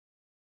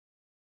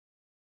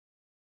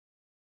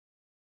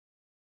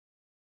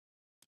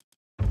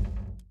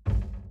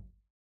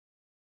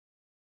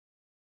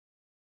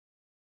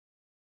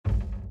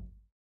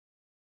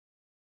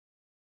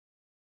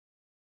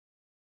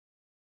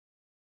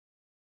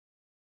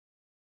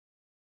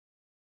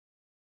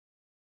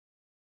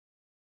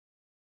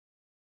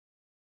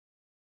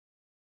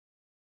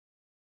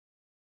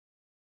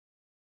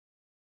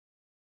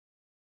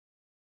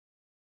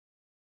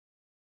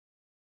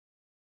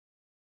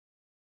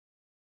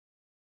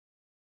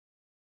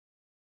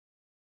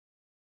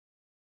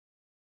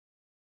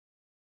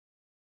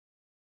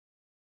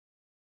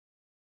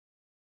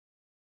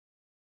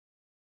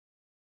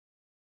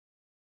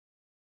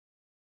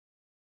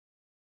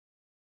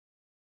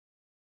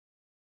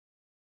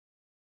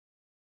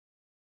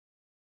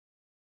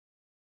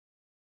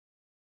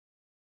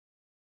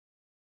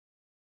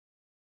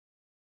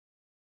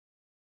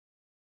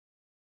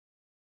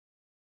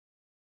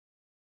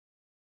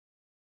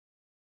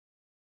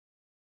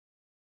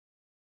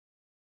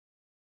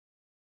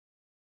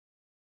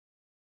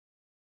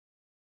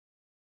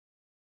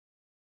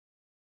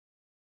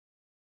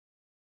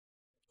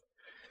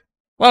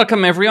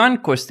Welcome everyone,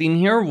 Costin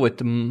here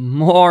with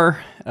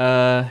more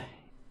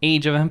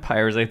Age of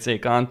Empires, I'd say,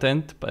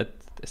 content, but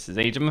this is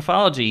Age of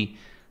Mythology.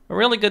 A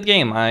really good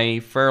game. I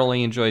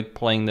thoroughly enjoyed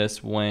playing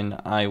this when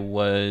I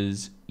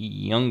was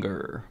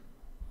younger.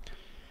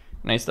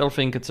 And I still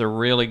think it's a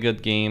really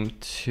good game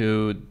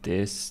to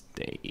this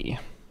day.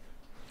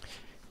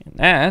 And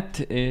that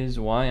is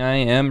why I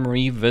am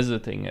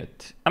revisiting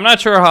it. I'm not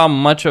sure how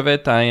much of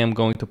it I am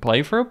going to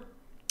play through.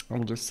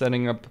 I'm just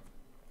setting up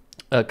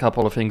a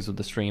couple of things with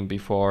the stream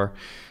before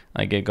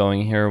I get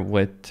going here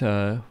with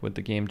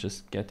the game,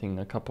 just getting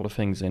a couple of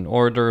things in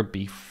order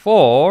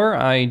before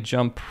I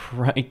jump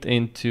right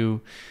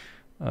into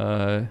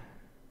the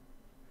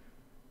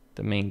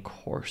main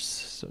course,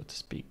 so to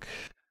speak.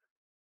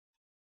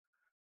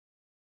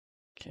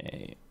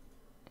 Okay.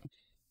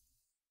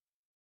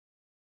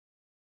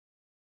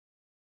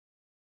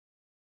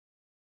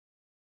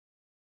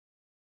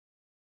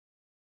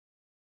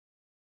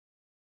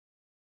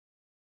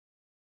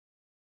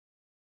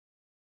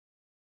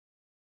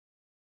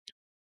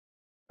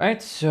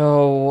 Alright,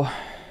 so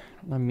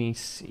let me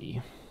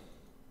see.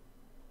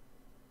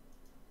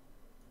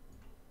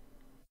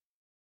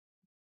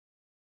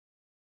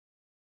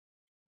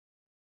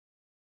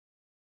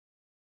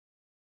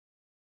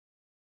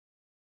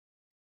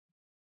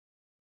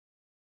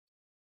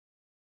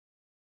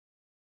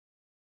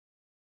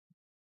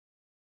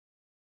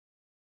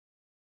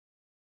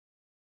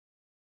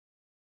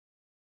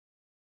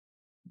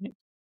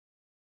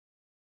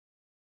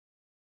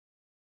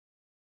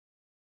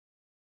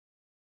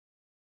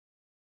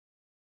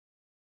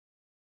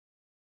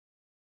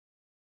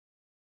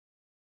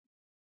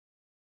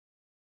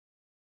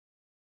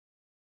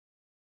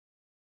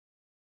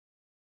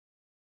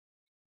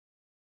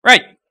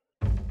 Right.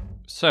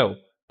 So,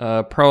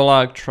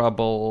 prologue,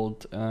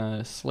 troubled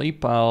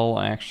sleep. I'll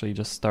actually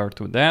just start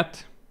with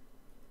that.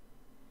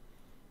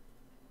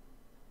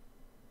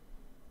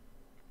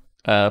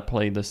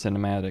 Play the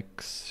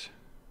cinematics.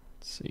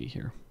 Let's see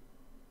here.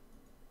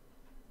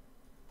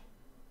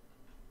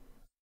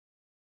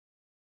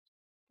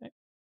 Okay.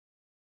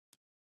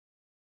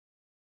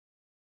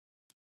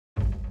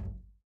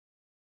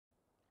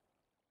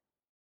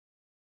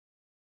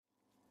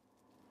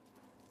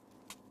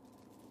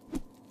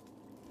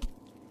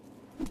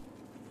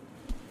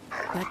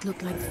 That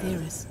looked like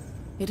Theris.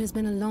 It has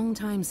been a long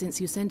time since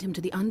you sent him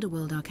to the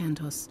underworld,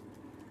 Arcantos.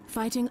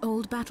 Fighting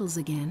old battles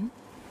again?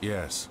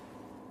 Yes.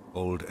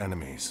 Old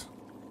enemies.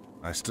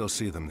 I still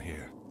see them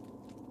here.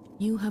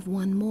 You have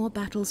won more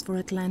battles for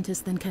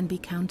Atlantis than can be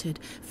counted,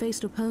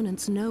 faced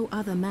opponents no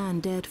other man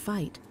dared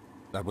fight.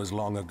 That was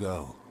long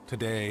ago.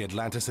 Today,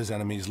 Atlantis'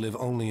 enemies live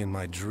only in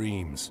my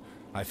dreams.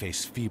 I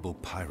face feeble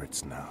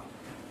pirates now.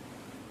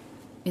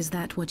 Is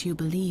that what you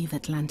believe,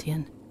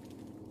 Atlantean?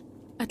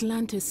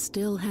 Atlantis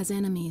still has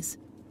enemies,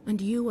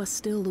 and you are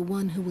still the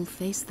one who will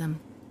face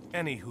them.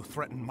 Any who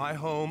threaten my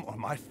home or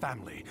my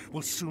family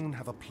will soon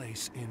have a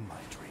place in my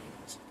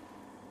dreams.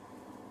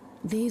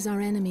 These are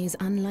enemies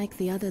unlike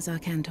the others,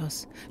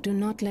 Arcantos. Do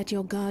not let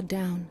your guard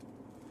down.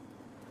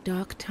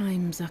 Dark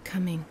times are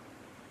coming,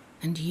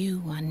 and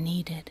you are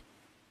needed.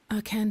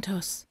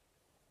 Arcantos,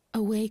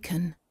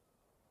 awaken.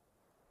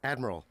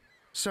 Admiral,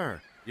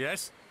 sir.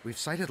 Yes? We've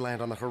sighted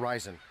land on the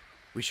horizon.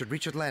 We should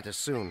reach Atlantis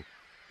soon.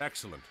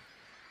 Excellent.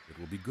 It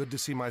will be good to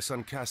see my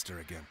son Castor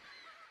again.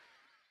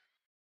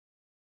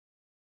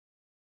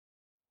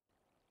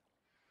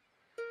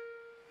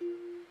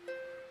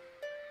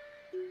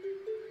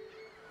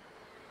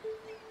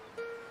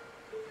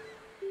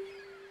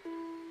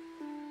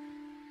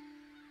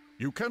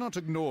 You cannot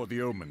ignore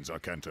the omens,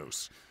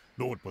 Arcantos.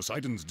 Lord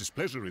Poseidon's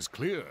displeasure is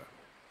clear.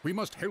 We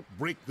must help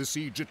break the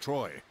siege at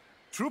Troy.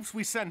 Troops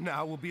we send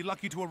now will be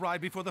lucky to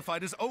arrive before the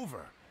fight is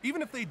over.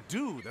 Even if they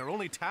do, their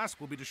only task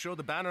will be to show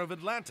the banner of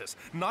Atlantis,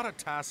 not a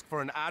task for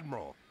an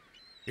admiral.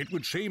 It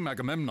would shame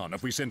Agamemnon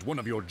if we sent one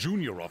of your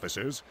junior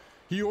officers.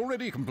 He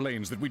already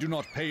complains that we do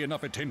not pay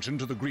enough attention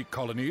to the Greek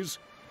colonies.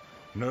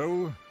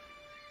 No,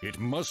 it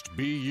must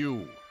be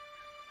you.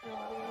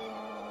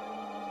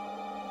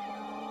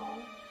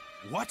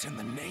 What in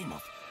the name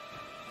of...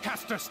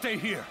 Castor, stay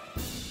here!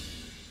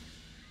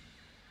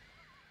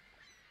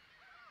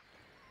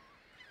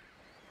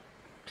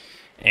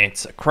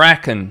 It's a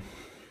Kraken.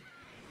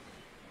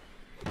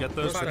 Get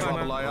those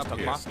Metropolis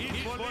up here.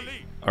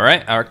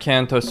 Alright,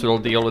 Arcantos will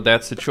deal with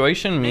that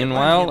situation.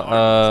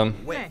 Meanwhile,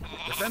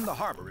 defend the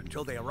harbor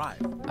until they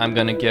arrive. I'm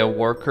gonna get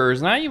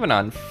workers, not even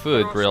on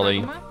food,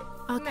 really.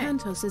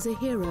 Arcantos is a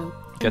hero.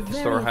 Get the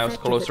storehouse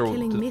closer to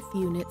killing to... myth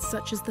units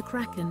such as the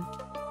Kraken.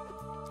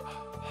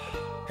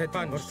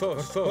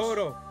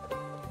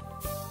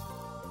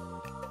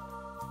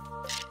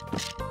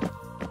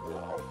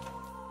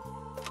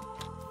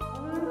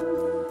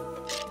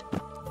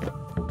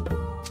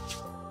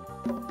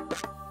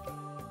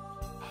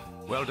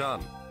 Well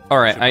done.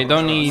 Alright, I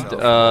don't need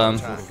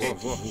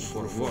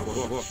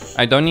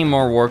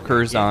more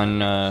workers on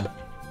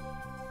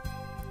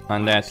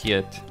that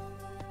yet.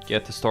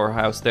 Get the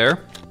storehouse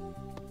there.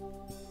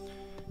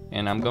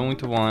 And I'm going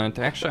to want...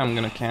 Actually, I'm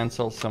going to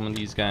cancel some of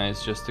these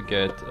guys just to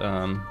get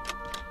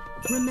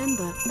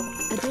Remember,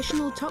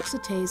 additional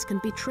toxotes can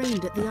be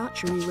trained at the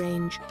archery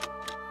range.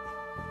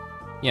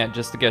 Yeah,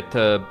 just to get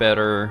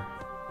better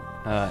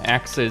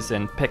axes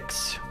and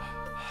picks.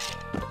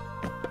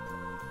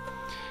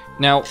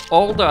 Now,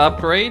 all the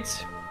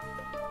upgrades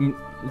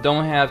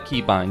don't have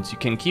keybinds. You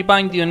can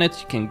keybind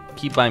units, you can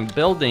keybind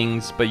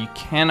buildings, but you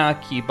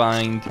cannot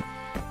keybind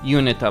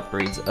unit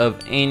upgrades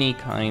of any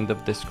kind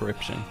of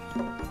description.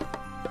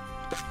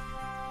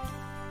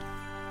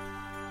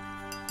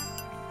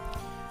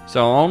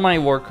 So all my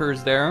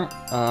workers there,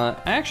 I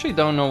actually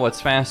don't know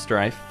what's faster.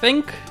 I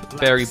think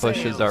berry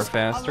bushes are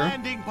faster.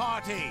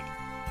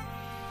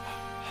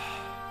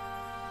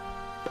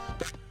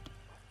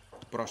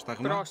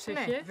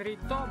 Πρόσεχε,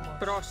 βρυτόμος.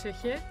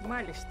 Πρόσεχε,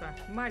 μάλιστα,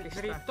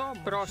 μάλιστα.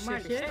 Βρυτόμος,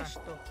 πρόσεχε,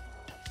 έστω.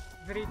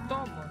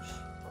 Βρυτόμος.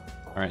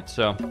 Alright,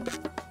 so.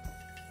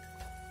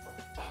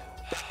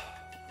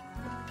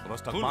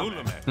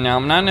 Now,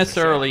 I'm not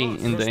necessarily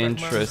in the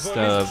interest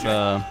of,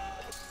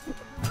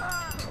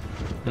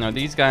 no,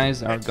 these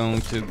guys are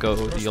going to go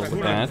deal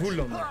with that.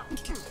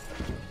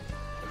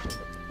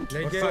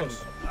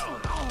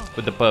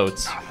 With the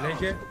boats.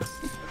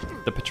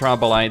 The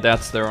Petroboli,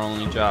 that's their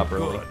only job,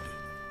 really.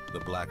 The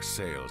black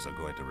sails are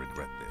going to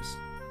regret this.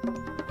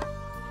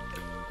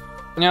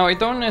 Now, I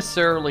don't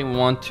necessarily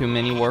want too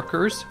many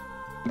workers,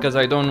 because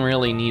I don't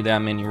really need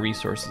that many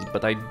resources,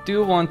 but I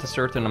do want a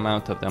certain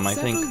amount of them, I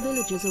think. Several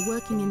villagers are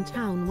working in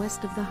town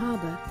west of the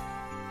harbor.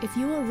 If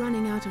you are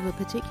running out of a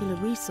particular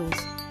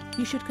resource,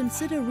 you should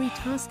consider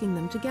retasking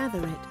them to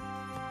gather it.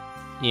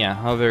 Yeah,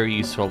 how very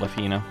useful,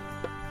 Lafina.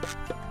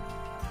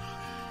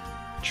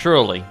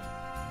 Truly,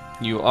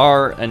 you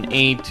are an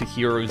aid to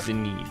heroes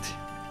in need.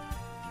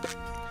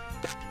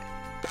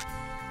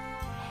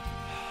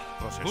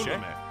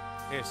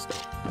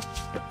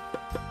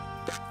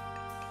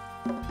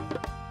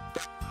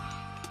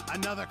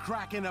 Another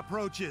kraken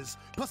approaches.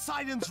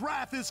 Poseidon's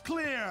wrath is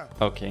clear.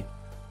 Okay.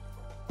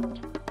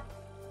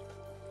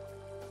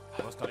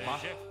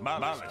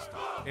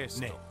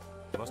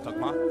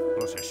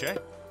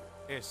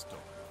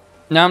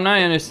 Now, I'm not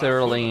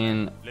necessarily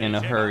in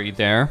a hurry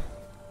there.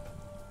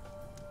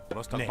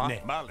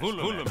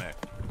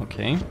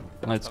 Okay,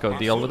 let's go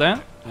deal with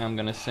that. I'm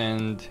gonna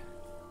send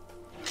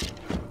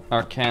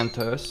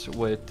Arcantos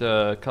with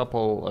a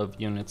couple of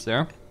units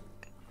there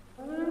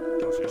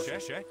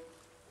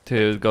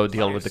to go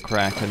deal with the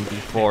Kraken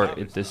before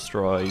it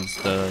destroys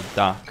the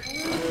dock.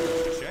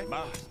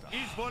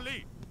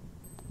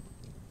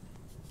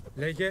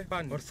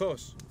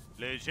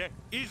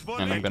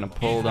 And I'm gonna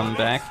pull them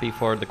back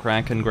before the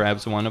Kraken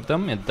grabs one of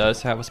them. It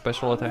does have a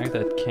special attack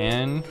that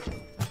can...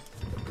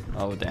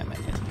 Oh, damn it.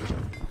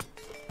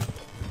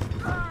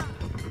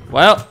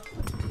 Well...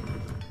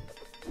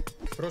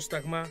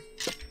 Πρόσταγμα.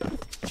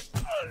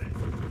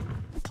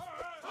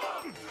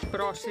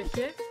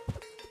 Πρόσεχε.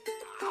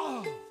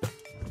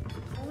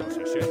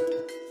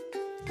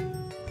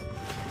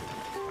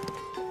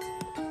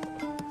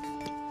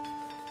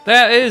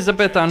 That is a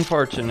bit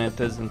unfortunate,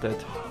 isn't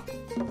it?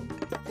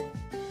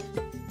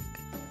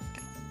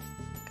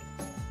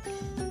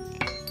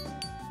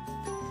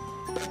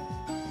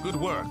 Good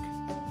work,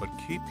 but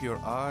keep your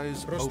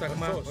eyes open.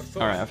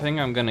 Alright, I think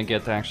I'm gonna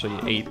get actually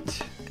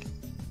 8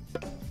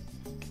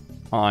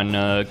 on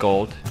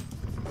gold.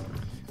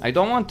 I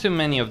don't want too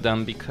many of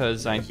them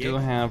because I do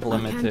have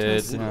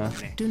limited...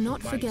 Do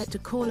not forget to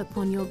call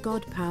upon your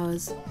god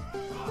powers.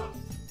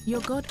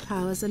 Your god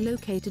powers are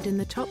located in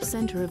the top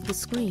center of the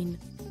screen.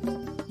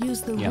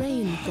 Use the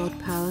rain god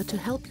power to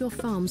help your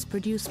farms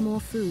produce more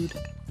food.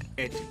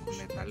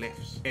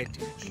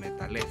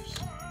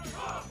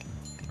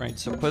 Right,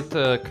 so put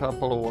a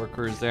couple of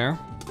workers there.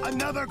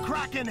 Another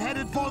kraken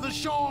headed for the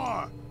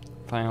shore.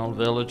 Final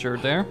villager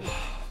there.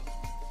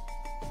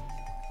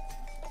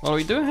 Well,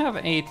 we do have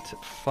 8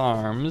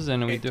 farms,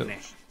 and we do...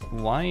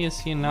 Why is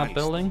he not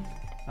building?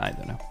 I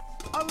don't know.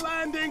 A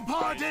landing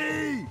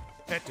party!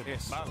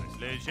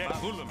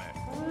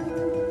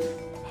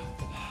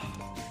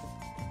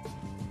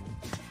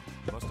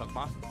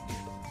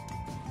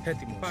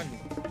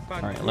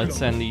 Alright, let's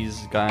send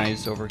these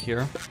guys over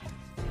here.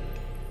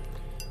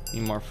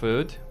 Need more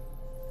food.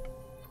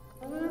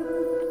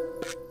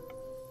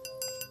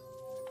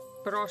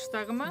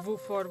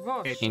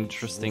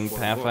 Interesting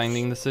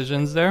pathfinding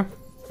decisions there.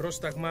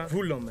 Πρόσταγμα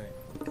βούλομαι.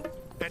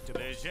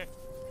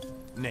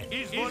 Ναι.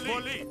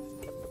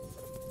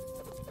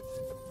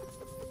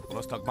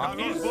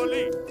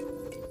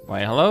 Why,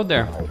 hello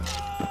there.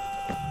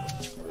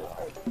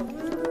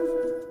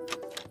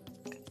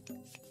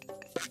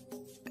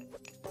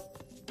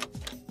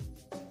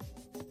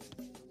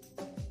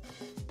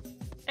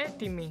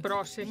 Έτοιμη.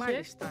 Πρόσεχε.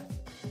 Μάλιστα.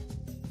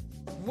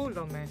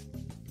 Βούλομαι.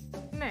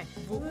 Ναι,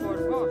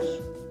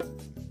 βουφορβός.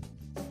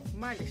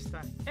 Μάλιστα.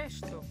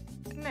 Έστω.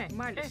 Ναι,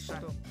 μάλιστα.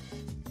 Έστω.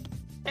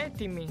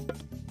 Έτοιμη.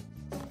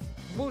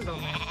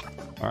 Βούλομαι.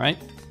 Alright.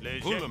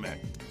 Βούλομαι.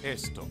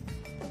 Έστω.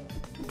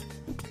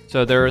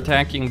 So they're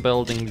attacking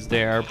buildings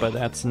there, but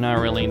that's not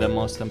really the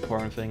most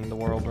important thing in the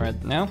world right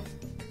now.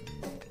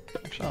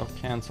 Actually, I'll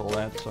cancel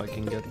that so I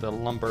can get the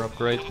lumber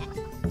upgrade.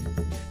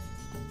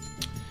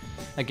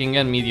 I can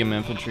get medium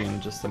infantry in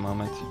just a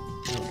moment.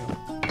 There we go.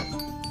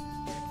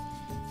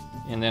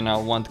 And then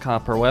I'll want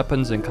copper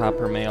weapons and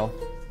copper mail.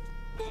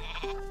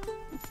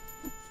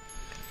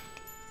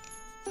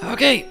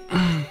 Okay.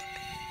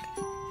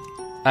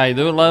 I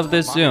do love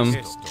this zoom.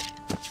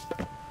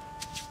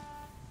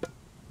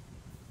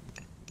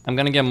 I'm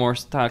gonna get more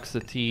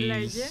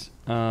toxicities.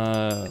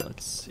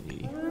 Let's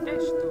see.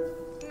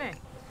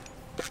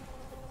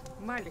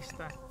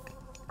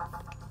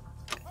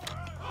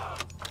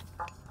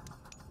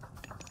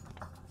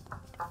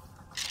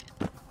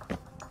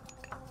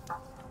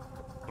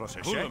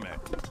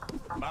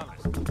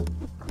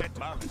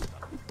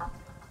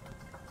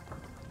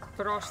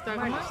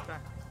 Πρόσταγμα.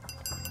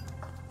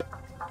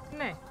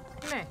 Ναι,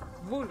 ναι,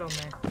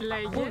 βούλομαι.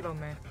 Λέγε.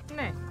 Βούλομαι.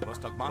 Ναι.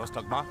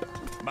 Πρόσταγμα.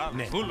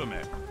 Ναι. Βούλομαι.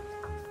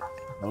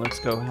 Let's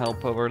go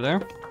help over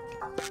there.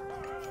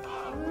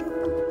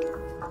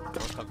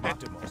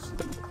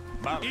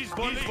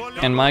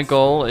 And my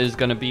goal is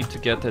gonna be to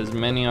get as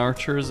many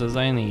archers as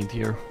I need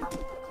here.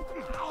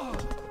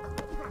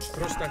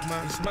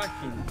 Πρόσταγμα εις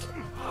μάχη.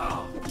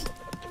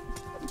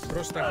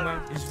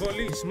 Πρόσταγμα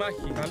εισβολή εις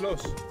μάχη.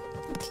 Καλώς.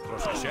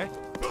 Πρόσεχε.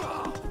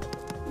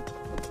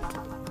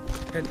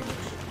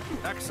 Έτοιμος.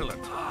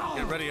 Excellent.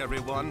 Get ready,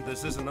 everyone.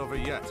 This isn't over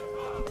yet.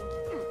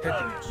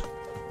 Έτοιμος.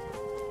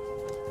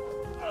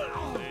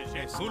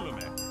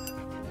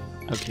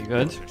 Okay,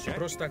 good.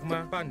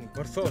 Πρόσταγμα πάνι.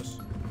 Ορθώς.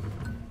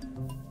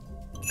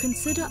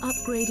 Consider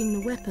upgrading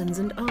the weapons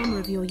and armor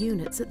of your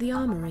units at the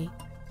armory.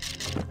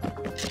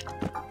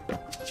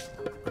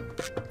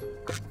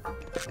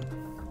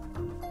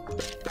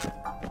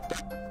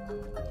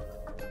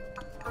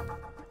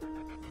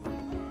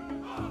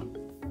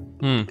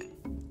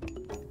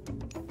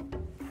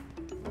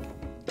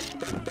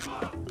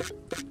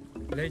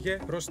 Λέγε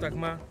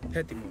πρόσταγμα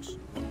έτοιμος.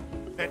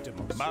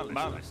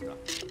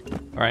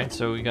 Alright,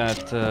 so we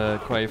got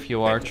quite a few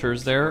archers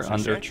there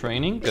under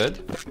training. Good.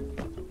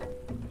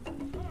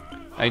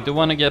 I do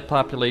want to get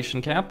population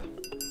cap.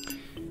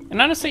 And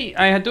honestly,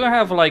 I do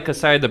have like a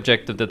side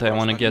objective that I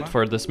want to get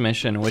for this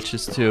mission, which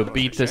is to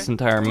beat this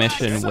entire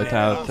mission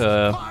without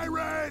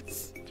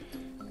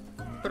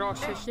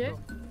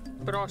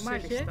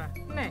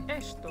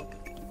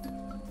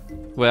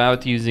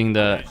without using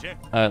the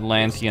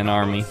Atlantean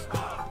army.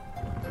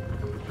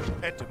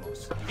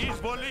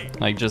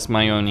 Like just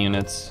my own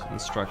units and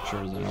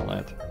structures and all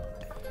that.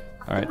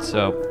 Alright,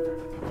 so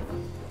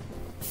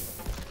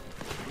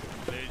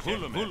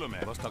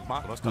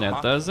that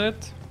does it.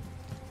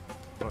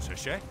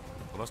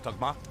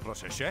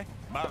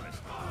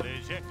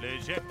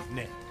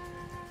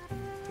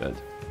 Good.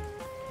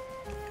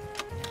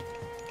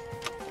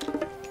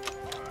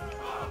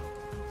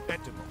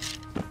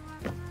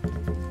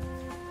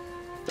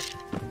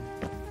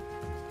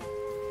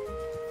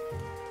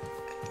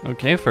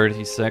 Okay,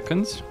 30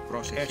 seconds.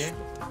 Πρόσεχε.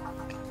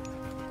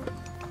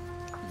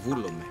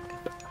 Βούλομαι.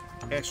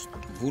 Έστω.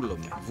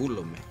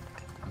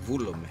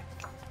 Βούλομαι.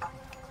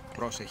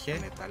 Πρόσεχε.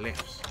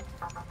 Μεταλλεύς.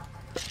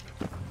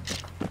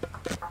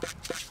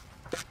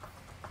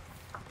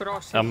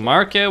 A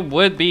market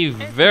would be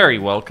very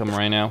welcome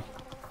right now.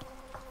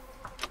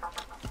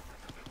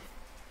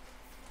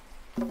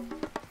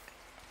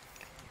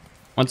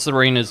 Once the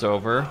rain is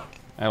over,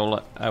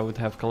 I would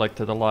have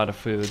collected a lot of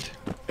food.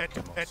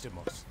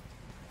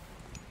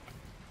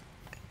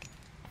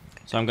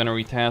 So I'm gonna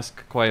retask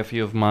quite a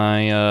few of my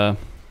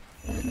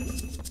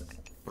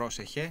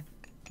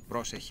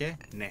Πρόσεχε,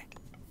 ναι.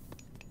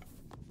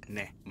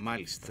 Ναι,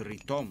 μάλιστα,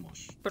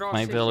 θρητόμος.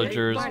 My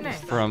villagers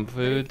from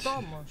food.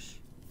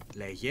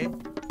 Λέγε,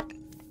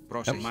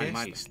 πρόσεχε,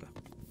 μάλιστα.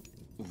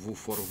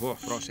 Βουφορβός,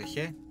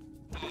 πρόσεχε.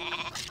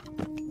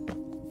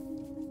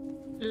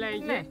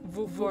 Λέγε,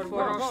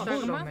 βουφορβός,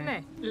 ναι.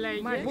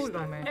 Λέγε,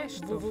 βούλομαι,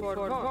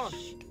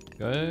 βουφορβός.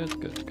 Good.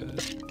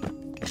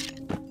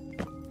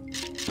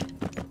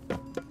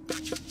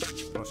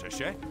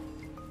 Πρόσεχε.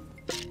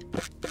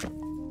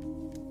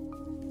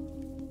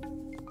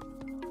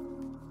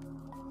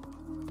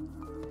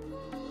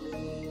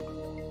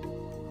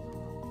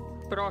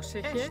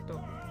 Πρόσεχε.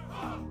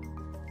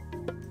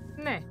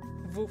 Ναι,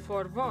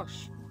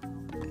 βουφορβός.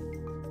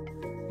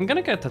 I'm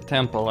gonna get the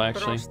temple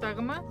actually.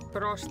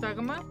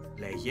 Πρόσταγμα.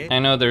 I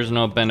know there's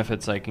no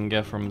benefits I can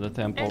get from the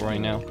temple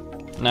right now.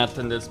 Not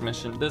in this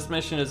mission. This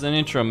mission is an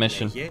intro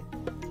mission.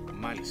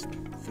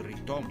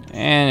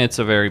 And it's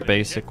a very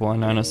basic one,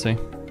 honestly.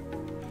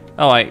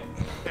 Oh, I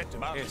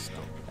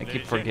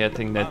keep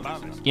forgetting that,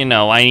 you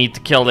know, I need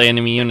to kill the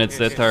enemy units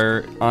that are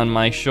on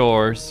my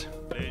shores.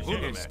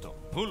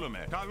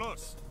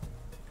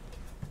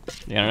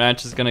 They're not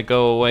just gonna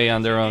go away on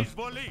their own.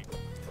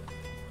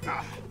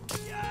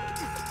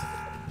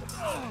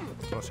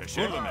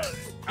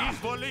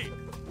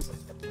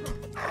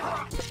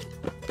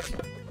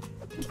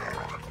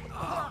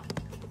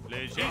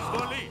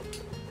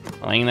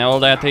 Playing all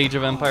that Age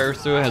of Empires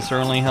 2 has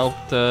certainly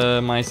helped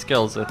my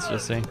skills, let's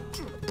just say.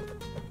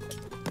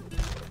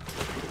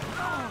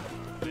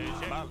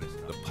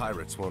 The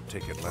pirates won't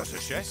take it less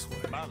this way.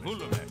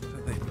 What are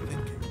they thinking?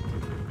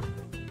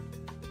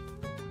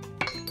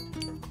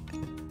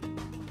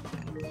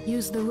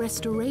 Use the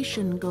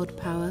restoration god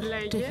power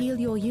to heal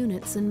your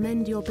units and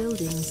mend your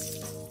buildings.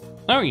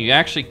 Oh, you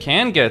actually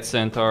can get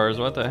centaurs.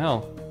 What the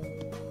hell?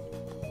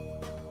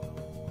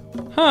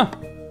 Huh.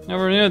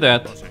 Never knew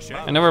that.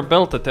 I never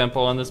built a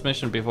temple on this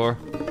mission before.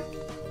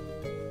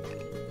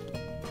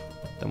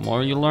 The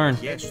more you learn.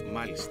 Yes,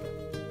 μάλιστα.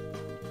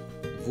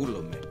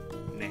 Βούλομαι.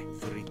 Ναι,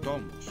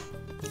 θρητόμος.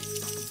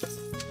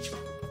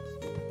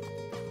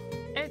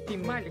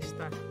 Έτοιμη.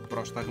 Μάλιστα.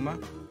 Πρόσταγμα.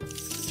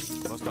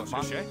 Πρόσταγμα.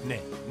 Ναι,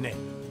 ναι.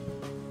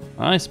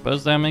 I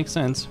suppose that makes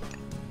sense.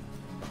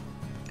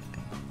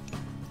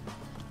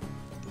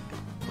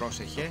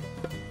 Πρόσεχε.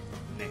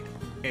 Ναι,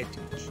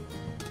 έτοιμος.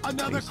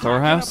 Another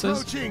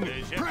storehouses? approaching.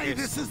 Pray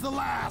this is the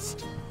last.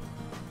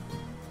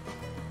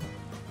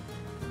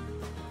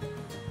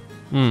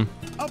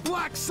 A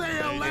black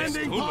sail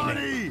landing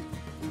party.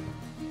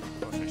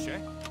 Πρόσεχε.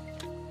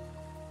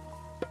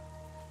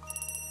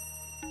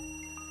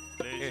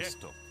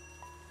 Esto.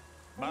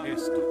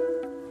 Esto.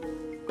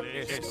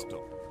 Esto.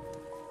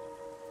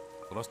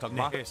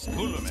 Πρόσταγμα.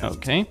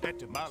 Okay.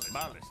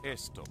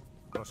 Esto.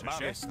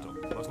 Πρόσεχε. Esto.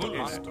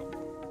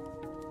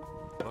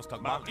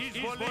 Πρόσταγμα.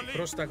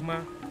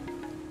 Πρόσταγμα.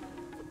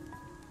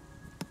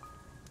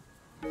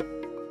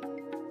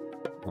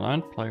 Hold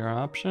on, player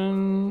option.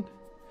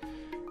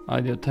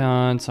 Audio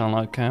tone, sound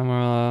like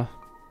camera.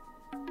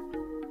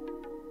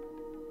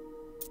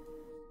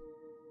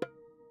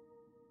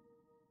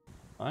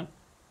 What?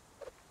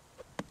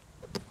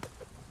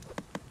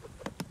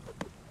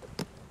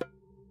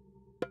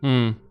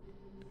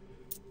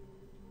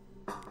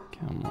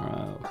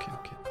 Camera,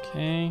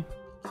 okay.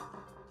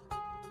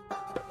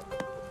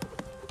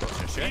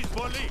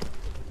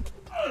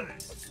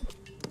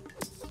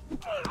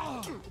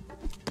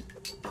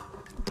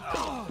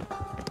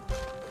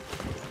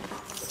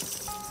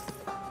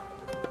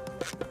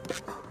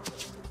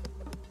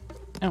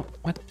 Oh,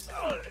 what?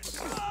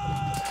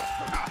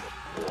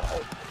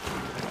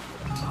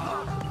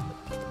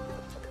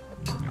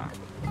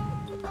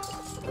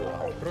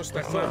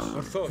 Πρόσταγμα.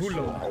 Ορθώς.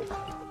 Βούλομαι.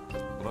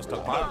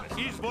 Πρόσταγμα.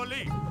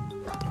 Εισβολή.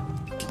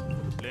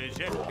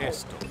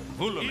 Esto.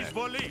 Βούλομαι.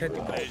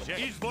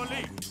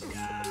 Εισβολή.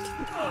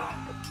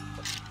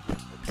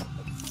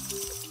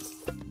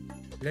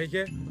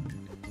 Λέγε.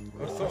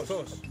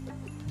 Ορθώς.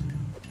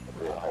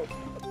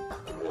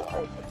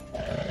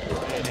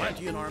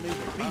 Atlantean army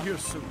will be here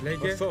soon.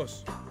 Λέγε.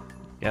 Ορθώς.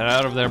 Get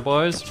out of there,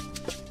 boys.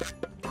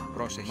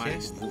 Πρόσεχε.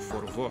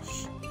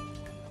 Βουφορβός.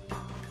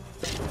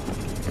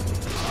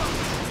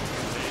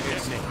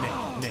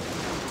 Ναι.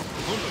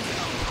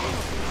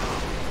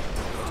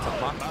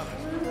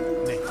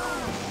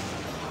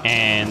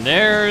 And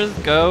there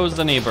goes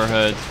the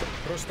neighborhood.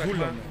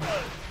 Πρόσταγμα.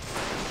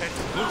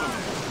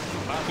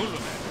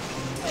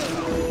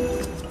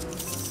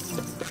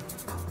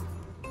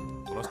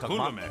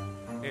 Πρόσταγμα.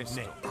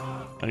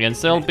 I can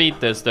still beat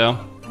this though.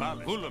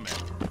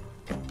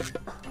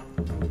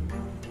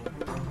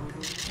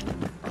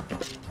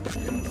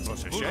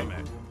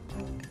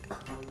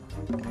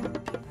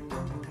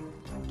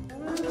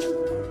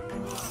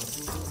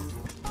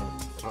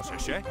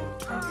 Πρόσεχε.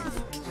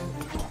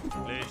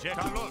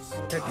 Καλώς.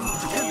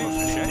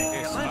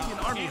 Atlantean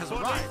army has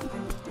arrived.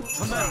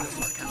 Command us,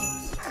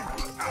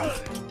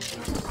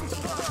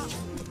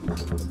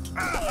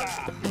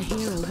 A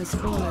hero has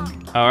fallen.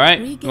 All right.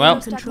 Regain Well,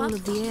 control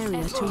of the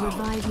area to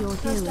revive your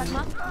hero.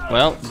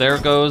 well, there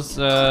goes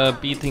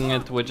beating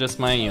it with just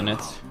my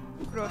units.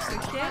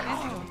 Πρόσεχε.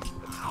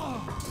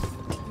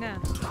 Ναι.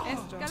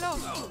 Καλώς.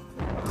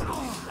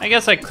 I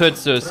guess I could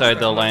suicide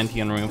the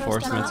Atlantean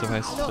reinforcements if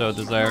I so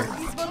desire.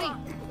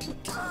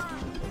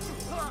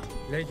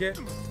 Λέγε.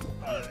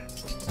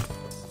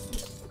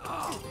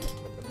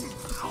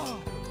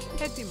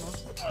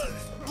 Έτοιμος.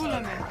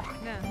 Βούλαμε.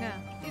 Ναι.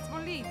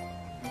 Εισβολή.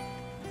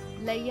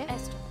 Λέγε.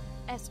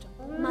 Έστω.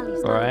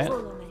 Μάλιστα. Alright,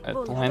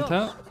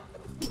 Atlanta.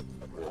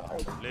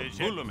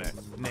 Βούλομαι.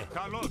 Ναι.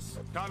 Καλώς.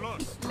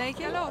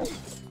 Λέγε καλώς.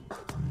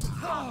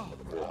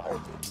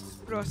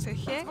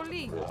 Πρόσεχε.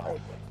 Εισβολή.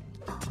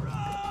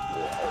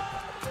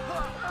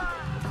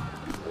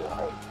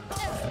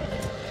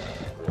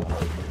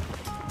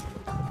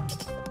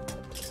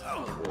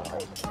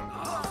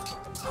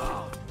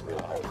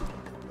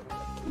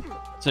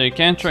 So you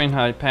can't train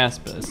high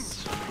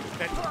pacifists.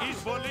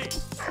 Εισβολή.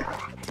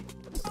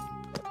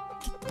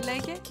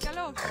 Λέγε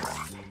καλώς.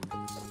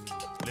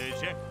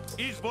 Λέγε.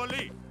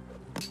 Εισβολή.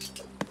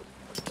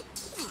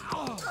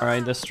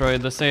 Alright, destroy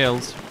the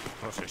sails.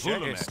 Πρόσεχε.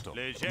 Esto.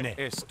 Ναι.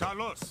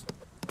 Καλώς.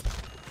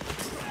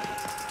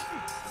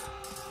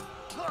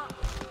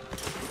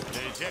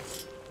 Λέγε.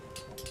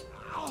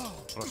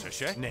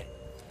 Πρόσεχε. Ναι.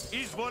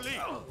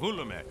 Εισβολή.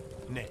 Βούλουμε.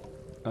 Ναι.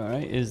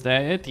 Alright, is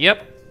that it? Yep.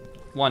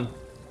 One.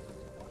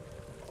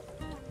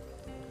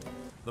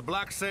 The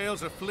black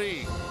sails are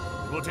fleeing.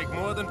 It will take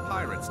more than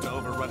pirates to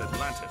overrun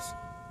Atlantis.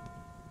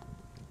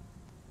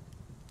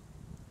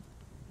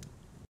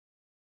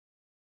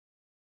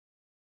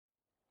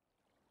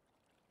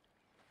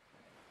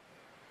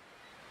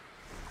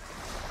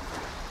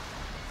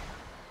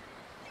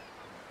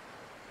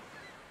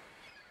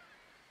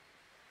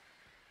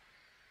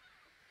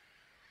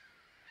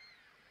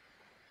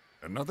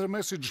 Another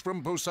message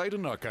from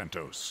Poseidon,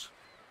 Arcantos.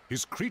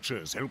 His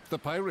creatures helped the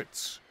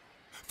pirates.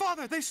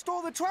 Father, they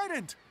stole the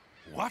trident!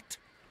 What?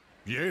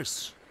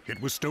 Yes,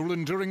 it was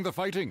stolen during the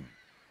fighting.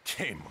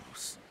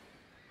 Chamos.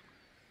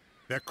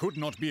 There could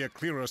not be a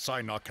clearer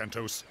sign,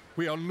 Arcantos.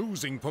 We are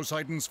losing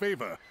Poseidon's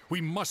favor. We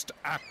must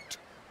act.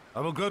 I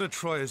will go to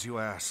Troy as you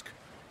ask.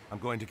 I'm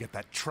going to get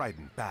that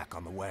trident back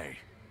on the way.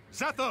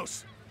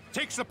 Zethos!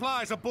 Take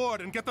supplies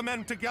aboard and get the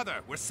men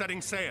together. We're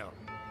setting sail.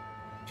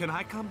 Can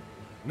I come?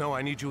 No,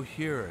 I need you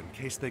here in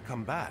case they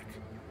come back.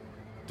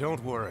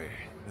 Don't worry.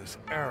 This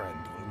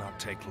errand will not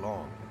take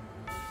long.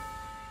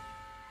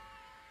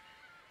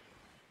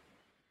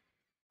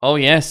 Oh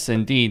yes,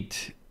 indeed.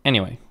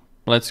 Anyway,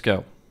 let's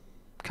go.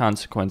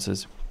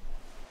 Consequences.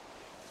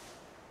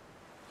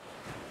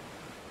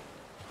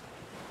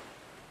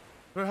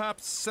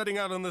 Perhaps setting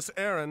out on this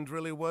errand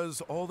really was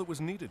all that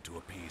was needed to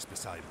appease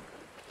Poseidon.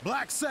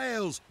 Black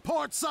sails!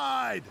 Port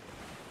side!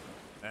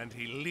 And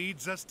he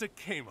leads us to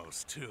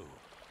Chamos, too.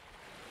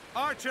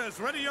 Archers,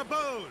 ready your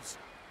bows!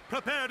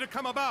 Prepare to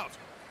come about!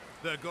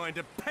 They're going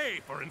to pay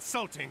for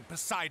insulting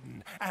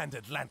Poseidon and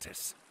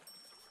Atlantis.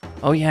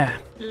 Oh yeah.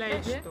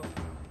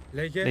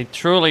 They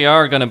truly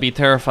are gonna be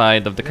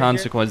terrified of the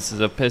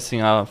consequences of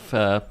pissing off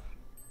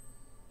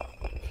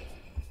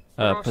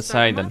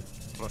Poseidon.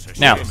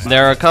 Now,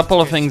 there are a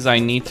couple of things I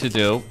need to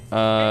do.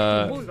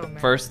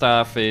 First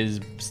off is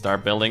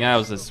start building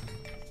houses.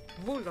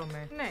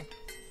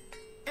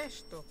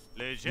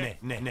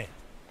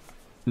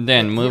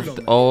 Then moved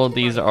all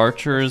these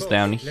archers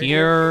down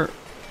here.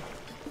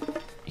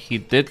 He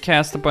did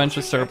cast a bunch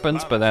of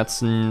serpents, but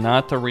that's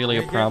not really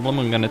a problem.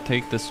 I'm gonna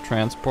take this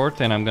transport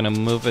and I'm gonna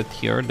move it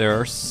here. There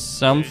are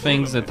some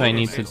things that I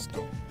need to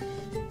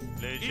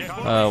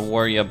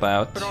worry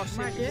about.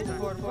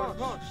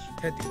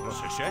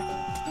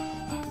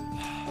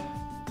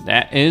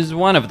 That is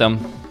one of them.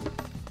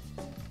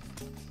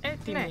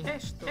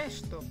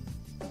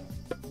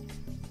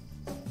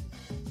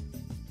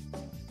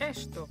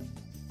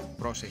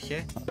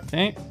 Πρόσεχε.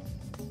 Okay.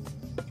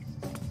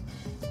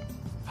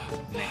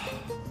 Ναι.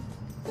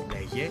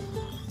 Λέγε.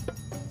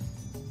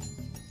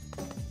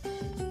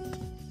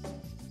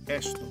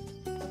 Έστω.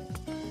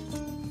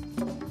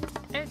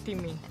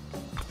 Έτοιμοι.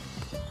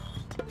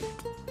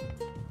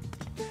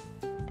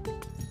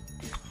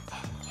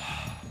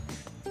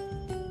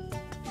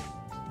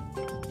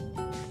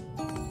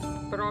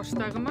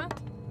 Πρόσταγμα.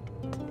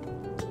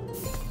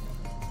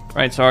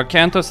 Right, so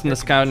Arcantos and the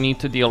scout need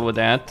to deal with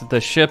that. The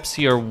ships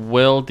here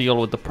will deal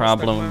with the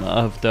problem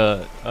of the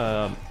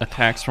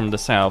attacks from the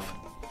south.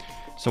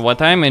 So what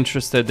I'm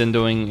interested in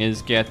doing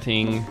is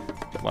getting,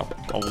 well,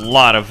 a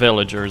lot of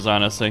villagers,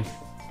 honestly.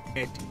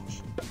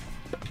 Έτοιμος.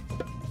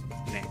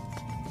 Ναι.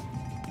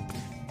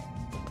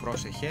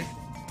 Πρόσεχε.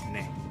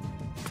 Ναι.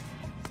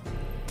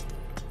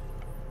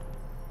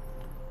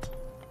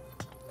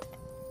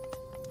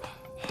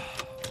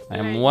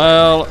 I'm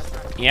well.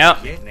 Yep.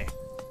 Ναι.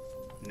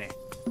 Ναι.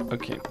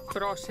 Okay.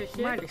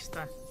 Πρόσεχε.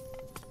 Μάλιστα.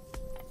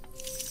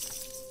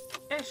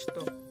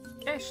 Έστω.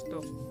 Έστω.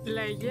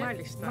 Λέγε.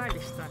 Μάλιστα.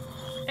 Μάλιστα.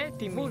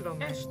 Έτοιμη.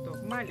 Έστω.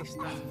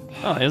 Μάλιστα.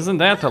 Oh, isn't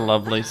that a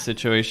lovely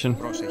situation?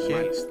 Πρόσεχε.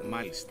 Μάλιστα.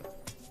 Μάλιστα.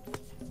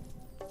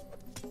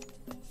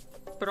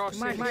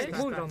 Πρόσεχε.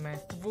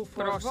 Βούλομαι.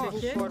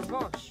 Πρόσεχε.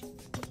 Φορβός.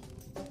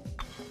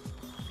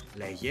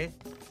 Λέγε.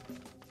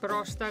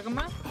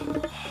 Πρόσταγμα.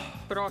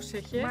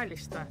 Πρόσεχε.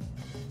 Μάλιστα.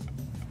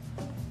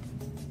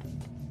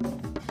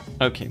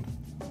 Okay.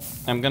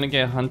 I'm gonna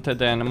get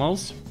hunted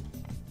animals.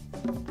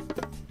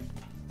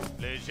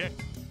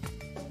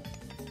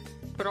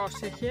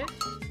 Πρόσεχε.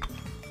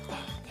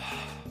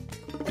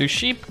 Do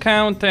sheep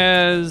count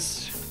as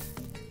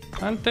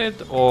hunted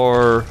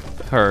or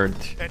herd?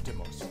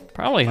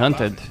 Probably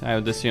hunted, I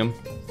would assume.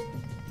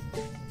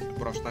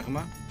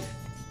 Πρόσταγμα.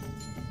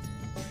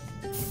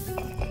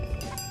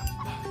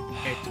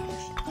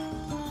 Έτοιμος.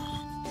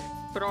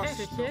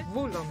 Πρόσεχε.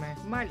 Βούλομαι.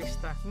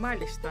 Μάλιστα.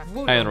 Μάλιστα. Either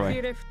Βούλομαι. way.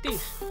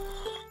 Θηρευτής.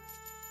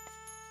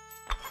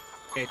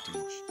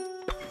 Έτοιμος.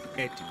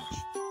 Έτοιμος.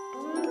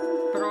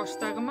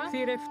 Πρόσταγμα.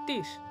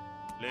 Θηρευτής.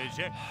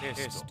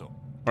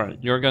 Alright,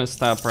 you're gonna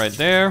stop right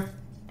there.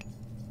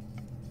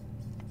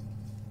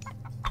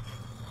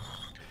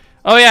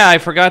 Oh yeah, I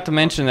forgot to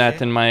mention that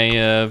in my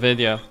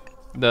video.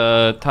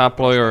 The top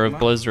lawyer of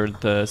Blizzard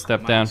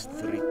stepped down.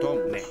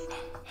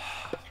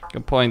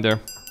 Good point there.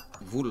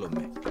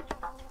 Βούλομαι.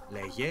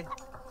 Λέγε.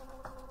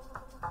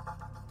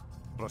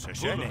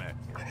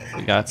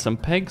 We got some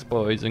pigs,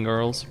 boys and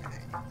girls.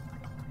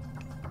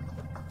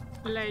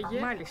 Λέγε.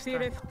 Μάλιστα.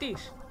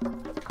 Θηρευτής.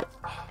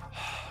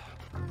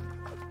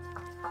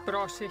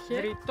 Πρόσεχε.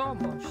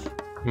 Ρητόμος.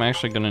 I'm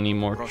actually gonna need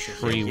more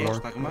tree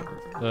work,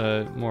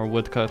 more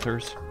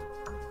woodcutters.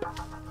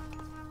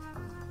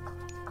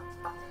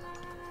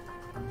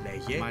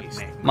 Λέγε.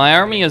 Μάλιστα. My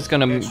army is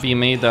gonna be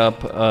made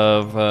up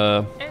of.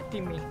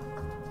 Έτοιμη.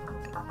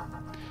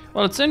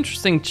 Well, it's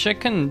interesting.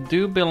 Chicken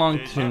do belong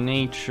to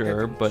nature,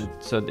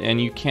 but and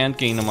you can't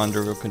gain them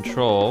under your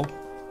control.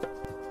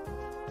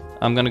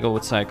 I'm gonna go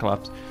with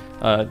Cyclops.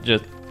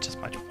 Just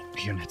my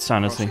units,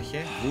 honestly.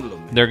 Πρόσεχε,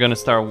 βούλομαι. They're gonna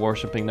start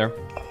worshipping there.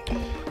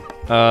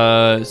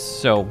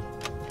 So.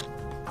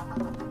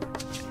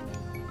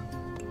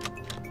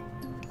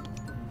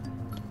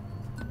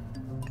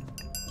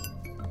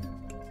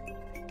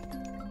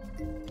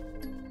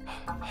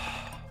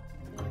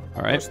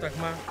 Alright.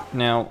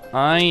 Now,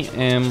 I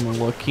am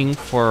looking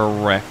for a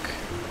wreck,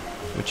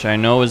 which I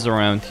know is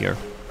around here.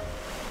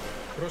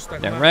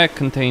 That wreck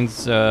contains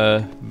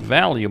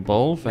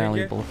valuable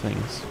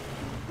things.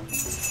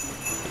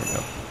 There we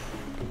go.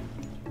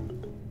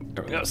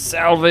 There we go.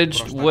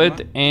 Salvaged wood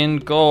and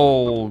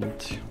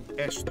gold.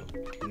 Έστω.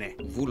 Ναι,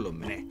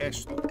 βούλομαι. Ναι,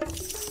 έστω.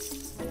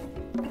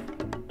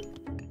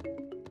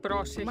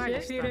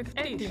 Πρόσεχε,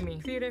 έτοιμη,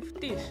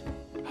 θηρευτής.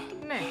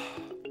 Ναι.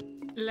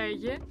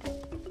 Λέγε.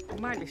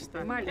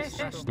 Μάλιστα,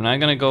 μάλιστα. I'm not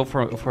gonna go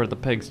for the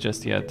pigs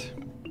just yet.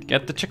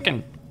 Get the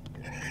chicken.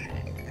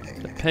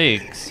 The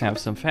pigs have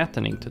some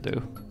fattening to do.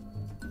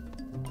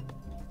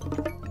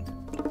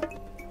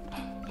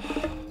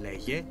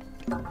 Λέγε.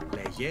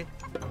 Λέγε.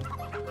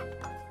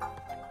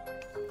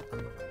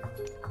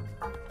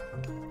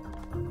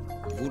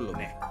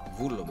 Βούλομαι.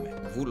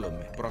 Βούλομαι.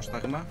 Βούλομαι.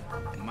 Πρόσταγμα.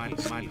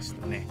 Μάλιστα. Μάλιστα.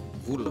 Ναι.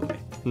 Βούλομαι.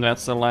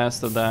 That's the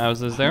last of the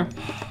houses there.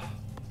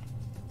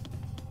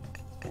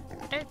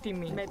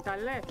 Έτοιμη,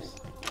 μεταλλεύς.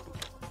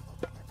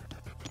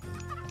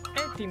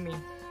 Έτοιμη.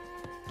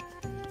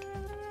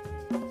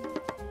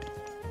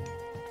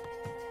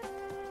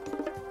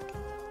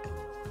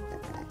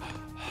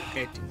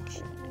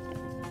 Έτοιμος.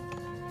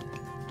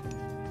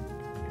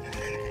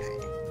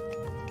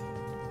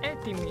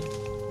 Έτοιμη,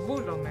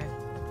 βούλομαι.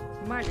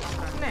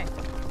 Μάλιστα, ναι.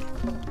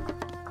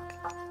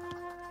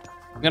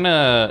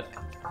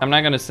 I'm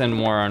not gonna send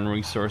more on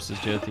resources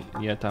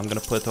yet. I'm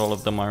gonna put all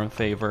of them on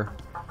favor.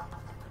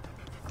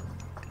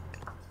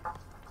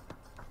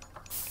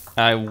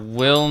 I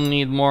will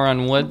need more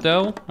on wood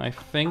though, I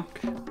think.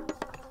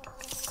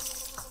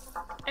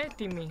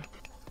 Έτοιμη.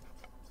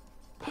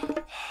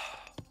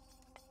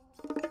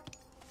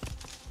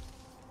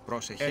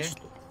 Πρόσεχε.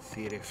 Έστω.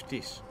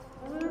 Θηρευτής.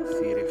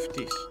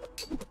 Θηρευτής.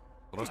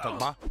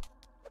 Πρόσταγμα.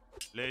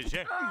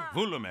 Λέγε.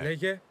 Βούλομαι.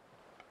 Λέγε.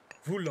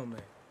 Βούλομαι.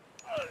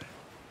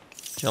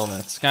 Kill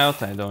that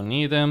scout, I don't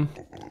need him.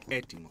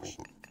 Έτοιμος.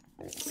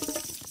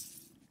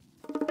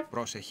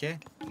 Πρόσεχε.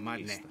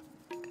 Μάλιστα.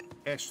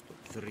 Ναι. Έστω.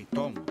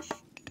 Θρητόμος.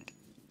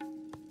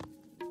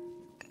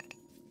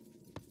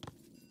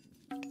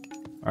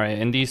 Alright,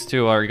 and these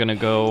two are gonna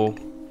go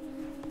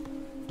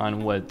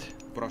on wood.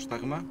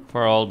 Πρόσταγμα.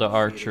 For all the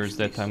archers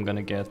that I'm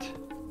gonna get.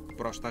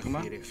 Πρόσταγμα.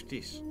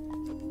 Θηρευτής.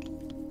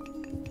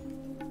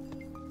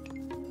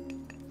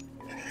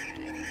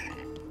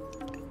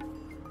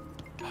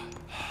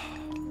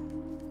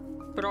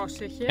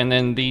 Πρόσεχε. And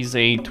then these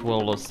 8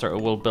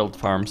 will build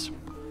farms.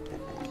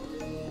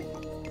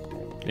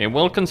 They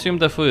will consume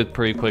the food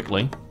pretty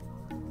quickly.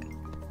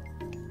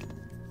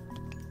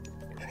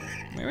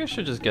 Maybe I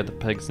should just get the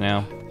pigs now.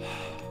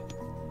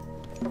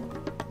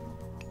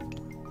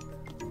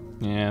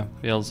 Yeah,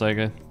 feels like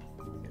it.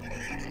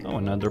 Oh,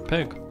 another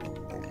pig.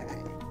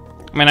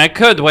 I mean, I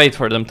could wait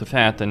for them to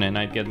fatten and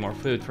I'd get more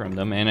food from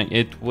them and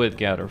it would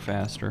gather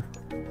faster.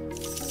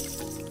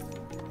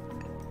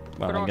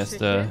 Well, I guess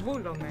the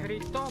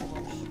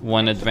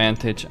one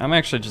advantage... I'm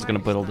actually just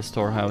gonna build a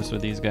storehouse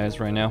with these guys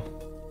right now.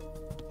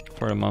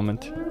 For a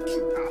moment.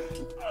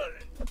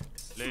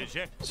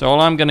 So all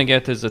I'm gonna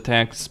get is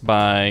attacks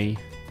by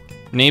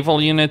naval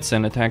units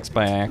and attacks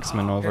by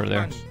axemen over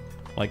there.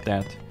 Like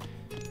that.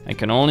 I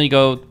can only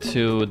go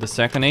to the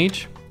second age.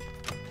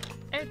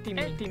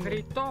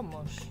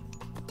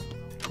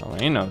 Well,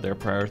 I know their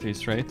priorities,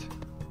 right?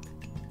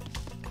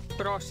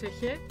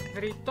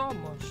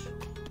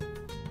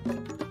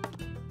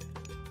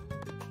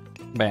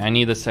 But I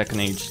need the second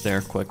age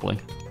there quickly.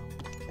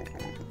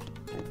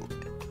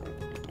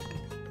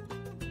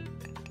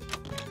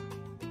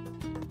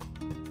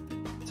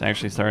 It's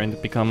actually starting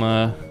to become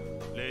a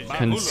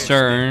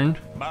concern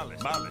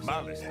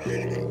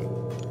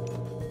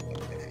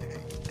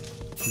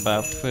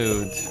about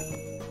food.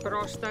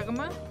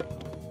 Πρόσταγμα.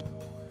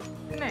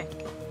 Ναι.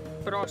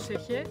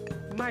 Πρόσεχε.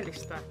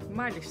 Μάλιστα.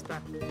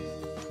 Μάλιστα.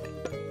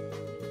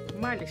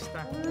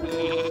 Μάλιστα.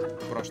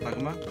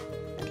 Πρόσταγμα.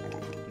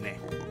 Ναι.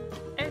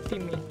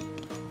 Έτοιμη.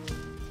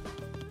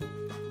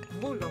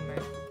 Βούλομαι.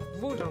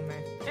 Βούλομαι.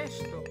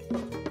 Έστω.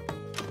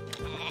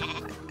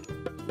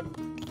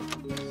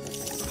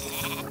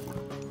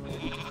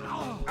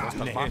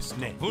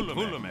 Ναι.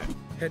 Βούλομαι.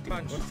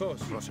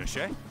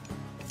 Πρόσεχε.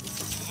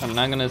 I'm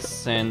not gonna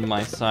send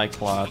my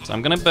Cyclops.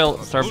 I'm gonna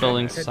start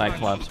building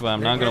Cyclops, but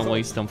I'm not gonna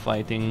waste them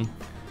fighting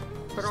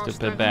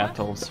stupid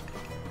battles.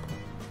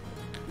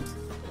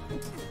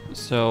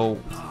 So,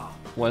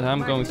 what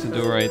I'm going to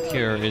do right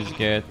here is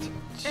get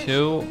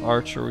 2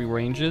 archery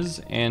ranges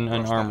and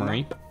an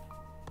armory.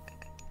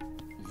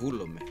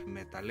 Βούλομαι.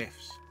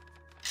 Μεταλλεύς.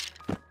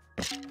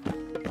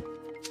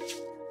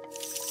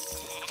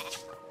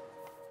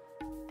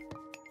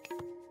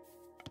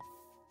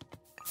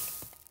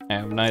 I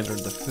have neither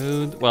the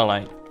food. Well,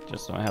 I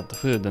just don't have the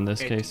food in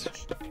this case.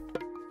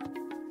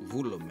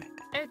 Βούλομαι.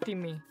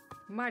 Έτοιμη.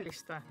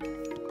 Μάλιστα.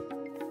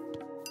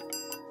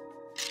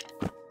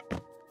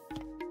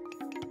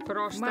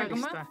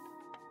 Πρόσταγμα.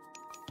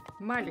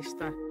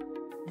 Μάλιστα.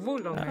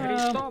 Βούλομαι.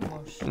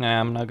 Ρητόμος.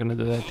 Nah, I'm not gonna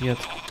do that yet.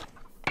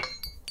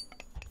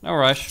 No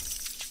rush.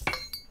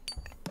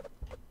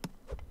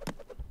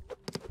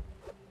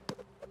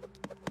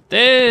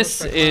 This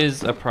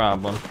is a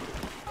problem.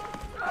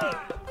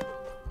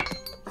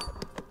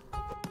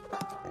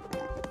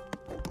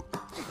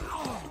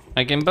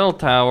 I can build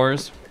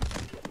towers.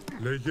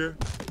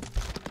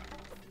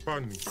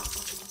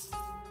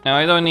 Now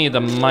I don't need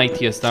the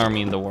mightiest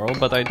army in the world,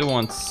 but I do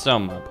want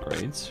some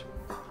upgrades.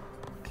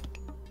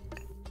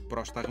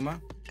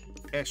 Πρόσταγμα,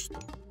 έστω.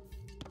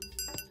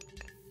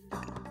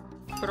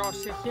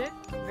 Πρόσεχε,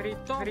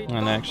 βρυτό.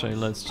 And actually,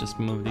 let's just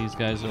move these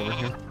guys over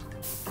here.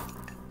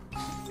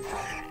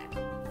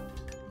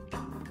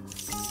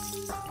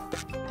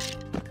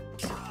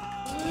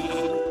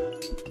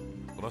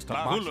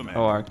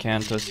 Oh,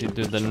 Arcantos, you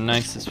do the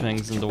nicest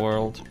things in the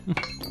world.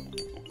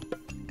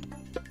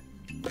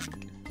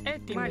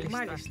 Έτοιμη,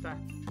 μάλιστα.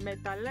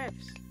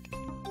 Μεταλλεύς.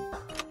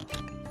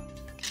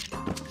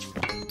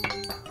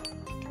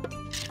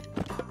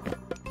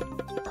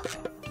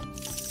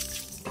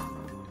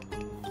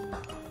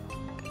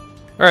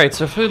 Alright,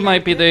 so food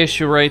might be the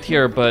issue right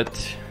here, but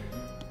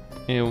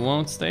it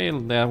won't stay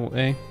that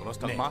way.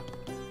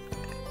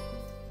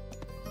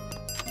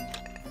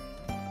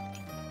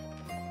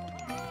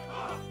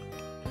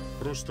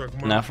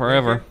 Not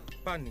forever.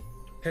 Πάνι.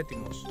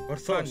 Έτοιμος.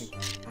 Ορθός.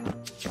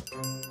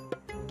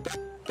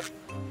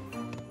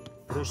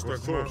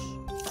 Πρόσταγμα.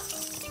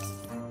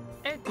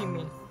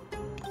 Έτοιμη.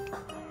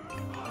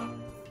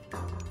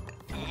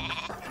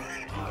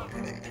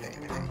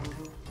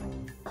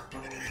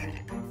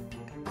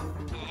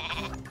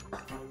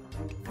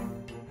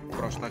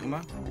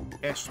 Πρόσταγμα,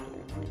 έστω.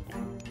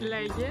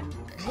 Λέγε,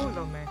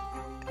 βούλομαι.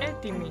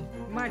 Έτοιμη,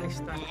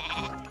 μάλιστα.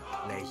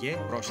 Λέγε,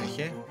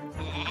 πρόσεχε.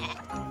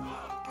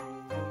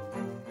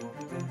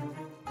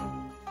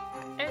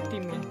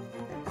 Έτοιμη.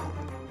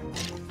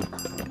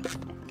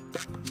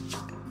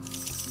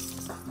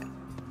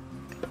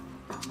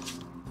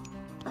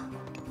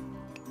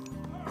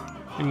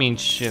 You mean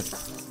shift.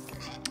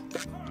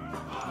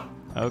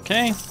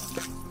 Okay.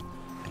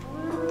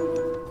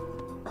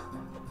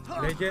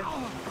 Λέγε.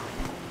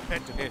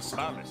 Έτοιμος.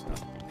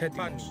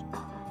 Έτοιμος.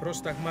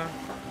 Πρόσταγμα.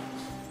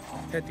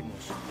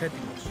 Έτοιμος.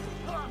 Έτοιμος.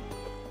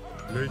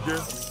 Λέγε.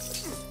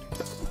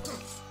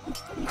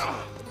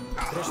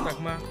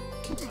 Πρόσταγμα.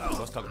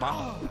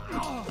 Πρόσταγμα.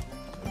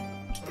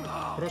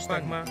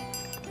 Πρόσταγμα.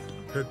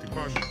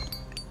 Έτοιμος.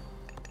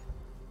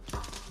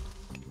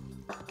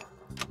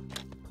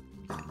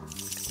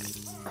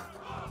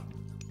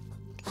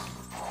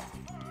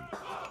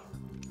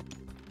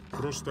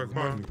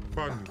 Πρόσταγμα.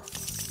 Πάνι.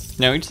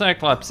 Now each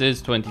Cyclops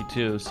is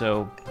 22, so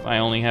I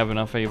only have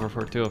enough favor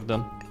for 2 of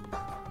them.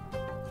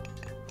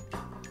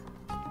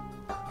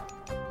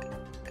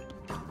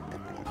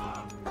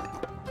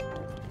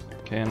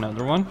 Okay,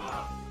 another one.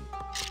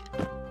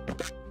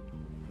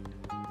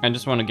 I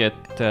just want to get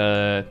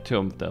 2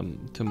 of them,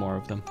 2 more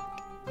of them.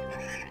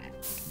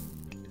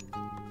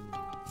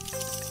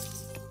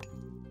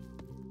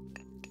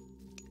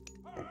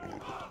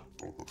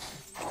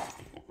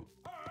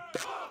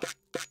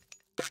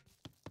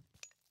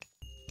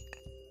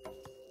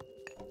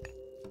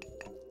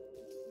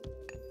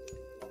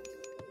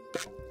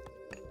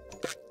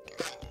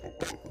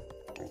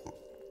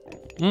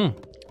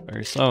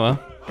 Very slow, huh?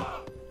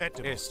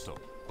 Esto.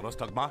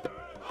 Πρόσταγμα.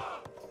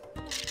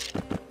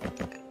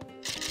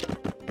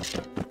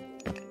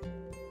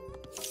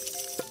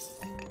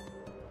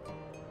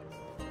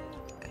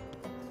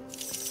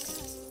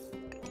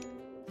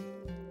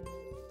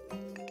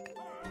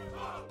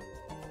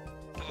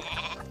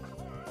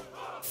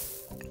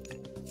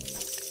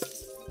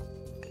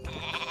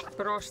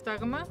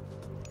 Πρόσταγμα.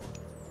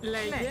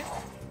 Λέγε.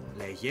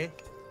 Λέγε.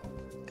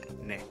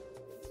 Ναι.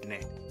 Ναι.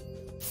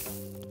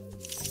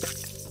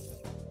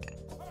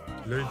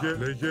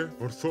 Λέγε,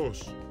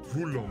 ορθός,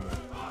 βούλομαι.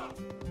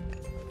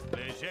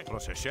 Λέγε,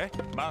 πρόσεχε.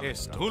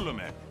 Μάλιστα.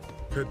 Βούλομαι.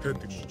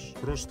 Έτοιμος,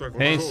 πρόσταγμα.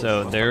 Okay,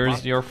 so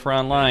there's your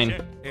front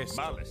line.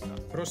 Μάλιστα.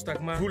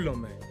 Πρόσταγμα.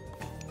 Βούλομαι.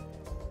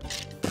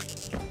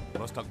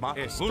 Πρόσταγμα.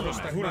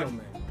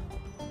 Βούλομαι.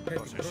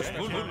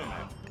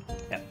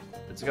 Yeah,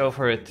 let's go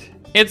for it.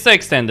 It's the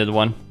extended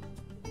one.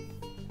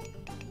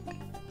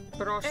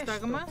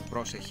 Πρόσταγμα.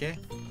 Πρόσεχε.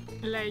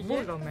 Λέγε.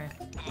 Βούλομαι.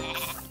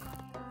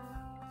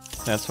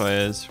 That's what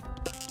it is.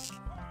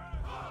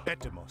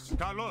 Έτοιμος.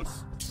 Καλώς.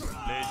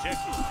 Λέγε.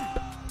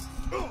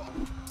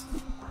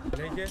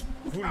 Λέγε.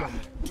 Βούλομαι.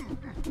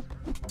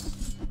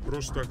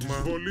 Πρόσταγμα,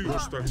 βολή,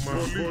 πρόσταγμα,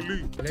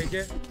 βολή.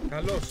 Λέγε.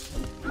 Καλώς.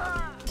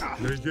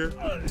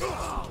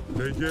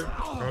 Λέγε,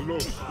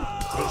 καλώς.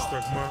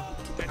 Πρόσταγμα.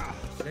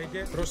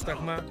 Λέγε.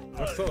 Πρόσταγμα.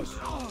 Ορθός.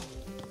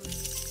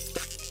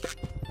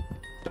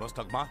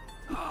 Πρόσταγμα.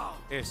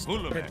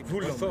 Βούλομαι.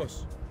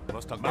 Ορθός.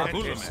 Πρόσταγμα.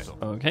 Βούλομαι.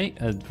 Okay,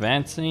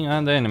 advancing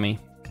on the enemy.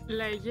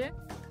 Λέγε.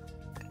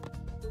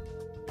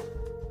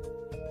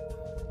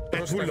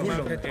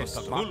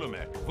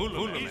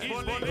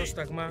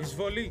 Πρόσταγμα,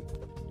 εισβολή.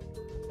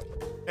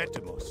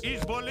 Έτοιμος.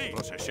 Εισβολή.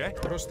 Πρόσεχε.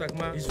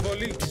 Πρόσταγμα,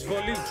 εισβολή,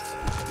 εισβολή.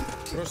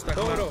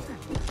 Πρόσταγμα. Χώρο.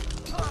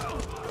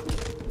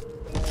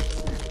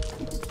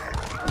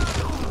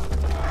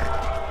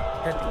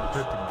 Έτοιμος.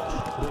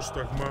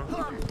 Πρόσταγμα.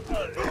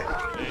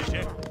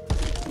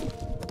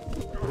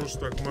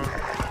 Πρόσταγμα.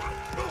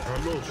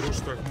 Καλό.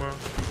 Πρόσταγμα.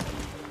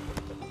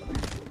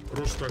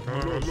 Πρόσταγμα.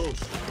 Καλός.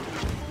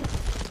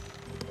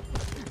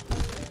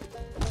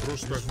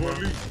 Πρόσταγμα.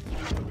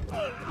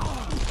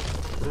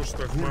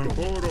 Πρόσταγμα.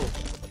 Χώρο.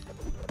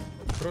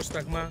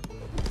 Πρόσταγμα.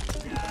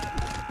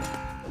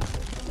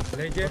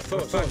 Λέγε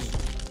ορθός.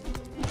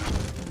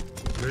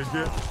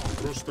 Λέγε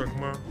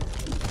πρόσταγμα.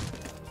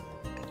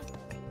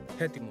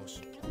 Έτοιμος.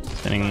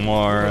 Getting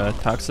more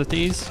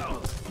toxicities.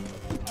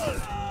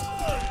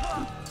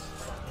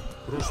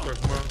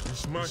 Πρόσταγμα.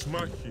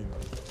 Ισμάχιν.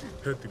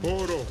 Έτοιμο.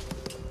 Χώρο.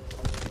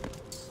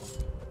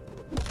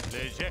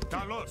 Λέγε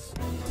καλός.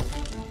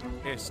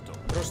 Έστω.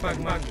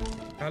 Πρόσταγμα.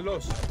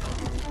 Καλός.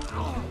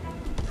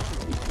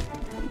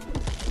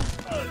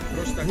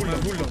 Πρόσταγμα.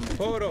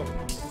 Χώρο.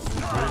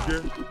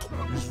 Λέγε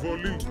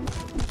εισβολή.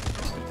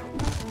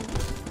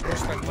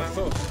 Πρόσταγμα.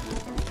 Ορθός.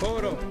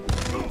 Χώρο.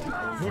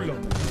 Βούλο.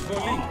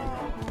 Εισβολή.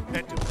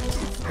 Έτοιμος.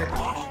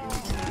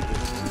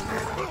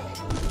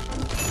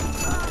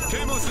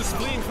 Deimos is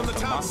fleeing from the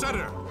town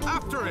center.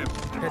 After him.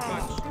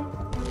 Έτοιμος.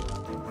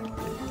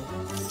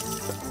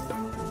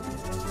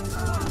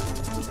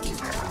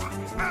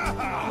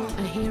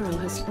 A hero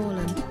has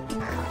fallen.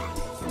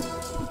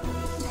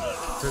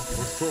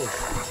 Ορθός.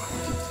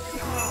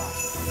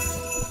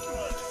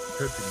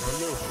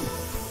 Έτοιμος.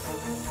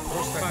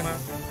 Πρόσταγμα.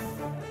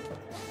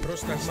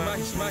 Πρόσταγμα.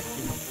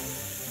 Ισμάχη.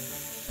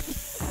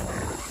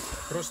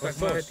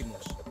 Πρόσταγμα.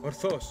 Έτοιμος.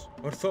 Ορθός.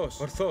 Ορθός.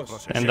 Ορθός.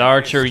 And the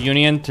archer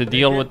union to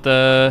deal with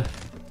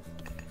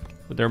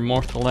their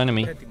mortal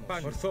enemy.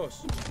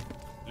 Ορθός.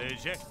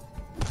 Λέγε.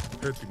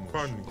 Έτοιμο.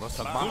 Πάνι.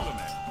 Πρόσταγμα.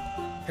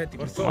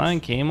 Έτοιμος. Fine,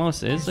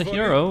 Kamos is a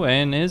hero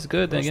and is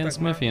good against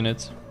Myth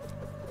units.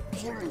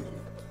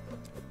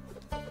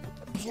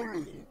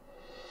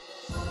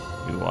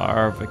 You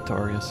are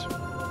victorious.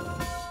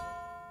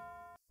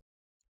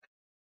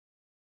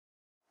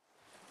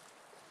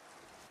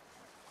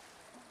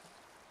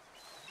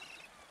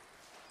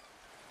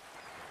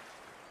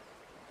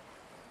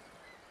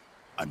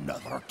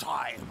 Another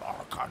time,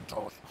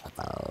 Arcantos.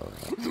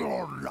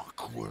 Your luck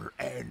will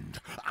end.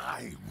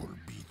 I will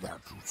be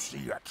there to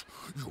see it.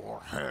 Your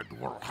head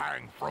will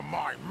hang from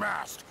my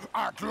mast,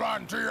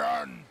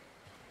 Atlantean!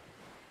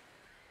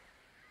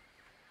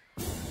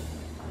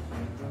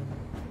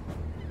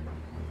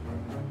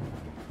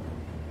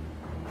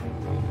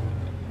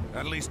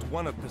 At least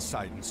one of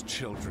Poseidon's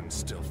children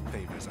still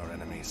favors our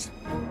enemies.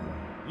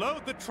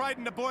 Load the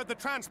Trident aboard the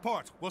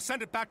transport. We'll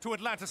send it back to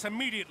Atlantis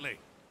immediately.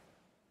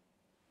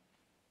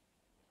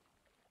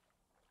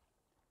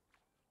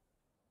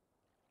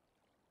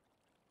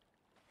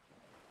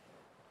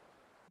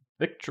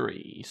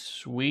 Victory.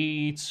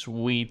 Sweet,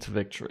 sweet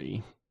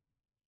victory.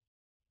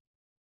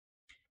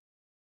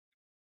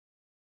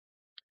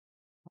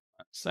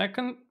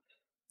 Second.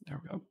 There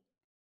we go.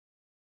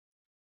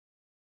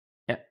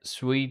 Yeah,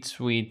 sweet,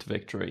 sweet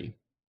victory.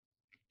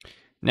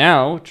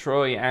 Now,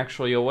 Troy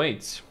actually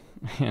awaits.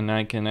 And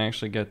I can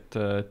actually get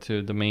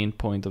to the main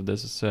point of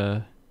this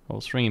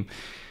whole stream.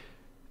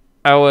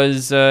 I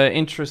was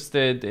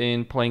interested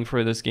in playing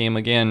through this game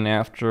again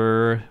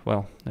after,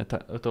 well,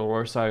 the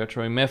War Saga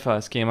Troy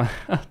Mythos came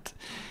out.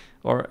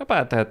 Or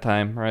about that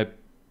time, right?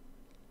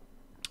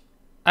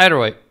 Either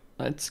way,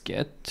 let's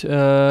get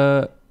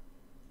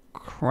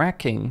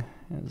cracking,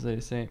 as they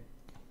say.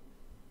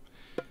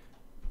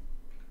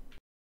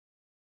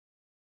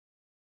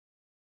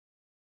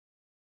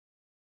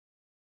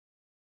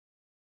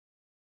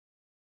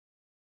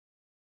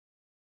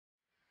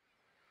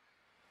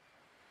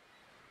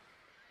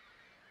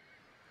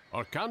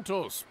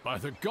 Arcantos, by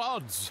the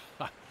gods!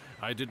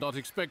 I did not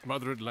expect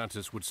Mother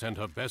Atlantis would send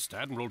her best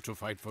admiral to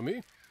fight for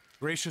me.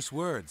 Gracious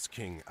words,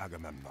 King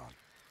Agamemnon.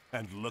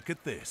 And look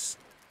at this.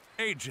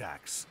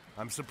 Ajax,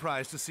 I'm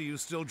surprised to see you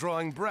still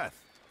drawing breath.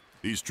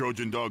 These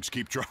Trojan dogs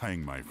keep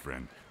trying, my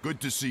friend. Good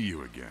to see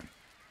you again.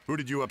 Who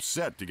did you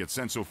upset to get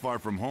sent so far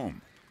from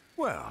home?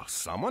 Well,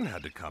 someone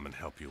had to come and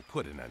help you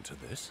put an end to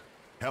this.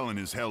 Helen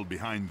is held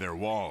behind their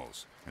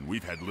walls, and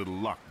we've had little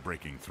luck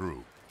breaking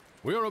through.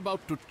 We are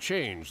about to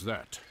change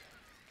that.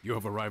 You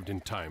have arrived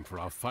in time for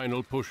our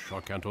final push,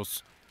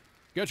 Arcantos.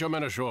 Get your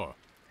men ashore.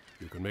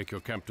 You can make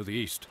your camp to the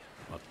east,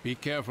 but be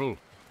careful.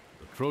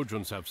 The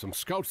Trojans have some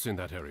scouts in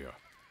that area.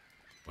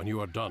 When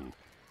you are done,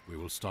 we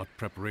will start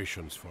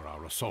preparations for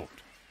our assault.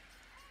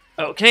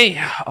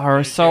 Okay, our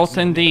assault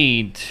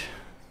indeed.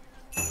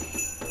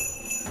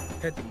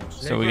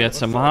 So we get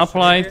some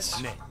hoplites.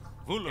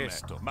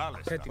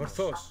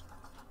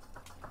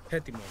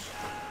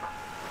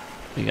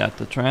 We got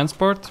the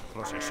transport.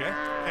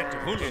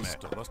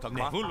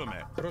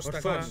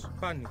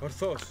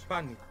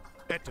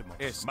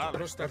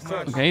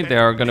 Okay,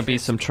 there are gonna be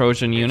some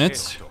Trojan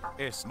units.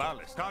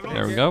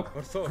 There we go.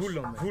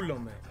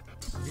 Βούλομαι.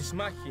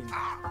 Ισμάχιν.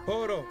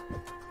 Πόρο.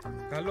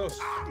 Καλώς.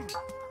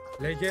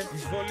 Λέγε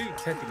εισβολή.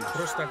 Έτοιμο.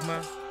 Πρόσταγμα.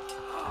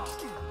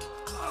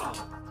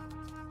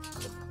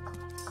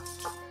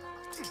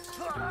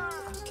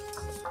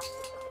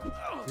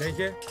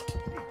 Λέγε.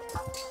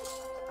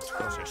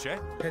 Πρόσεχε.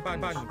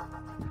 Πάνω.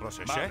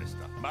 Πρόσεχε.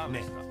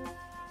 Ναι.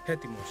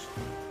 Έτοιμος.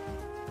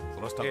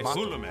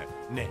 Βούλομαι.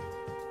 Ναι.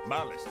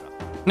 Μάλιστα.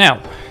 Now,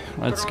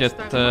 let's get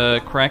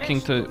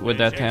cracking with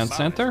that town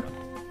center.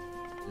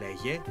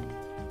 Λέγε.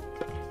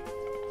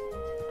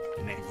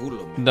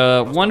 The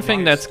one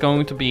thing that's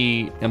going to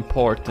be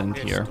important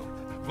here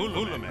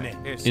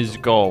is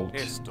gold.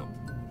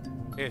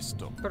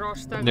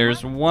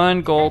 There's one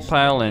gold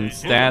pile and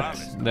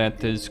that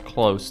is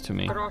close to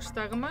me.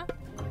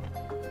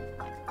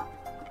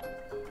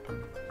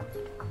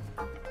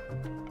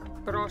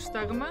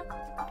 Πρόσταγμα.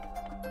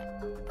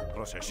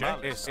 Πρόσεχε.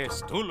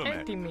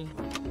 Έτοιμη.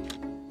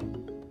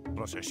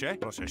 Πρόσεχε.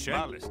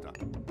 Μάλιστα.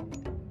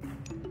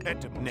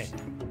 Έτοιμο. Ναι.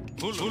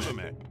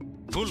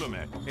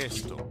 Βούλομαι.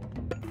 Έστω.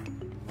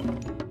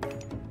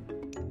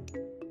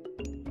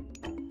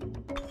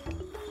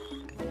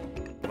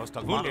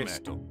 Πρόσταγμα.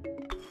 Έστω.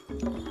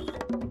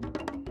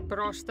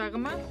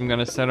 Πρόσταγμα. I'm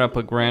gonna set up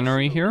a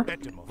granary here.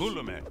 Έτοιμο.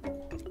 Βούλομαι.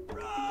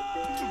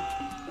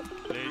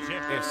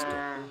 Έστω.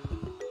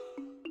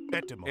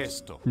 Έτοιμο.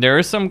 Έστω. There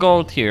is some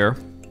gold here,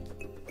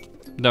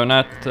 though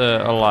not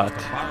a lot.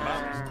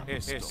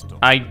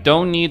 I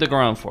don't need a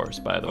ground force,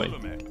 by the way.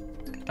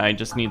 I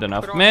just need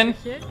enough men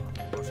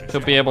to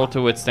be able to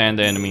withstand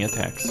the enemy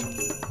attacks.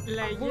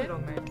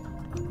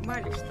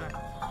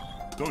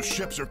 Those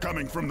ships are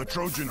coming from the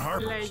Trojan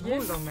harbors.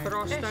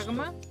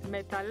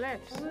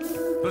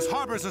 Those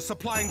harbors are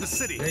supplying the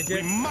city.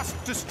 We must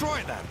destroy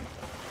them.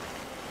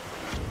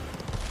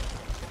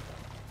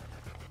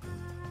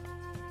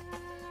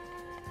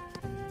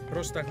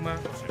 Πρόσταγμα.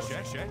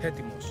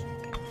 Έτοιμος.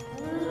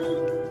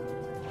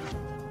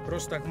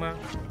 Πρόσταγμα.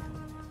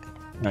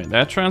 Alright,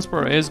 that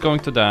transport is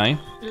going to die.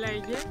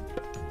 Λέγε.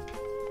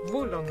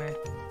 Βούλομαι.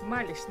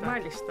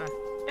 Μάλιστα.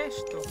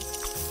 Έστω.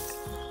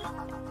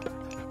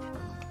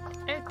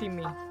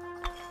 Έτοιμη.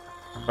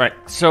 Right,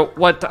 so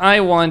what I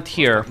want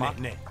here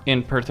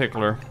in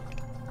particular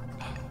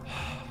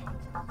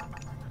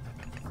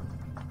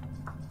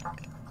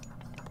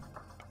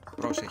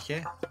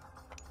Πρόσεχε.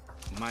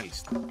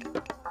 Μάλιστα.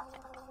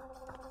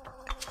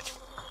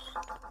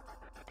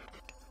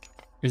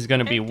 is going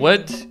to be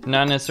wood,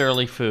 not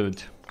necessarily food.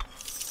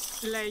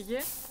 Λέγε.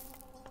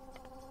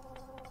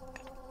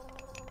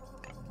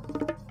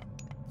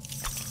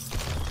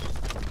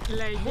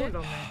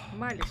 Βούλομαι.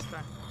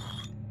 Μάλιστα.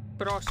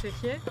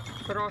 Πρόσεχε.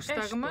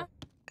 Πρόσταγμα.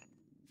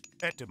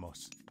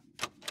 Έτοιμος.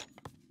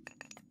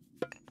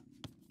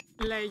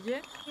 Λέγε.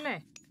 Ναι.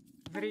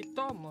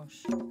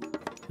 Βρυτόμος.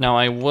 Now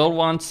I will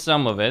want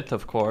some of it,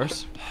 of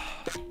course.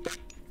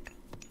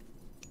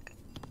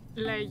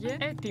 Λέγε.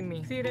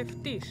 Έτοιμη.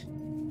 Θηρευτής.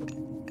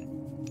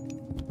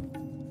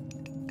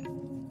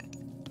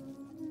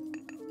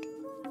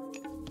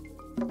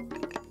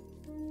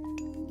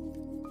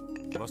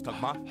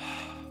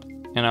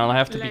 And I'll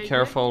have to be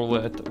careful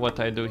with what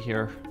I do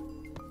here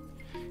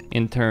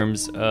in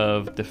terms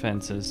of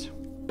defenses.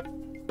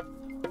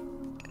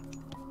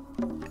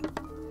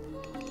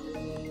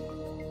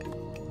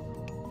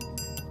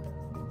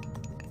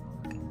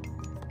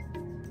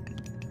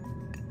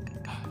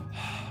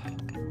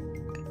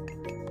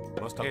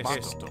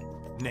 Esto.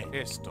 Ναι.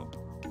 Esto.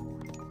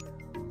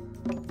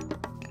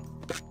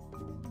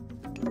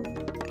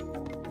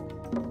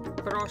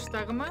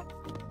 Πρόσταγμα.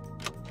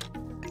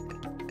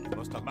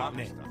 Πρόσταγμα.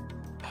 Ναι.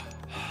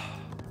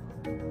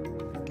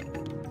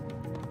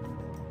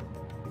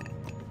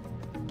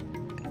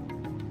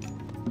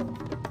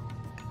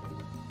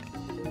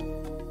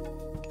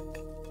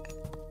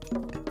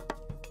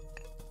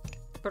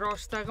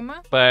 Πρόσταγμα.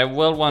 But I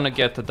will want to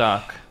get the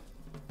dock.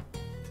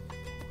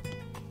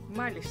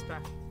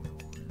 Μάλιστα.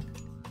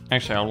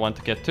 Actually, I'll want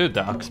to get 2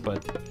 docks,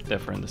 but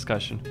different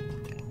discussion.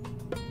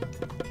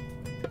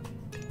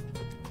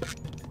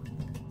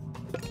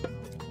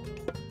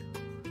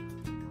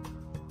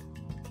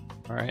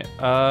 Alright,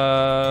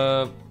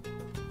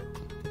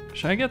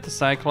 should I get the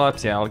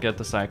Cyclops? Yeah, I'll get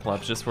the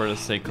Cyclops just for the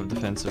sake of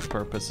defensive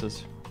purposes.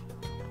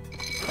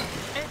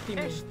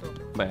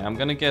 But I'm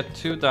gonna get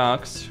 2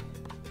 docks.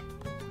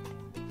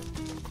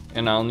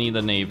 And I'll need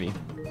a navy.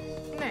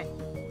 Ναι.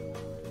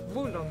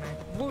 Βούλομαι.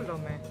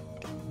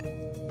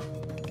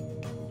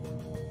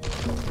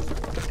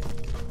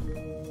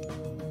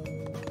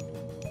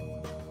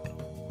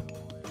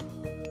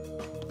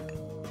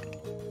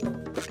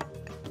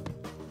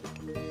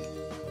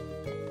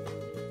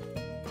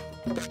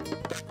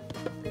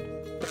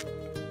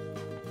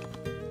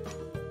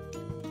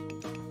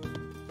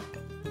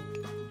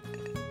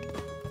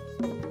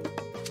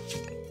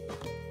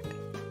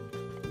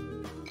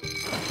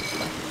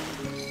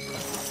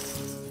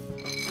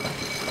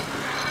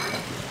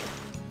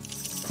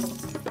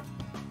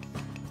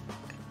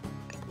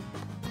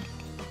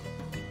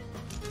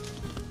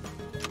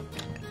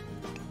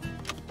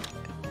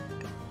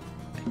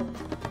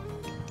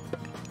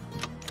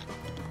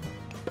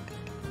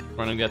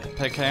 Wanna get the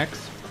pickaxe?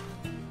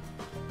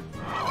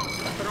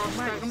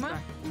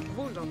 Πρόσταγμα.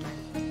 Βούλομαι.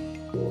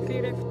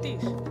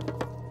 Θηρευτής.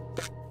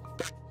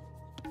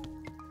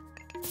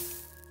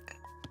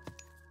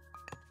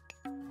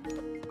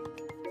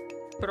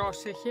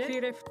 Πρόσεχε.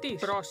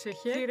 Θηρευτής.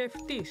 Πρόσεχε.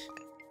 Θηρευτής.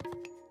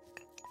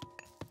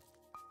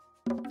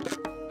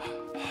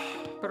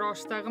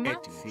 Πρόσταγμα.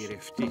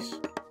 Θηρευτής.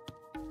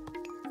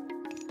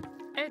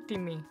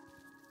 Έτοιμη.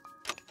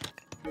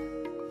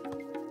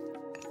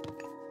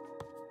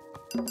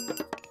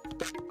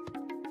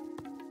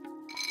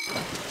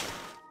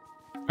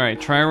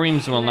 Alright,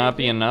 triremes will not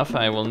be enough.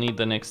 I will need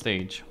the next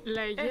stage.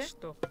 Λέγε.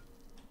 Έστω.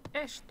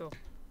 Έστω.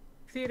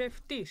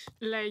 Θηρευτής.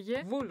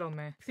 Λέγε.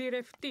 Βούλομαι.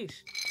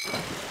 Θηρευτής.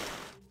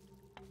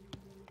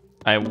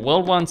 I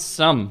will want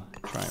some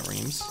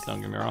triremes.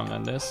 Don't get me wrong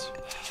on this.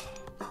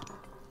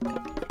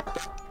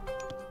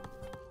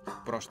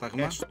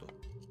 Πρόσταγμα. Έστω.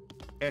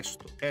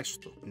 Έστω.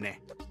 Έστω. Ναι.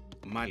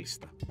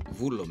 Μάλιστα.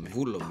 Βούλομαι.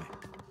 Βούλομαι.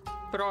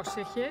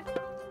 Πρόσεχε.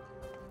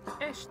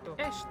 Έστω.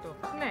 Έστω.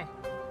 Ναι.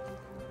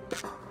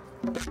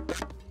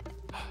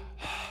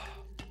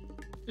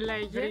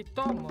 Λέγε.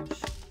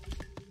 Ρητόμος.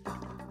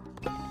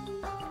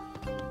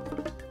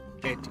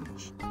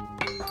 Έτοιμος.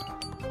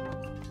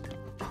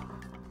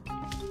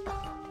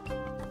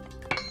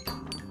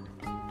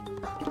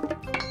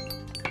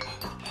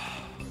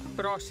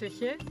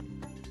 Πρόσεχε.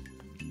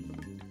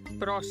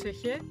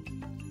 Πρόσεχε.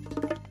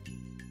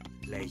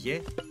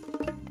 Λέγε.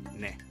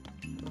 Ναι.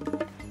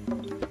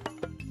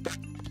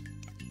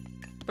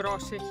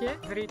 Πρόσεχε.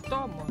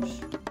 Βρυτόμος.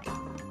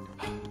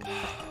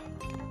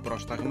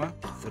 Πρόσταγμα.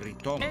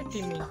 Βρυτόμος.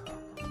 Έτοιμη.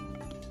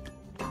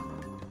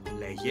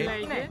 Λέγε.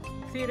 Λέγε. Ναι.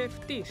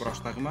 Θηρευτής.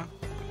 Πρόσταγμα.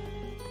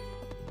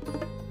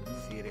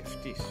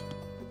 Θηρευτής.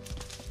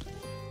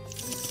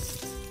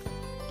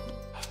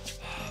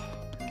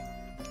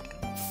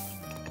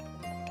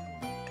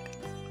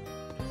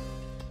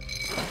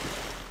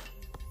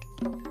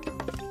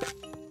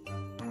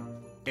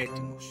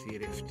 Έτοιμος.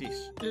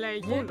 Θηρευτής.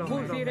 Λέγε.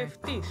 Βούλομαι.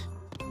 Θηρευτής.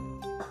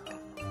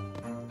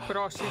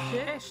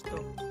 Πρόσεχε.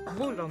 Έστω.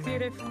 Βούλομαι.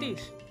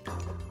 Θηρευτής.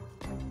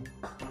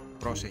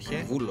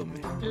 Πρόσεχε. Βούλομαι.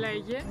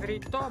 Λέγε.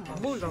 Βρυτόμος.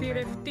 Βούλομαι.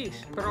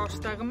 Θηρευτής.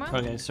 Πρόσταγμα.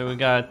 Okay, so we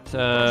got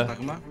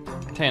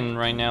 10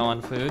 right now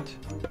on food.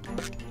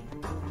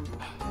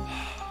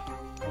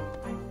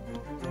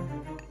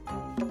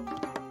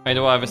 I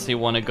do obviously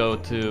want to go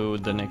to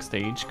the next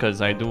stage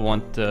because I do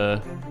want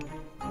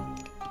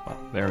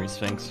various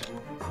things.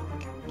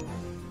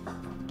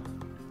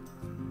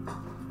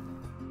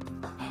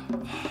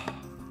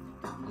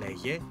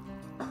 Λέγε.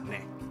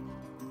 Ναι.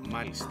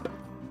 Μάλιστα.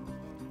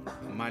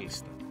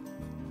 Μάλιστα.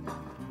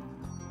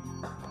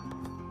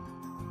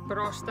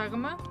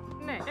 Πρόσταγμα.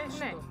 Ναι.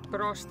 Έστω.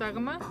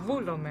 Πρόσταγμα.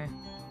 Βούλομαι.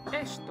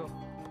 Έστω.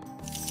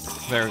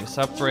 Various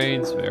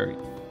upgrades,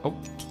 oh.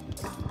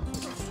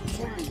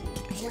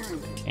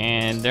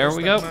 And there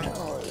we go.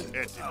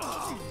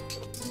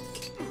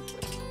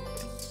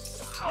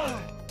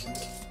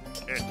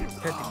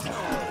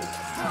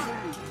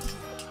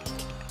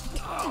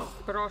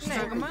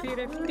 Πρόσταγμα.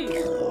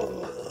 Θηρευτής.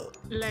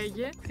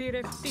 Λέγε.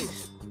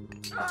 Θηρευτής.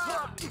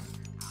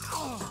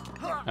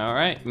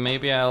 Alright,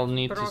 maybe I'll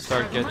need to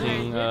start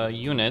getting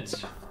units.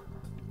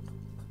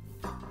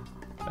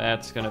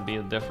 That's gonna be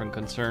a different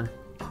concern.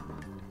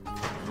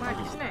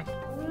 Μάλιστα. Ναι.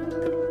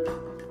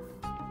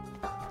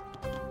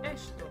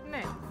 Έστω.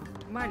 Ναι.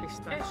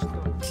 Μάλιστα.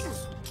 Έστω.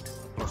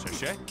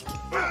 Πρόσεχε.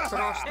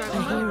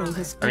 Πρόσταγμα.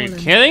 Are you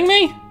kidding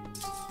me?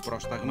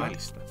 Πρόσταγμα.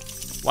 Μάλιστα.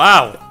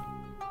 Wow.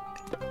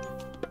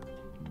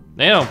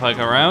 They don't fuck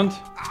around.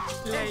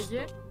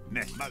 Λέγε.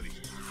 Ναι, μάλιστα.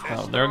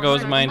 Well, there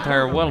goes my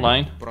entire wood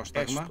line.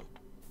 Πρόσταγμα.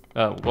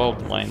 Wold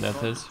line,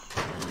 that is.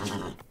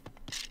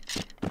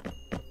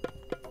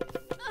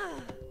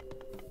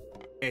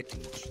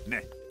 Έτοιμος. Ναι,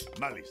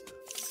 μάλιστα.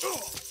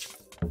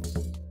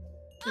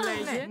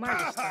 Λέγε.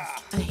 Μάλιστα.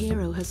 A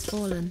hero has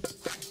fallen.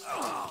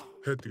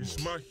 Έτης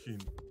μάχην.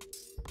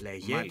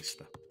 Λέγε.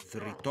 Μάλιστα.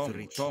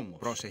 Βρυτόμος.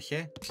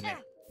 Πρόσεχε. Ναι.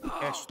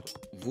 Έστω.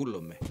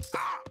 Βούλομαι.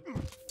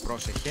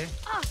 Πρόσεχε.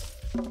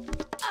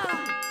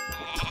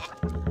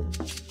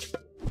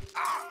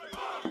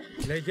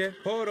 Λέγε.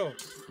 Χώρο.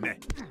 Ναι.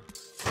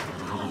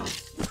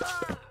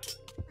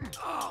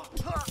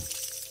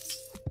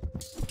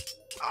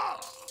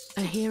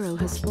 A hero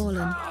has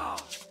fallen.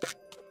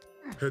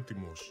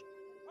 Έτοιμος.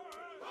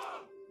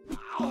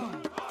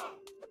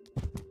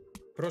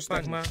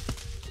 Πρόσταγμα.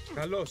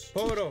 Καλώς.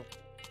 Χώρο.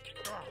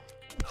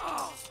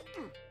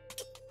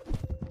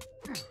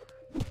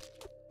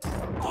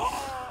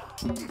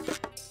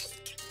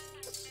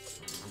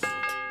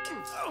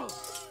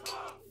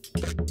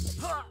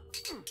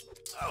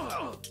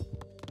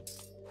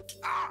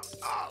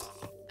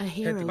 A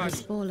hero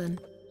has fallen.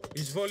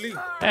 Εισβολή.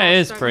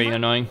 That is pretty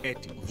annoying.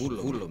 Έτοιμο.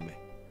 Βούλομαι.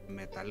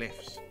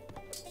 Μεταλλεύς.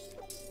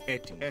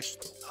 Έτοιμο.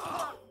 Έστω.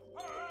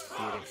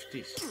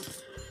 Θηρευτής.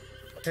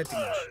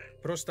 Έτοιμος.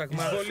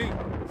 Πρόσταγμα. Εισβολή.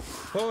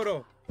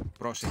 Χώρο.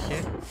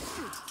 Πρόσεχε.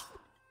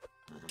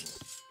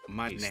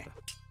 Μάλιστα.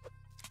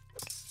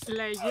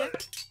 Λέγε.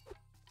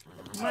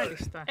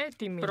 Μάλιστα.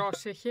 Έτοιμη.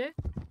 Πρόσεχε.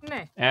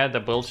 Add the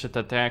bullshit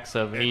attacks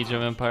of Age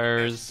of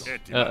Empires,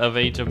 of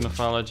Age of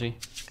Mythology.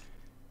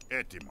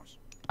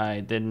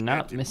 I did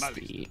not miss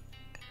the...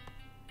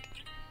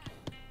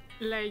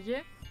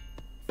 Λέγε.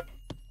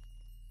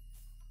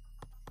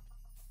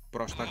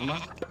 Πρόσταγμα.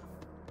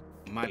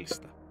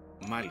 Μάλιστα.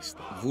 Μάλιστα.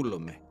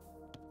 Βούλομαι.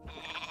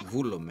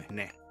 Βούλομαι.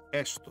 Ναι.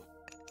 Έστω.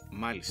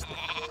 Μάλιστα.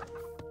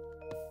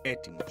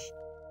 Έτοιμος.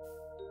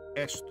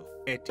 Έστω.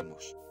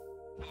 Έτοιμος.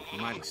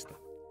 Μάλιστα.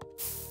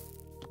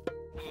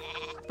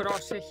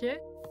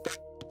 Πρόσεχε.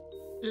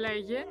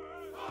 Λέγε.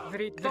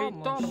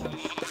 Βρυτόμος.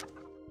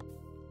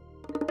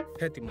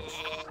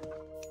 Έτοιμος.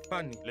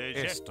 Πάνι.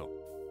 Έστω.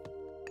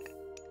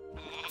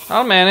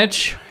 I'll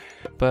manage,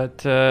 but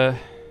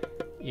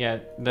yeah,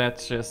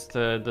 that's just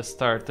the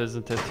start,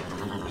 isn't it?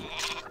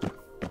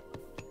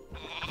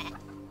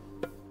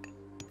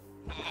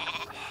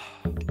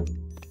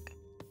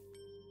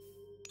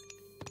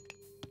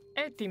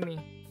 Έτοιμη.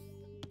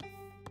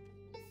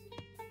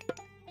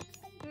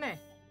 Ναι.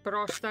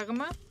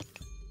 Πρόσταγμα.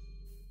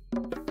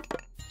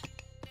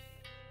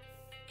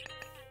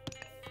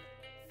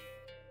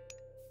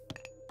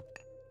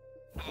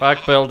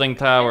 Fuck building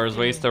towers,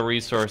 waste of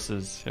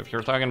resources. If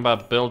you're talking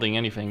about building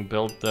anything,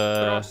 build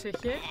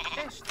Πρόσεχε.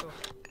 Έστω.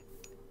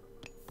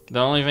 The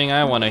only thing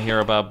I want to hear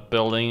about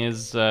building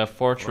is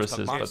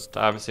fortresses, but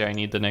obviously I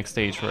need the next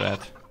stage for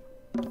that.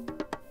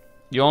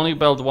 You only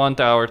build one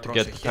tower to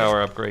get the tower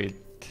upgrade.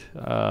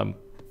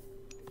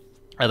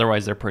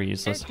 Otherwise they're pretty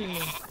useless.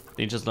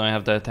 They just don't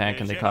have the attack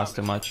and they cost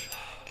too much.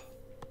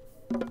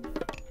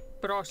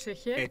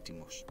 Πρόσεχε.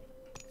 Έτοιμος.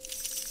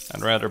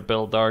 I'd rather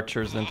build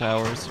archers than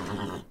towers.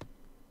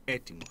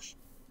 Έτοιμος.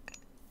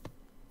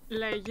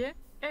 Λέγε.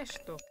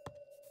 Έστω.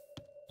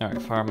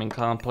 Alright, farming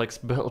complex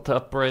built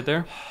up right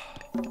there.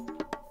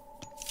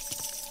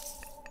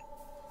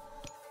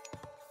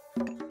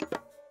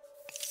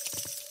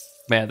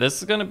 Man, this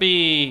is gonna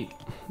be...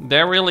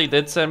 That really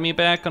did set me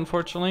back,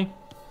 unfortunately.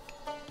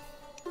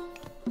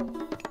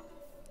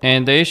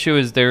 And the issue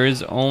is there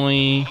is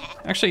only...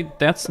 Actually,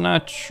 that's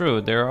not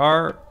true.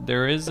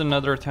 There is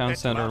another town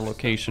center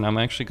location. I'm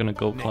actually gonna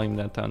go claim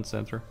that town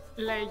center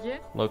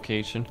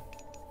location.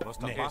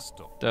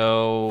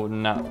 Though,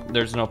 no,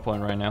 there's no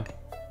point right now.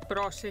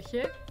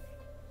 Πρόσεχε.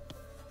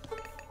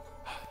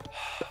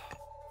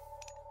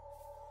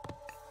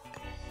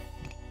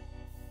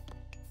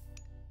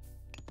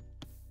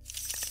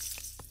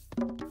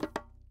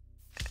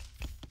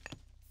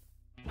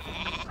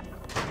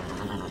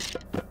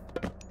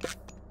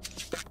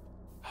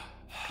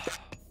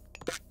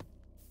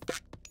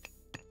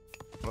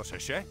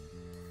 Πρόσεχε.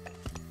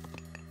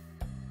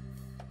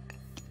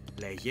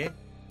 Λέγε.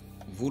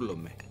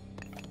 Βούλομαι.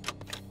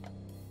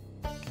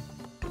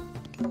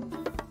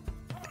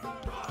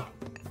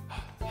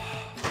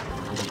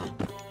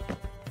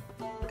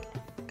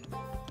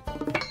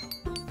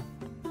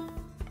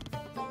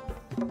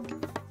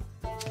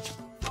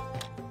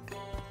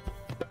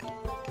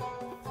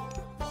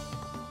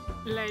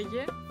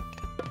 Λέγε.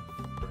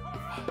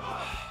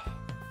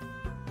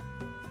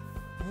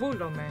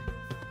 Βούλομαι.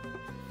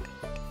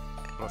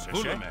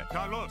 Πρόσεχε.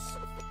 Καλώς.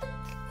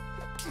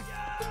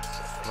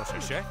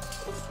 Πρόσεχε.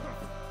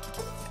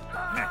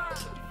 Ναι.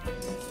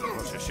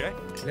 Πρόσεχε.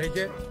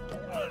 Λέγε.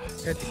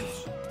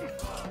 Έτοιμος.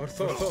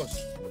 Ορθός.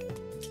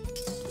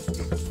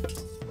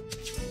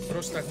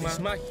 Πρόσταγμα.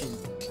 Σμάχιν.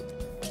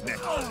 Ναι.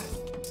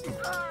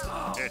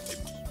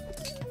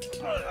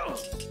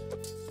 Έτοιμος.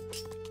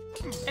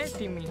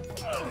 Έτοιμη.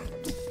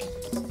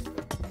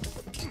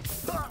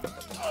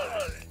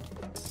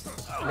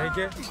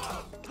 Λέγε.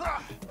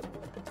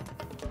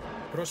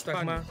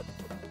 Πρόσταγμα.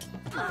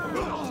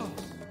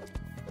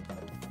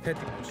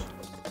 Έτοιμος.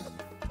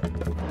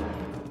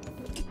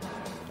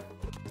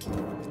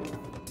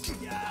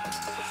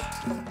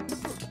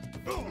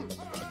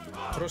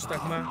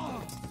 Πρόσταγμα.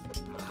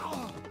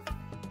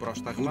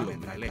 Πρόσταγμα.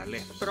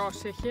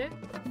 Πρόσεχε.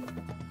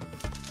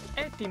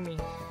 Έτοιμη.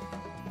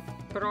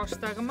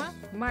 Πρόσταγμα.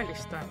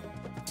 Μάλιστα.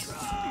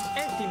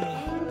 Έτοιμη.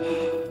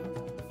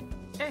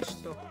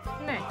 Έστω.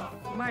 Ναι.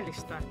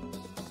 Μάλιστα.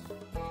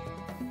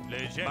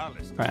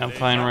 Alright, I'm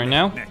fine right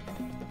now.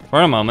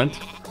 For a moment.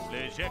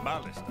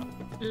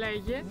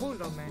 Λέγε.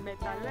 Βούλομαι.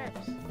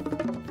 Μεταλλεύς.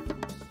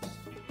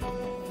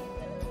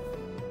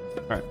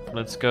 Alright,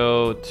 let's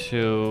go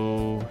to...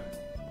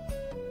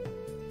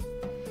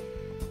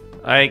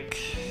 Like...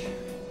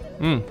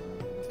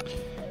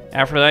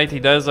 Aphrodite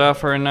does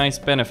offer a nice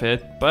benefit,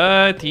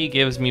 but he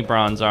gives me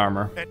bronze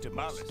armor.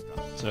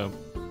 So,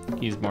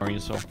 he's more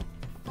useful.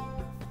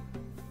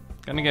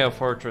 Gonna get a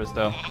fortress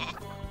though.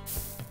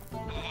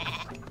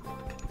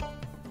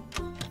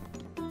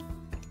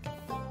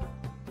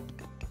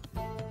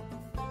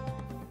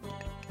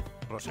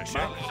 Πρόσεχε.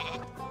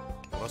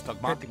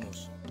 Πρόσταγμα.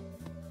 Έτοιμος.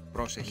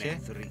 Πρόσεχε.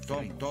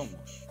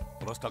 Βρυτόμος.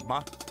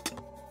 Πρόσταγμα.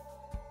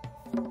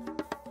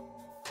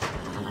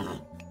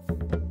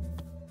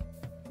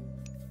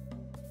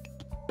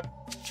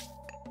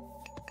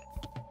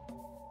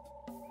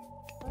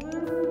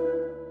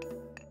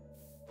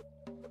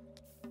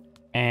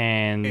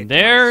 And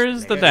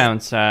there's the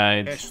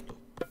downside.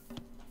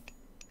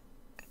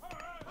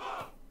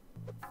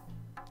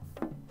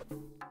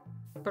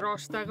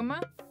 Πρόσταγμα.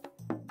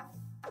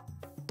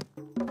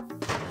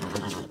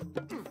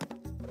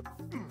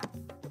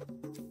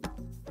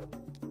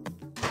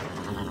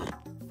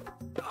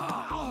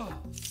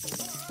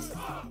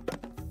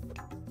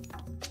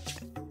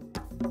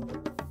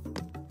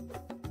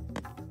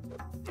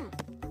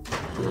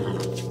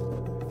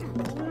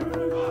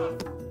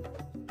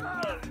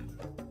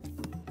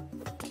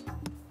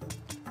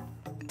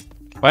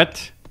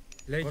 What?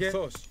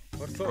 Ορθός.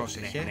 Ορθός.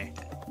 Πρόσεχε. Ναι.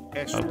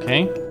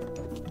 Okay.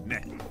 Ναι.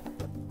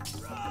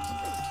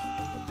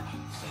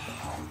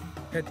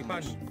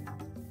 Έτοιμος.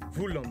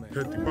 Βούλομαι.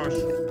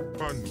 Ετοιμάσου.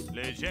 Πάνω.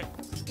 Léger.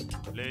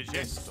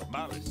 Léger.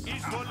 Μάλιστα.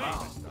 Εισβολή.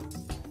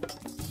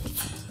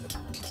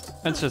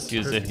 Let's just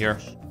use it here.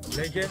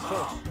 Λέγε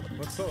φως.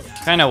 Ορθός.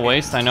 Kind of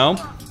waste, I know.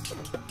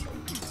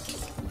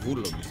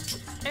 Βούλομαι.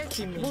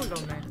 Έτοιμη.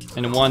 Βούλομαι.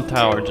 And one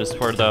tower just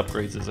for the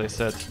upgrades, as I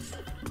said.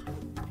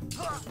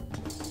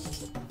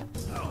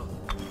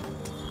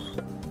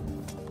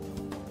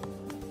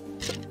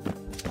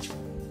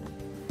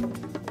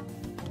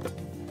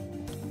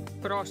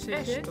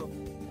 Πρόσεχε. Έστω.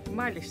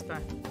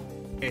 Μάλιστα.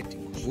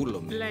 Έτοιμος.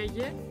 Βούλομαι.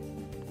 Λέγε.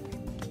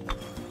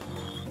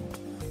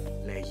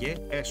 Λέγε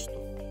έστω.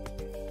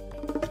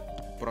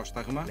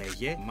 Πρόσταγμα.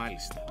 Λέγε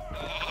μάλιστα.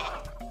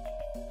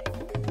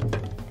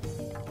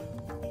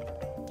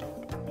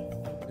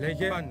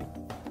 Λέγε πάνι.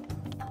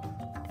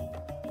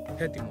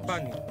 Έτοιμος.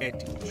 Πάνι.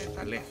 Έτοιμος.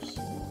 Μεταλλεύς.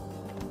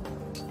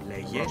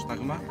 Λέγε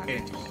πρόσταγμα.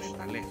 Έτοιμος.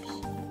 Μεταλλεύς.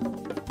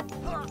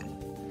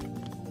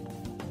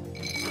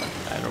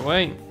 Either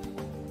way.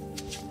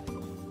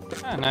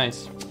 Ah,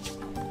 nice.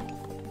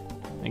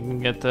 I can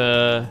get the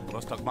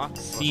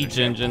siege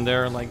engine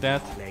there like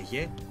that.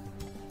 Λέγε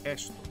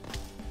έστω.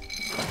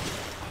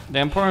 The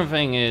important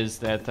thing is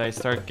that I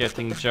start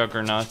getting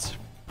juggernauts.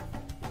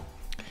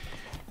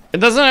 It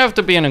doesn't have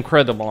to be an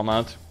incredible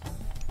amount,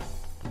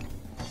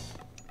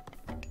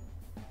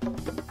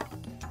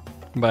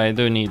 but I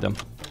do need them.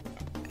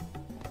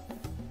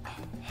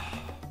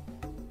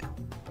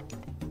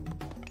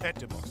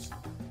 Έτοιμος.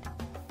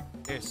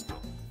 Έστω.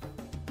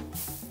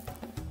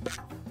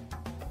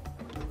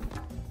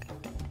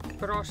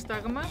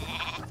 Πρόσταγμα.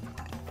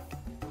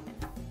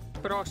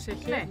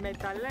 Πρόσεχε.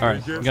 Μεταλλεύς.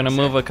 Alright, I'm gonna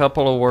move a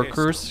couple of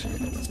workers,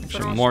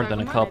 actually more than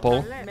a couple,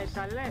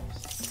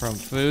 from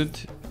food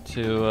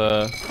to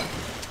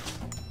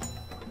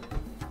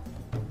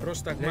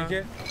Πρόσταγμα.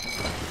 Λέγε.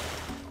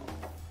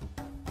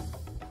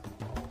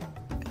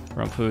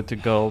 from food to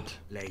gold.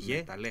 Λέγε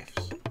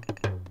μεταλλεύς.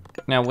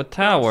 Now with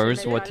towers,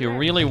 what you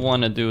really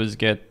want to do is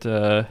get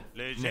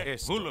Léger.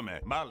 Βούλομαι.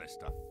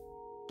 Μάλιστα.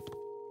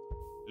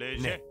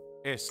 Léger.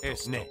 Έστω.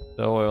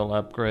 the oil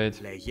upgrade.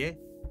 Λέγε.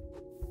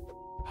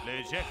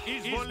 Léger.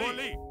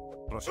 Εισβολή.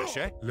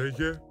 Πρόσεχε.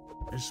 Λέγε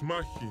εις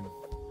μάχην.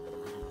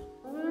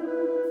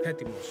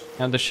 Έτοιμος.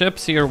 And the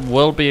ships here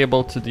will be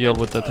able to deal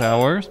with the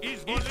towers.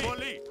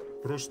 Εισβολή.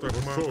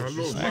 Πρόσταγμα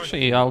καλός.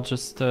 Actually, I'll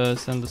just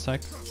send a sec.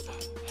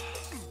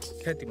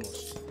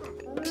 Έτοιμος.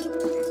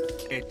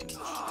 Έτοιμος.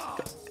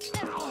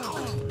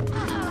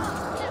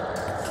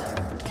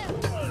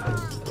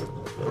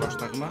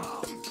 Πρόσταγμα.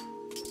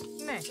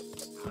 Ναι.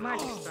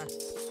 Μάλιστα.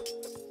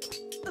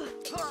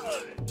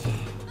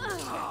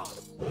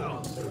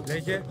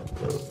 Λέγε.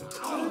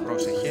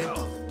 Πρόσεχε.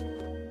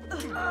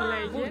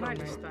 Λέγε.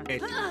 Μάλιστα.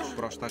 Έτοιμος.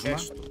 Πρόσταγμα.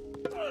 Έστω.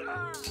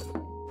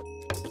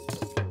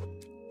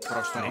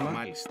 Πρόσταγμα.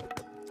 Μάλιστα.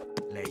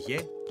 Λέγε.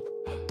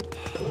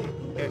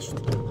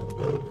 Έστω.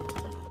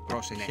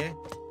 Πρόσεχε.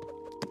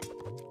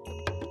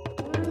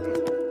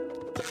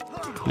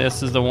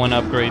 This is the one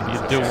upgrade you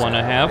do want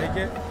to have.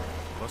 Λέγε.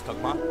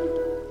 Πρόσταγμα.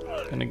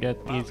 Gonna get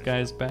these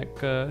guys back.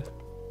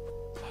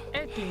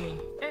 Έτοιμη.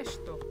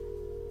 Έστω.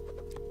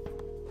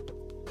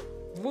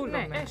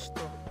 Βούλομαι. Ναι.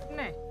 Έστω.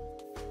 Ναι.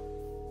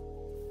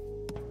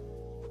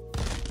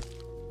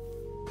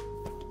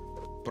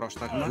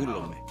 Πρόσταγμα.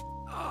 Βούλομαι.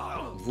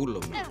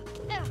 Βούλομαι.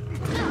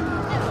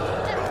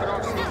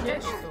 Πρόσεχε.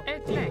 Έστω.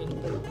 Έτοιμη.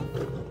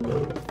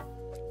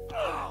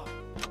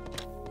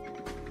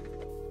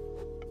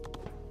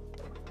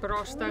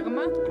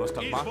 Πρόσταγμα.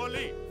 Πρόσταγμα.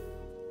 Εισβολή.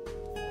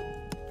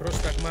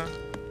 Πρόσταγμα.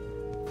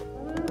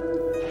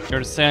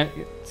 You're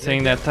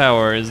saying that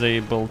tower is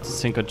able to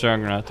sink a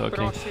juggernaut, okay.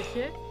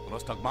 Πρόσεχε.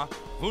 Πρόσταγμα.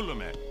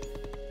 Βούλομαι.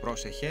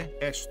 Πρόσεχε.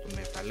 Έστω.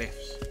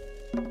 Μεταλλεύς.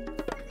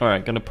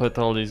 Alright, gonna put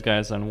all these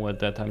guys on wood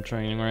that I'm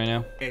training right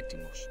now.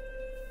 Έτοιμος.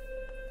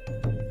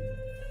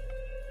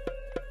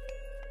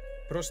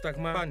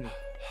 Πρόσταγμα. Πάνι.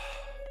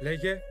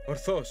 Λέγε.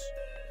 Ορθός.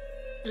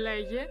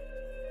 Λέγε.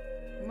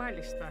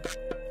 Μάλιστα.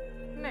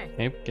 Ναι.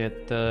 Okay,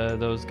 get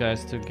those guys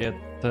to get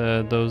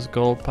those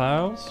gold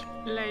piles.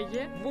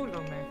 Λέγε.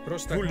 Βούλομαι.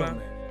 Πρόσταγμα.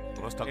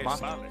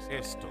 Πρόσταγμα.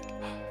 Έστω.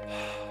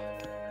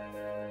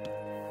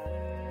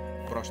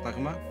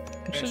 Πρόσταγμα.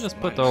 I should just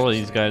put all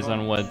these guys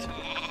on wood.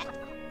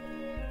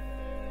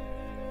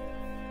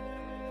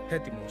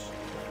 Έτοιμος.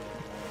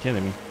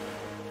 Kidding me.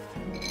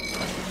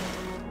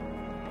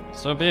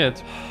 So be it.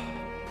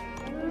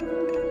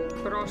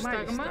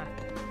 Πρόσταγμα.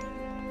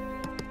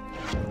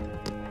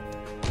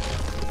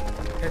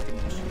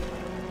 Έτοιμος.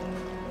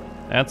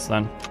 That's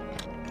done.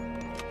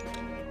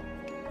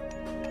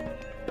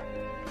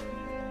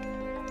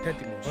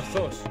 Έτοιμος.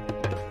 Ορθός.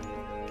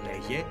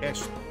 Λέγε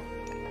έστω.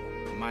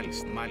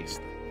 Μάλιστα,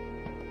 μάλιστα.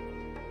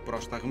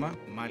 Πρόσταγμα,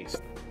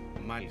 μάλιστα,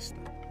 μάλιστα.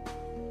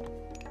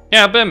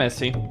 Yeah, a bit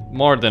messy.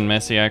 More than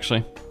messy,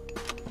 actually.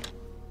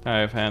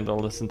 I've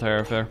handled this entire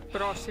affair.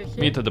 Πρόσεχε.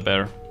 Me to the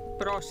better.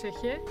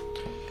 Πρόσεχε.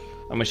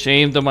 I'm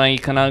ashamed of my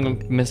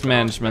economic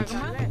mismanagement.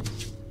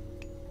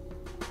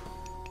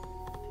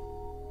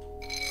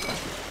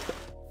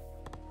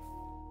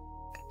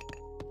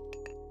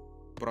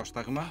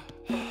 Πρόσταγμα.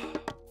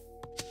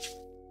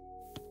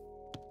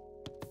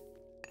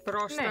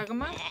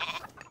 Πρόσταγμα.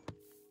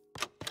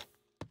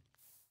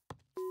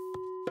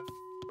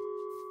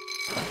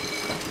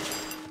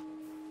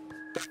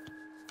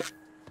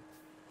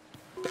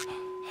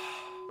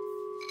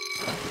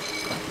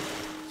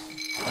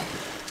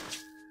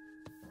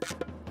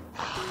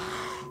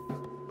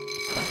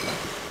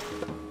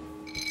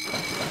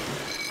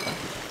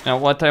 Now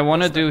what I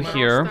want to do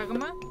here...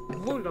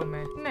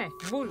 Βούλομαι. Ναι,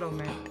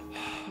 βούλομαι.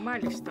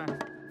 Μάλιστα.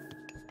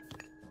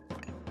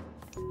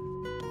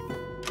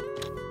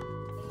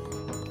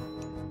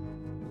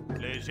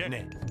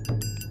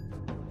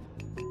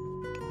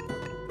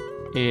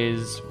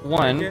 is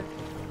one,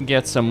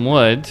 get some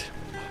wood.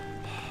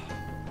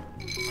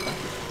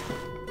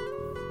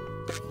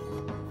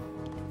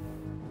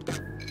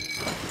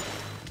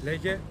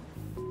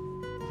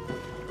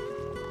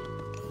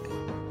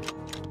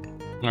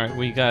 Alright,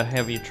 we got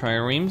heavy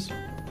triremes.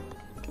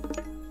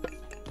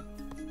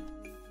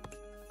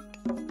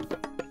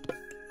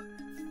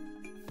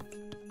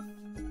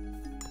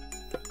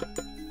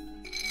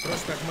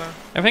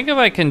 I think if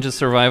I can just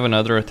survive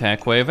another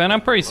attack wave, and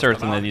I'm pretty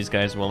certain that these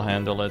guys will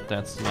handle it,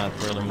 that's not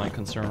really my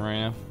concern right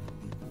now.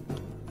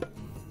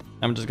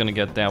 I'm just gonna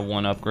get that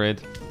one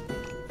upgrade.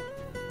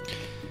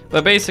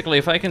 But basically,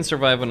 if I can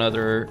survive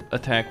another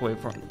attack wave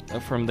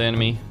from the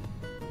enemy,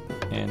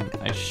 and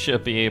I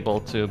should be able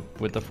to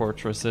with the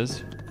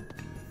fortresses.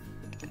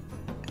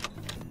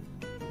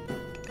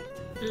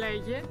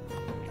 I'm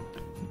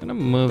gonna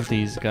move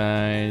these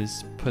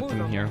guys, put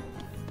them here.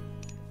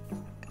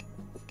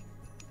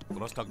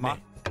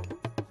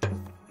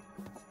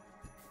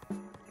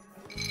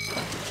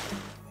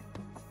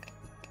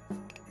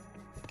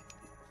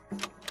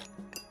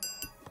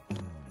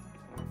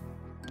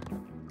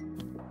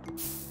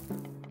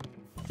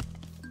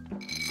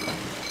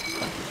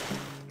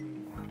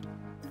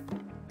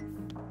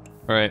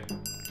 Alright.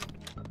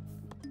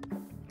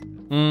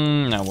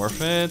 Not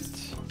worth it.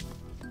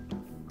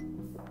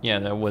 Yeah,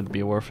 that would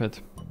be worth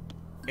it.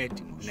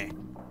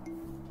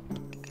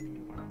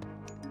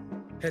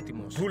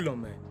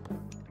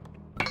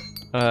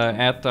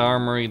 At the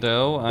armory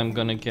though, I'm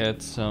gonna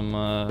get some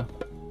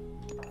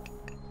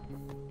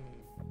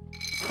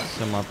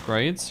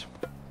upgrades.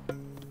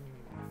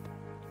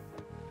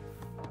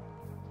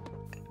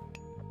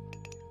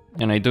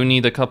 And I do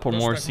need a couple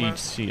more siege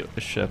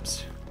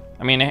ships.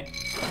 I mean,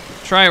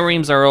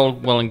 triremes are all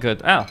well and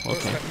good. Ah,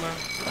 okay.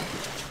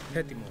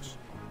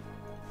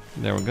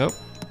 There we go.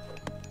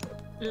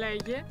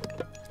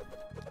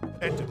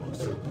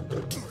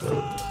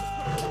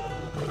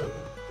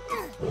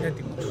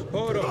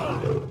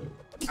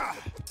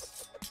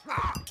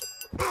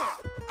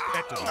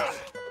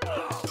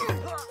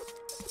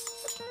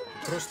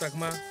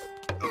 Πρόσταγμα.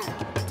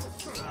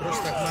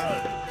 Πρόσταγμα.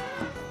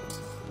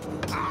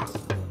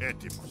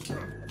 Έτοιμος.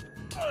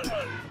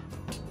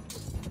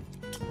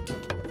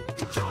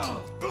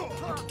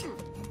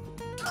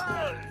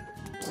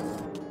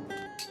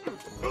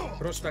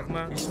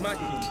 Πρόσταγμα.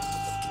 Ισμάχη.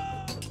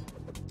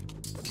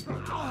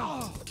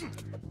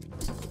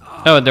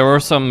 Oh, there were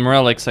some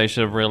relics I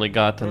should have really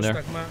gotten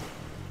there.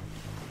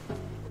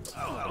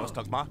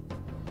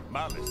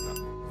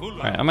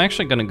 Alright, I'm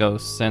actually gonna go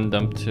send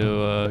them to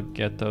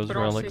get those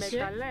relics.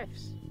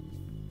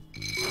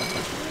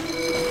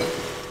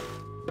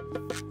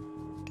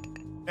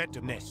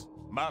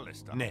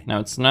 Now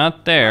it's not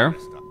there.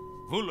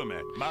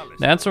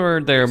 That's where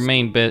their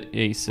main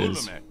base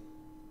is.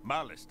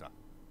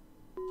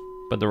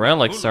 But the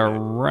relics are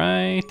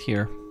right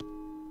here.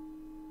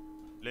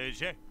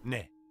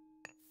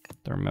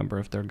 Don't remember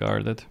if they're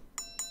guarded.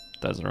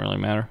 Doesn't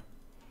really matter.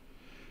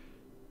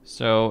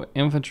 So,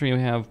 infantry,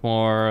 we have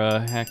more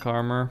hack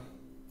armor.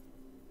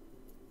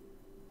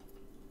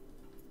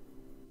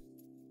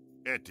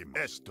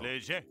 Esto.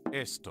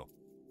 Esto.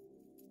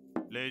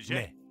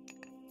 Ne.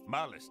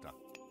 Malista.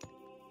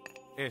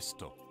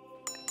 Esto.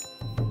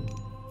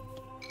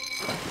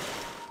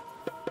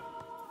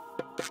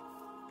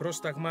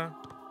 Πρόσταγμα.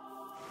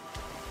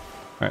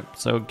 Alright,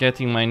 so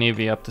getting my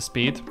navy up to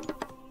speed.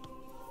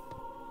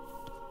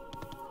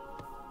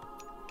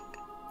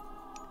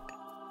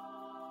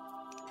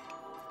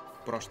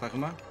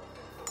 Πρόσταγμα.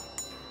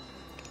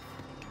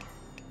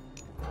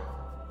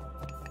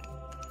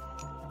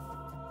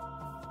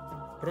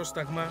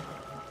 Πρόσταγμα.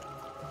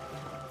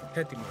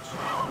 Έτοιμος.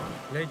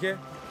 Λέγε.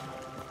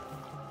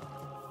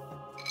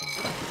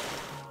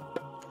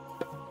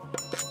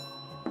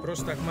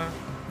 Πρόσταγμα.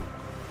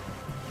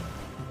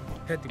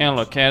 And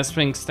look, as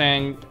things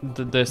stand,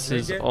 this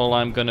is all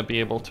I'm gonna be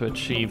able to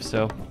achieve,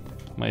 so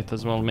might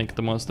as well make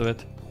the most of it.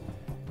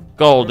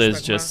 Gold is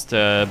just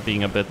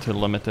being a bit too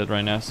limited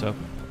right now, so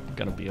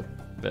gonna be a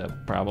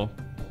problem.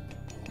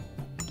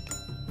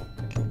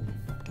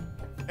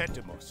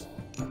 Etymos.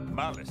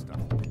 Malista.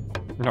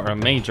 Or a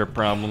major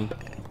problem.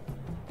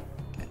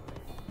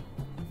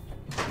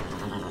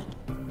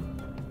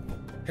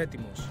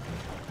 Έτοιμος.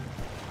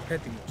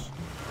 Έτοιμος.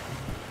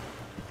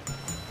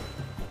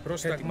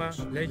 Πρόσταγμα.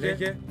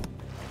 Λέγε.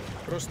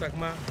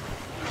 Πρόσταγμα.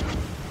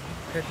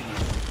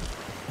 Έτοιμος.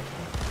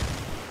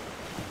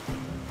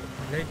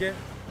 Λέγε.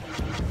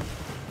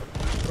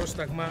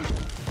 Πρόσταγμα.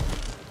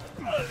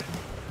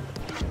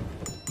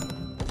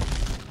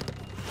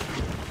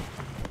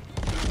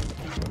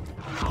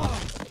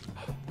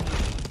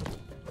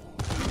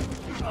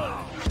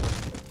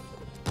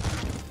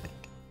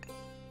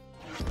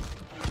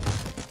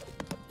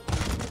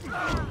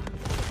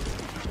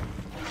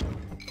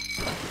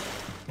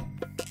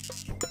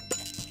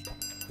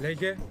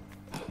 Λέγε.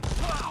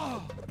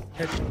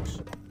 Έτοιμος.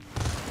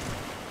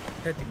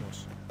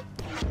 Έτοιμος.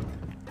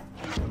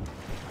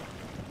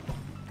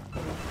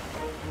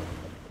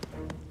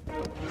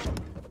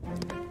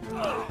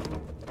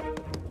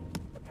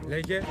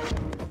 Λέγε.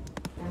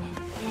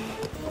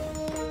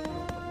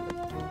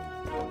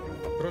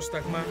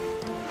 Πρόσταγμα.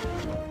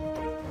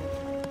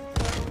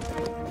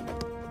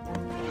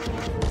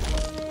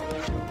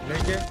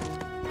 Λέγε.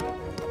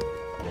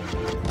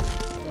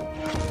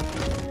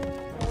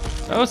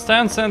 Those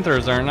town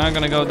centers are not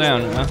gonna go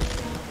down, huh?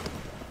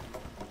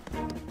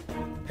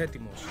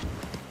 Έτοιμος.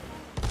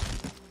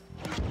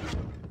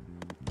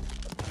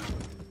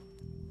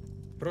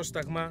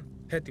 Πρόσταγμα.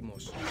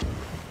 Έτοιμος.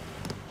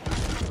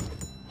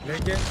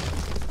 Λέγε.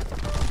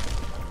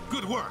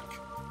 Good work.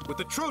 With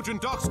the Trojan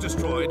docks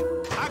destroyed,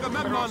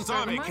 Agamemnon's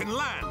army can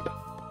land.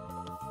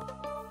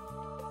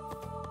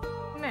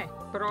 Ναι,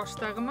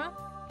 πρόσταγμα.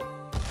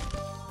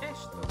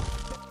 Έστω.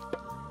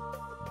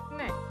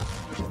 Ναι.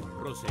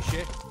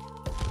 Πρόσεχε.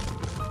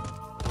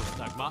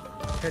 Πρόσταγμα.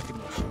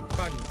 Έτοιμος.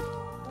 Πάλι.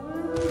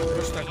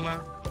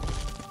 Πρόσταγμα.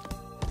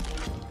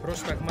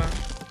 Πρόσταγμα.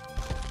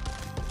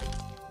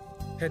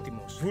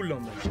 Έτοιμος.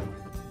 Βούλομαι.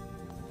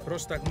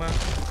 Πρόσταγμα.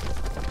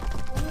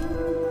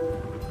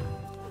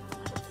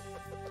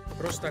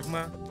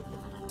 Πρόσταγμα.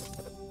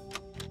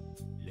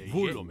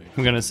 Βούλομαι.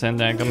 I'm gonna send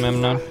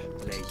Agamemnon.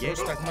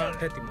 Πρόσταγμα.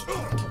 Έτοιμος.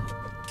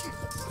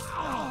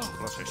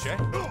 Πρόσεχε.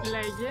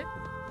 Λέγε.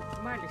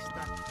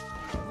 Μάλιστα.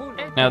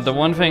 Now, the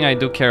one thing I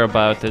do care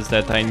about is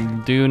that I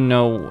do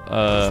know,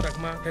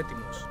 Πρόσταγμα.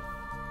 Έτοιμος.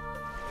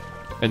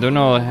 I do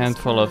know a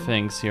handful of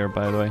things here,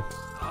 by the way.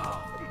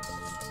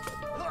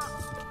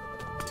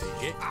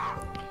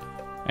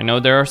 I know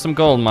there are some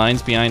gold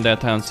mines behind that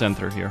town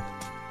center here,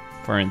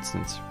 for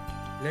instance.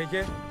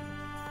 Λέγε.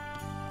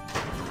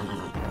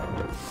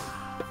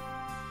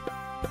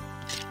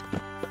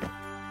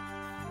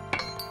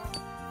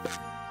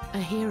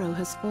 A hero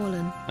has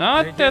fallen.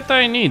 Not that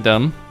I need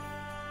them.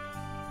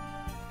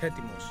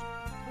 Έτοιμος.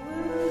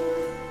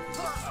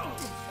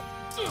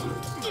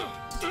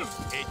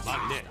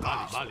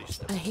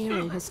 A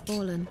hero has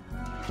fallen.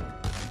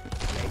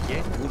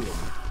 Λέγε.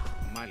 Βούλομαι.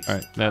 Μάλιστα.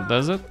 Alright, that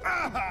does it.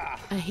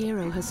 A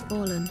hero has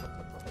fallen.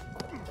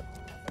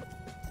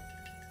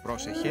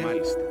 Πρόσεχε.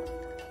 Μάλιστα.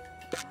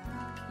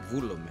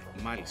 Βούλομαι.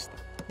 Μάλιστα.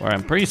 Where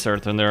I'm pretty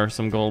certain there are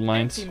some gold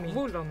mines.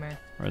 Βούλομαι.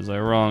 Or was I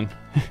wrong?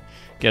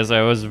 Guess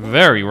I was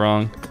very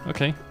wrong.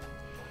 Okay.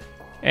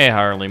 It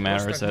hardly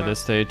matters at this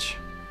stage.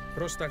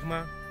 Πρόσταγμα.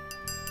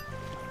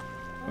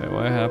 Wait,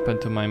 what happened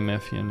to my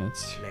myth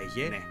units?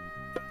 Λέγε. Ναι.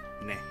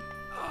 Ναι.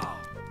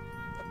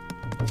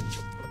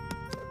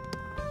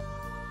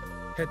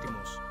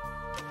 Έτοιμος.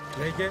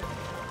 Λέγε.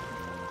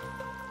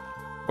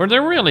 Were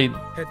there really...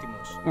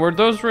 Έτοιμος. Were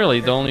those really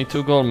the only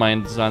two gold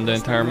mines on the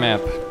entire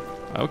map?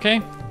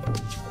 Okay.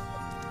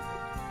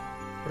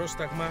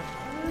 Πρόσταγμα.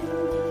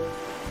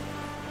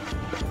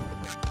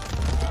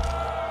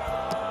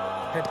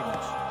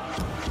 Έτοιμος.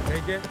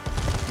 Λέγε.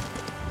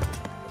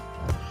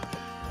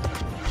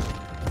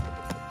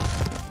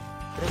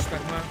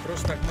 Πρόσταγμα.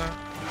 Πρόσταγμα.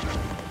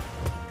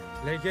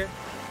 Λέγε.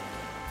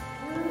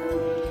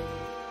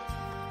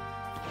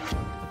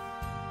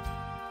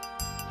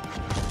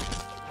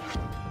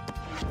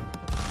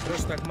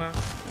 Πρόσταγμα.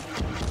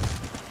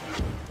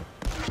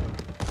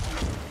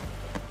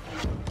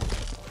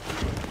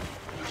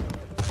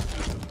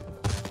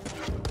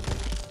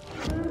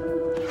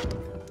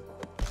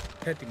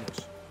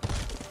 Έτοιμος.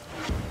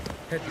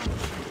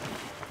 Έτοιμος.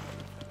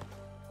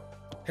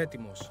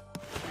 Έτοιμος.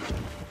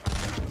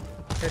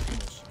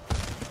 Έτοιμος.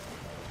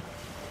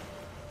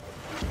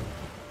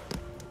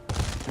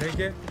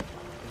 Λέγε.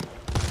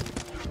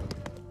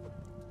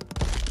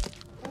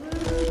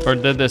 Or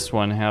did this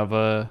one have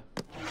a...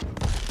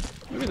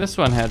 Maybe this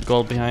one had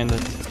gold behind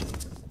it.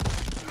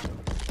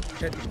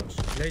 Έτοιμος.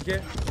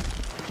 Λέγε.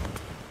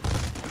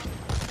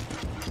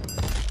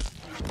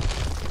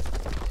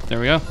 There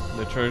we go.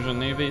 The Trojan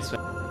Navy.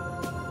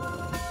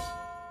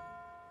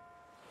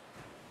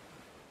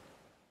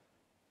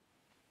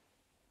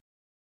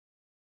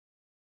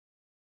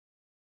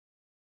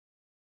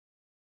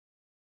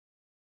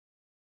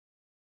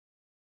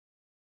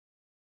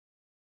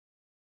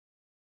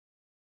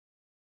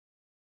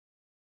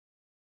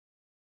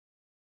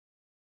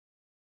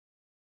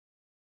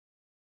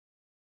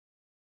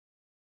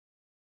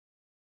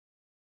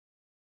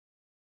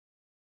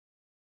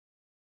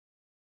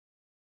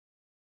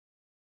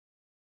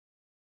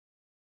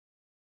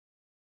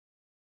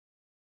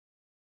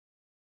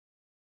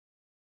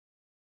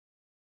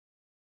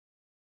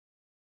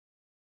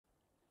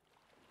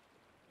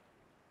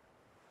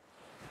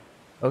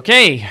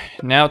 Okay,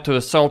 now to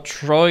assault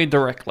Troy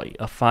directly.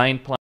 A fine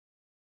plan.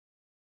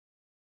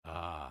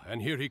 Ah, and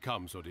here he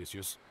comes,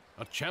 Odysseus,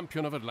 a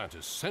champion of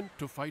Atlantis, sent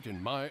to fight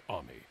in my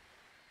army.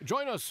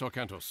 Join us,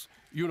 Orcantos.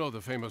 You know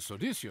the famous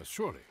Odysseus,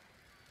 surely.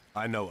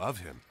 I know of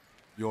him.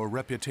 Your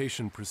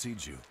reputation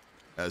precedes you.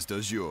 As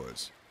does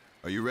yours.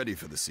 Are you ready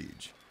for the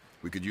siege?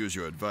 We could use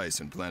your advice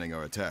in planning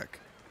our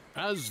attack.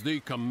 As the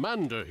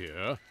commander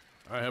here,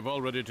 I have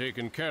already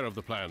taken care of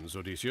the plans,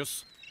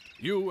 Odysseus.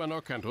 You and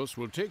Orcantos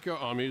will take your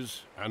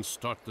armies and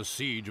start the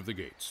siege of the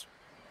gates.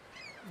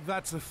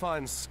 That's a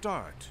fine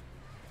start.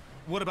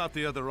 What about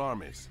the other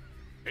armies?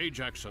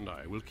 Ajax and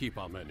I will keep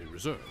our men in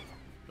reserve.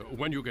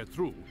 When you get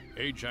through,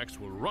 Ajax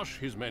will rush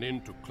his men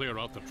in to clear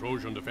out the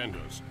Trojan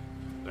defenders.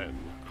 Then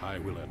I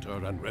will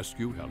enter and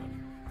rescue Helen.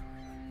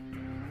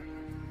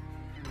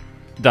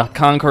 The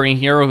conquering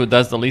hero who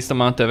does the least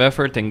amount of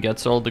effort and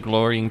gets all the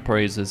glory and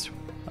praises.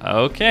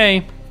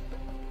 Okay.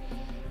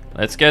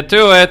 Let's get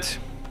to it.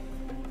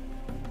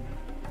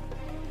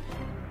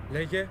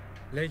 Λέγε.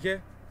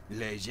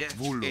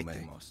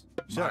 Έτοιμος.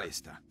 Sir,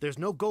 there's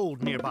no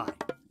gold nearby.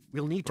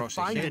 We'll need to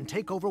find and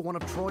take over one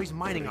of Troy's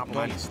mining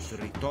operations.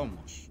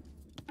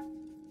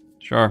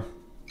 Sure.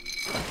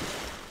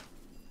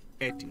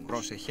 Έτοιμος.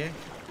 Πρόσεχε.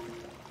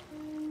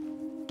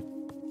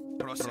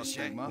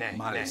 Πρόσεχε. Ναι,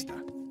 μάλιστα.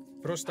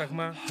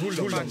 Πρόσταγμα.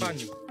 Βούλο.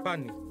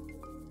 Πάνι.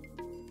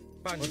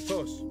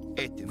 Ορθός.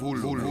 Έτοιμος.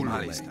 Βούλο,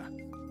 μάλιστα.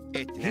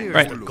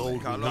 Right.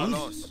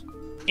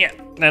 Yeah,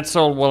 that's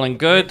all well and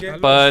good,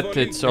 but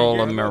it's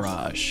all a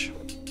mirage.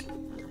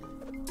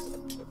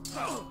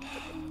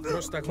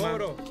 Πρόσταγμα.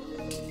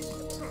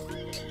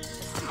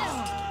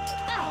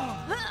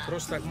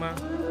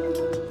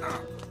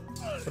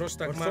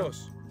 Ορθός.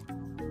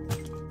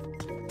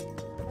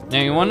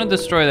 Now you want to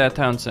destroy that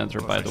town center,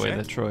 by the way,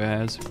 that Troy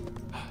has.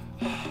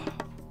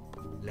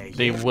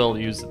 They will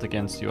use it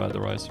against you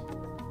otherwise.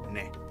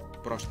 Ναι.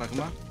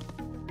 Πρόσταγμα.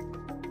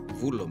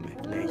 Βούλομαι.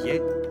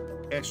 Λέγε.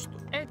 Έστω.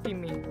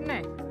 Έτοιμοι. Ναι.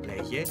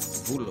 Λέγε.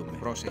 Βούλομαι.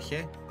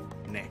 Πρόσεχε.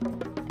 Ναι.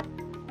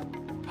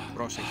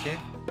 Πρόσεχε.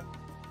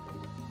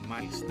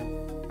 Μάλιστα.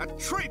 A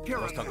trade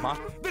caravan!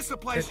 This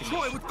supplies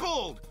Troy with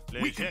gold!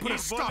 We can put a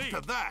stop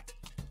to that!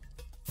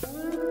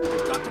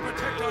 We've got to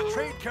protect our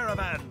trade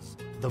caravans!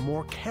 The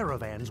more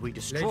caravans we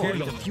destroy,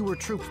 the fewer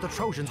troops the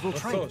Trojans will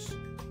train.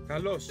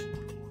 Καλώς.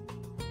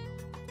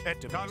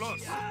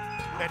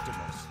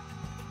 Έτοιμος.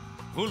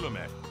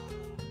 Βούλουμε.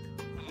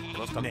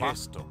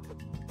 Προσταγμάστο.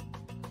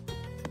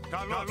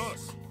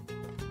 Καλώς.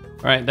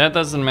 Alright, that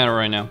doesn't matter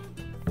right now.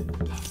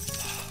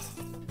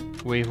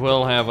 We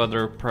will have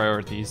other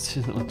priorities,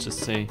 let's just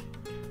say,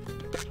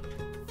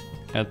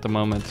 at the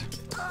moment.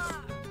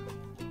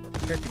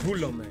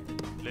 Βούλομαι.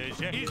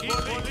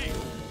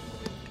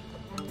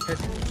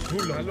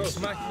 Καλώς.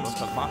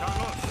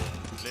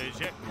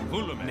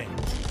 Βούλουμε.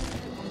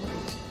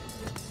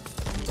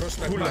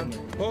 Πρόσταγμα.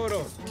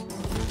 Όρο.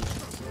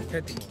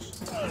 Έτοιμος.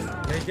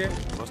 Λέγε.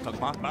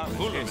 Πρόσταγμα.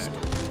 Βούλουμε.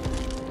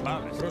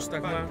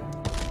 Πρόσταγμα.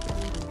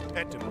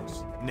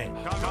 Έτοιμος. Ναι.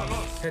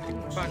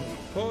 Έτοιμος. Πάνι.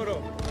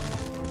 Όρο.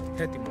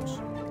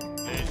 Έτοιμος.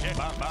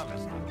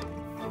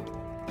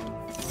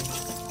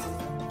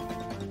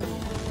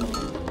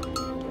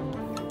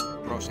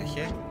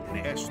 Πρόσεχε.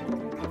 Ναι. Έστω.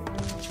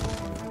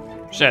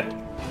 Shit.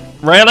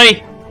 Really?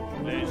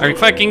 Are you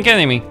fucking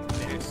kidding me?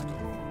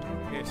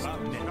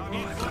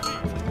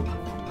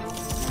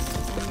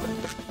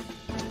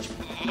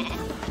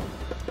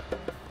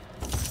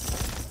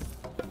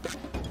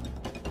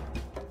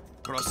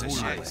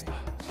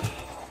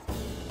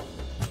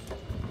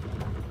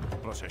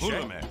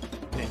 Βούλουμε.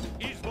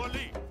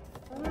 Εισβολή.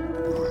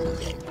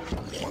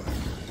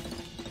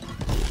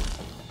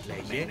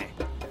 Λέγε. Ναι.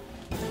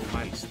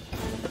 Μάλιστα.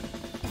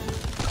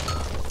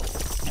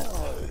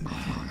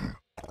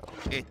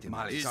 Έτοιμο.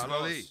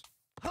 Εισβολή.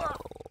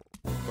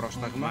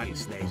 Πρόσταγμα.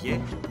 Μάλιστα.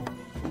 Λέγε.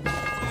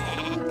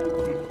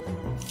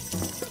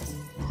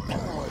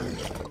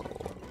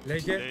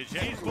 Λέγε.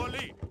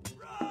 Εισβολή.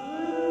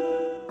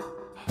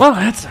 Well,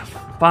 that's a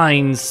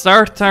fine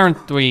start,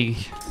 aren't we?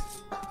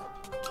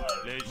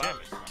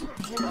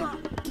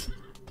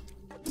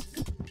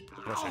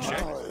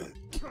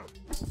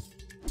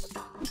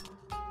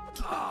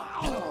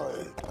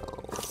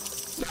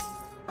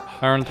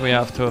 Aren't we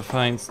off to a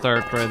fine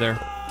start right there?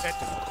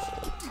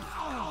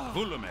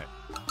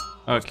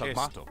 Okay.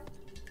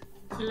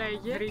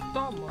 Λέγε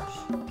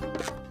ρητόμος.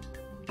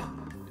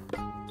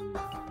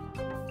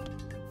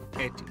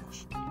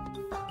 Έτοιμος.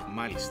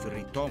 Μάλιστα,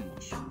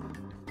 ρητόμος.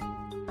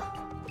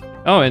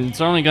 Oh, and it's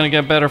only gonna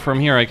get better from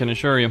here, I can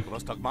assure you.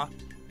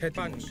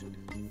 Έτοιμος.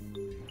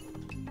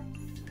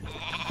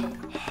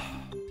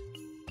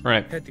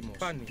 Right. Έτοιμος.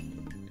 Πάνι.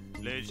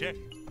 Λέγε.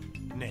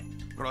 Ναι.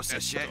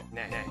 Πρόσεχε.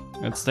 Ναι.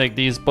 Let's take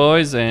these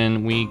boys,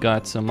 and we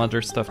got some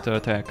other stuff to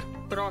attack.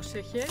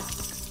 Πρόσεχε.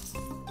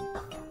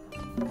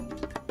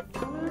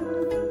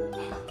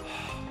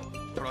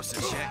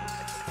 Πρόσεχε.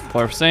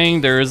 Well, I'm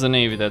saying there is a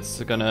navy that's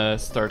gonna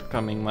start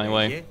coming my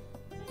way.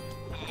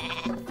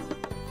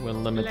 With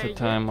limited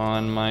time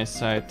on my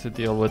side to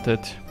deal with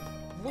it.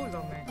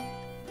 Βούλομαι.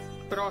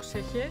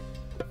 Πρόσεχε.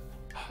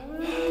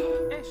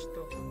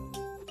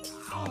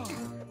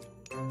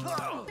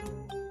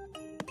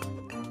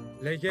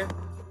 Λέγε.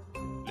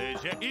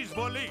 Λέγε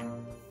εισβολή.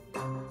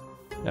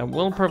 That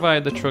will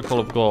provide the trickle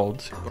of gold.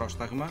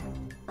 Πρόσταγμα.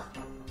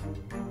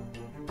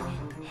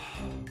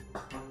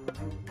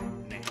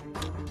 Ναι.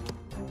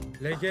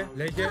 Λέγε,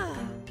 λέγε.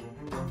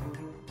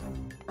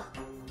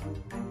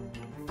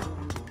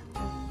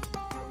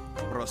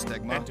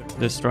 Πρόσταγμα.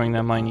 Destroying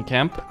that mining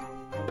camp.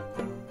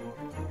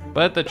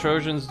 But the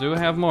Trojans do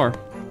have more.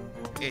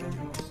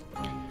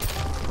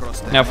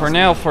 Now, for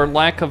now, for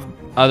lack of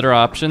other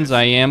options,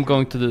 I am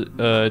going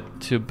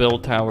to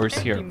build towers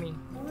here.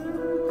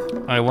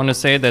 I want to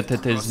say that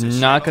it is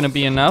not going to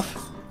be enough.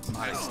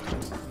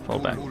 Fall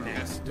back.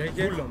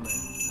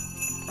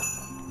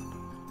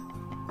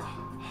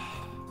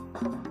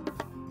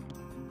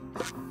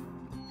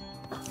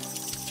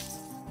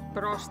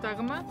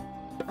 Πρόσταγμα.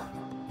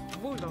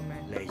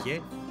 Βούλομαι.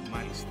 Λέγε,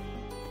 μάλιστα.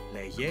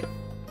 Λέγε,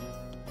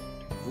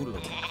 βούλομαι.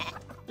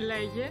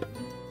 Λέγε,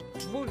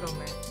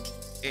 βούλομαι.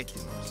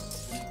 Έτοιμος.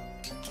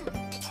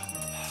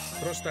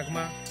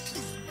 Πρόσταγμα.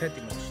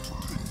 Έτοιμος.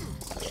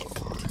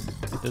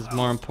 It is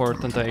more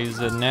important I use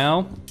it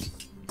now.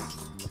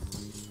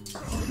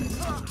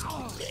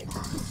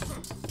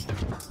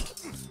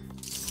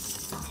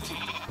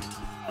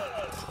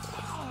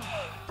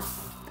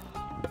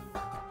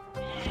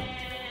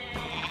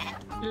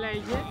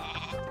 Λέγε.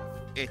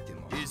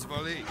 Έτοιμο.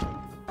 Εισβολή.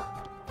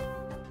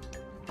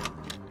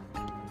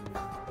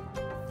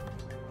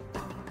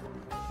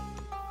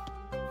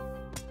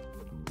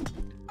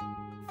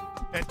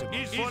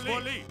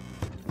 Εισβολή.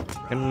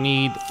 I'm gonna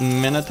need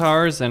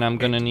Minotaurs and I'm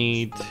gonna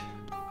need...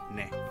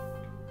 Ναι.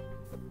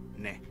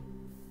 Ναι.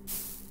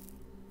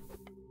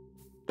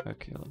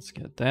 Okay, let's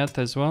get that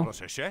as well.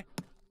 Πρόσεχε.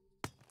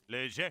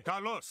 Λέγε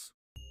καλώς.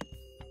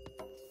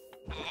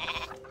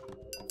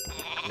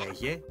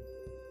 Λέγε.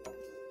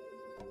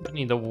 I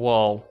need a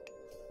wall.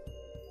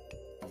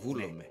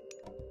 Βούλομαι.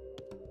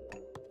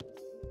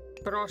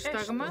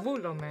 Πρόσταγμα.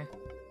 Βούλομαι.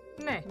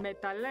 Ναι,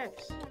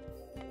 μεταλλεύς.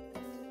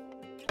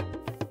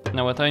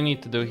 Now what I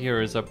need to do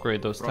here is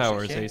upgrade those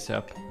towers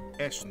ASAP.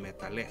 Έσου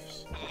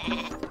μεταλλεύς.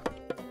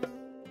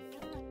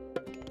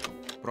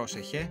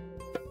 Πρόσεχε.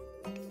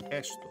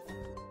 Έστω.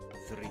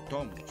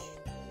 Θρητόμος.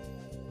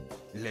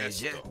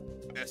 Λέγε.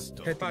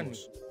 Έστω.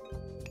 Έτοιμος.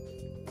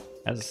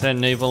 As I said,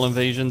 naval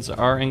invasions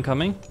are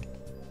incoming.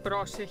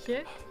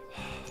 Πρόσεχε.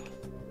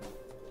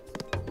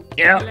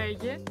 Yeah.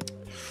 Λέγε.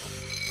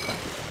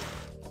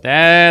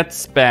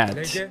 That's bad.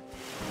 Λέγε.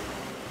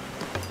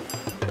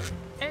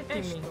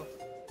 Έτοιμη.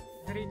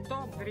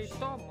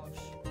 Δρυτόμος.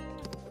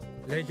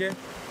 Λέγε.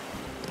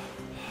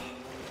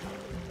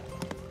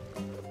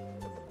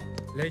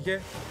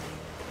 Λέγε.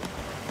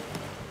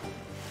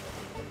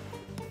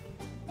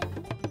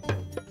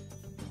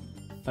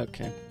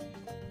 Okay.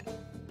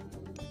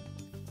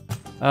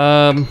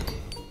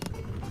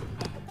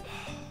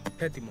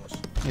 Έτοιμος.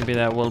 Maybe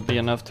that will be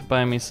enough to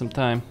buy me some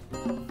time.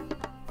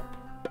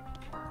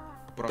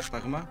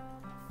 Πρόσταγμα.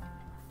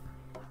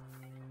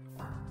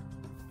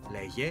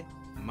 Λέγε.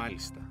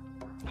 Μάλιστα.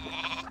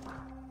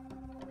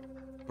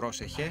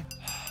 Πρόσεχε.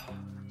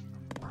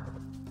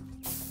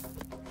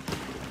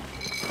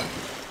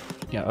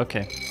 Yeah,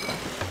 okay.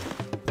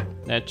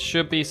 That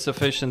should be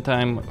sufficient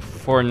time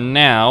for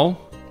now.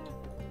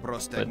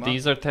 But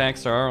these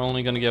attacks are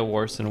only going to get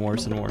worse and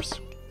worse and worse.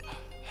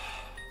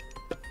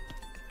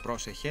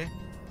 Πρόσεχε.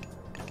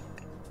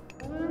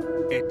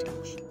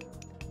 Έτοιμος.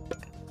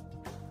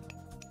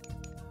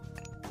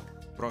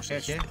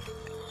 Πρόσεχε.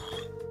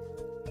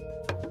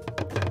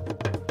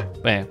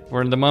 Yeah,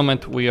 for the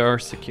moment we are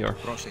secure.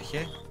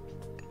 Πρόσεχε.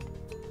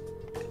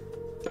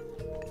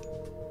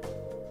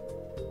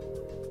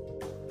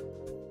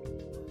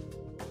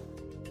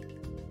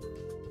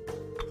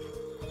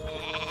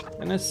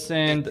 I'm gonna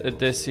send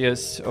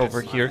Odysseus over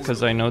here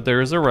because I know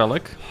there is a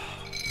relic.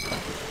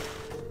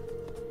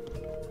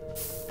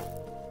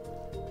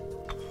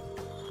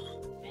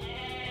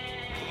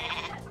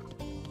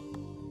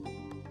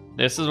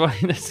 This is why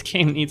this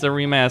game needs a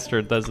remaster,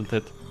 doesn't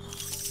it?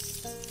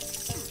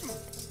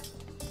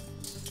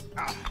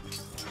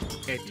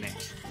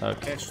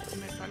 Okay.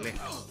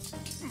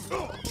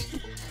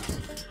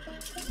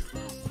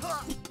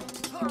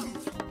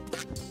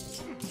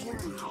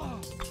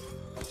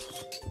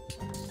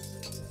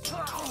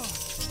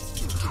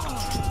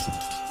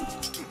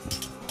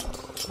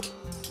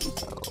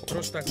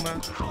 Πρόσταγμα.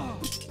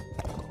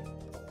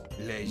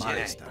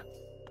 Μάλιστα.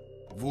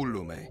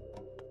 Βούλουμε.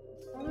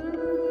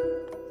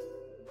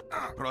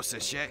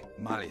 Πρόσεχε.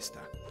 Μάλιστα.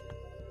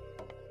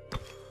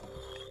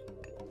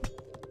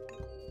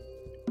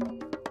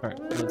 Alright,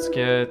 let's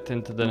get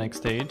into the next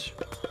stage.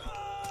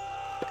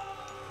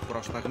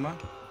 Πρόσταγμα.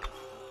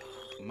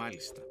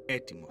 Μάλιστα.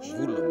 Έτοιμος.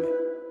 Βούλομαι.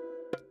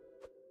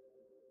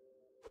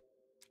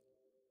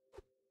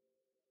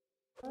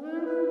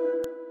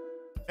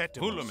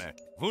 Βούλουμε.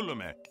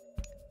 Βούλουμε.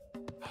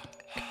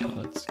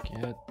 Let's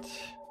get...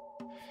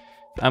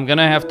 I'm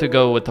gonna have to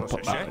go with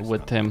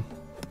with him.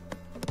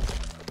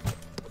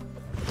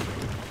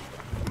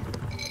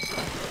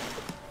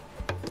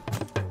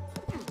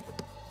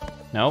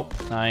 Nope,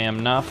 I am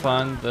not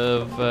fond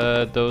of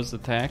those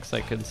attacks,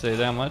 I can say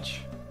that much.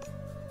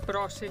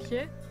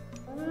 Πρόσεχε.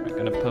 I'm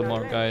gonna put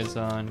more guys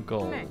on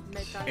gold.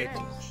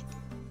 Έτοιμος.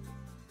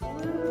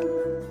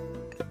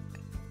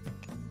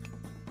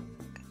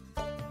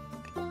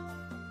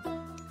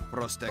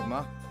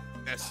 Πρόσταγμα.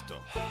 Έστω.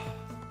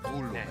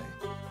 Βούλουμε.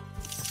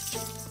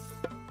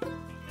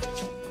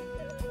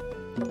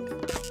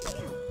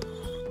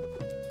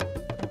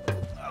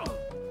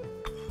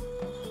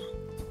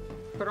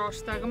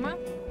 Πρόσταγμα.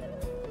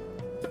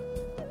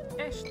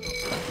 Έστω.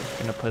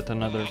 Gonna put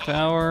another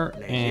tower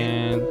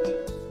and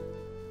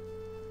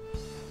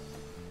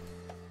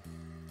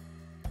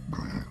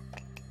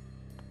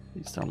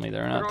please tell me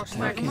they're not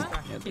attacking. Πρόσταγμα.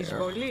 Yeah, they are.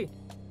 Εισβολή.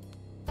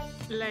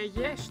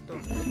 Λέγε έστω.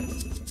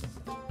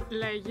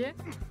 Λέγε.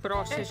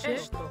 Πρόσεχε.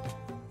 Έστω.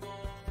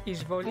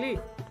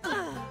 Εισβολή.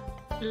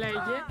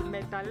 Λέγε.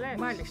 Μεταλλεύς.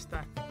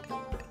 Μάλιστα.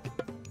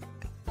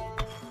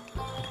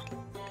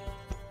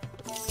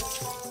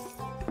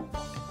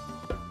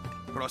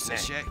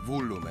 Πρόσεχε.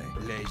 Βούλουμε.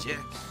 Λέγε.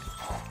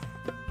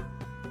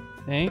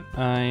 Okay,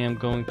 I am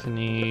going to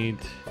need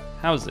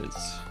houses.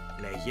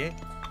 Λέγε.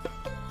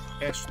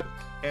 Έστω.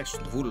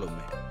 Έστω.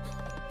 Βούλουμε.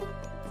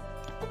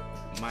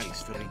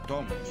 Μάλιστα.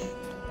 Ρητόμος.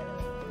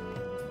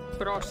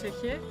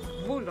 Πρόσεχε.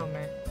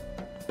 Βούλομαι.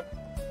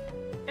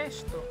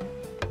 Έστω.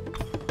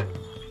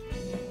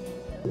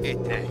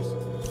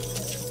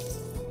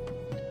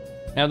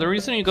 Now the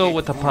reason you go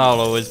with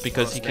Apollo is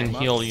because he can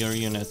heal your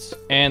units,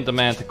 and the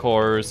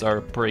Manticores are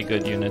pretty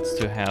good units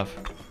to have.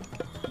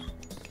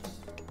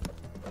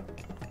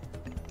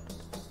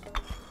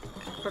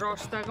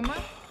 Πρόσταγμα.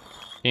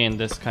 In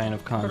this kind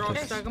of contest.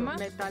 Πρόσταγμα.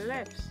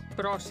 Μεταλλεύς.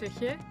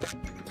 Πρόσεχε.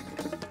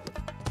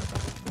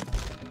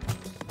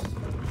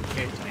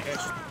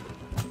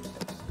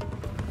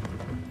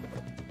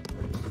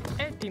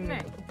 Έτοιμε.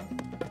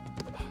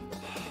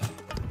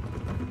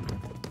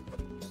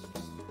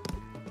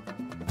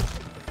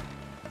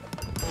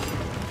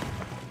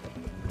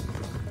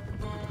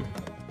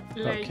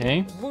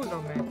 Okay.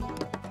 Βούλομαι.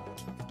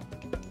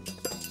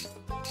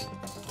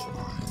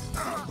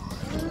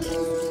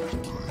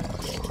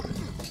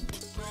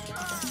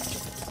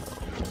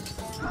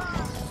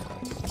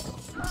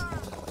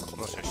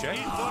 Πρόσεχε.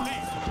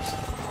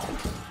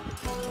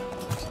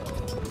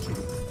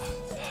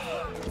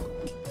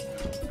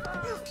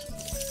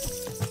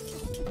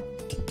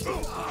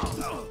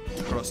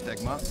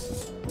 Πρόσταγμα.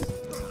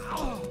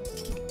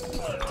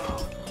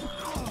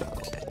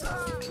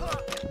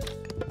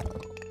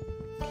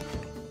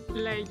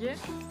 Λέγε.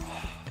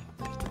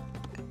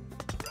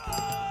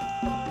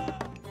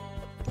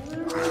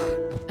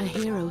 A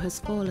hero has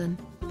fallen.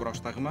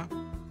 Πρόσταγμα.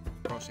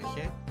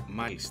 Πρόσεχε.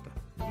 Μάλιστα.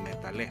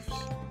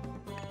 Μεταλλεύς.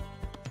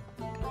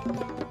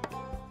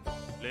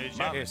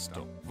 Λέγε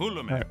έστω.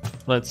 Βούλουμε.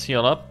 Alright, let's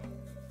heal up.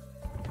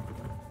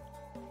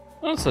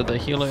 Also, the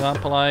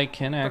Heliopoli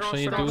can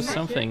actually do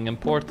something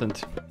important.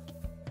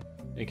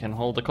 It can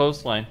hold the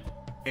coastline.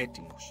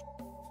 Έτοιμος.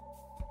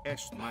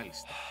 Έστω.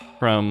 Μάλιστα.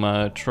 From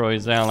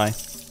Troy's ally.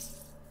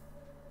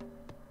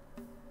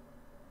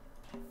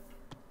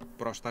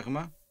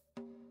 Πρόσταγμα.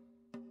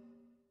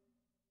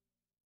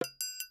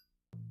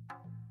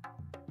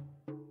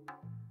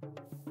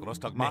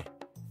 Πρόσταγμα.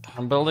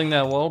 I'm building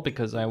that wall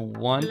because I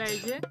want...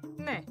 Λέγε.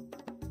 Ναι.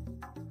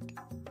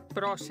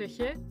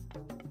 Πρόσεχε.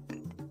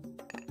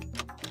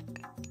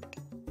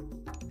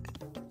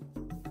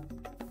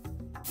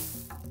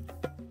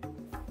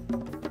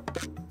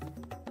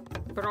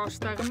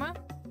 Πρόσταγμα.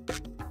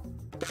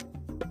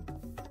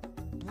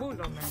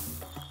 Βούλομαι.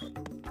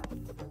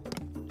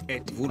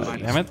 Βούλομαι.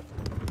 Damn it.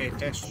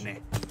 Έστω. Ναι.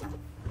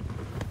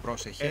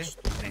 Πρόσεχε.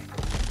 Έστω. Ναι.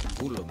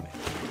 Βούλομαι.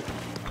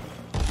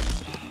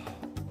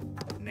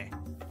 Ναι.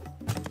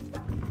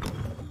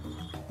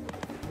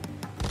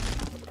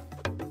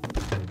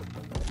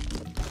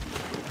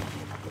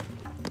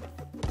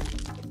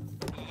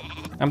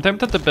 I'm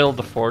tempted to build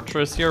the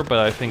fortress here, but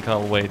I think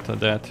I'll wait on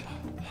that.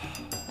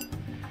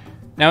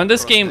 Now in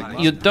this game,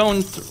 you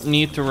don't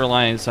need to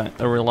rely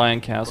on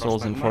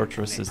castles and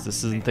fortresses.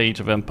 This isn't Age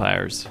of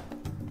Empires.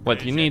 What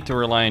you need to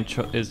rely on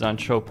is on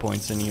choke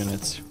points and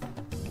units.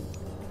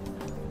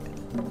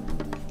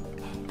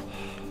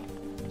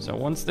 So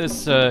once this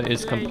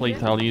is complete,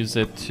 I'll use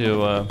it to...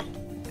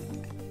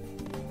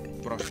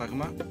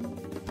 Πρόσταγμα.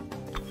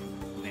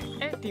 Ναι.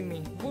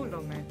 Έτοιμη.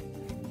 Βούλομαι.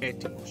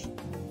 Έτοιμος.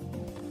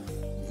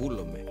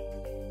 Βούλομαι.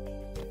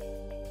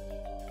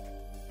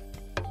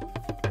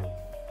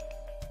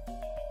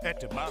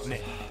 Έτοιμα. Ναι.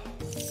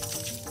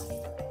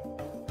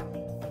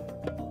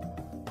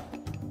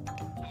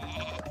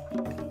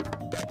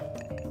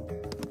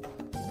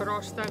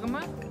 Πρόσταγμα.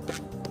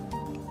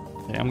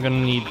 Okay, I'm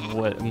gonna need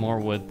more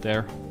wood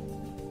there.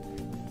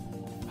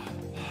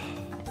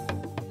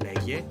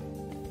 Λέγε.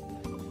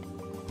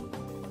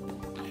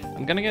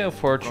 I'm gonna get a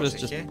fortress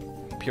just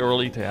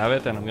purely to have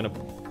it, and I'm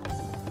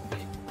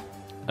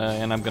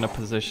gonna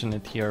position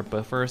it here.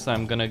 But first,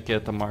 I'm gonna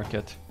get the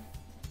market.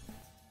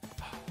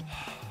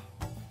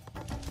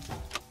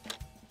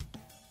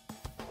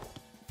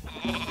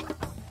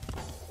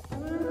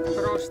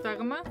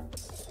 Πρόσταγμα.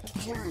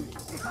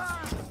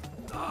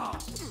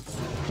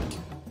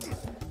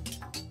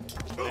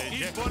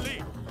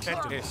 Εισβολή.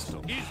 Έστω.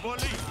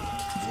 Εισβολή.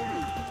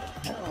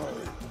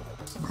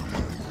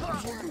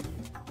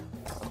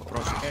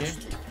 Πρόσεχε.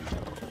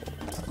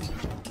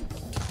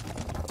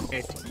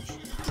 Έτοιμος.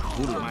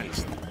 Βούλο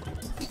μάλιστα.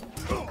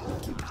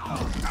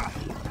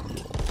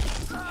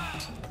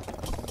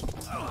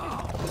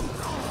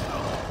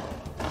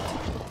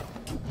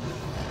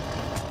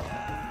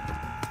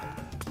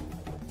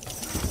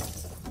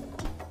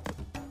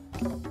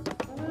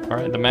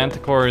 Alright, the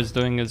Manticore is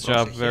doing his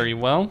job very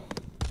well.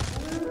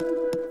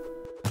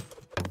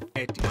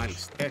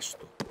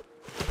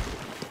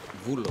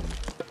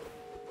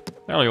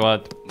 Tell you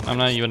what, I'm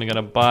not even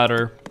gonna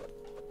bother.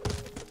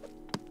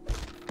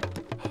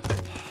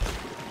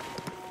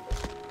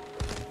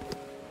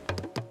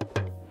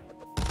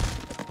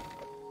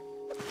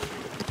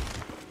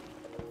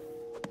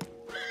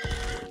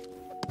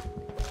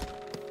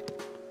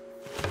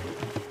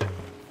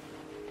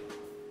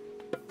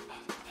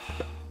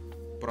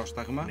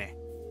 Πρόσταγμα. Ναι.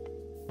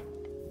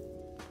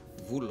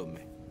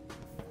 Βούλομαι.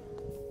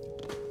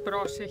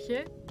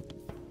 Πρόσεχε.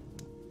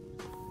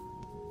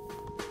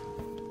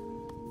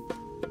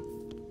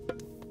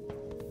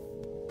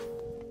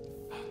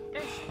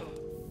 Έστω.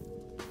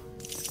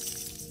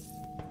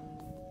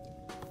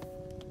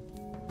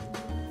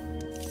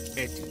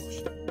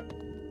 Έτοιμος.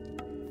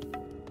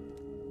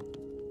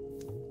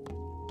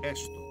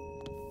 Έστω.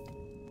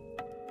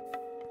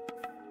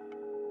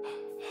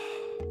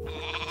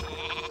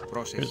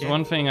 There's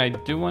one thing I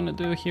do want to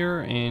do here,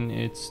 and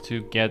it's to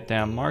get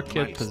that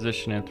market,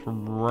 position it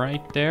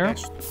right there.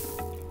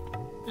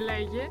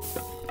 Λέγε,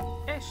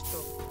 έστω.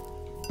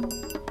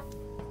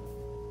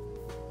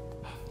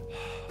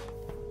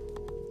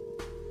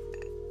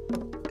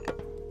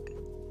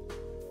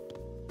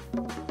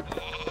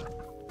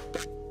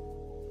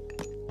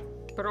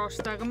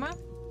 Πρόσταγμα,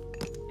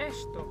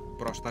 έστω.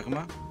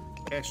 Πρόσταγμα,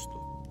 έστω.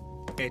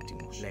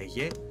 Έτοιμος.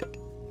 Λέγε,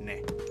 ναι.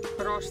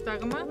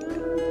 Πρόσταγμα.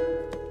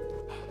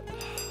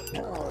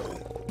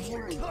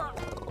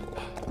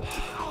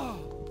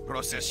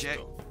 Πρόσεχε.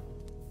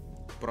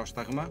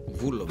 Πρόσταγμα,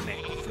 βούλομαι.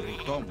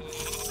 Φρυτό μου.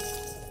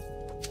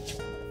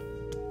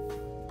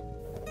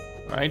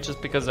 Alright,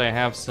 just because I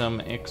have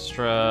some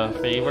extra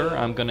favor,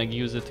 I'm gonna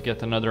use it to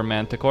get another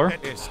Manticore.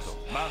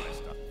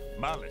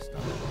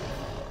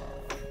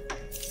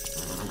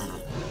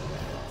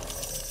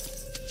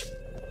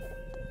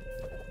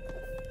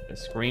 The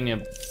screen,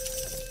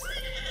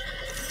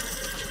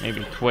 maybe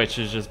Twitch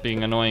is just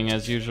being annoying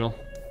as usual.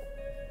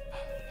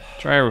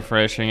 Try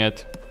refreshing it.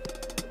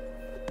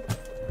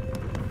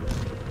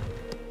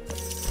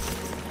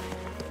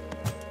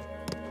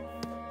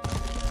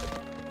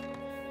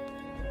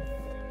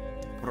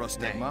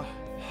 Πρόσταγμα,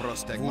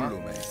 πρόσταγμα.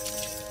 Βούλουμε.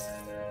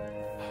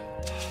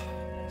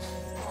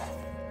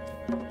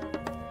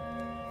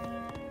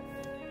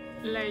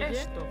 Λέγε,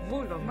 έστω,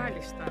 βούλω,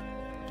 μάλιστα.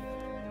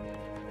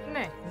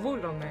 Ναι,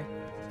 βούλομαι.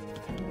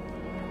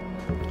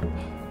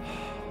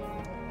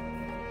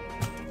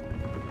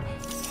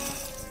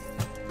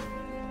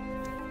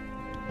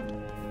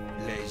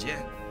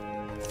 Λέγε.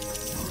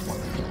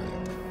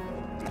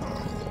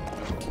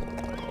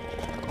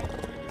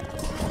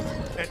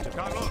 Έτσι,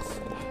 καλώς.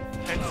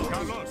 Έτσι,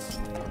 καλώς.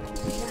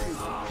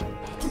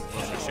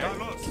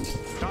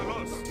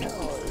 Καλώς,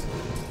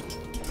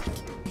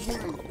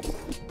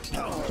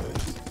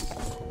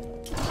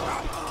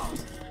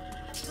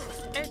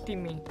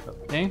 Έτοιμη.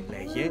 Okay.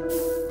 Λέγε.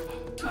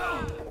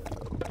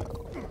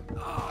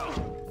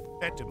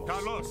 Έτοιμος.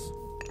 Καλώς.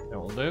 That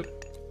will do.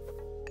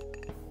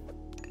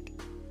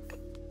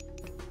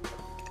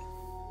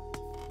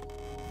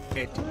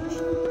 Έτοιμος.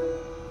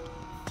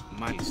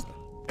 Μάλιστα.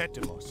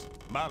 Έτοιμος.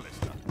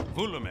 Μάλιστα.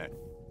 Βούλουμε.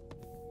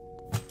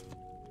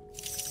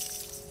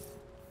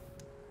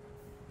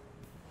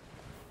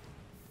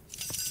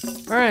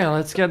 Alright,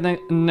 let's get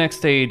next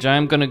stage.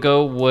 I'm gonna go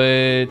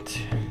with...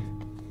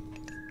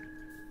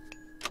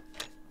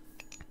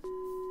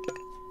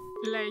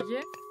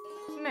 Λέγε,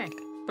 ναι.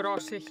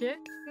 Πρόσεχε,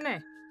 ναι.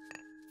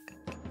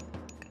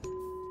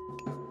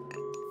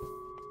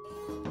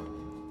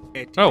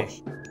 Oh,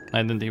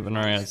 I didn't even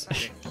realize.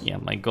 Yeah,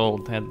 my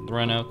gold had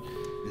run out.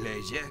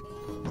 Λέγε.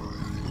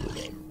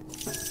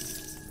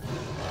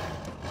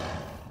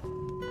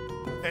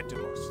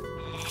 Έτοιμος.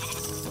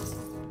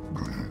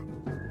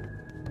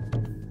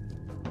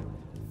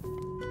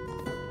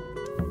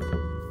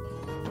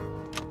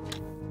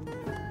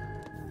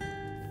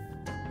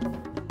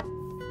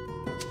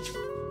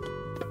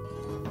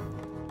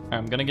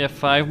 I'm gonna get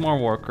 5 more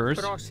workers.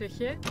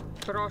 Πρόσεχε,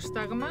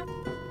 πρόσταγμα.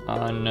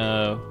 On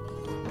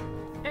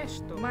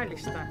Έστω,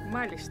 μάλιστα,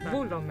 μάλιστα.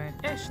 Βούλομαι,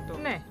 έστω,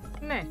 ναι,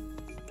 ναι.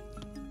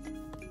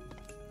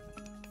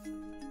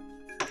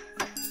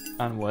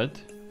 On wood.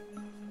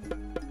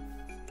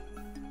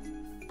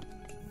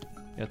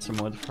 Get some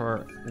wood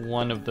for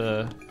one of the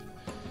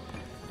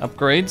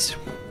upgrades.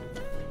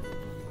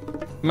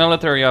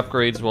 Military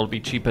upgrades will be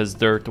cheap as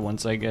dirt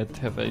once I get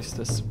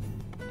Hephaestus.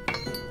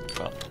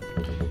 Well,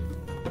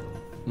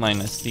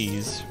 minus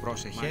these.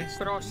 Πρόσεχε.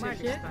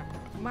 Πρόσεχε.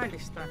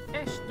 Μάλιστα.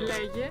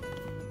 Λέγε.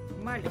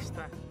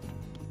 Μάλιστα.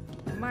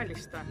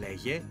 Μάλιστα.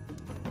 Λέγε.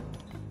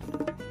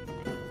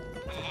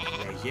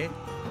 Λέγε.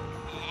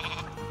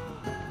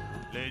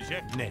 Λέγε.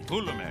 Ναι.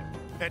 Βούλουμε.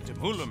 Έτσι,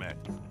 βούλουμε.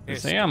 To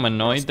say I'm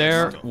annoyed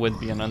there would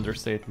be an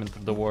understatement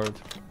of the word.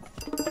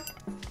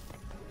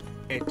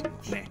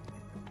 Έτοιμος. Ναι.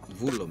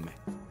 Βούλομαι.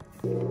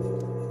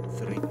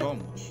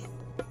 Θρητόμος.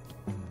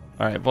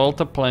 Alright,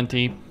 Volta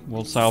plenty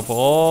will solve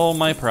all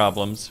my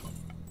problems.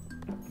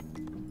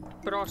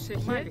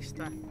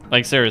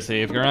 Like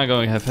seriously, if you're not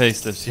going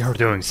Hephaestus, you're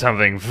doing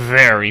something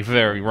very,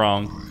 very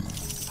wrong.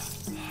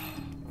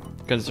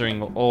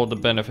 Considering all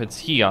the benefits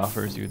he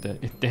offers you,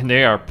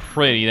 they are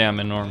pretty damn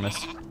enormous.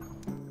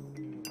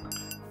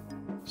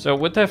 So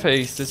with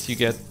Hephaestus, you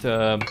get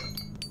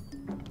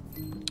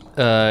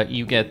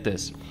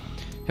this.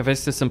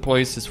 Hephaestus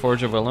employs his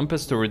Forge of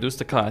Olympus to reduce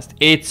the cost.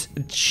 It's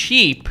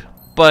cheap,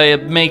 but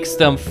it makes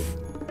them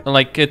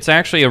like it's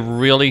actually a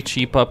really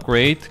cheap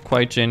upgrade,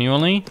 quite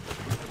genuinely,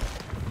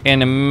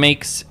 and it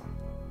makes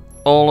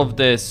all of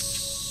this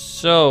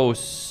so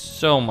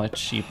much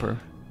cheaper.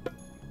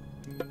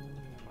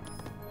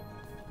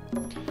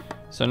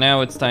 So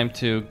now it's time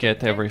to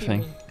get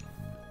everything.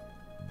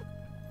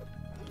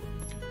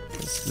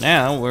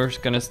 Now we're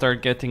gonna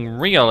start getting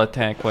real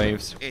attack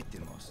waves.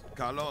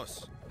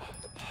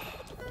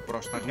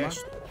 Πρόσταγμα.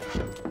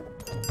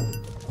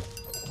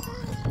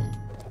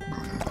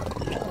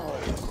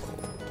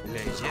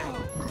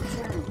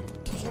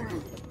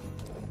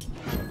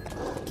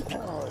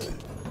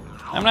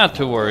 I'm not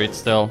too worried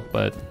still,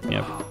 but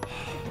yeah.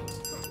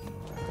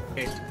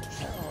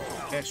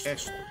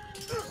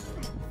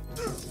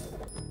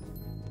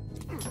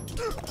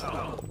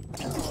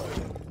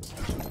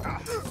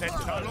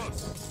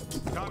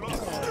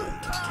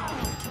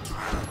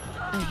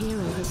 A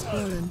hero has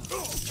fallen.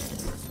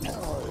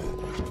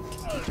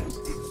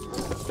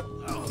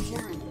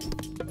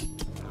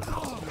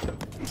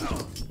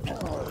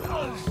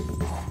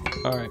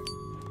 All right.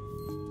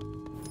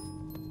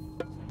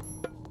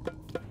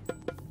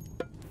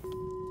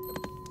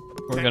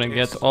 We're gonna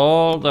get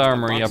all the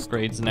armory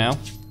upgrades now.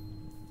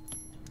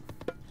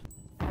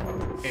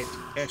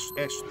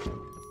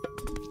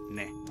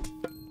 Ναι.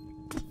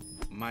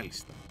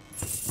 Μάλιστα.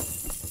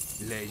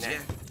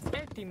 Λέγε.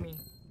 Έτοιμη.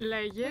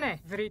 Λέγε. Ναι.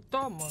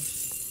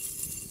 Βρυτόμος.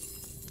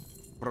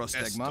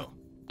 Πρόσταγμα.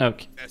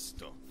 Okay.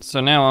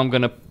 So now I'm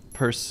gonna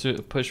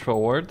push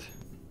forward.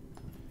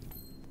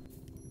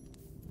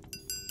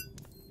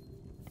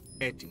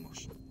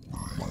 Έτοιμος.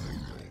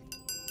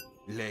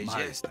 Λέγε.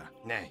 Μάλιστα.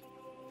 Ναι.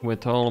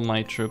 With all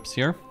my troops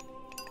here.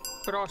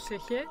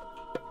 Πρόσεχε.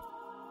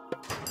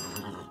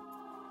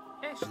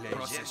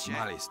 Πρόσεχε.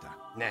 Μάλιστα.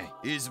 Ναι.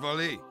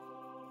 Εισβολή.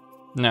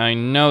 Now I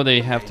know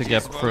they have to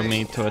get for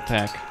me to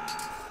attack.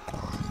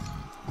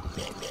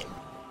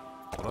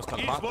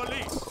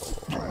 Εισβολή.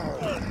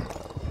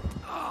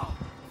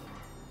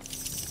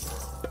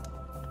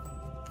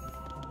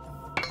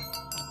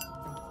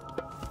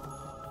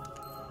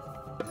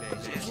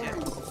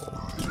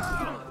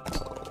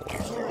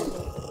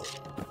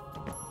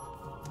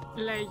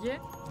 Λέγε.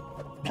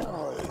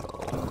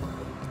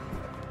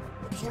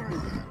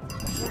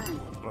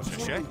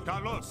 Πρόσεχε.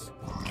 Καλώς.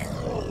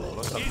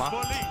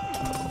 Εισβολή.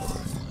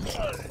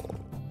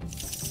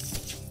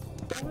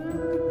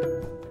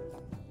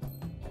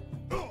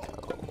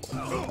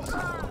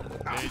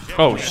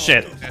 Oh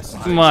shit.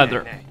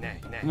 Mother.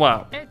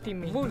 Wow.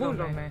 Έτοιμη.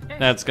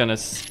 That's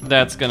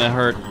gonna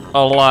hurt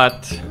a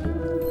lot.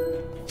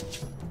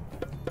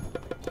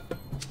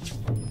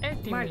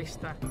 Έτοιμη.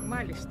 Μάλιστα.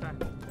 Μάλιστα.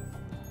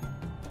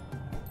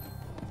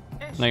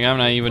 Like, I'm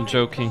not even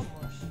joking.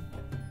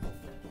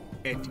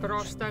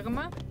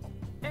 Πρόσταγμα.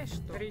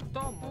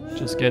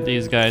 Just get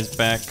these guys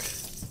back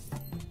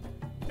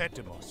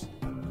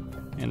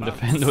and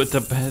defend with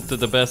to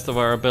the best of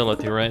our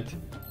ability, right?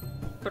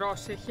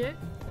 Πρόσεχε.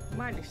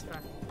 Μάλιστα.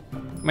 I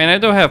mean, I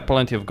do have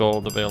plenty of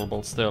gold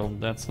available still.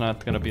 That's not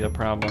gonna be a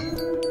problem.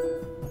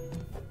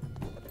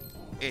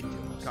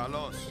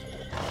 Καλώς.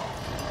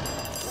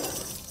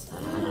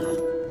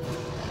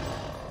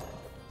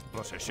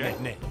 Πρόσεχε.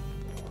 Ναι.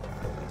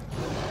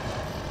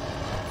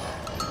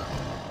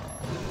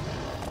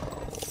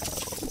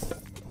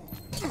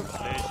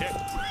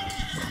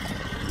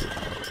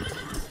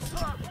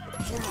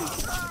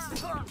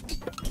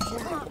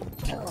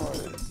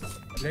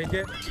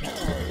 Λέγε.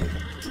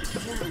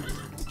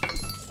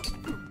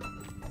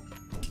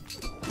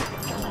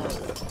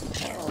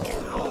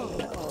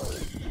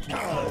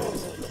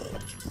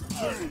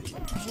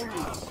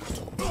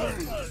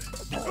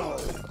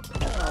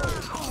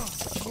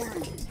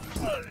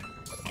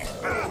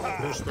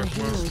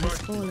 Πρόσταγμα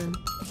σμάχη.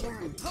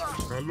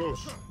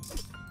 Καλώς.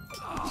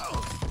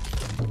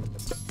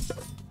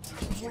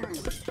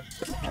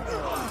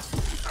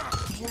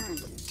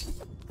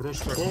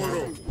 Πρόσταγμα.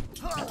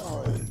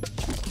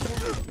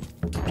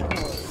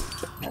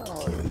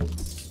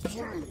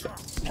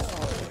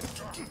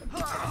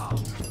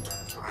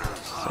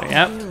 So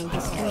yeah,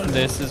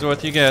 this is what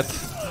you get.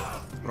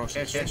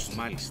 Πρόσεχε.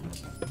 Μάλιστα.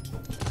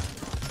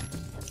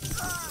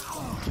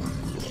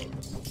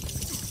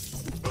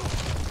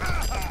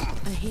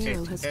 A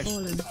hero has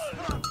fallen.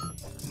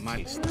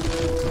 Μάλιστα.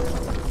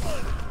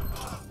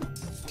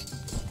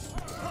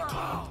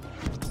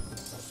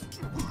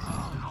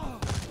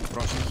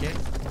 Πρόσεχε.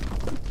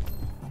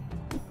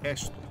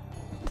 Έστω.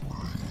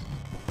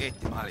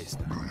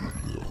 Μάλιστα.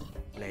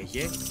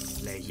 Λέγε,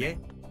 λέγε.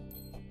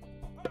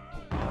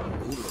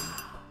 Βούλομαι.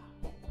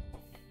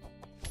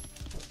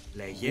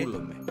 Λέγε.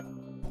 Βούλομαι.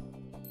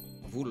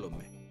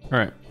 Βούλομαι.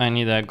 Alright, I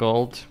need that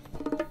gold.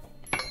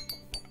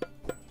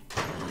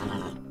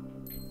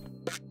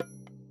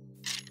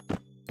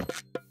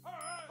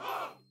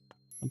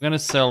 I'm gonna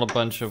sell a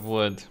bunch of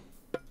wood.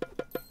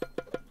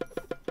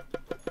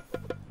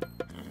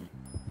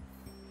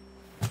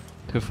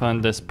 To fund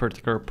this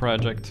particular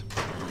project.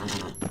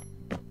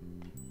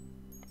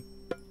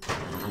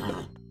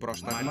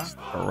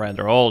 Or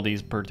rather, all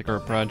these particular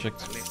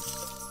projects.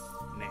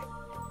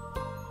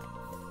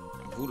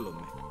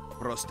 Βούλομαι.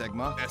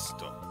 Πρόσταγμα.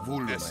 Έστω.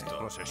 Βούλουμε.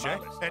 Πρόσεχε.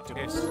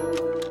 Έτοιμος.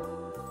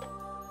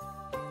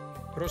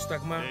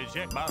 Πρόσταγμα.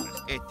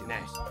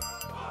 Έτοιμος.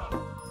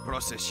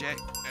 Πρόσεχε.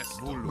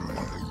 Βούλουμε.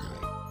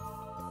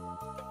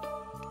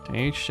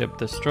 Okay, ship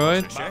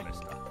destroyed.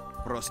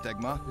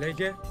 Πρόσταγμα.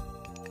 Λέγε.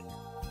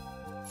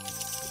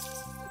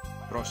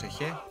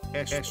 Πρόσεχε.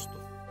 Έστω.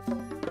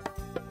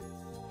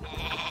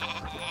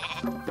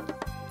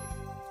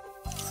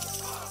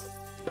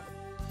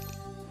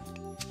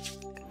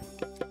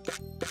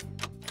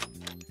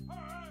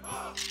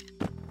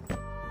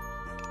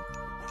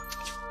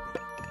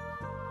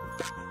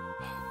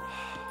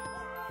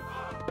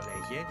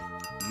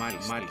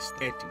 Μάλιστα,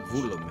 έτοιμο.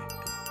 Βούλομαι.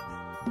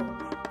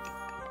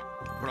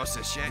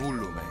 Πρόσεχε.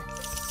 Βούλουμε.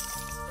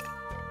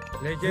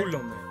 Λέγε.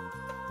 Βούλομαι.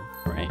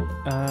 Right,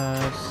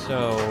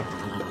 so...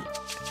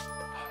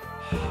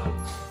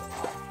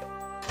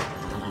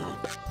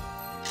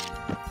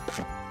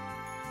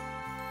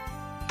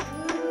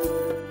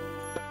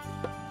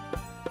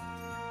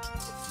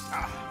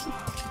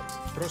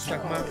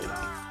 Πρόσταγμα.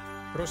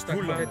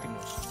 Πρόσταγμα.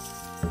 Έτοιμος.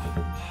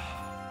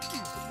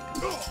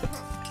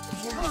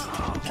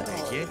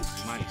 Λέγε.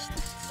 Μάλιστα.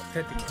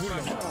 Έτοιμος.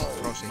 Βούλομαι.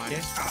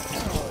 Πρόσεχε.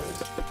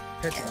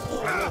 Έτοιμος.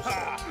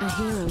 A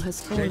hero has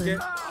Λέγε.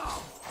 fallen.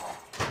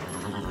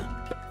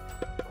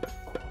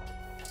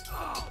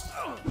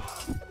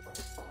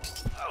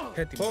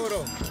 Έτοιμος.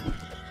 Φόρο.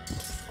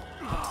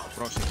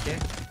 Πρόσεχε.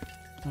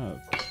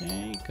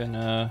 Okay,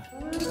 gonna...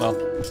 well...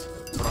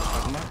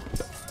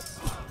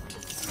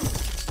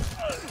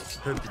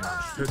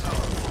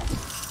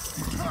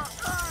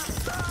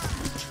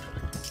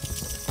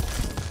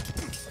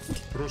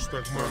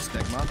 Πρόσταγμα.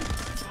 Πρόσταγμα.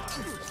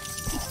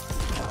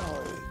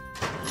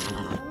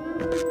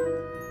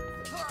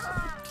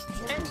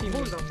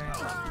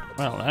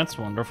 Well, that's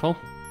wonderful.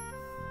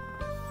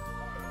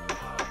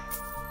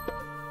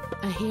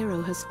 A hero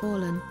has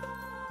fallen.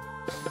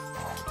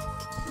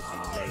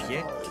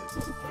 Λέγε.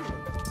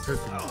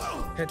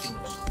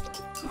 Έτοιμος.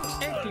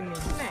 Έτοιμη,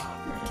 ναι.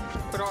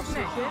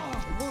 Πρόσεχε,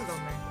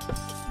 βούλομαι.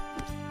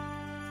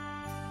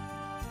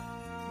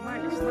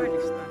 Μάλιστα,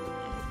 μάλιστα.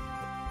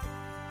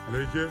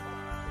 Λέγε.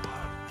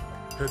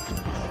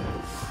 Έτοιμος.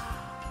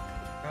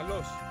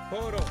 Καλώς,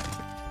 χώρο.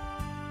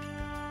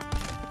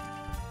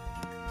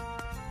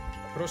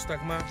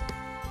 Πρόσταγμα.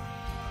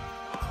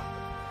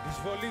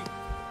 Εισβολή.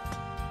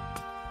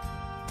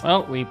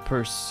 Well, we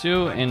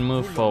pursue and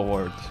move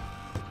forward.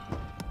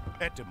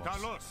 Έτοιμος.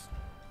 Καλώς.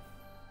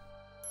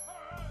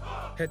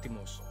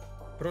 Έτοιμος.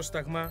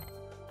 Πρόσταγμα.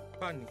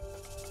 Πάνι.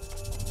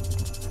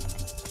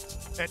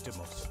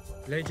 Έτοιμος.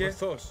 Λέγε.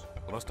 Ορθός.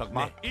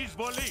 Πρόσταγμα.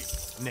 Εισβολή.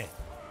 Ναι.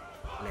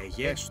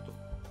 Λέγε. Έστω.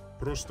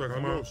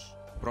 Πρόσταγμα.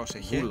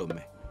 Πρόσεχε.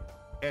 Βούλομαι.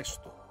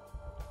 Έστω.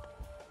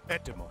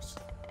 Έτοιμος.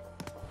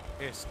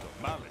 Έστω.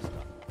 Μάλιστα.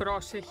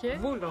 Πρόσεχε,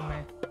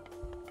 βούλομαι.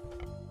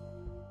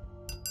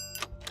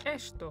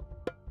 Έστω.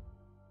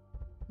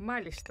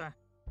 Μάλιστα.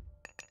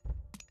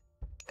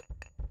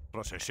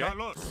 Πρόσεχε.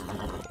 Καλώς.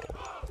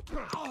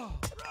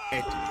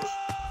 Έτοιμος.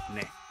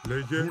 Ναι.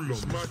 Λέγε.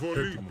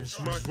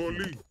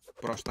 Εισβολή.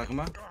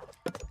 Πρόσταγμα.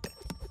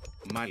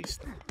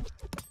 Μάλιστα.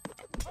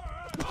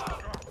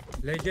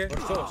 Λέγε.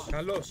 Ορθός.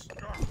 Καλώς.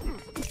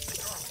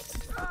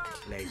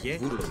 Λέγε.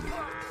 Βούλομαι.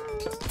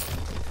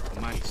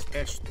 Μάλιστα.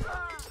 Έστω.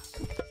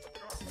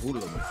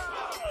 Βούλομαι.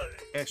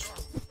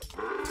 Έστω.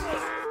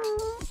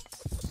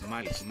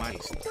 Μάλιστα.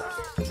 Μάλιστα.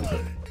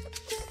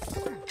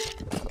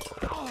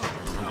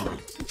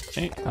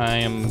 Okay, I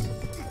am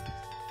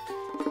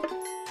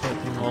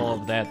putting all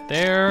of that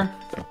there.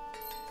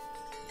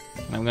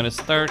 And I'm gonna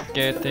start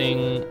getting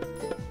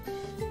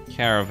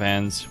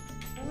caravans.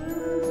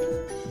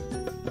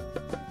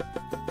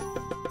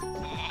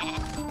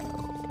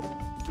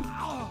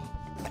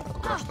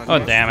 Oh,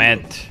 damn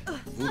it.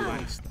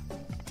 Μάλιστα.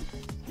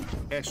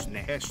 Έστω.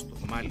 Ναι. Έστω.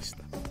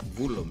 Μάλιστα.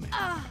 Βούλομαι.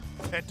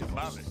 Έτοιμο.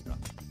 Μάλιστα.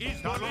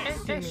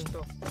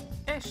 Έστω.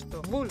 Έστω.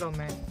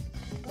 Βούλομαι.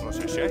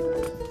 Πρόσεχε.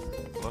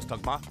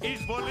 Πρόσταγμα.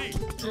 Εισβολή.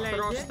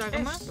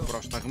 Πρόσταγμα.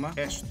 Πρόσταγμα.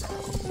 Έστω.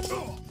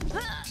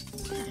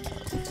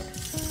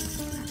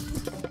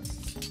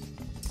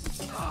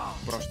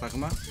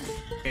 Πρόσταγμα.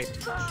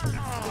 Έτοιμος.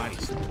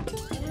 Μάλιστα.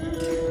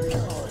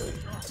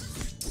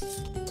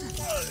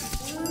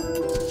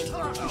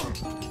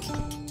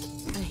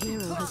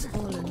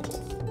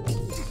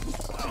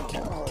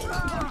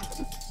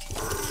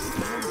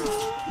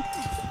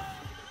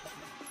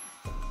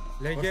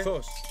 Λέγε.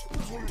 Ορθός.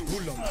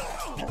 Βούλομαι.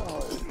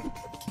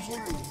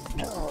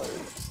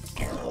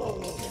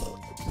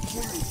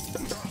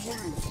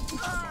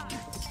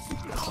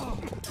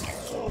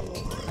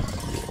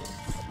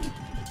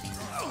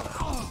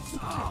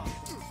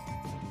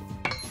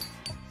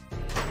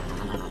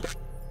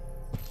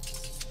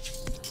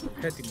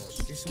 Έτοιμος.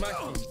 Εις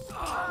μάχη.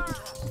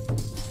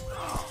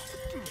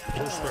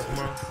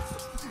 Πρόσταγμα.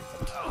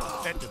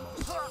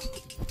 Έτοιμος.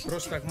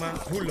 Πρόσταγμα.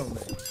 Βούλομαι.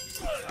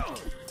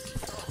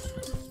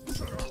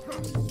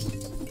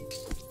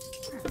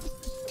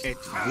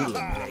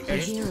 A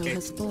hero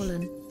has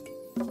fallen.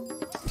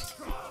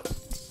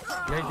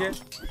 Λέγε.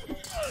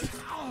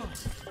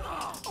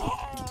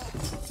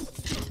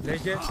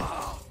 Λέγε.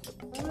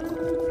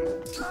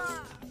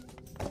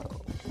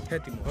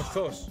 Έτοιμο.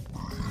 Ορθός.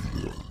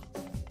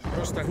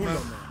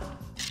 Πρόσταγμα.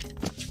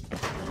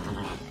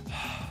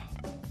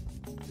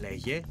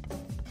 Λέγε.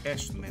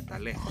 Έστω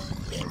μεταλλές.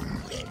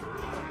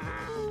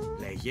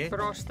 Λέγε.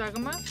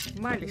 Πρόσταγμα.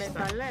 Μάλιστα.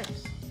 Μεταλλές.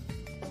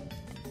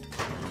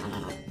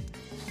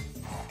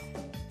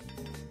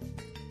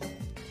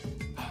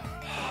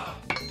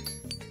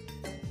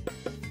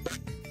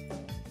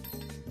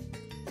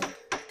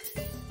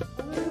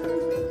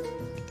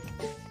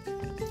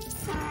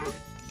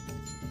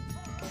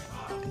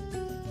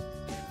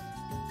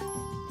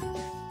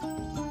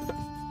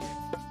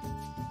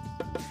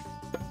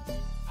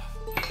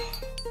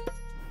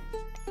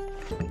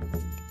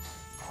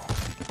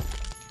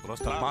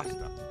 Πρόσταγμα.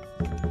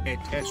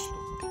 Έστω.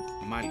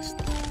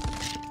 Μάλιστα.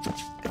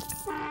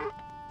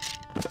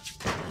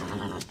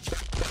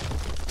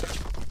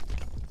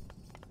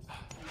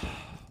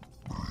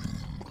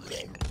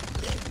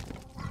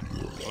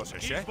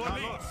 Πρόσεχε.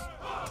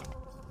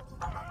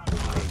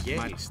 Λέγε.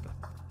 Μάλιστα.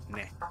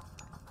 Ναι.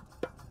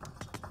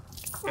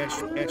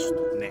 Έστω.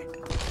 Ναι.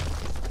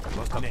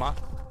 Πρόσταγμα.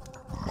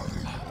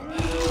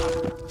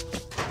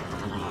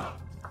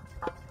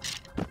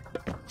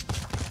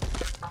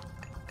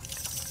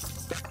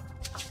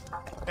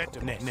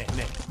 Ναι.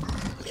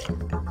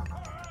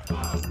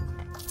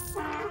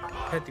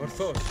 Έτοιμο.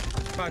 Ορθός.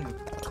 Πάνω.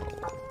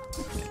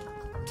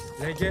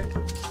 Λέγε.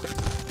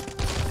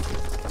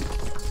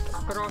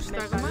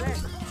 Πρόσταγμα.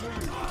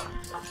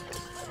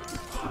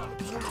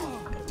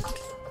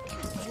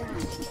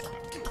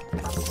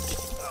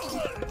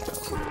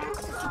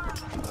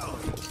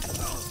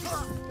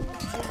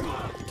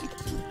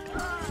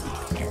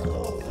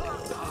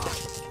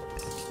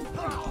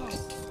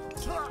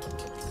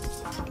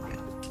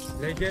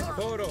 Λέγε.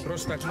 Χώρο.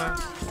 Πρόσταγμα.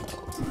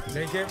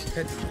 Λέγε.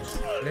 Έτοιμος.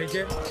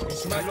 Λέγε.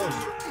 Ισμαλός.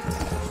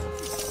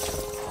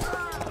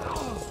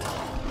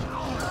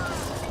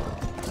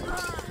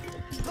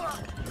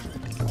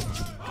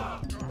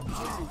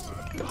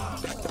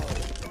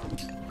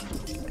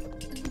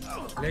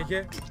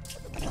 Λέγε.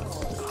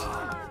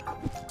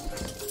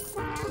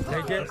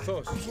 Λέγε.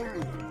 Ορθός.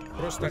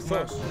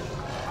 Πρόσταγμα.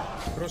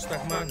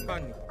 Πρόσταγμα.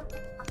 Πάνι.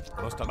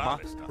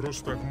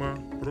 Πρόσταγμα.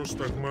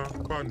 Πρόσταγμα.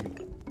 Πάνι.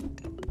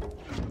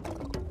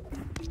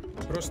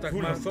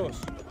 Πρόσταγμα. Ορθός.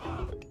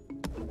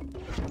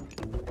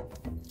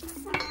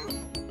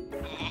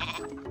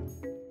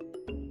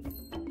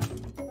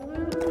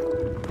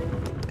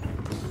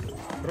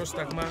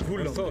 Πρόσταγμα.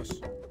 Ορθός.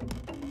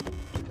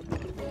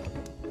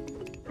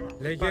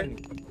 Λέγε.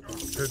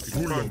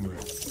 Βούλομαι.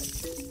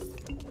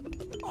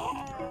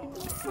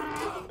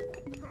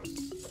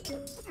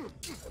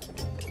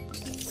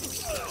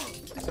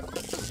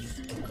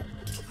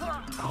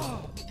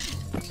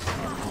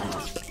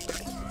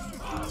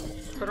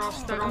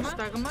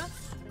 Πρόσταγμα.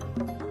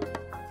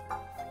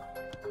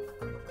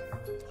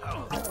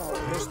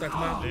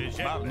 Πρόσταγμα.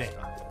 Ναι.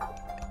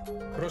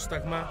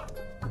 Πρόσταγμα.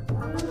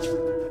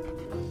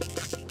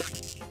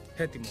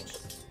 Έτοιμος.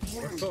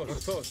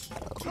 Ορθός.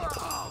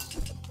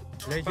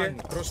 Λέγε.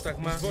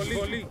 Πρόσταγμα.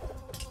 Εισβολή.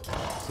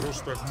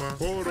 Πρόσταγμα.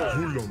 Χώρο.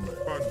 Βούλομαι.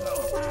 Πάνι.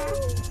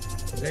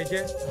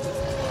 Λέγε.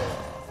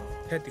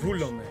 Έτοιμος.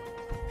 Βούλομαι.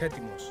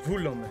 Έτοιμος.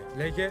 Βούλομαι.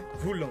 Λέγε.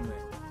 Βούλομαι.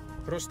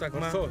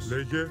 Πρόσταγμα. Ορθός.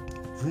 Λέγε.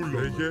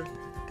 Βούλομαι.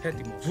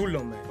 Έτοιμος.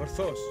 Βούλομαι.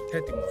 Ορθός.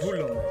 Έτοιμος.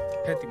 Βούλομαι.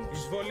 Έτοιμος.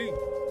 Εισβολή.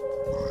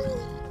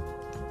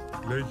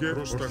 Λέγε.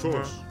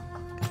 Πρόσταγμα.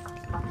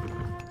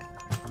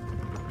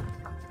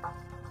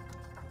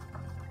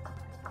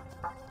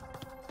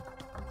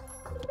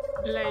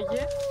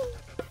 Λέγε.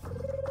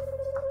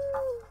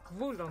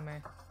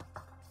 Βούλομαι.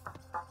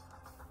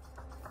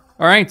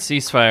 Alright,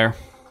 ceasefire.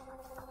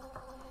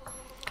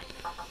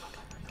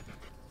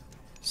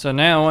 So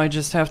now I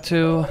just have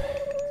to...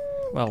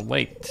 well,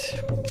 wait.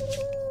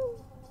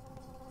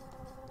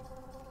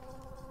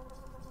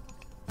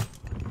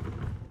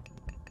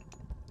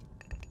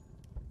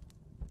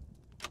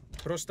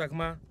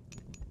 Πρόσταγμα.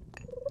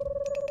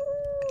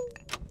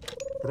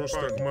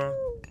 Πρόσταγμα.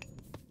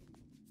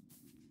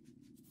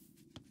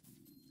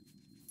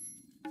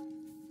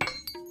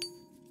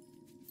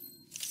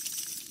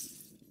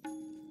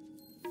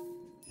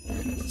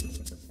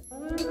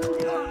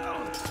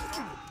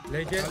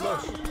 Λέγε.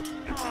 Καλώς.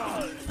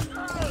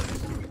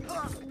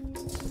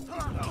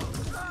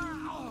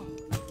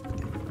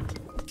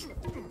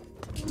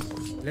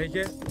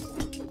 Λέγε.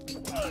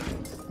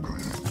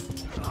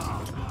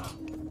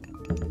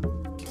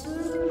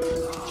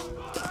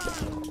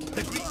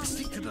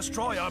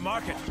 destroy our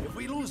market. If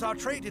we lose our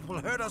trade, it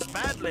will hurt us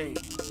badly.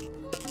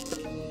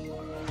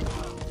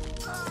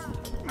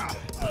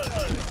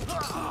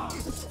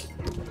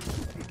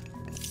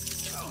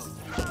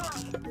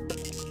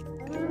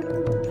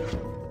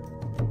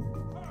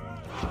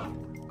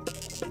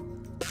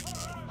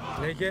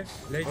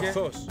 Λέγε,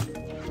 ορθώς.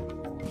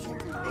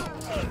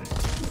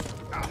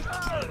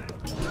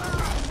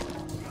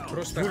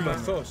 Πρόσταγμα,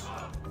 ορθώς.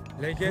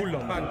 Λέγε,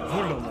 πάνω,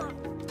 βούλομαι.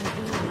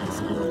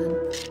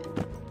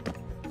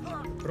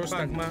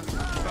 Πρόσταγμα,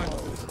 πάνω.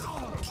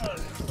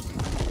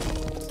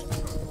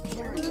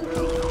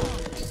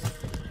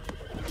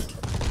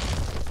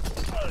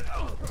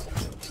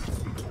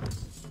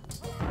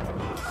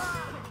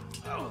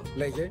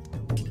 Λέγε.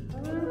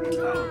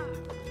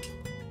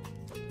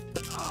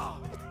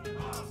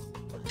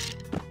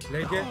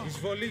 Λέγε,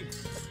 εισβολή.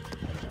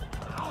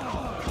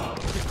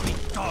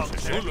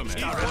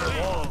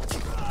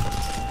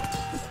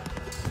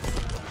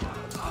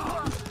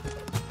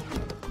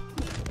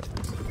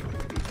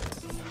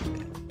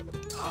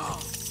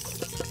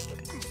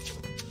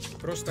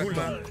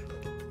 Πρόσταγμα.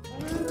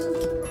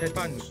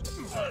 Επάνους.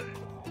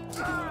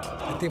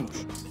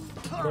 Ετοίμους.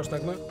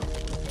 Πρόσταγμα.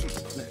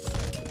 Ναι.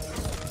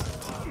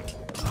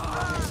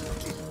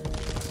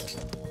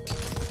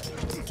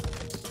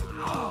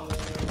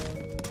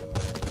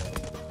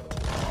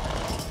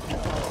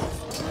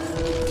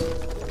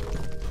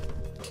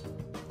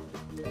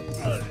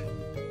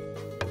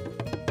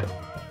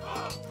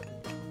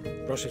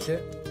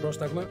 Πρόσεχε,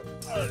 πρόσταγμα.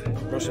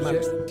 Πρόσεχε.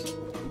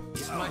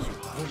 Εις μάχη,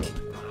 βούλω.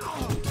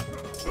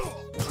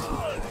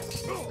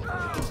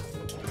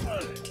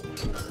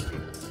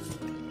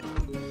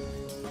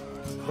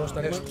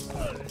 Πρόσταγμα.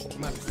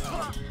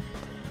 Μάλιστα.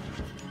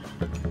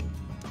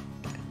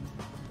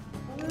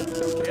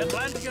 The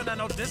Atlantean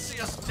and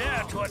Odysseus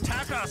dare to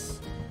attack us.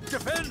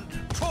 Defend!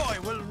 Troy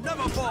will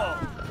never fall.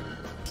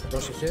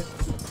 Πρόσεχε.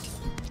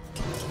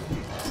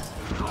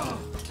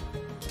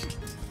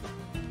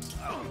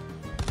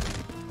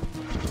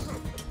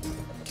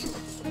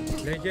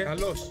 Λέγε,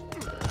 καλώς.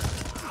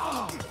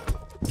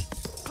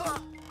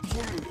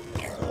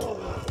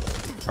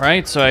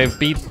 Alright, so I've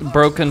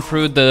broken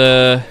through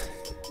the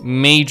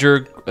major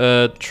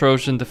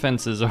Trojan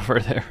defenses over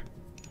there.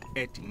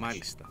 Έτσι,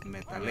 μάλιστα.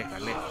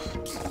 Μεταλλεύς.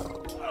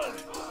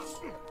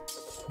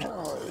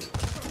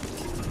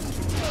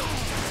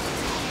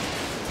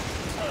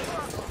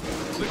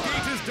 The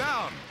gate is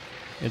down.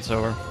 It's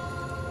over.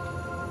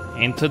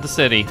 Into the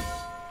city.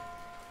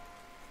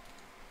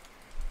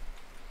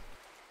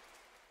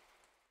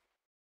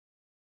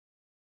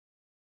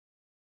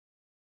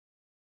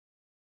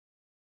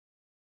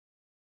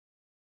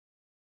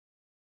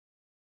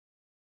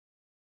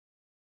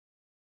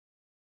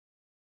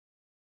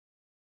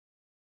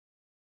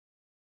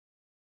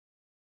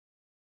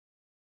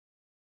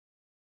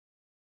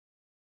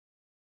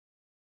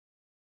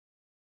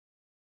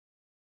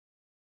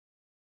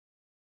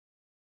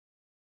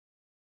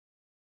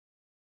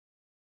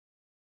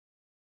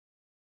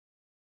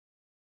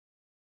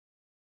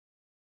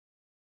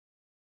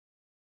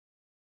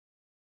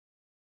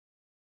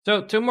 So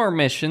 2 more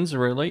missions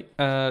really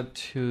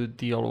to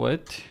deal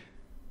with,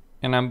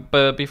 and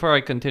but before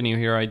I continue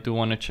here, I do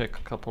want to check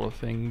a couple of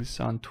things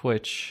on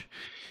Twitch.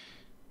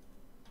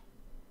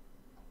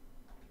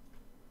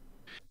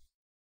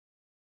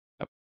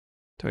 Yep.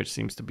 Twitch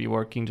seems to be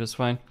working just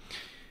fine.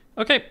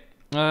 Okay,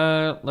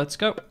 let's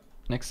go.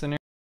 Next scenario.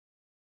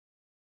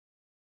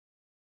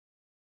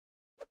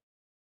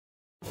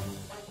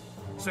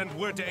 Send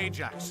word to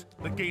Ajax.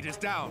 The gate is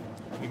down.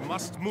 We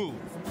must move.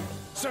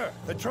 Sir,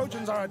 the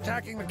Trojans are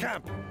attacking the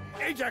camp.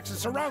 Ajax is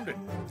surrounded.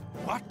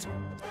 What?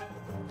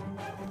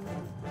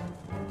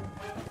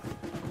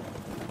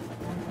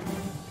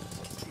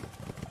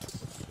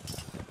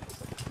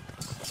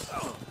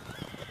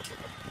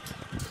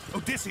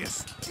 Odysseus,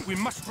 we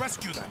must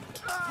rescue them.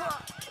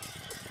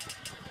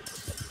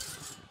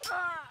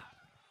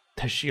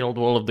 The shield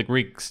wall of the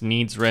Greeks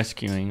needs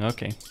rescuing.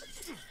 Okay.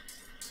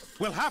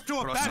 We'll have to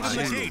abandon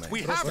the gate.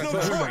 We have no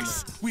choice.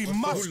 We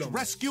must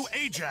rescue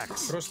Ajax.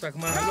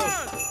 Πρόσταγμα.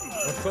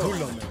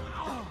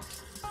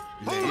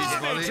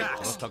 Hold Ajax.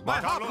 My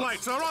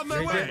hoplites are on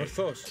their way.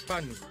 Ορθώς,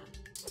 πάνω.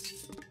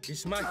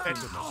 Εις μάχη.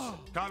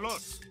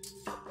 Καλώς.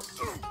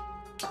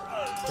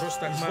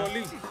 Πρόσταγμα.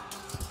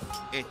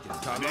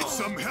 Need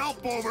some help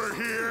over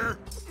here.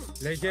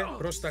 Λέγε,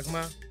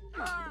 πρόσταγμα.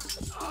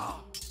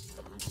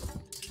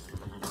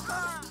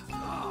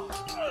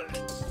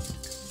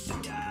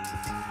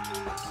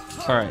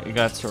 Alright, you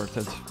got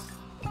sorted.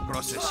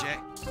 Πρόσεχε.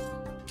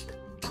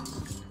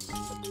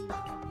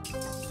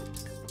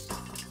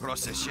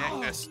 Πρόσεχε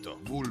έστω.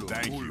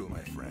 Thank you,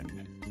 my friend.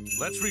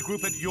 Let's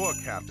regroup at your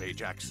camp,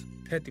 Ajax.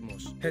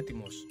 Έτοιμος,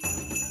 έτοιμος.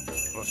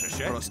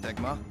 Πρόσεχε.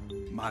 Πρόσταγμα.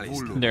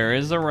 Μάλιστα. There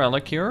is a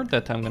relic here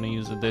that I'm going to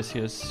use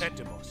Odysseus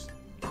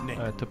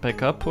to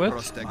pick up with.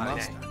 Πρόσταγμα.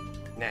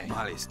 Ναι.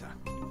 Μάλιστα.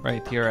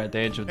 Right here at the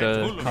edge of the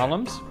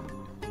columns.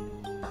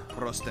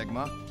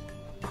 Πρόσταγμα.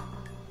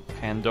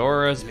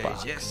 Pandora's box.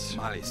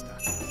 Μάλιστα.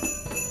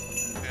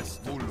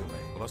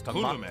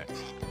 Βούλουμε.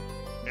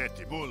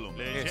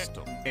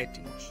 Έστω.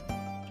 Έτοιμος.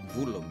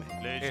 Βούλομαι.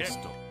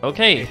 Έστω.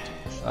 Okay,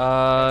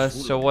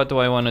 so what do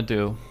I want to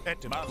do?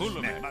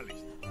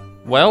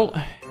 Well,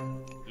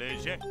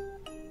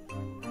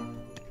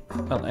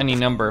 any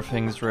number of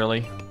things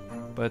really,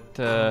 but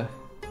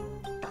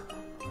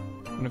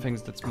one of the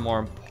things that's more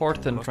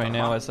important right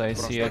now as I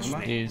see it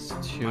is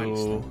to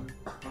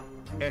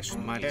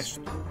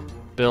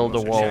build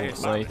a wall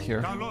right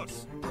here.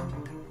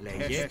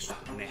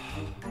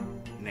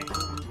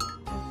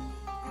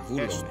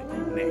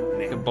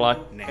 To block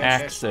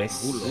access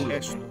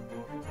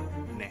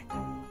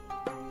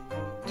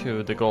to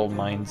the gold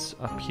mines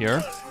up here.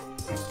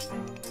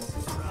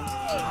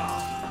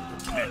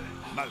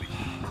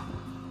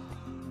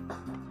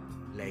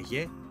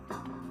 Λέγε.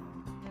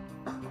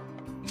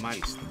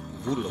 Μάλιστα.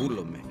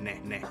 Βούλομαι.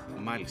 Ναι,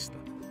 μάλιστα.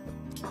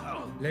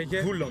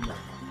 Λέγε. Βούλομαι.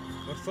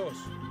 Ορθώς.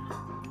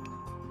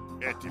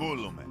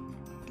 Βούλομαι.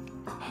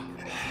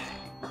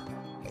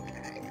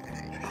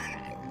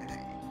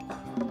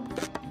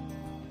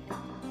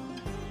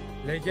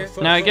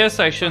 Now I guess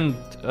I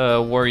shouldn't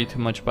worry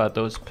too much about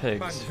those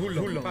pigs.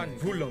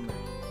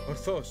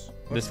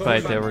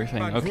 Despite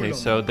everything. Okay,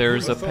 so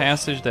there's a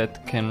passage that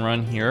can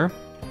run here.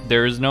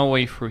 There is no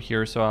way through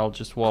here, so I'll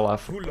just wall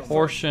off a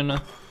portion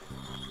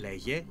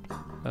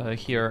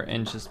here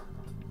and just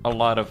a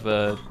lot of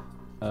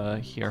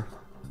here.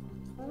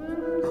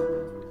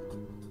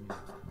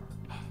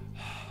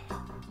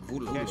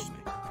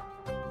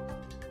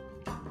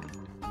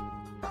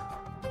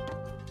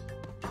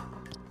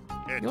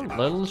 You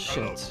little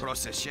shit.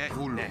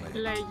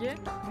 Λέγε,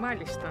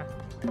 μάλιστα.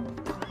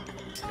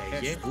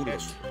 Λέγε,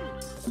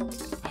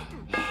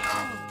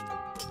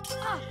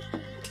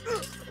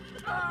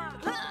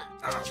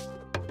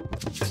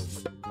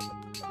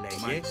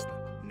 Λέγε,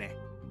 ναι.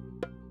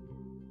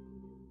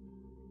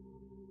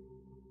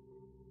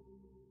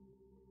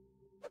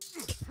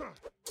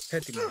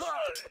 Έτοιμος.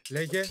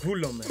 Λέγε,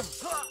 βούλομαι.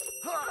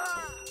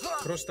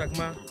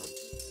 Πρόσταγμα.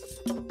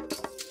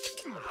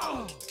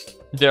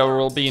 There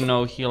will be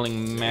no healing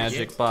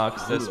magic box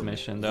this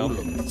mission though.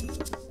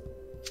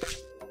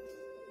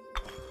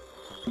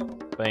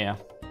 But yeah.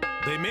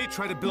 They may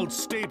try to build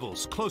stables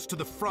close to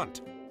the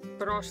front.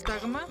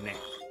 Πρόσταγμα. Ναι,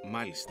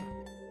 μάλιστα.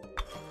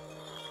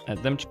 At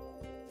them.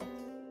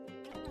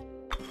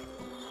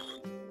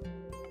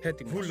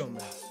 Έτοιμος.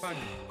 Βούλομαι. Πάλι.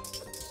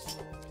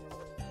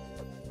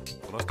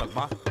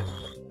 Πρόσταγμα.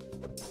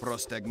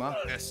 Πρόσταγμα.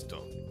 Έστω.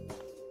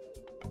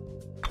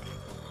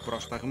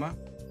 Πρόσταγμα.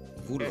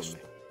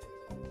 Βούλομαι.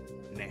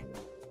 Ναι.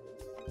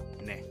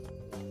 Ναι.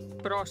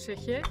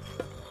 Πρόσεχε.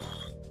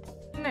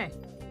 Ναι.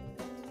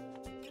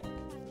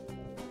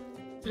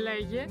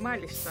 Λέγε,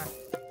 μάλιστα.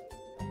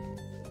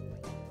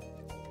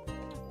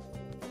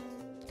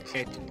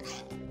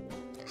 Έτοιμος.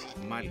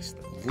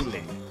 Μάλιστα.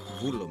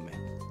 Βούλομαι.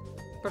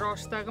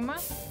 Πρόσταγμα.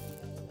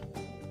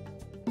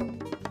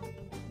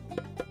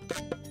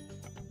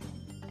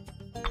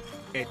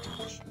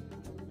 Έτοιμος.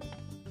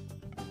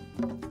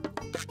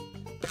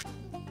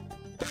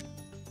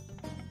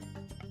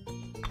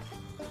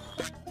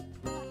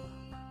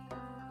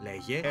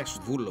 Λέγε,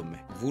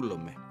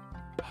 βούλομαι.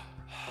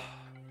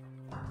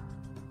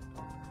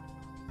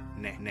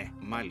 Ναι,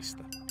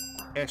 μάλιστα.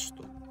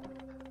 Έστω.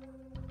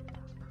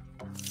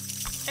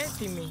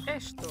 Έτοιμη,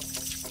 έστω.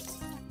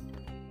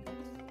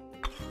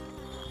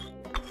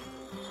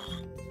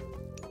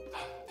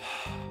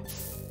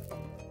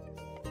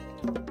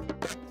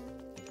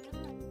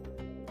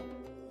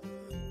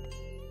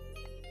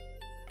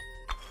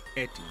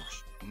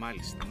 Έτοιμος.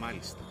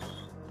 Μάλιστα.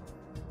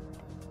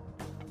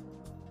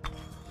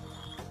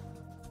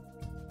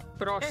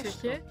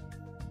 Πρόσεχε.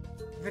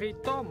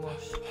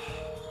 Βρυτόμος.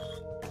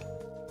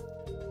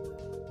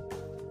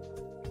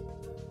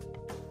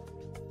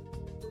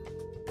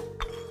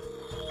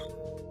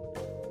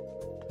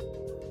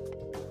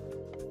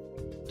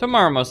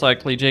 Tomorrow, most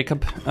likely, Jacob.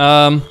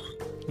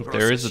 If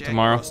there is a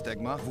tomorrow.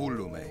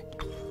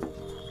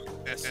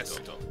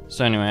 So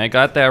anyway, I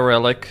got that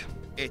relic.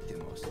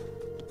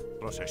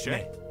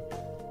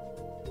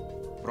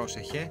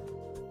 Πρόσεχε.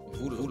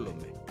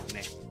 Βούλομαι.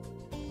 Ναι.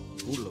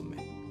 Βούλομαι.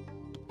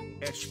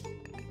 Έστω.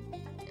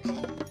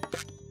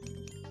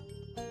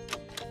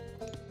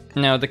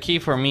 Now the key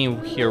for me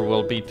here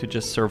will be to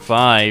just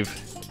survive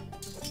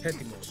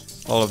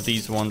all of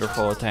these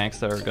wonderful attacks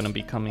that are going to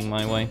be coming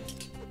my way.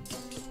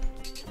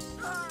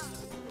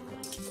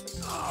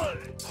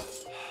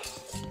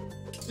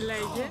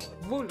 Λέγε,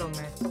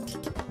 βούλομαι.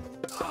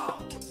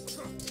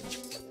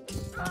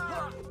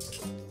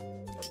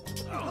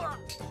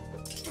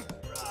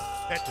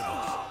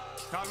 Έτοιμος.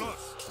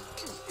 Καλώς.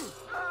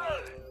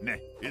 Ναι,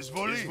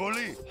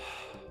 εισβολή.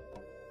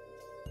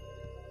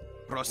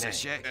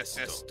 Πρόσεχε,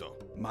 έστω.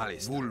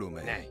 Μάλιστα.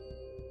 Βούλουμε.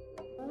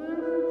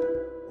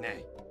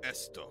 Ναι,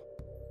 έστω.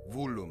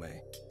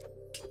 Βούλουμε.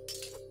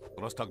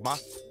 Πρόσταγμα.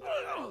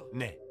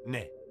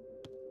 Ναι.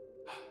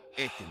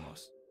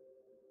 Έτοιμος.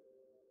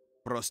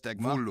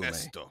 Πρόσταγμα. Βούλουμε.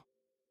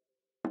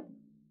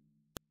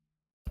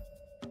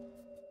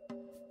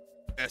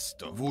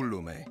 Έστω.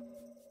 Βούλουμε.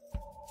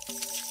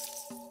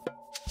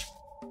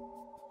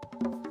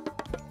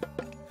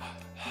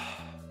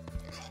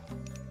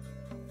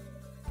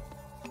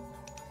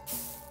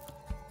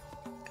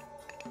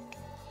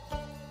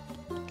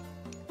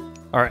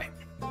 Alright.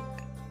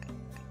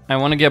 I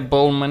want to get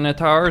bull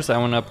minotaurs. I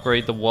want to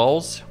upgrade the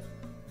walls.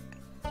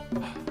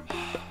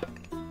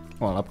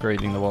 Well,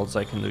 upgrading the walls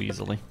I can do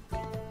easily.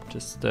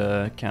 Just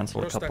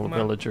cancel a couple of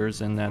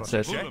villagers and that's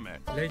it.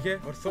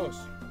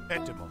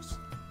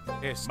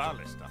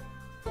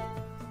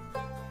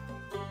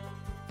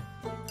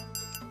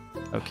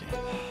 Okay.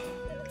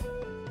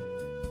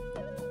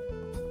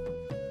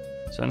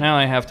 So now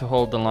I have to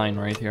hold the line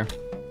right here.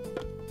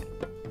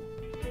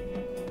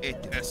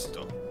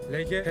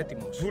 Λέγε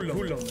έτοιμος.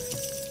 Βούλομαι.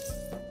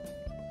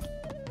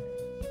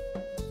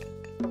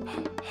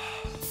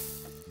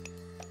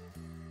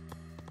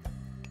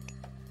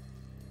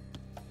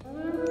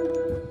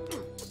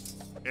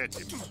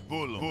 Έτοιμος.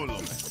 Βούλομαι.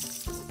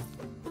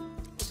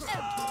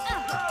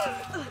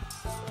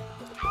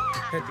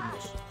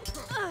 Έτοιμος.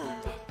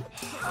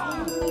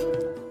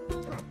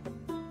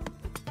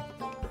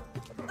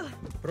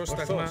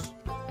 Πρόσταγμα.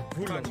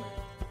 Βούλομαι.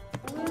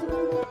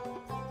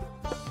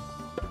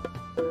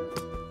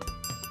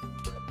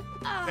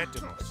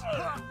 Έτοιμος.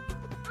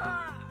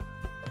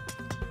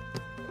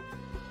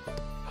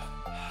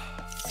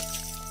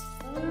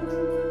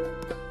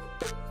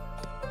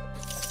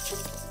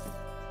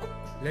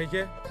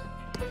 Λέγε.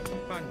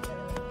 Πάνω.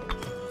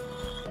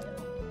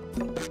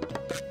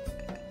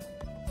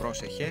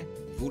 Πρόσεχε.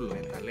 Βούλο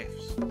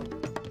εγκαλεύς.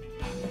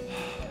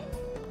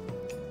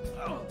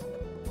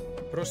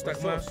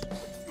 Πρόσταγμα.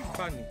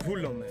 Πάνι.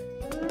 Βούλομαι.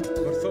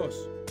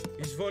 Ορθός.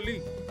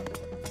 Εισβολή.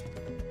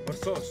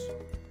 Ορθός.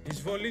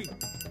 Εισβολή.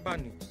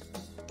 Πάνι.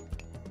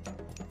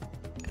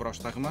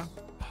 Πρόσταγμα.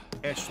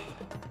 Έστω.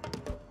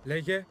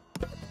 Λέγε.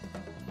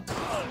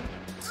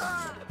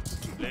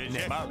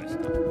 Λέγε. Μάλιστα.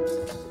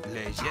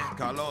 Λέγε.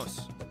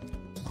 Καλώς.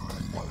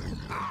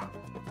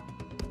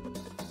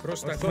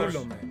 Πρόσταγμα.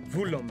 Βούλομαι.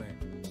 Βούλομαι.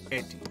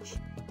 Έτοιμος.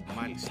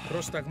 Μάλιστα.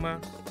 Πρόσταγμα.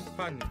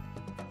 Πάνι.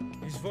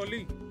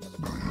 Εισβολή.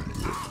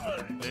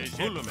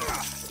 Λέγε. Βούλομαι.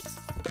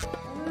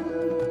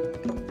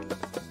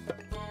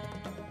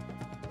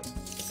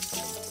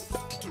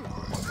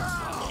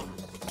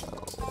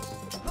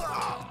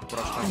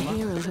 A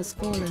hero has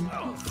fallen.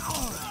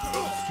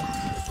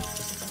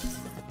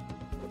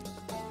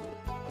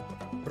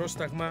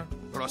 Πρόσταγμα.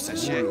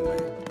 Πρόσεχε.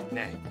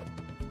 Ναι.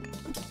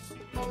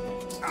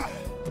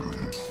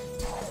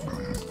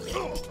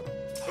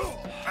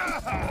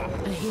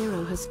 A hero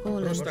has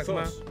fallen.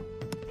 Πρόσταγμα.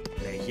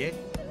 Λέγε.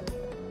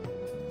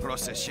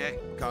 Πρόσεχε.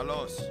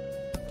 Καλώς.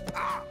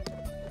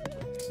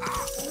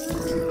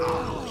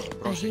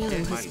 A hero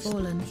has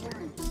fallen.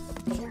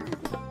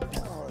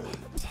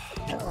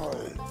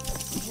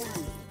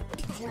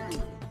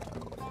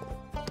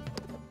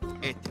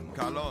 Έτοιμο.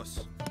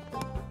 Καλώς.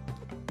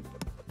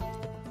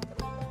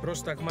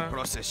 Πρόσταγμα.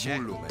 Πρόσεχε.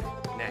 Βούλουμε.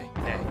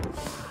 Ναι, ναι.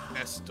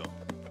 Έστω.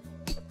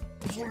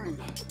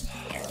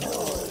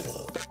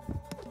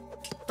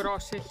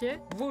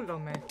 Πρόσεχε,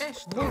 βούλομαι.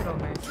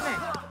 Βούλομαι,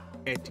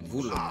 ναι. Έτοιμο.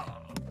 Βούλουμε.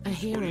 A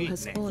hero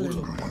has fallen.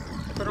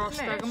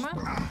 Πρόσταγμα.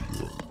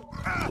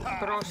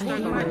 A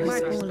Πρόσταγμα, hero has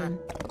μάλιστα. fallen.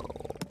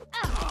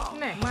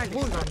 Ναι, μάλιστα.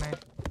 Βούλομαι.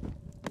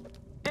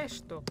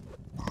 Έστω.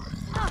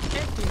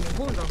 Έτοιμη,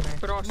 βούλομαι.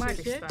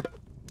 Πρόσεχε.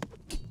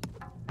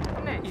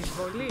 Ναι,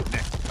 εισβολή.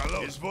 Ναι,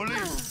 καλό. Εισβολή.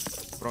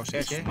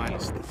 Πρόσεχε.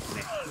 Μάλιστα.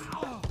 Ναι.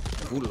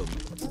 Βούλομαι.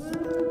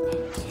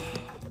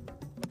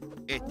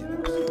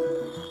 Έτοιμος.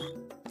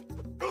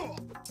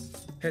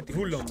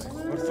 Έτοιμος. Βούλομαι.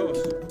 Ορθός.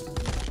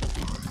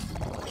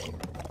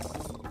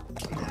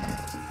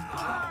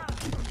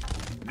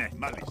 Ναι,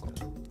 μάλιστα.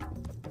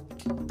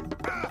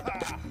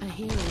 A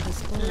hero has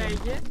fallen.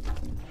 Λέγε.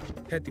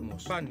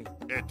 Έτοιμος. Πάνι.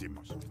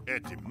 Έτοιμος.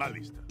 Έτοιμο,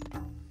 μάλιστα.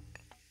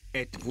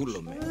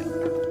 Βούλομαι.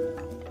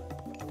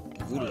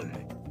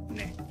 Βούλομαι.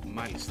 Ναι,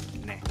 μάλιστα.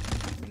 Ναι,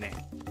 ναι.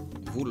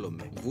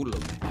 Βούλομαι.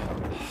 Βούλομαι.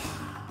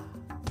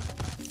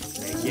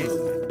 Λέγε.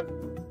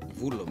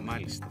 Βούλο,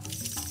 μάλιστα.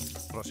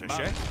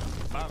 Πρόσεχε.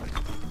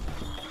 Μάλιστα.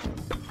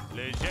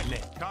 Λέγε. Ναι.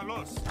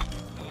 Καλώς.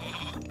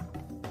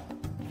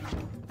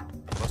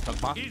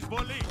 Πρόσταγμα.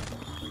 Εισβολή.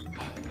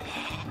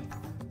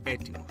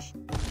 Έτοιμος.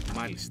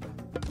 Μάλιστα.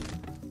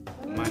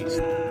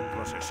 Μάλιστα.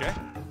 Πρόσεχε.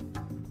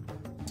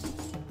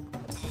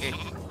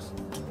 Έτοιμος.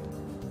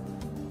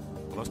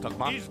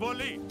 Πρόσταγμα.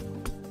 Εισβολή.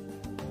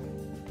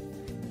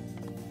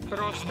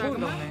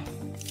 Πρόσταγμα.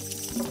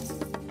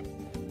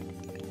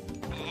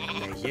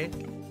 Λέγε.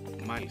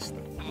 Μάλιστα.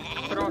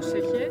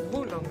 Πρόσεχε,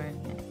 βούλομαι.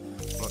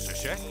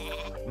 Πρόσεχε.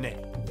 Ναι.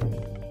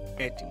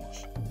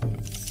 Έτοιμος.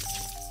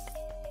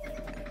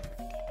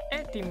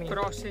 Έτοιμη.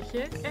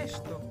 Πρόσεχε,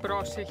 έστω.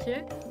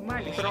 Πρόσεχε,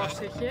 μάλιστα.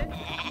 Πρόσεχε,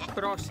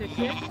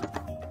 πρόσεχε.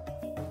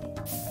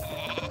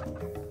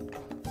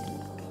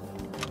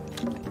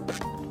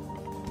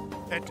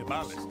 Έτοιμο,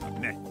 μάλιστα.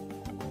 Ναι.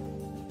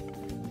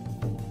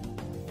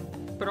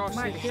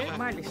 Πρόσεχε,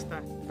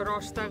 μάλιστα.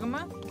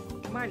 Πρόσταγμα,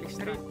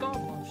 μάλιστα.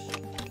 Ρητόμος.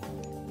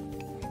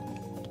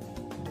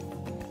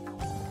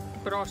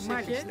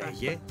 Πρόσεχε.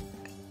 Λέγε.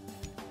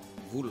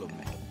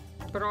 Βούλομαι.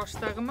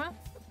 Πρόσταγμα.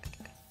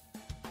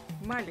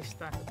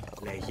 Μάλιστα.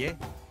 Λέγε.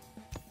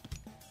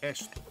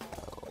 Έστω.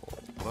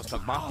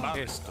 Πρόσταγμα.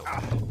 Έστω.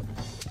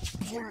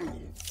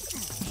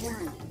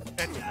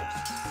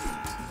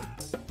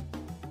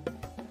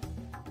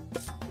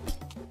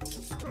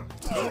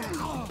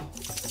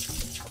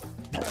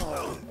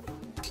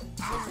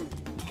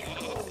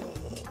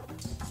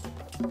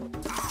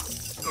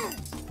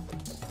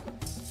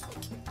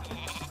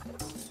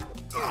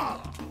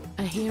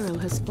 A hero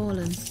has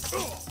fallen.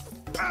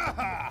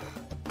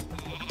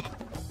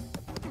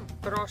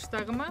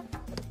 Πρόσταγμα.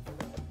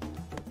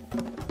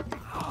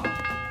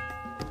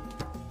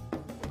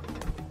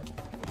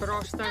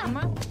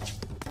 Πρόσταγμα.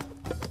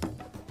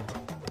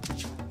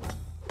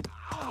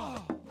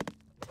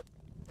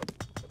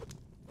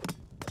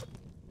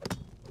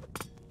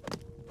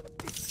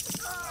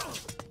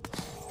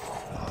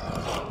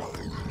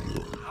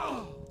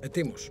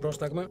 Ετοίμος.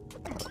 Πρόσταγμα.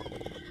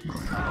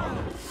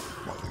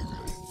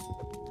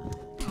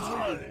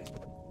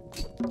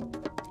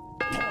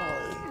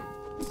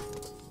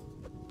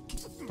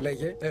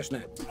 Λέγε,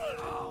 ναι.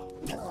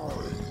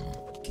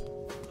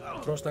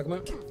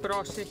 Πρόσταγμα.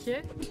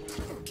 Πρόσεχε.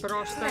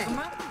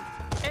 Πρόσταγμα.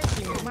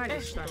 Έτοιμη,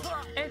 μάλιστα.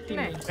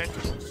 Έτοιμη.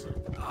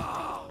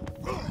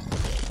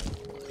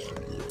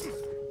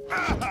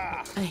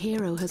 A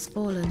hero has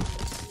fallen.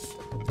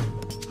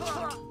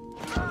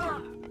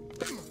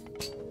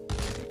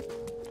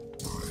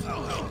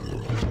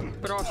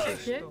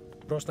 Πρόσεχε.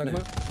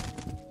 Πρόσταγμα.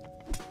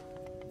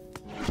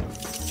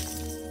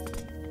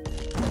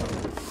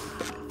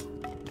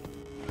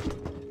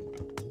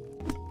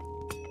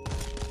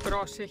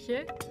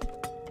 Πρόσεχε.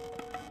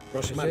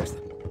 Πρόσεχε. Μάλιστα.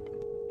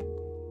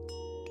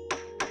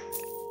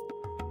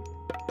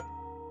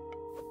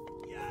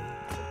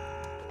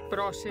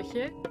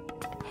 Πρόσεχε.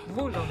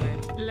 Βούλομαι.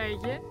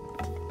 Λέγε.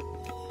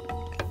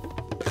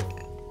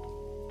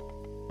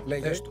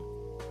 Λέγε. Έστω.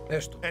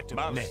 Έστω.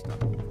 Ναι.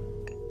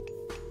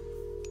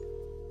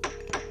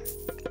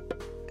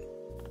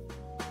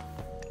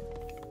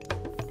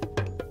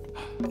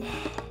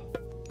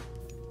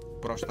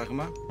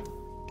 Πρόσταγμα.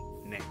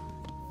 Ναι.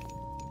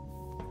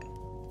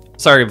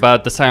 Sorry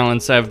about the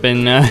silence. I've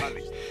been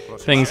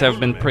things have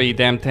been pretty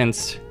damn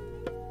tense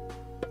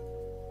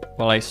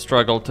while I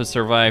struggle to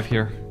survive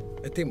here.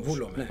 Ετοίμος.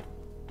 Βούλομαι. Ναι.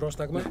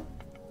 Πρόσταγμα.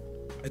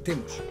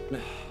 Ετοίμος. Ναι.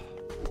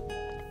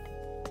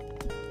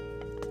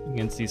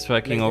 Against these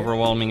fucking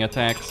overwhelming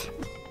attacks.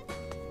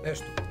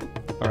 Έστω.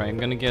 Alright, I'm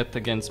gonna get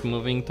against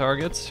moving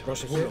targets.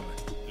 Πρόσεχε.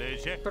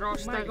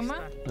 Πρόσταγμα.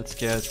 Let's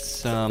get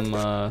some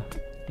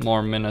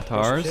more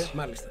minotaurs.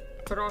 Μάλιστα.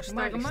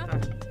 Πρόσταγμα.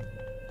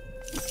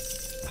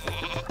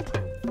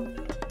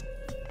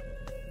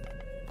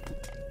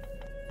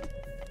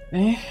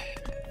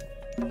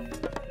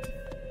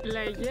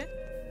 Λέγε.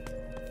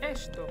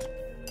 Έστω.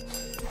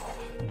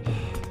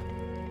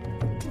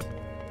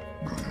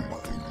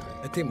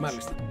 Ετοίμος.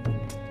 Μάλιστα.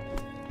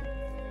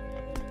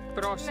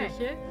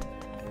 Πρόσεχε.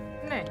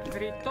 Ναι,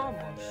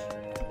 βρυτόμος.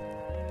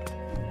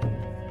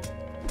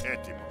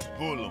 Έτοιμος.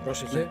 Βούλομαι.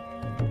 Πρόσεχε.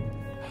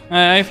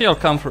 I feel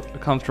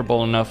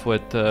comfortable enough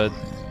with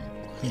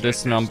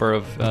this number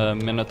of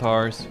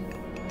minotaurs.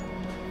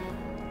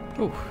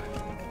 Ooh.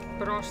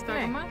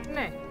 Πρόσταγμα.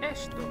 Ναι,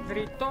 έστω.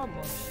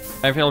 Βρυτόμος.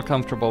 I feel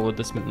comfortable with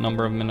this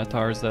number of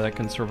minotaurs that I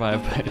can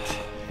survive, but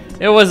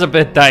it was a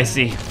bit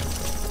dicey.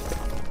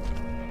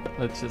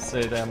 Let's just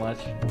say that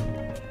much.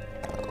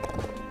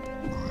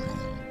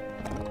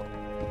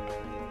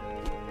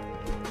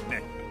 Ναι.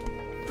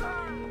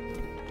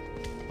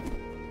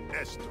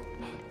 Έστω.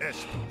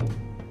 Έστω.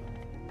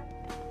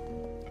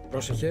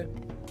 Πρόσεχε.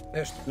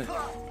 Έστω. Ναι.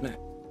 Ναι.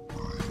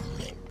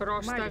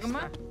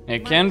 Πρόσταγμα.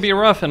 It can be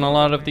rough in a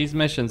lot of these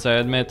missions, I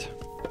admit.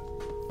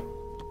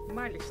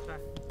 Μάλιστα.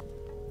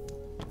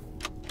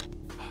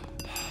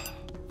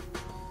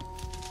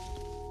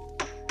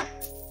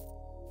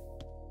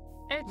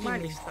 Έτοιμη.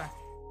 Μάλιστα.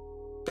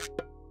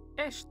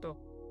 Έστω.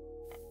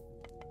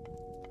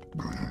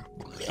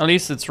 At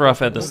least it's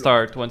rough at the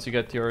start once you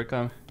get to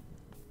your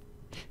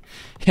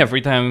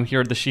every time I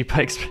hear the sheep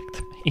I expect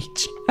a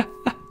mage.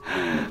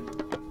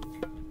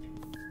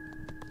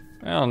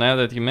 Well, now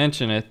that you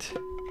mention it.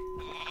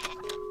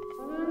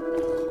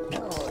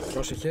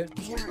 Πρόσεχε.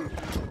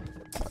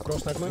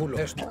 Πρόσταγμα.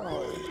 Έστω.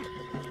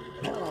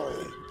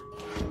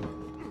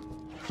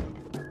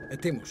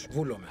 Ετοίμος.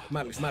 Βούλομαι.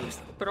 Μάλιστα.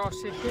 Μάλιστα.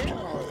 Πρόσεχε.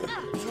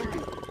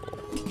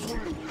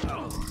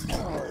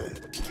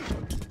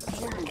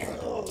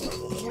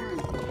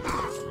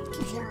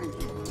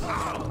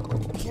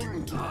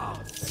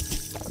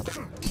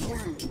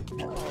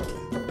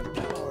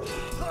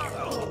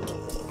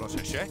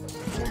 Πρόσεχε.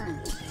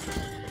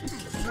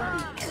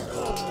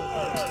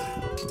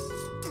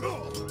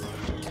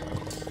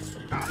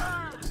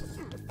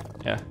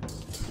 Yeah.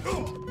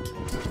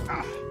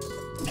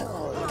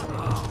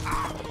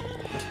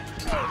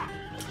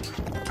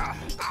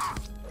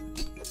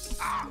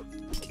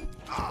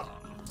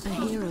 A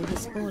hero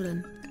has fallen.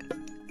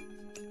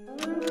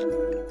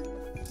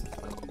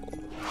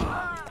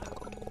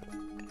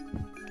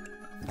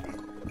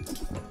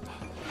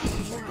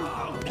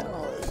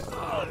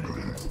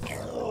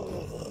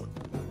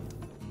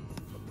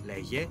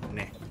 Λέγε,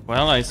 ναι.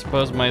 Well, I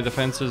suppose my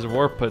defenses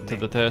were put to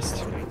the test.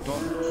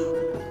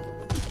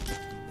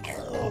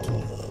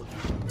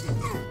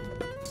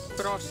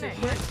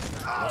 Πρόσεχε.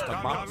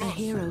 A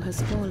hero has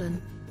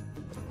fallen.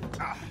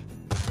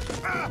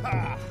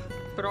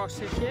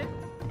 Πρόσεχε.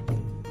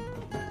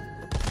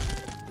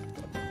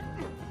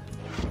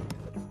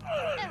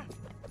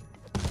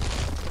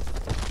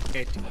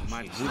 Έτοιμο,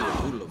 μάλιστα.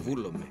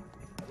 Βούλομαι.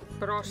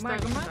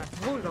 Πρόσταγμα,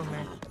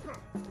 βούλομαι.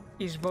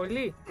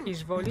 Εισβολή,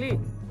 εισβολή.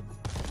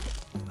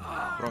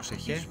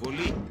 Πρόσεχε.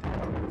 Εισβολή.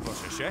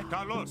 Πρόσεχε.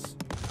 Καλώς.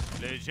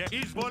 Λέγε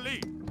εισβολή.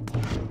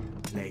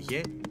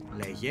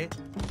 Λέγε.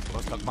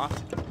 Πρόσταγμα.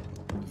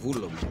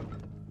 Βούλομαι.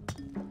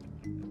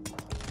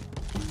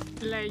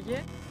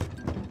 Λέγε.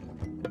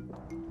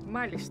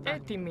 Μάλιστα.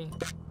 Έτοιμη.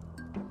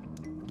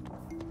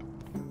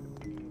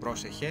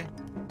 Πρόσεχε.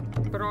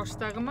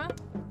 Πρόσταγμα.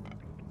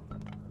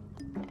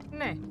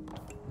 Ναι.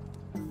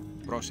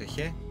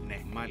 Πρόσεχε.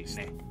 Ναι,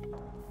 μάλιστα. Ναι.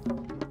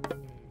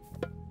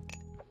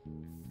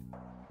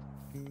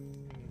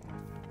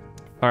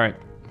 Alright.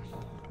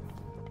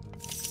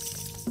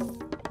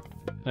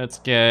 Let's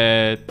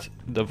get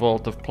the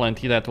Vault of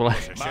Plenty. That will...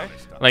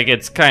 like,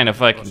 it's kind of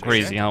fucking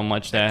crazy how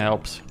much that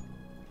helps.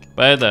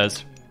 But it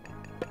does.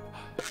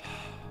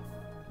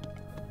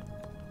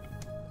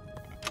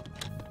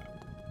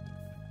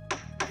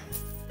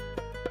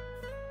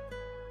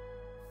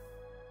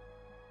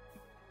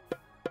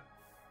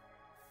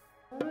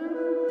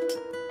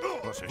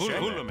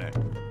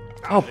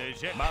 Oh,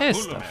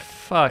 piss the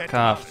fuck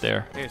off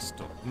there.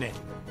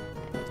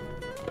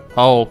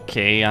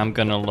 Okay, I'm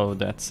gonna load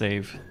that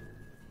save.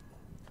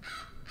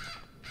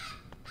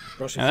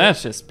 Now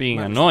that's just being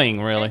annoying,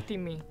 really.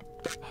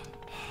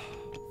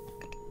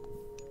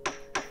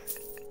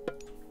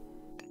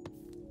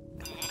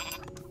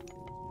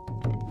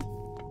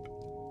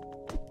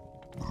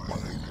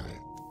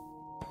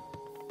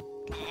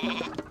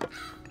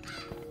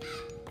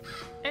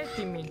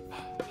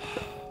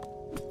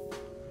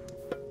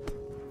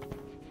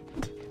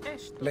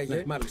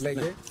 Λέγε,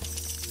 λέγε.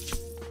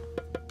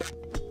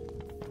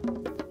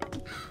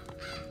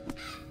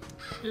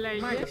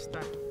 Λέγε. Μάλιστα.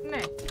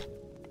 Ναι.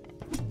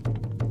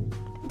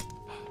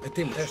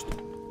 Ετοίμος. Έστω.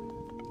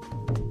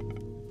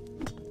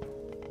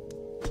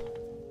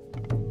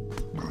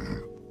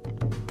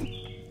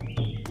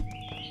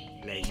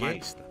 Λέγε.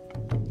 Μάλιστα.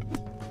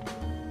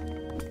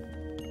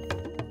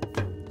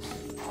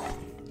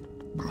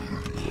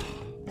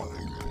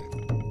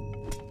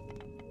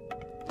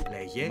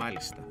 Λέγε.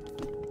 Μάλιστα.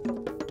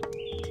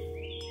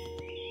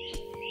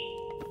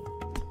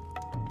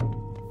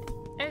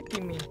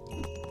 Έτοιμη.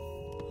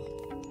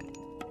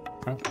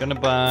 I'm gonna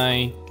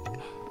buy...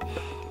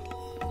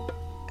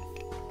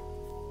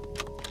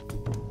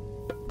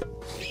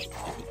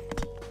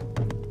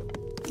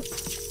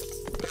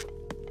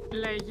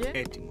 Λέγε.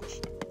 Έτοιμος.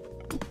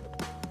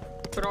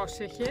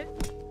 Πρόσεχε.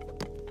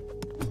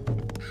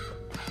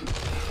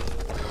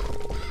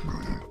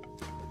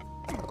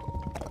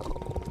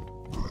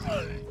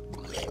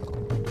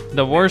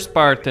 The worst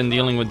part in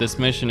dealing with this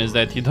mission is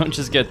that you don't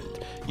just get...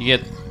 you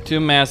get two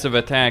massive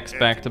attacks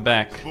back to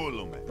back.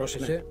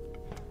 Πρόσεχε.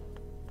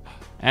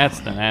 That's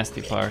the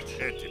nasty part.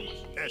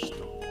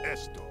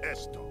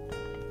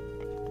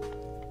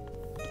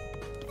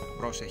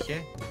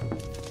 Πρόσεχε.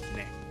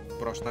 Ναι.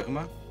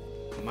 Πρόσταγμα.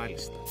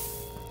 Μάλιστα.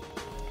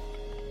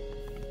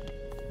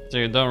 So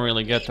you don't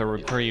really get the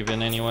reprieve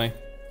in any way.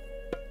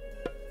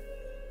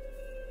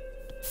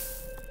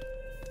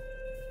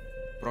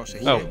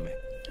 Πρόσεχε. Oh,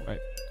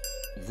 right.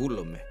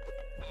 Βούλομαι.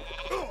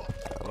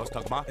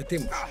 Πρόσταγμα.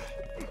 Ετοίμος.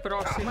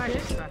 Πρόσεχε.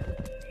 Μάλιστα.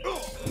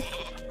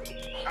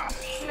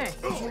 Ναι.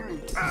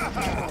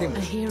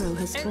 A hero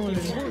has fallen.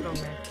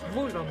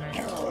 Βούλομαι.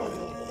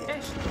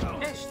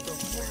 Έστω.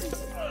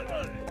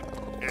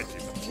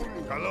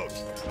 Καλώς.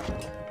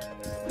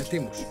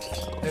 Ετοίμος.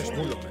 Έστω.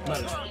 Βούλομαι.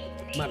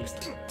 Μάλιστα.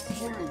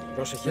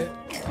 Πρόσεχε.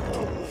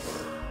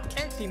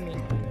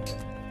 Έτοιμη.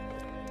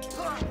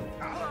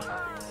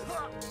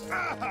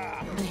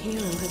 A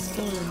hero has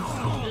fallen.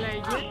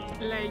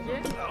 Λέγε.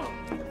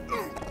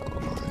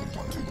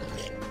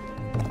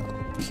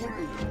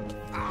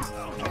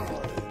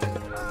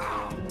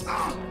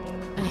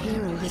 A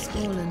hero has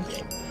fallen.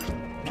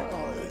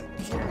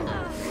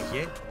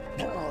 Λέγε.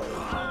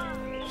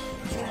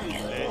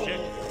 Λέγε.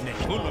 Ναι,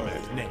 βούλομαι.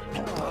 Ναι.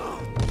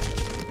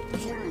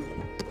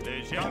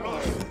 Λέγε.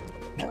 Καλώς.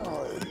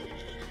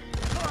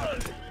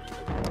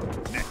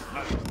 Ναι,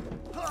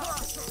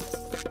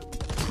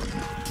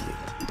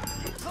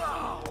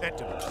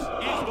 έτοιμος.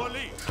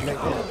 Εισβολή.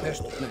 Λέγε.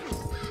 Έστω. Ναι.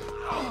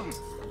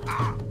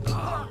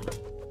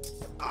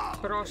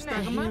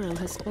 Πρόσταγμα. A hero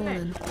has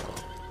fallen.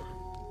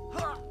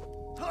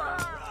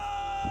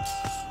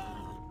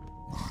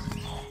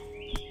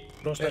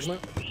 Πρόσταγμα.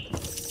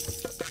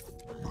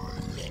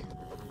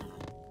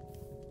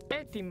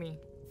 Έτοιμη.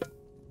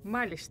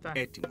 Μάλιστα.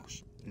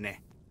 Έτοιμος. Ναι.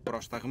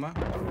 Πρόσταγμα.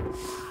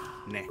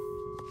 Ναι.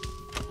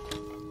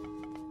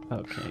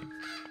 Okay.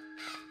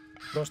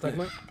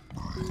 Πρόσταγμα.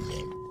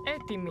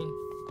 Έτοιμη.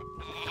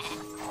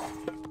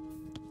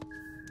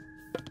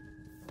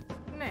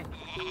 Ναι.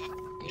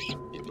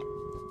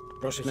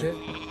 Πρόσεχε.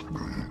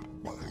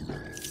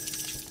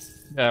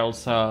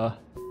 Battles,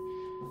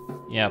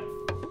 yep.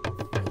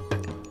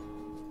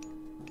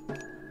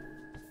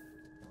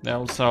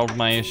 That'll solve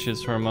my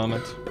issues for a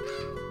moment.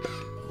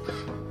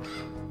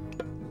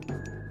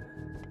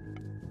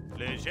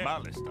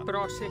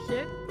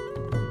 Πρόσεχε.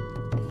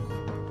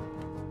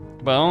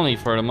 But only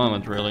for the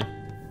moment, really.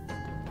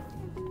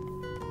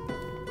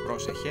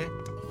 Πρόσεχε.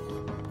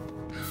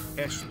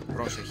 Έστω.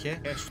 Πρόσεχε.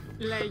 Έστω.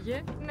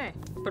 Λέγε ναι.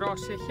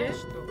 Πρόσεχε.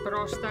 Έστω.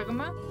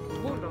 Πρόσταγμα.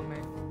 Βούλομαι.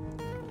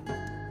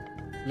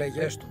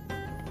 Λέγε έστω.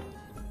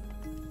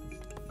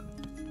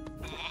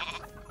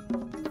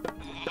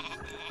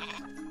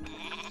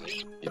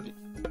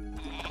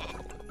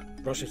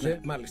 Πρόσεχε,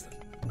 μάλιστα.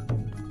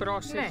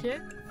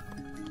 Πρόσεχε.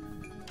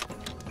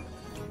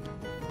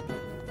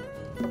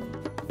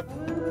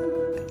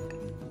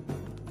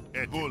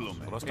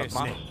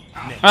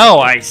 Ναι.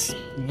 Oh,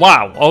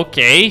 wow,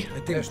 okay.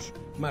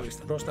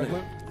 Μάλιστα. Πρόσταγμα.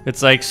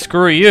 It's like,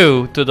 screw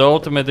you to the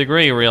ultimate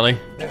degree, really.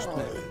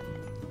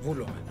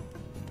 Βούλομαι.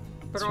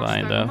 It's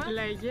fine, though.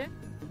 Λέγε.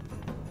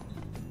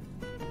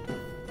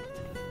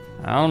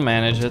 I'll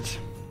manage it.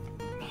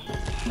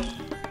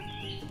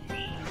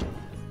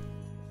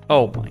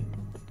 Oh my.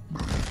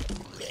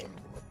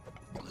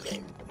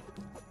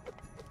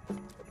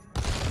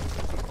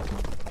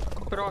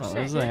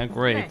 Oh, isn't that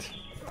great?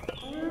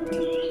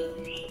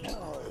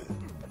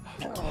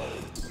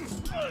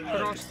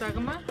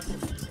 Πρόσταγμα.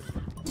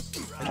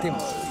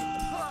 Ετοίμος.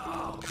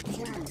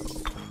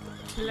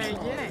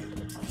 Λέγε.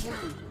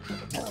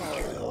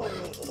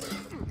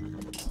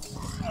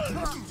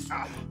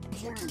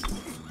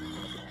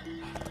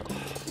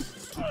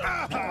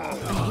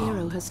 A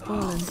hero has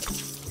fallen.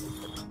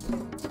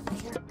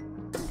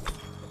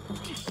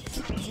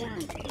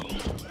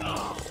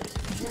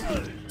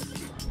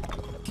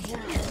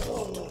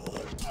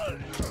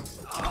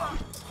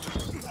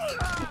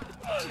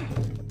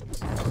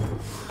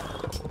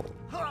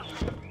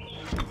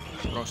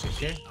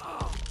 Πρόσεχε.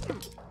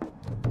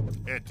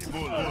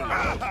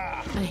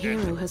 A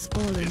hero has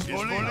fallen.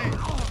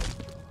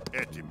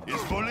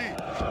 Εισβολή.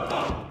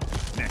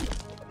 Ναι.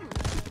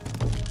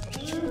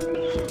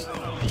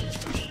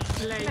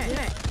 Λέγε.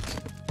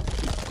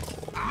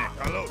 Ναι,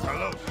 καλώς,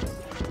 καλώς.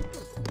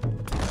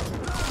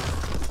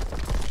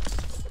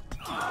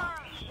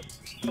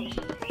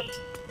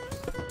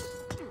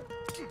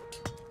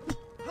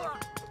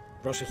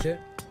 Πρόσεχε.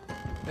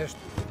 Έστω.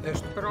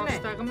 Έστω.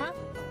 Πρόσταγμα.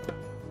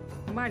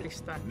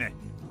 Μάλιστα. Ναι.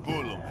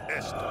 Βούλουμε.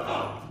 Έστω.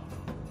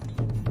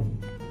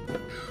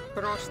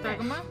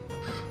 Πρόσταγμα.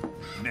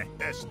 Ναι.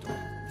 Έστω.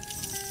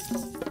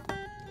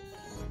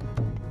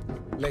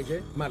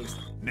 Λέγε.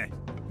 Μάλιστα. Ναι.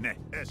 Ναι.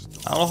 Έστω.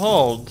 I'll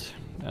hold.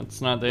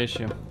 That's not the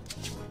issue.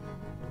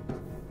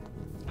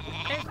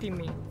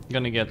 Έτοιμη.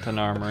 Gonna get an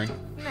armory.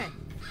 Ναι.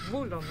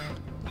 Βούλομαι.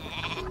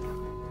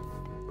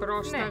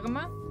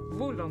 Πρόσταγμα.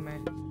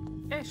 Βούλομαι.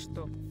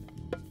 Έστω.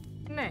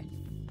 Ναι.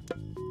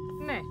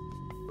 Ναι.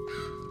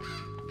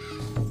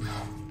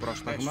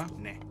 Πρόσταγμα.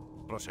 Ναι.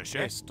 Πρόσεχε.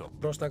 Έστω.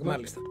 Πρόσταγμα.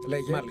 Μάλιστα.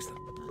 Λέγε. Μάλιστα.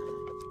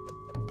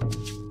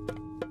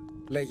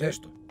 Λέγε.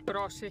 Έστω.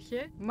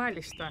 Πρόσεχε.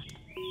 Μάλιστα.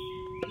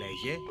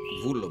 Λέγε.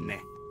 Βούλομαι.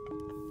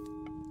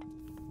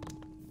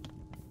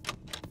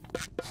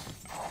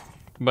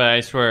 But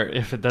I swear,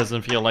 if it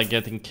doesn't feel like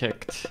getting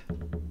kicked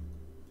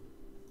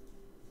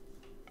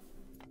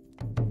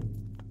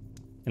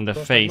in the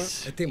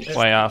face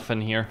quite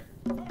often here.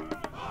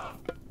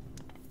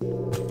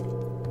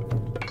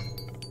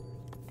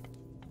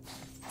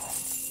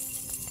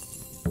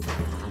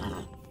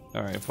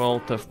 Alright,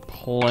 vault of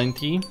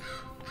plenty.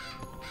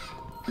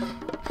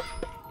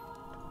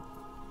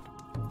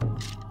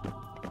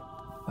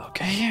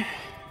 Okay.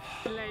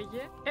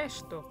 Λέγε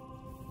έστω.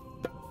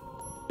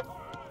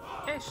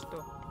 Έστω.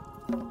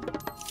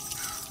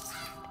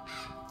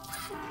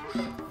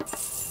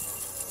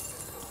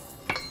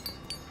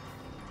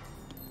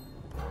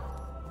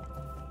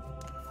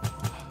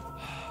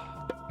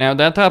 Now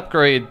that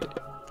upgrade,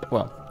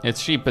 well,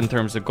 it's cheap in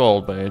terms of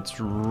gold, but it's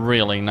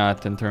really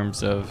not in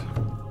terms of...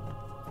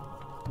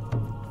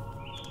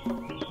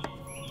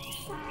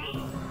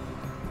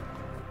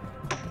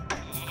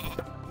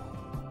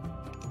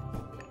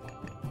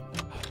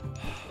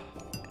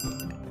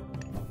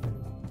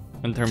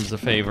 in terms of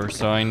favor,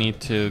 so I need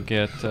to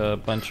get a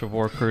bunch of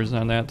workers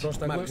on that.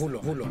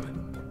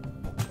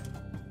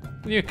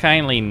 Will you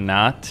kindly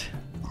not?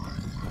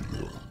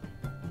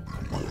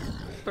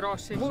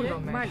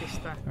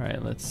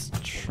 Alright, let's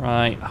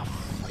try... Oh.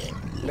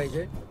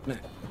 Λέγε, ναι.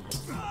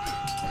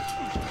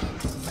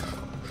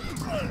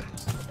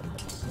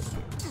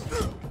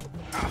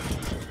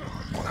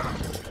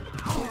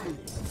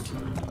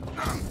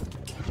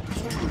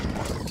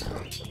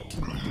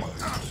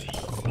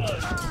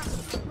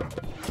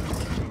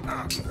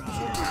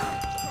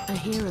 A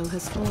hero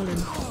has fallen.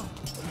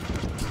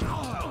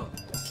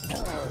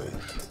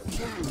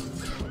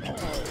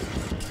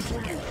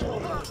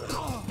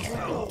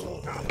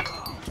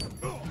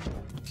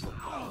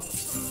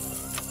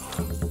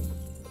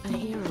 A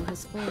hero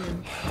has fallen.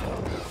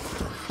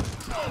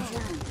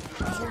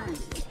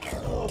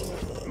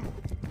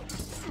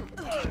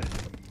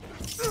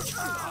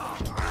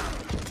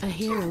 A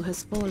hero has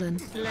fallen.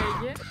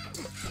 Λέγε.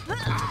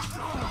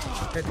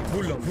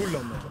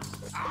 Βούλομαι.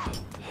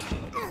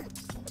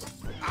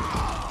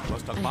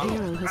 A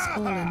hero has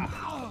fallen.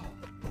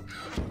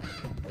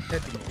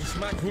 Έτοιμο.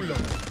 Ισμάκ.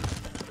 Βούλομαι.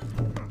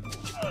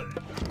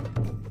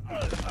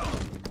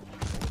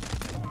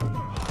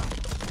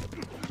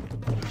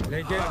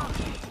 Λέγε.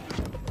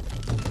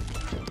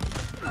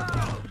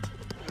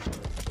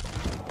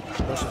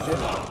 Πρόσεχε.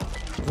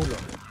 Βούλομαι.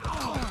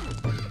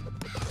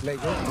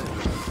 Λέγε.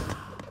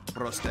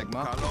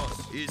 Πρόσταγμα.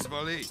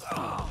 Εισβολή.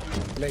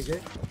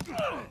 Λέγε.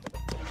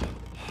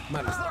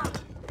 Μάλιστα.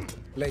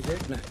 Λέγε.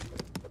 Ναι.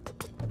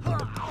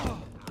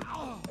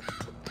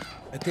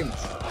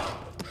 Ετοίμος.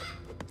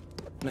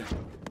 Ναι.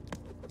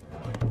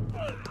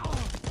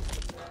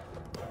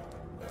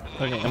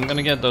 Okay, I'm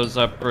gonna get those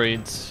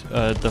upgrades.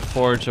 The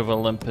Forge of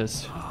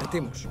Olympus.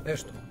 Ετοίμος.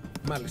 Έστω.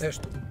 Μάλιστα.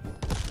 Έστω.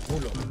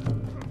 Βούλομαι.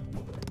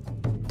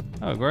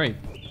 Oh, great.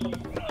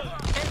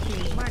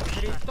 Έτοιμη.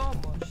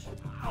 Μακριτόμος.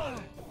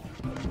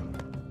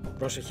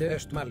 Πρόσεχε.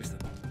 Έστω. Μάλιστα.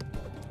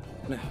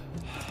 Ναι.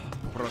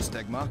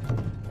 Πρόσταγμα.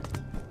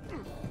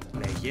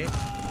 Λέγε.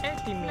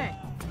 Έτοιμη. Ναι.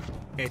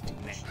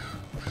 Έτοιμος.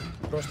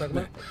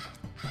 Πρόσταγμα.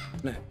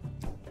 Ναι.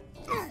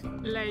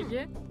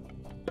 Λέγε.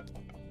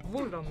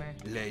 Βούλομαι.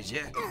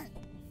 Λέγε.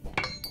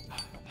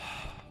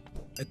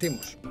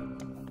 Ετοίμος.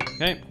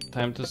 Okay,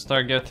 time to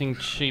start getting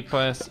cheap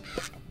ass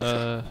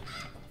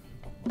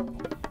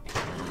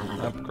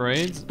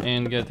upgrades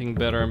and getting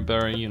better and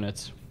better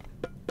units.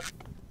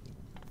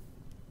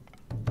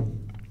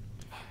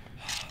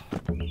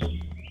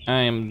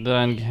 I am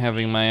done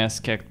having my ass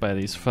kicked by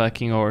these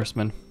fucking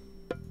horsemen.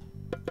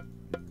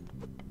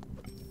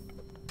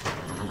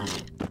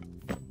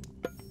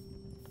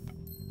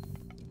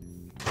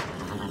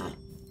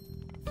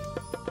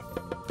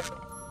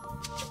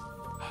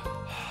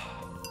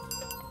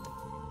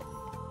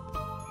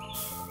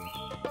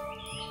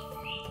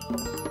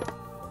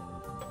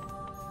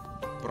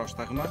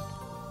 Πρόσταγμα.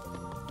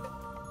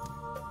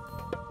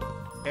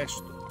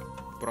 Έστω.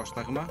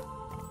 Πρόσταγμα.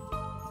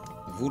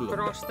 Βούλομαι.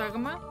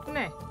 Πρόσταγμα,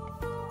 ναι.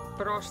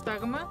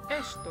 Πρόσταγμα,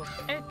 έστω.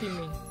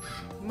 Έτοιμη.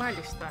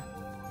 Μάλιστα.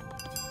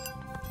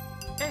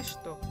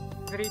 Έστω.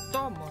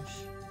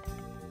 Γριτόμος.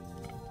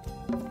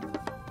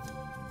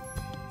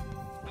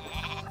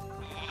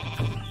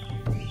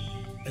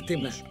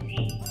 Ετοίμος.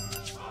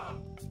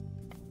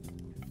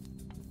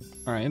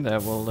 Alright,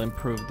 that will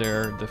improve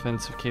their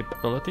defensive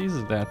capabilities.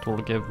 That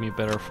will give me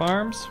better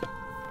farms.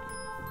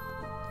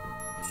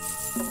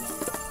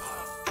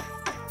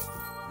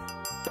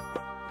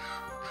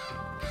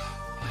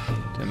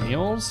 The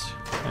mules,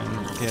 and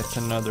get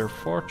another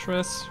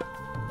fortress.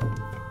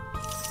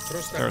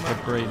 Start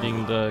upgrading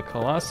the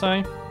colossi.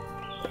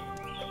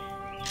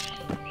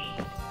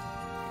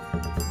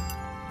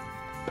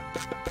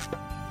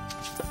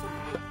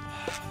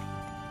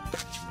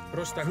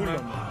 Πρόσταγμα.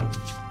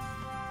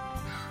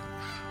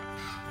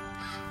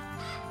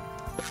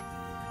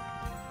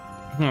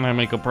 And I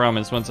make a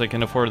promise, once I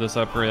can afford this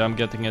upgrade, I'm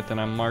getting it and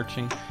I'm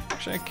marching.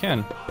 Actually, I can.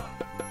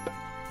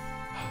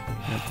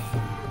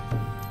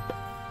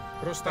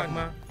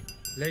 Πρόσταγμα.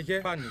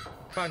 Λέγε. Πάνι.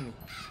 Πάνι.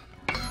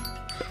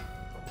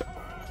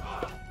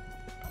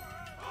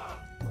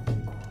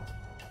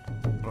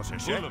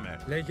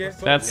 Λέγε.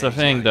 That's the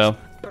thing, though.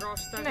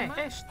 Πρόσταγμα,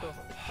 έστω.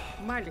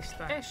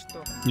 Μάλιστα,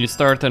 έστω. You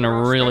start in a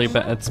really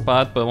bad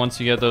spot, but once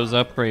you get those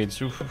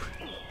upgrades, oof,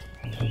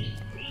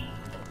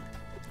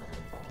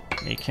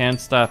 they can't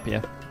stop you.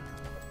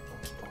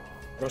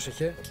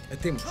 Πρόσεχε.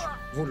 Ετοίμος.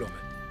 Βούλομαι.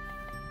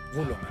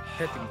 Βούλομαι.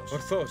 Έτοιμος.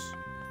 Ορθός.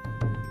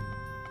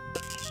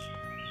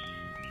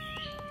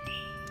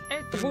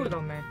 Έτοιμη.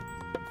 Βούλομαι.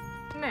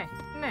 Ναι,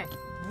 ναι.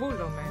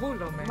 Βούλομαι.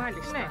 Βούλομαι.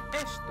 Μάλιστα. Ναι,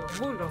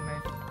 έστω.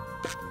 Βούλομαι.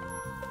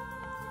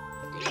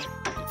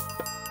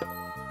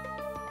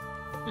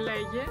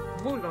 Λέγε.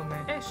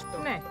 Βούλομαι. Έστω.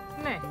 Ναι,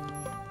 ναι.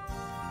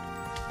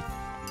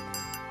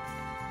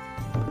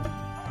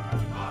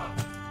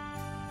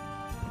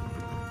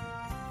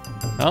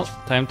 Well,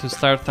 time to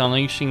start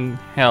unleashing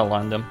hell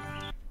on them.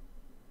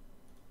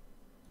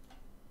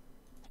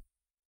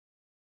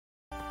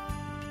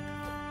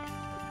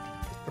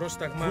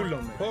 Πρόσταγμα.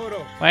 Βούλομαι.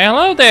 Χώρο. Why,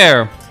 hello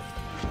there!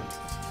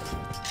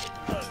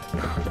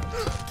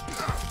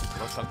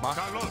 Πρόσταγμα.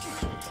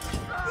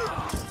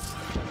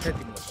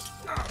 Έτοιμος.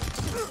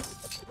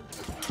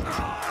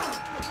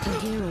 A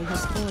hero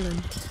has fallen.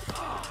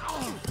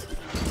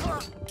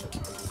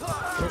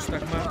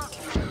 Πρόσταγμα.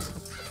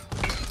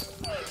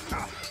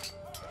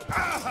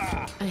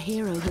 A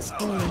hero has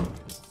fallen.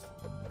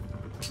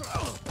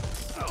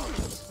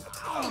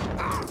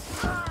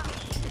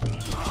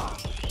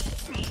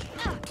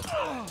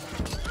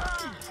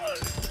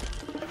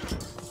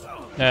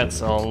 That's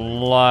a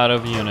lot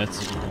of units.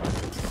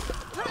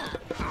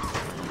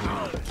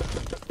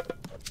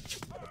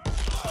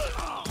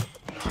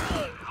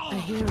 A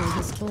hero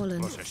has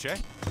fallen.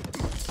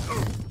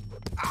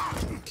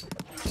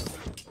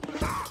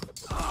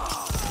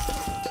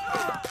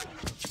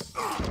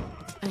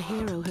 A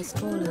hero has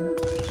fallen.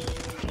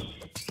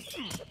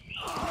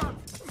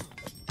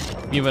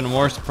 Even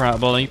worse,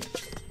 probably.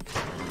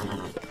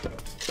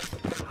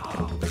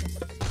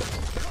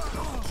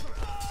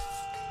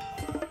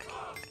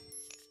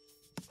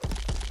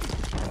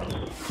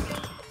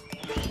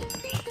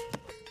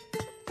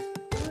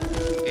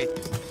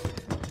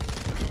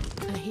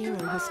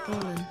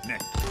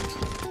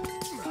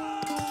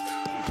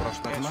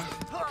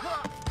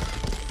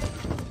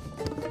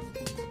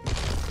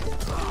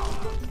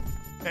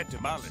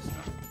 Μάλιστα.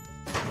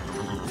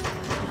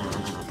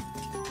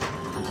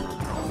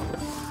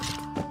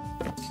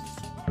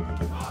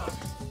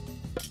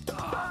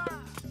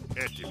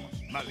 Έτοιμος.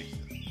 Μάλιστα.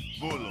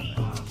 Βούλομαι.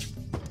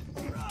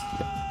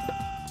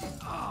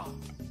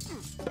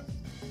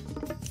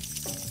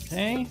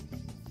 Okay.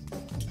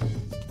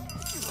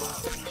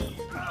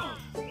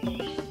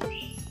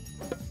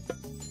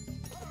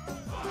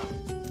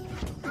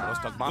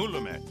 Πρόσταγμα.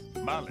 Βούλομαι.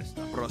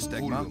 Μάλιστα.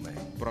 Πρόσταγμα.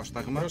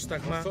 Πρόσταγμα.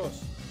 Πρόσταγμα.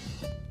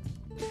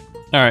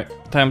 Alright,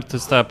 time to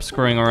stop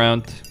screwing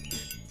around.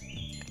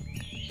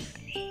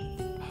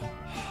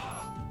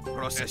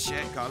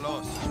 Πρόσεχε,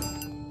 καλώς.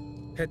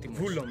 Έτοιμος.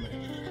 Βούλομαι.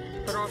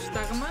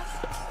 Πρόσταγμα.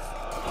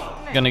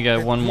 Gonna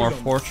get one more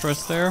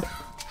fortress there.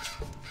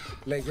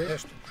 Λέγε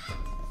έστω.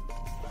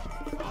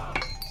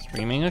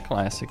 Streaming a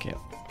classic, yep.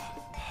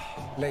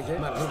 Λέγε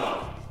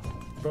μάλιστα.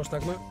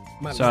 Πρόσταγμα.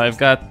 So I've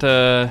got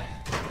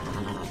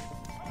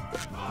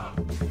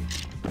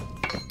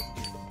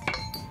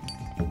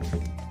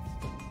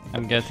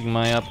I'm getting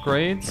my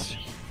upgrades.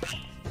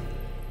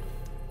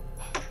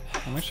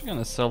 I'm actually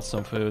gonna sell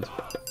some food.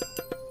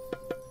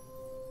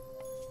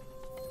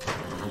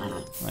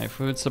 My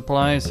food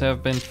supplies have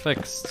been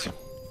fixed.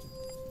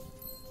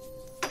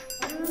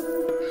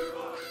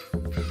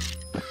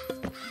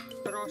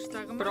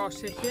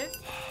 Πρόσεχε.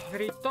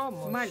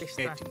 Βρυτόμος.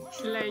 Μάλιστα.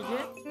 Λέγε.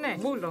 Ναι.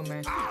 Βούλομαι.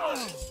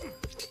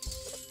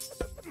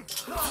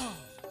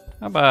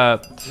 How about...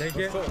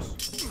 Λέγε.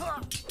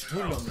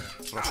 Βούλομαι.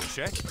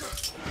 Πρόσεχε.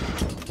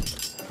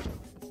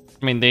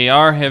 I mean, they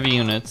are heavy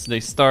units.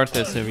 They start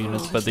as heavy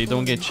units, but they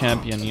don't get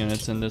champion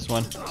units in this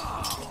one.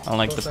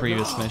 Unlike the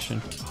previous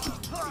mission.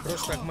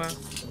 Πρόσταγμα.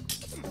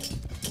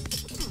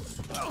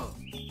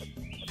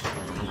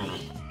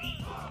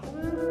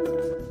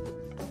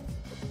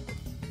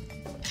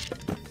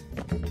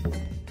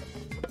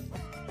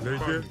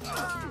 Λέγε.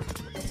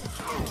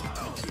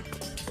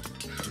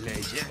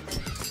 Λέγε.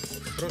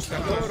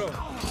 Πρόσταγμα.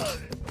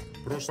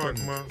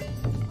 Πρόσταγμα.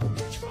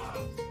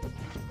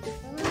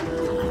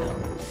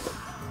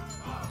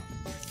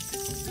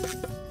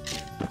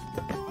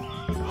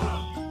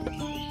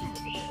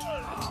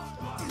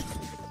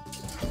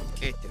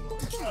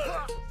 Έτοιμος.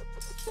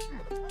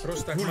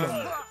 Πρόσταγμα.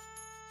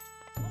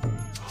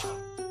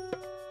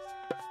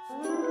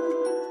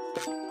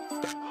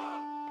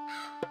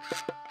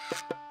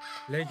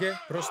 Λέγε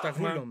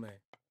πρόσταγμα.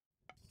 Βούλομαι.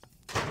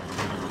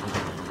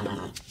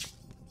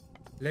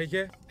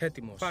 Λέγε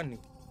έτοιμος. Πάνι.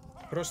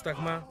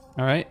 Πρόσταγμα.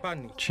 Alright,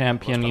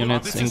 champion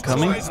units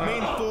incoming.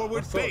 Main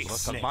forward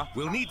base.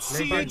 We'll need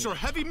siege or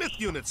heavy myth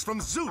units from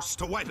Zeus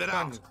to wipe it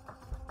out.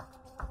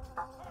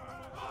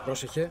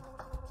 Πρόσεχε.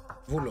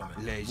 Βούλομαι.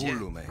 Λέγε.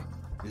 Βούλουμε.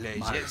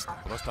 Λέγε.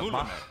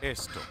 Πρόσταγμα.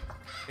 Έστω.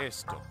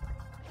 Έστω.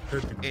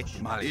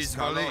 Έτοιμος.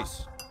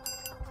 Εισβολής.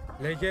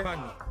 Λέγε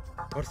πάνι.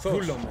 Ορθός.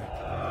 Βούλομαι.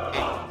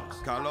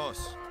 Έτοιμος. Καλώς.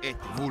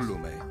 Έτοιμος.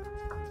 Βούλουμε.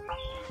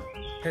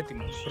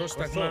 Έτοιμος.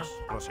 Πρόσταγμα.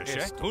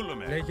 Πρόσεχε.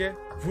 Βούλομαι. Λέγε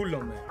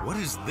βούλομαι. What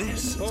is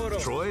this?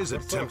 Troy is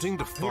attempting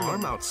to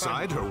farm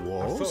outside her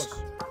walls?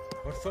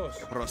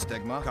 Ορθός.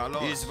 Πρόσταγμα.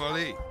 Καλώς.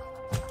 Εισβολή.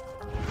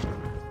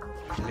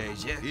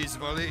 Λέγε.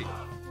 Εισβολή.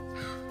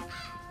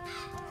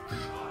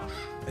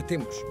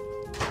 Ετοίμος.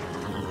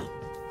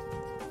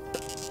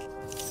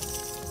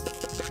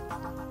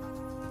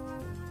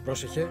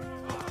 Πρόσεχε.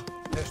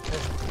 Έστω.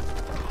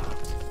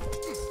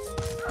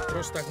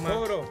 Πρόσταγμα.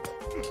 Χώρο.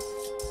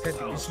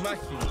 Έτοιμος.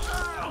 Μάχη.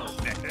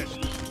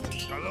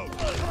 Καλό.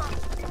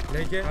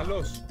 Λέγε.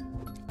 Καλώς.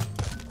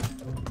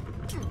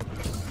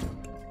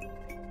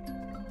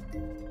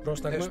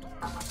 Πρόσταγμα.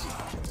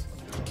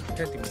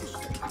 Έτοιμος.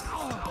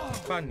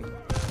 Πάνι.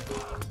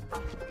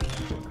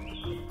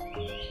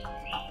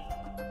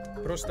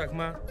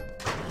 Πρόσταγμα.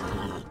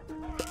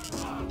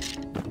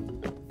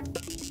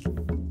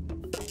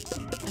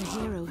 A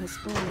hero has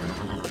fallen.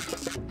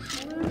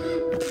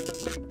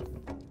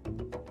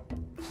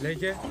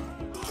 Λέγε.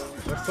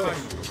 Ορθός.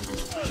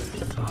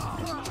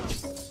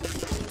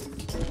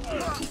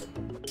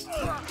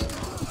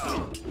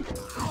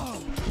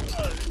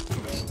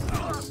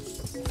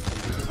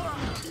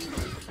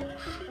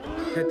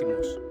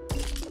 Έτοιμος.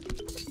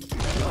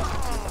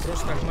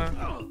 Πρόσταγμα.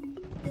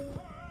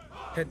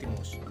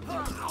 Έτοιμος.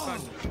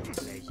 Πάνι.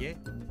 Λέγε.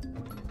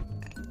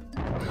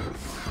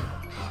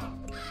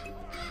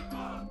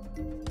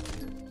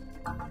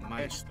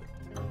 Μαέστο.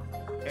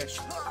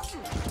 Έστω.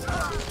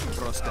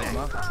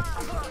 Πρόσταγμα.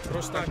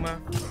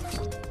 Πρόσταγμα.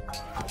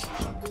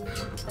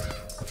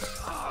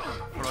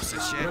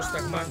 Πρόσεχε.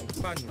 Πρόσταγμα.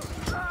 Πάνι.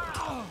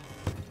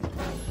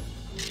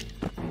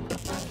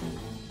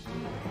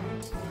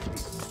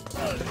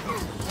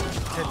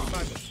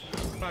 Έτοιμος.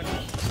 Πάνι.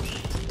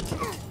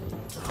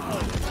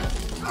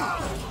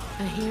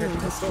 A hero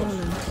has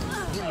fallen.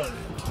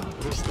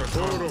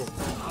 Προσταγόρο.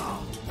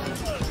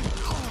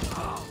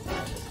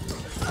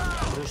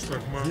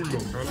 Πρόσταγμα. Βούλο.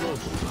 Καλώς.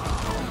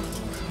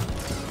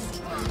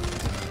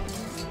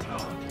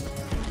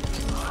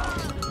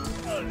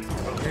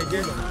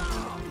 Λέγε.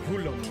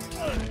 Βούλο.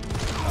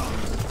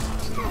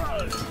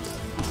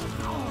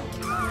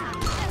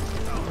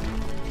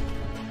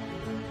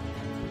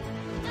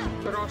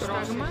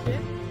 Πρόσταγμα.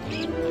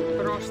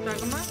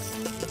 Πρόσταγμα.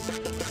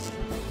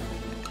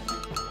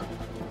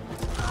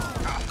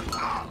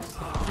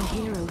 A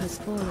hero has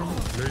fallen.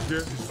 Λέγε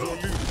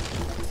εισβολή.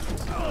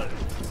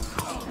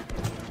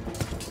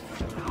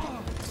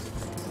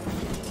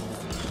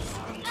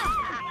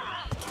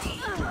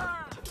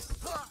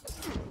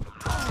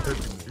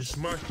 Έτοιμο.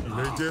 Ισμάχη.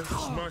 Λέγε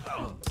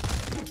ισμάχη.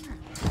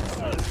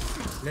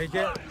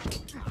 Λέγε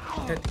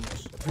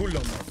έτοιμος.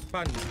 Βούλομαι.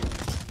 Πάνω.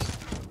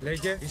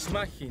 Λέγε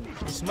Ισμάχιν.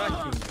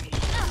 Ισμάχιν.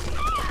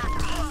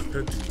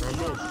 Έτοιμο.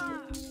 Καλώς.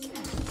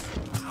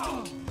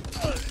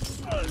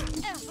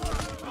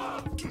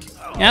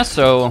 Yeah,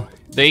 so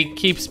they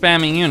keep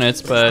spamming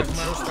units, but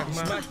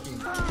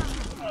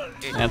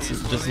that's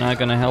just not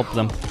gonna help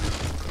them.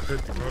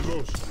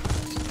 Καλώς.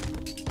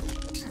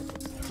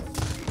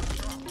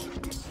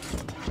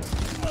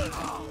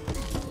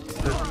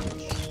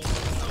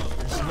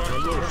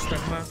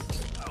 Πρόσταγμα.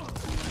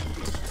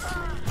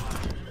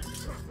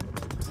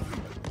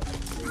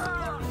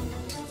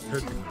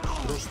 Έτοιμο.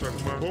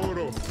 Πρόσταγμα.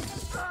 Χώρο.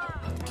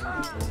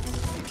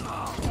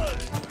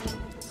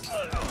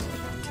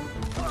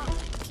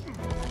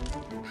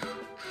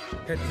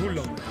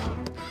 Βούλομαι.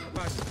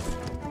 Πάλι.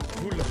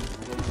 Βούλομαι.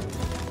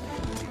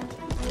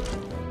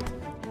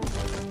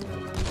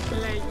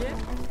 Λέγε.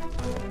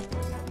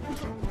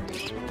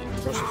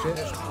 Πρόσεχε.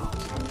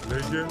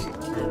 Λέγε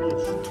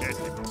καλώς.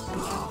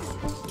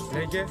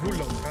 Λέγε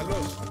βούλομαι.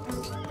 Καλώς.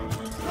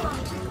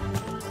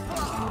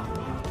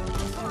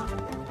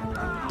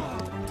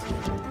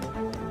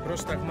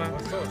 Πρόσταγμα.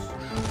 Ορθώς.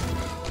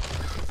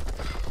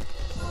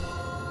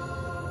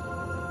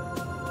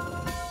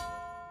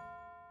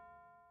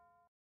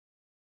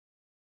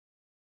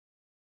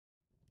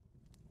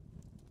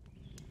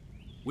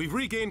 We've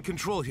regained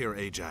control here,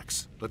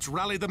 Ajax. Let's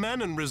rally the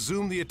men and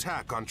resume the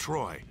attack on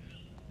Troy.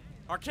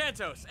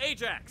 Arkantos,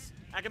 Ajax!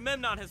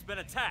 Agamemnon has been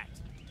attacked.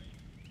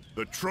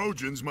 The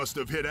Trojans must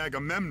have hit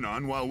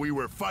Agamemnon while we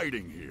were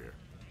fighting here.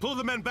 Pull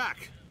the men back.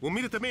 We'll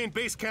meet at the main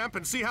base camp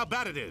and see how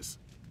bad it is.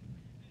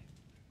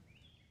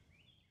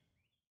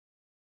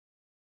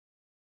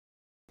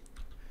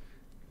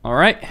 All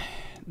right,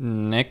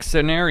 next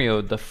scenario,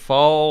 the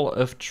fall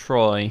of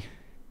Troy.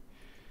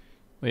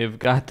 We've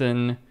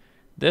gotten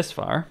this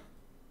far.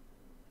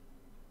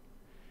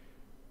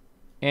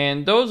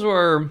 And those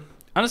were,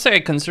 honestly, I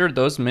consider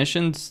those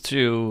missions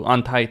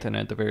on Titan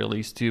at the very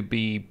least to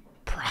be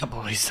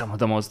probably some of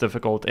the most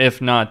difficult, if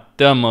not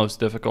the most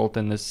difficult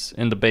in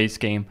the base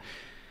game.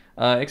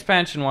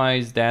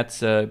 Expansion-wise,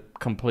 that's a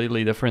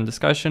completely different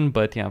discussion,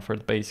 but yeah, for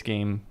the base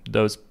game,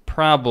 those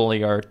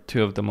probably are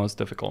two of the most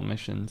difficult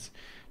missions.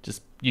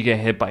 Just, you get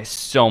hit by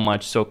so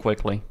much so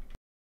quickly.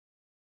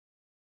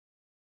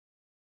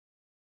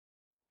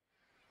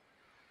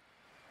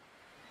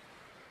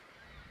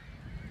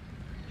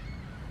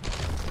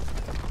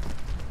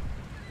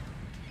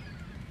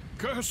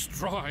 Curse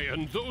Troy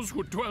and those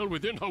who dwell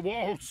within her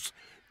walls.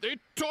 They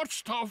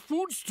torched our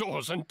food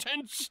stores and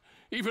tents.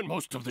 Even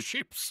most of the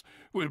ships.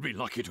 We'll be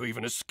lucky to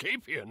even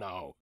escape here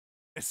now.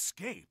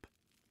 Escape?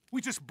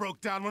 We just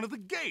broke down one of the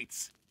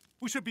gates.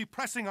 We should be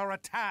pressing our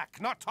attack,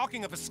 not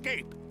talking of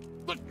escape.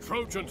 The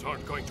Trojans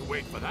aren't going to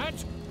wait for that.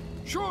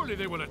 Surely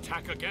they will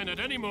attack again at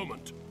any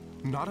moment.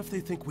 Not if they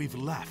think we've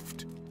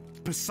left.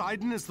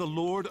 Poseidon is the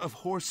lord of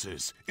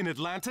horses. In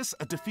Atlantis,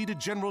 a defeated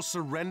general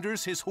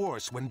surrenders his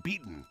horse when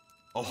beaten.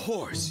 A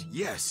horse,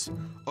 yes.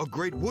 A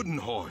great wooden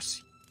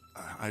horse.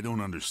 I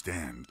don't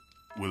understand.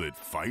 Will it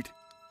fight?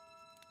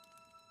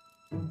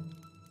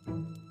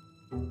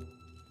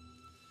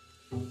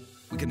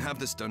 We can have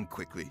this done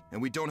quickly,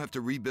 and we don't have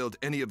to rebuild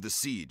any of the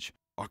siege.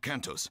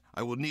 Arkantos,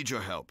 I will need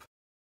your help.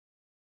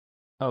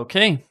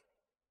 Okay.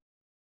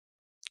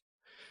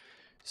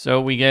 So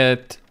we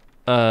get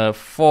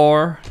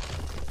 4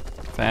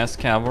 fast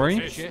cavalry.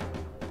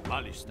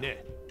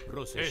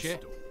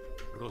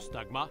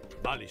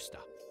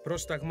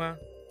 Πρόσταγμα.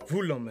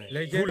 Βούλομαι.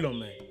 Λέγε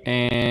βούλομαι.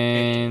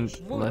 And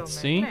let's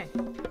see.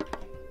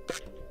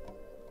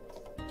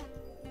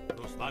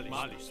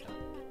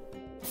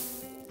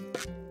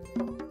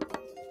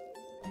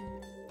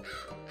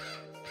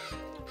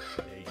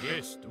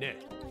 Ναι.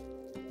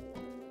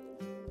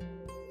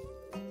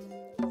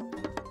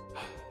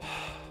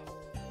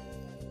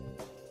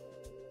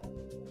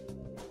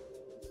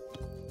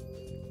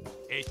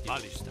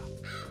 Μάλιστα.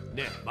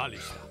 Ναι,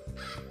 μάλιστα.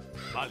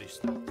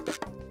 Μάλιστα.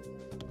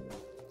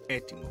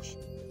 Έτοιμος.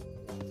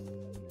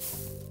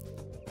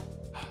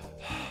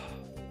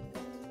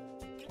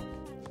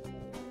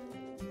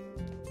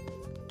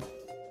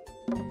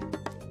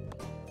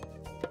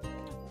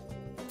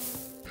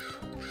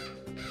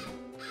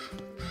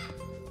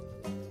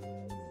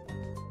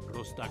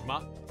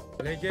 Πρόσταγμα.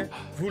 Λέγε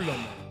βούλομαι.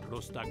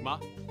 Πρόσταγμα.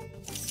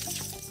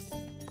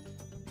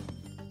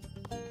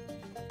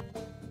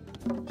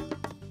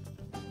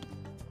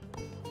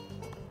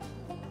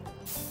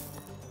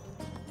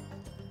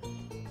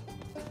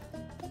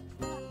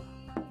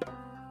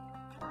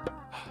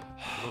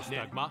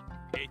 Πρόσταγμα.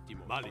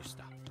 Έτοιμο.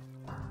 Μάλιστα.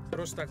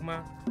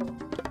 Πρόσταγμα.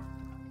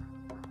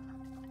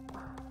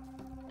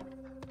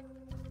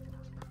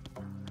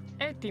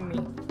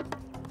 Έτοιμη.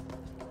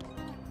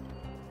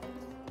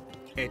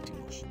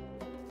 Έτοιμος.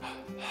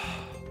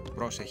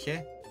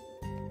 Πρόσεχε.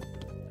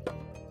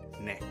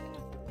 Ναι.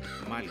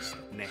 Μάλιστα,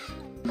 ναι.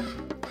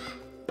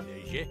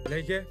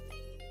 Λέγε.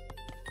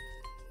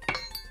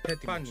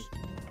 Έτοιμος.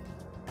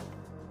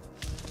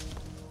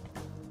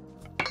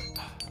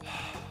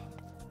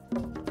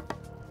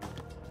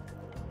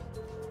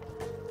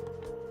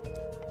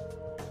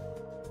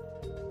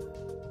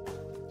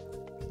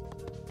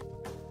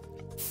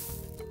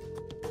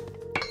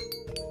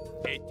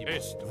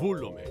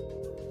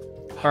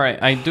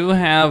 Alright, I do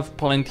have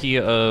plenty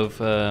of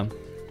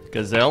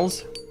gazelles.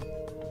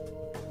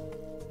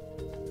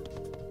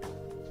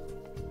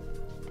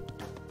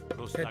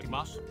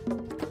 Πρόσταγμα.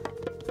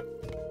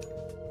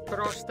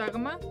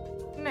 Πρόσταγμα.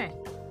 Ναι.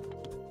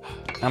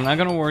 I'm not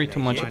gonna worry too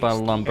much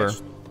about lumber.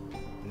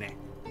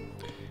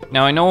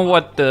 Now I know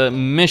what the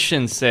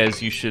mission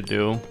says you should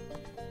do.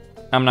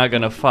 I'm not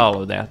gonna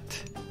follow that.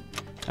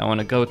 I want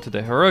to go to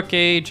the heroic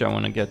age. I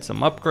want to get some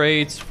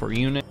upgrades for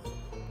unit.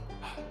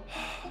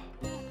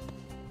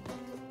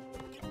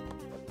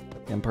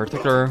 In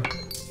particular.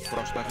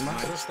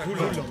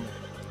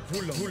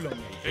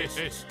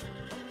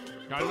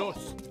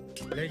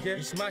 Λέγε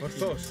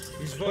ορθός,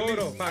 εισβολή,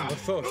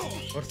 ορθός,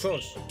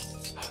 ορθός,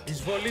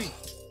 εισβολή,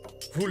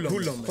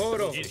 βούλομαι,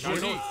 χώρο,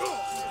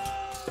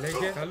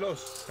 λέγε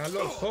καλός,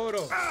 καλός,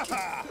 χώρο.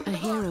 A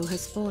hero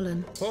has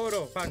fallen.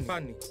 Χώρο,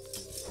 πάνι,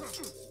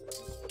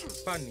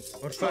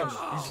 ορθός,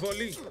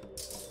 εισβολή,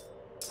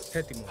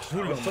 έτοιμος,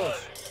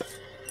 ορθός.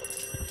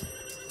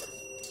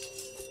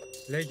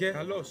 Λέγε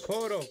καλός,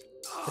 χώρο,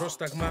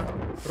 πρόσταγμα,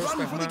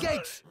 πρόσταγμα.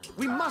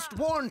 We must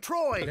warn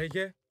Troy!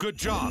 Λέγε. Good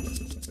job.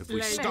 If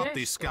we stop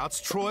these scouts,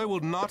 Troy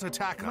will not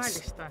attack us.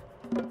 Μάλιστα.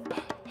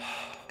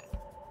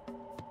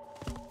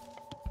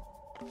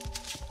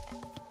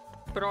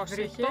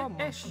 Πρόσεχε,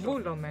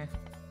 βούλομαι.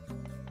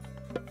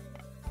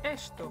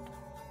 Έστω.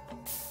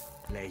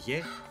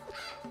 Λέγε.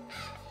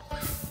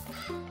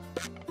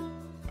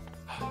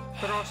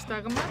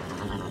 Πρόσταγμα.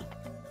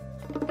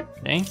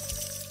 Okay.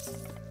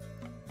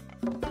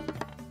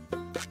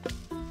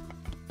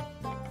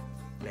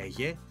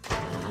 Λέγε.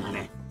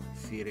 Ναι.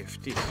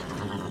 Θηρευτής.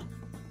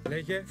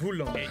 Λέγε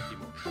βούλομαι.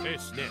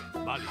 Έτοιμος.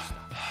 Ναι,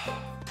 μάλιστα.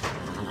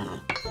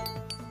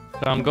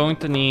 So I'm going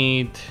to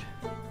need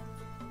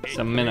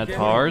some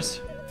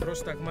minotaurs.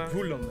 Πρόσταγμα,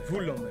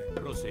 βούλομαι.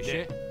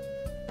 Πρόσεχε.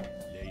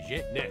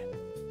 Λέγε, ναι.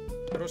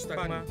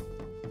 Πρόσταγμα.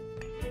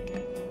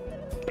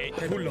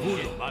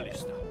 Βούλομαι,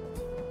 μάλιστα.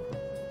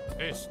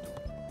 Έστω.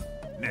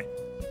 Ναι.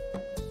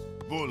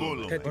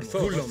 Βούλομαι.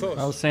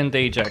 I'll send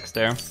Ajax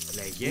there.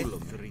 Λέγε.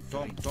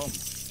 Τόμ.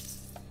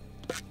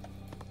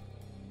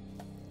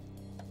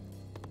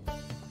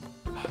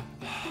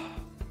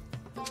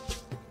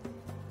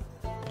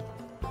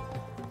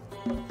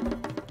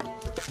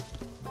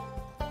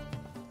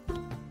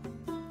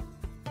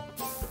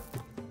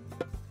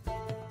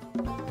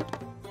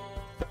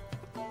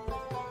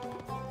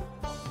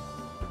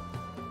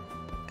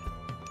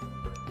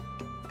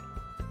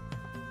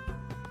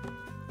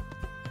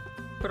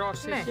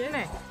 Πρόσεχε,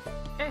 ναι.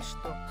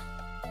 Έστω.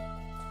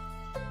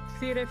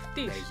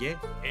 Θηρευτής. Λέγε.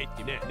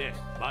 Έτοιμο. Ναι,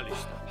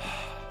 μάλιστα.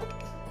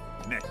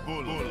 Ναι,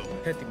 βούλομαι.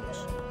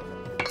 Έτοιμος.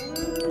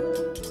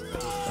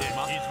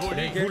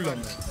 Λέγε.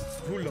 Βούλομαι.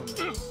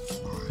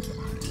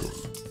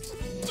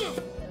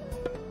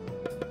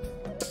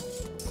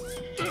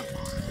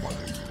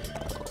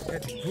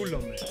 Έτοιμος.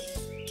 Βούλομαι.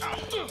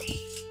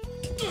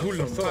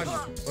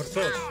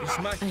 Ορθός.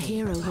 A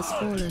hero has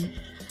fallen.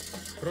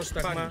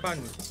 Πρόσταγμα.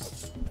 Πάνι.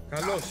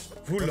 Καλός.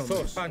 Βούλομαι.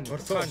 Ορθός. Πάνι.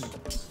 Ορθός.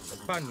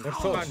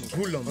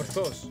 Βούλομαι.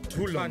 Ορθός.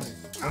 Βούλομαι.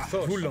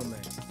 Ορθός. Βούλομαι.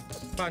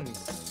 Πάνι.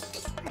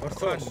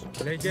 Ορθός.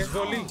 Λέγε.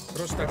 Εισβολή.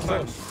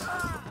 Πρόσταγμα.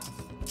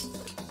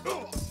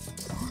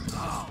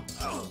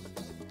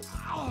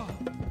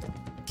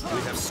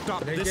 We have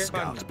stopped this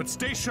scout, but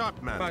stay sharp,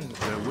 man.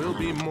 There will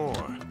be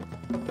more.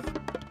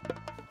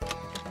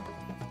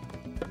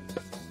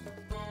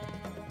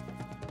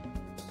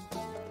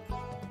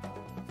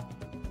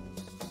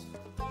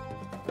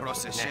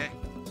 Πρόσεχε.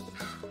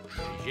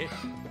 Λέγε.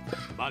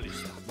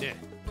 Μάλιστα. Ναι,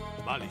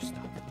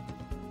 μάλιστα.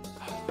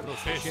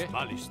 Πρόσεχε.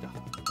 Μάλιστα.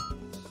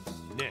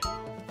 Ναι,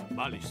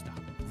 μάλιστα.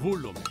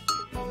 Βούλομαι.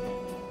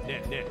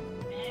 Ναι.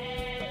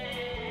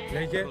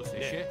 Λέγε.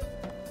 Πρόσεχε.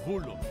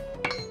 Βούλομαι.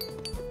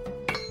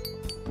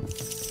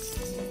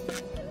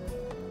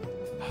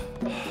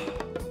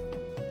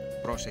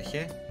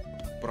 Πρόσεχε.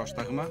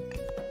 Πρόσταγμα.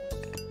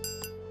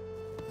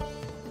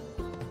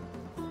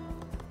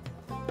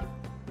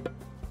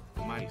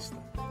 Μάλιστα.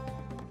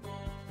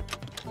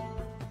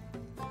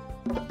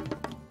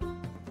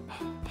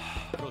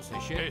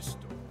 Πρόσεχε.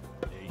 Έστω.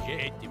 Λέγε.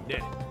 Έτοιμο. Ναι.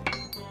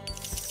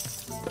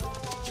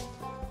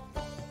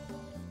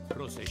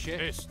 Πρόσεχε.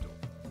 Έστω.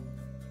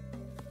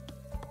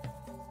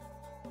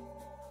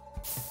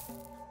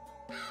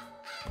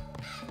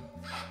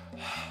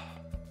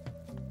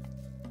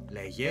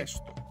 Λέγε.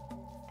 Έστω.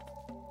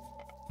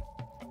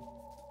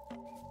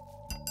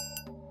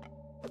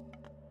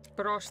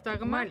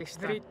 Πρόσταγμα.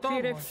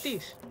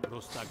 Θηρευτής.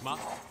 Πρόσταγμα.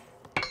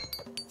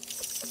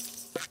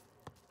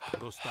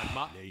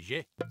 Πρόσταγμα.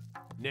 Λέγε.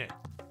 Ναι.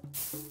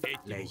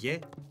 Λέγε.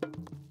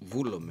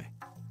 Βούλομαι.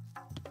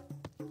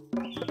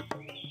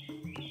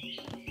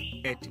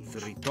 Έτοιμος.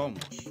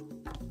 Δρυτόμος.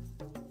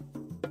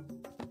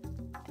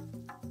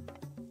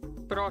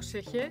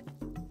 Πρόσεχε.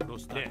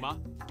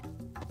 Πρόσταγμα.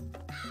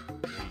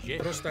 Λέγε.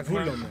 Πρόσταγμα.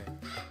 Βούλομαι.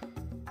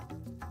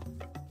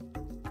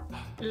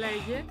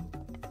 Λέγε.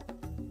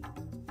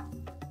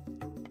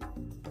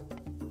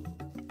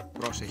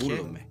 Πρόσεχε.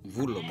 Βούλομαι.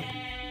 Βούλομαι.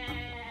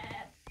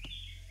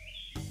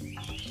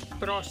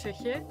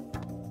 Πρόσεχε.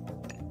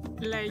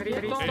 Λέγε.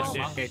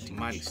 Έτοιμο.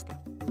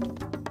 Μάλιστα.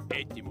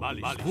 Έτοιμο.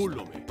 Μάλιστα.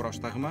 Βούλομαι.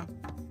 Πρόσταγμα.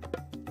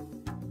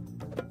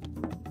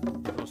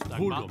 Πρόσταγμα.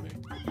 Βούλομαι.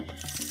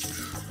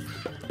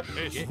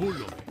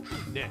 Βούλομαι.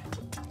 Ναι.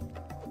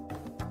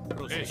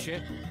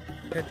 Πρόσεχε.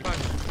 Έτοιμο.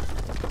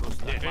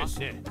 Πρόσταγμα.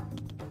 Ναι.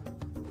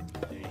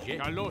 Λέγε.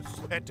 Καλώς.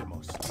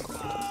 Έτοιμος.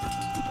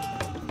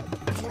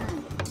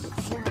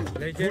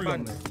 Λέγε.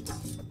 Βούλομαι.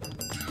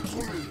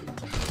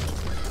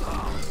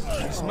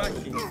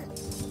 Σμάχη.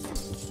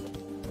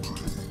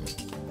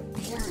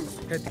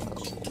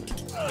 Έτοιμος.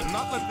 Do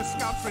not let the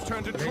scouts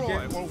return to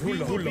Troy, or we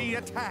will be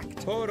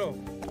attacked. Χώρο.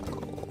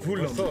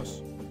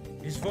 Ορθός.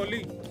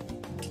 Εισβολή.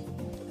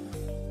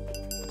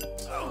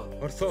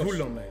 Ορθός.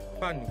 Βούλομαι.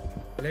 Πάνι.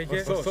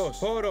 Λέγε. Ορθός.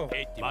 Χώρο.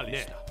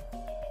 Μάλιστα.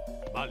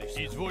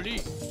 Μάλιστα.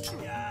 Εισβολή.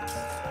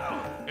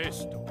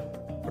 Έστω.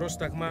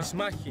 Πρόσταγμα.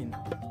 Σμάχην.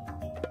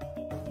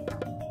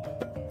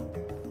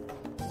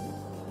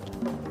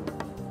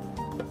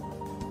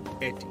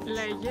 Έτοιμος.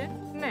 Λέγε.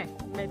 Ναι.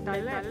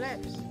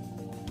 Μεταλλεύς.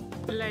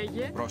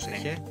 Λέγε.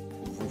 Πρόσεχε.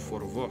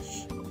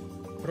 Βουφορβός.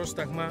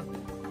 Πρόσταγμα.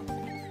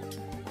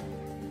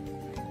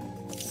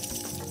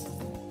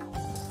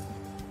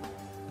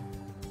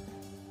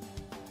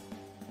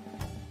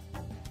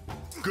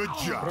 Good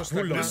job.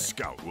 This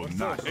scout will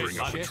not bring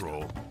up a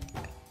troll.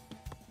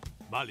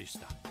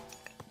 Μάλιστα.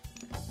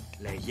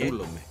 Λέγε.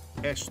 Βούλομαι.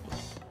 Έστω.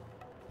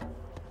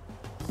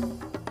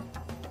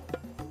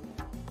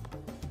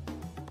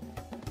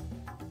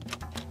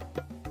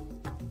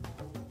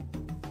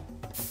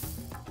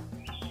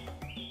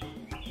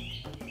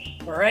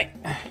 Alright.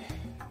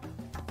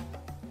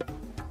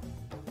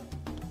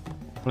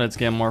 Let's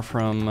get more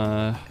from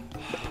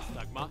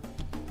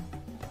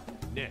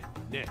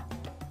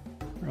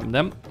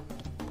them.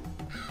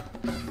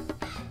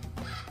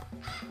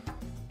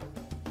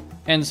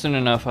 And soon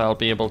enough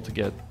I'll be able to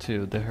get to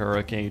the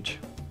heroic age.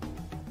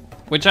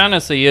 Which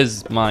honestly is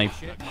my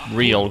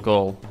real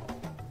goal.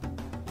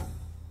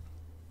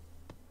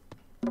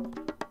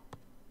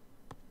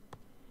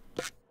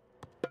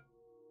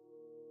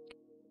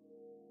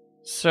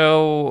 So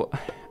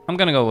I'm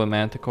gonna go with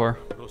Manticore.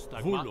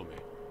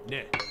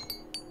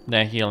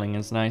 That healing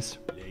is nice.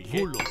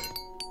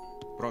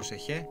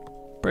 Πρόσεχε.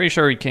 Pretty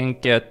sure we can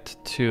get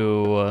to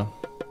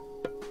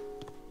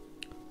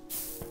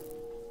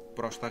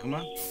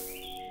Πρόσταγμα.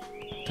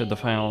 to the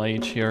final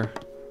age here.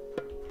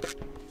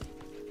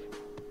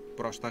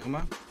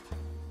 Πρόσταγμα.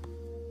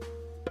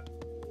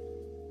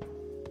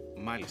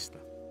 Μάλιστα.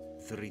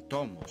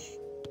 Δρυτόμος.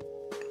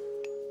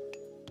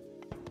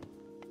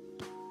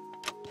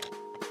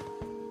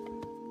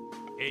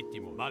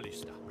 Έτοιμο.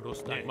 Μάλιστα.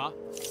 Πρόσταγμα.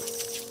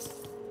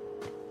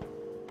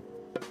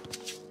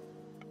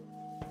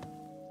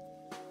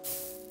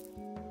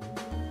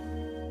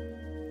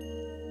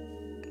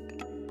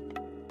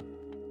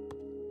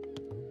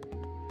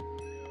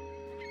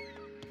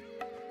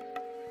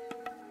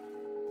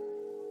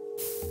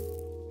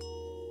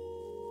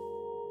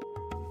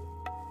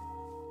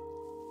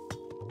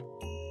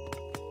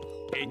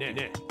 Ναι,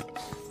 ναι.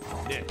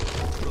 Ναι.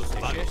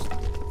 Πρόσεχε.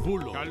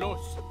 Βούλο.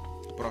 Καλώς.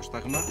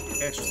 Πρόσταγμα.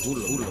 Έσω.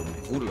 Βούλομαι.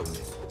 Βούλομαι.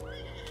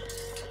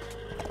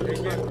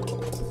 Λέγε.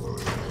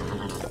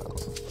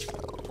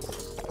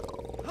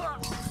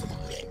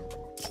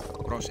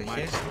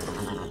 Πρόσεχε.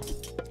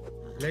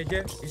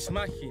 Λέγε.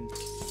 Ισμάχην.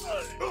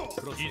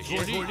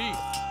 Εισβολή.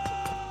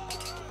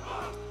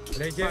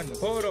 Λέγε.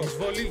 Χώρο.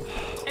 Εισβολή.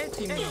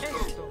 Έτοιμη.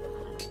 Έστω.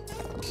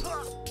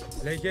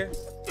 Λέγε.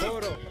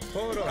 Χώρο.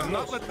 Χώρο. Do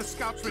not let the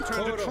scouts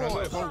return to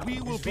Troy, or we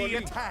will be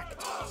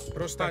attacked.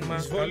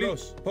 Πρόσταγμα.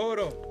 Καλώς.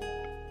 Χώρο.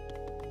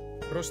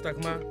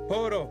 Πρόσταγμα.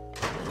 Χώρο.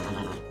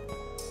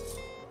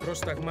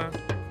 Πρόσταγμα.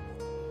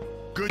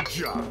 Good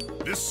job.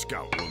 This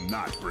scout will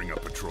not bring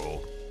up a troll.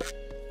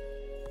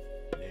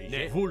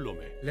 Ναι.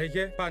 Βούλομαι.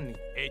 Λέγε. Πάνι.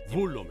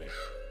 Βούλομαι.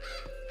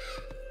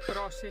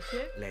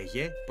 Πρόσεχε.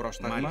 Λέγε.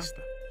 Πρόσταγμα.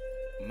 Μάλιστα.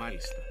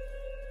 Μάλιστα.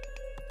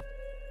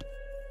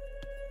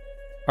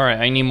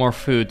 Alright, I need more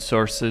food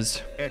sources.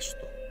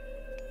 Έστω.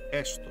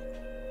 Έστω.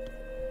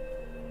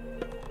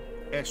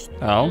 Έστω.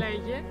 Oh.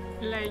 Λέγε.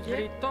 Λέγε.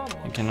 Ρητόμος.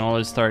 I can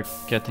always start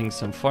getting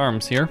some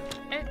farms here.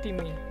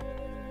 Έτοιμη.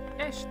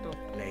 Έστω.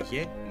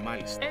 Λέγε.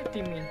 Μάλιστα.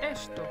 Έτοιμη.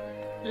 Έστω.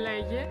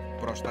 Λέγε.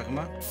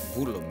 Πρόσταγμα.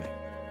 Βούλομαι.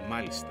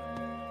 Μάλιστα.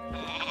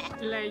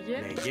 Λέγε.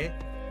 Λέγε.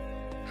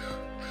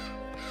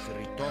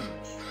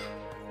 Θρητόμος.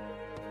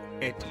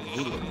 Έτοιμο.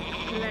 Βούλομαι.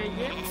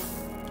 Λέγε.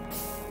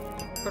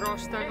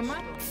 Πρόσταγμα.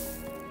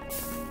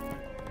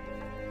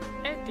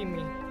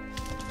 Έτοιμη.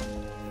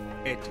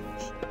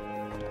 Έτοιμος.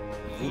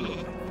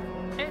 Βούλομαι.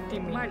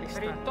 Έτοιμη. Μάλιστα.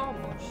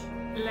 Ρητόμος.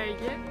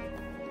 Λέγε.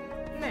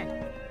 Ναι.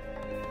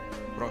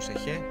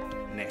 Πρόσεχε.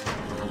 Ναι.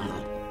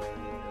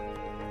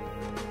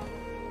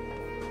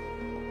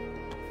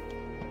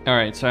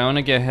 Alright, so I want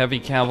to get heavy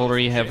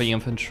cavalry, heavy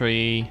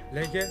infantry,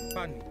 Λέγε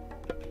πάνι.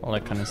 all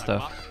that kind of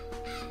stuff.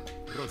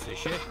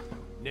 Πρόσεχε.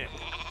 Ναι.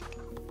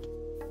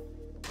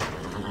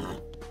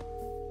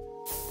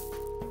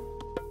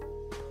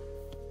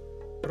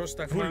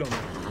 Πρόσταγμα. Βούλομαι.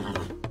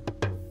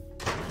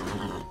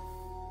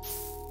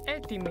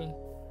 Έτοιμη.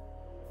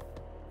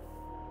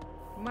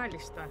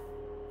 Μάλιστα.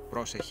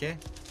 Πρόσεχε.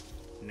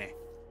 Ναι.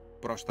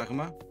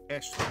 Πρόσταγμα.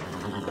 Έστω.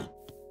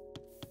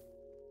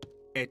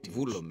 Έτοιμος.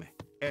 Βούλομαι.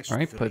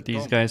 Alright, put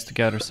these guys to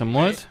gather some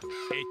wood.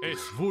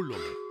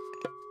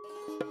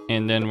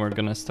 And then we're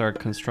gonna start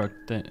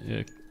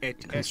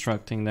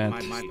constructing that.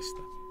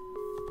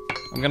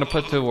 I'm gonna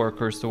put 2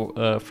 workers to,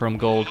 from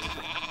gold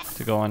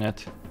to go on it.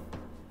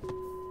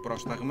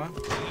 Πρόσταγμα.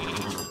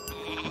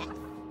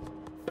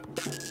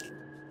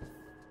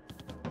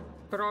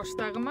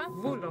 Πρόσταγμα.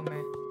 Βούλομαι.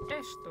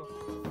 Έστω.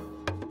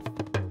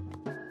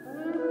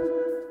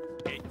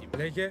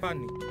 Λέγε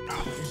πάνι.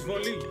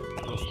 Εισβολή.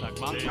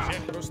 Πρόσταγμα.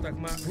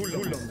 Πρόσταγμα.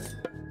 Βούλομαι.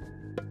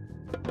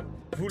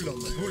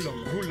 Βούλομαι.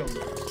 Βούλομαι. Βούλομαι.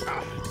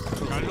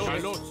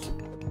 Καλώς.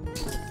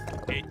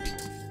 Έτοιμη.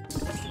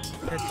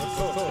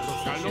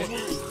 Καλώς.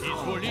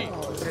 Εισβολή.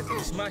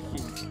 Έτοιμης μάχη.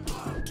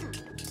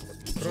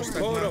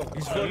 Πρόσταγμα.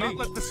 Εισβολή.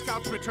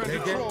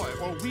 Λέγε.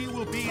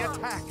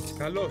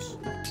 Καλώς.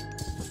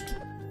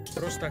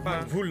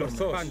 Πρόσταγμα. Βούλομαι.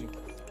 Πάνι.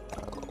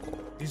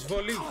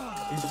 Εισβολή.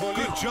 Εισβολή.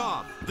 Good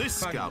job. This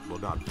scout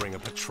will not bring a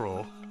patrol.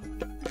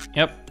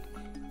 Yep.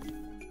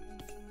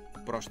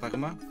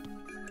 Πρόσταγμα.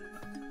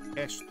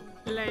 Έστω.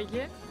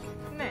 Λέγε.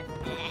 Ναι.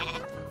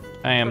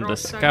 I am the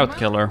scout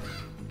killer.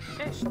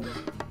 Έστω.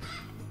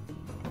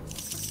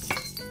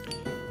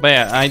 But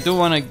yeah, I do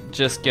want to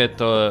just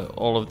get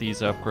all of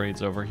these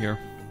upgrades over here.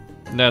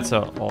 That's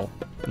all.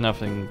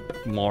 Nothing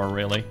more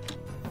really.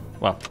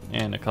 Well,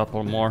 and a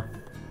couple more.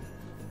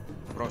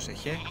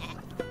 Πρόσεχε.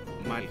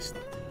 Μάλιστα.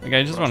 Like,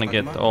 I just want to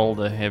get all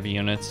the heavy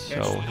units,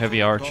 so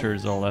heavy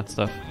archers, all that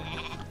stuff.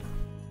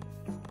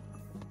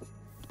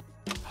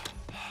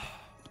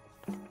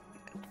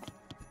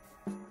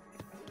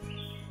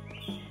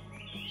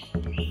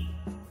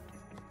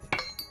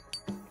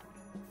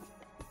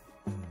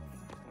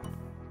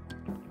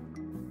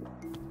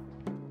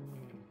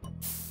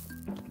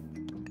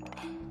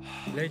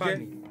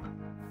 Λέγε.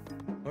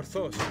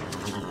 Ορθός.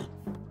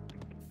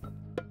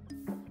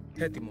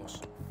 Έτοιμος.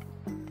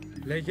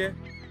 Λέγε.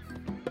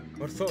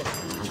 Ορθός.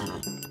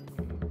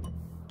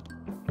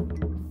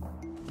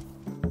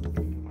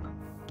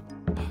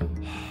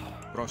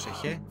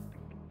 Πρόσεχε.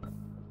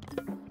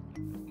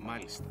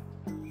 Μάλιστα.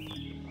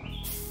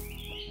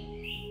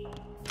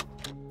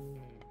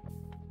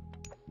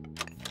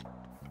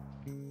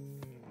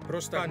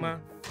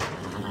 Πρόσταγμα.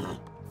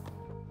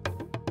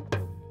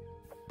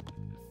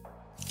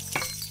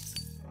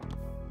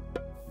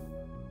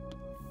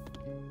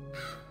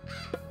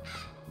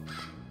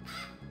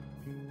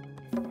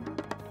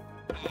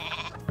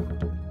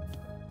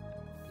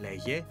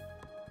 Λέγε.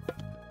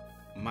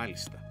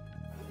 Μάλιστα.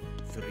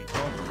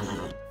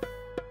 Θρητόμος.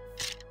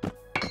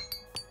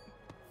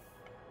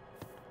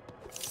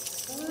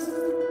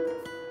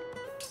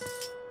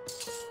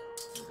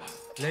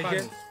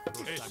 Λέγε.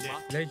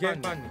 Λέγε.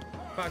 Πάνι.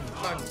 Πάνι.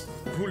 Πάνι.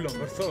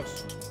 Βούλομαι.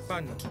 Ορθός.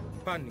 Πάνι.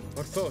 Πάνι.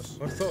 Ορθός.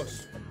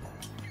 Ορθός.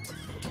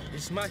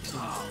 Εις μάχη.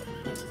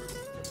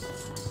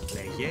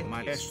 Λέγε.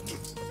 Μάλιστα.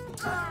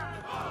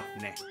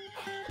 Ναι.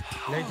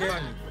 Λέγε.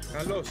 Πάνι.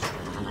 Καλώς.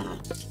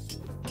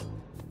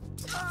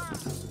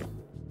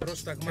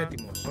 Πρόσταγμα.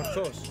 Έτοιμος.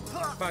 Ορθός.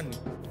 Πάνι.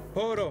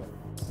 Χώρο.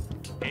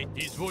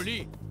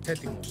 Εισβολή.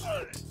 Έτοιμος.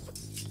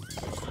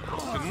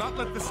 Do not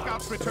let the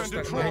scouts return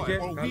to Troy,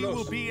 or we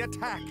will be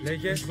attacked.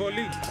 Λέγε.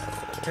 Εισβολή.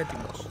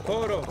 Έτοιμος.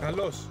 Χώρο.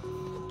 Καλώς.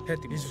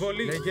 Έτοιμος.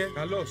 Εισβολή. Λέγε.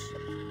 Καλώς.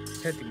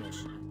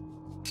 Έτοιμος.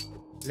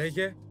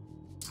 Λέγε.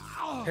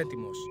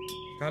 Έτοιμος.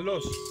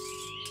 Καλώς.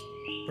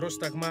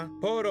 Πρόσταγμα.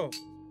 Χώρο.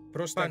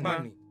 Πρόσταγμα.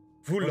 Πάνι.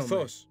 Βούλομαι.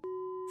 Ορθός.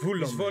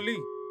 Βούλομαι. Εισβολή.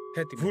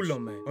 Έτοιμος.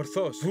 Βούλομαι.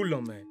 Ορθός.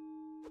 Βούλομαι.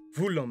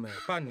 Βούλομαι.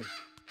 Πάνι.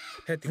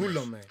 Έτοιμος.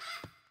 Βούλομαι.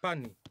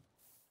 Πάνι.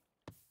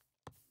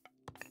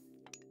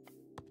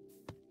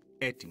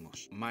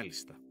 Έτοιμος.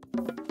 Μάλιστα.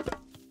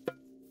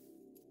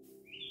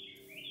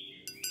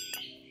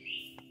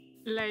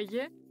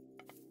 Λέγε.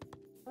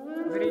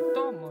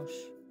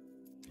 Βρυτόμος.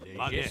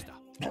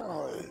 Μάλιστα.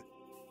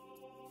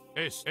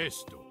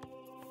 Έστω.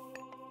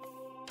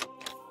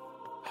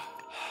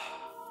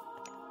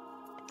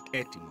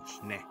 Έτοιμος.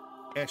 Ναι.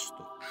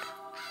 Έστω.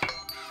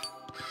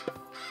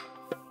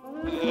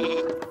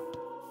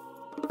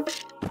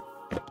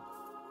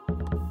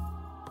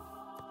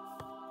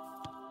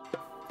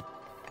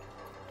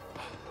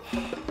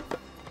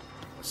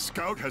 A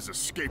scout has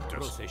escaped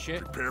us.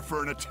 Prepare for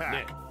an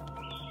attack.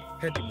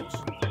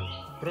 Έτοιμος.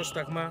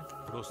 Πρόσταγμα.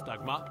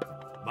 Πρόσταγμα.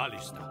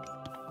 Μάλιστα.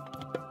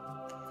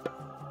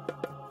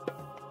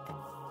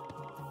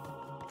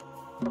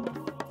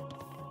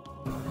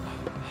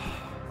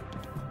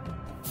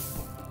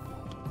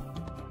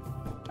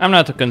 I'm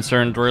not too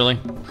concerned, really.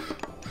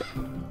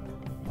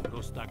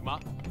 Πρόσταγμα,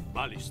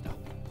 μάλιστα,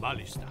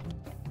 μάλιστα.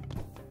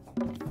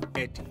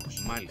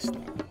 Έτοιμος, μάλιστα.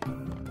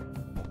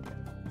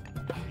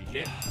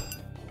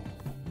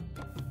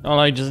 All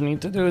I just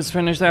need to do is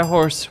finish that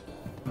horse.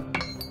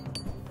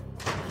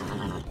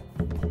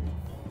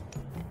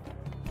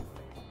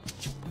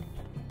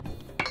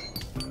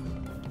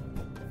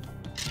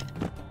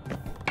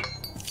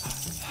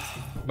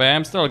 But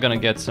I'm still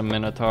gonna get some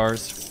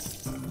Minotaurs,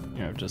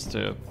 you know, just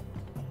to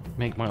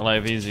make my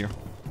life easier.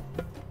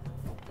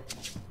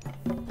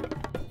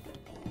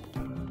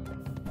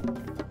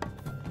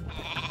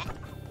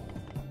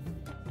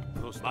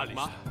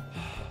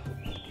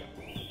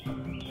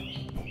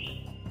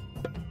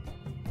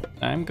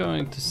 I'm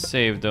going to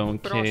save though in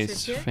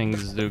case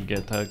things do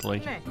get ugly.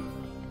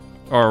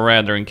 Or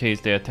rather in case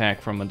they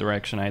attack from a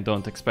direction I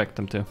don't expect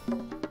them to.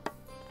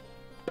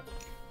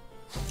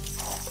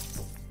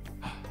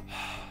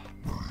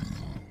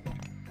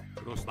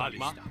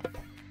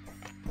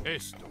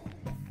 Esto.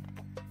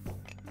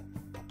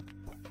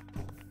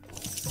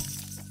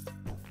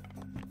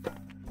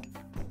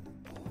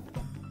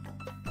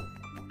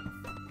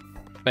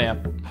 Bam.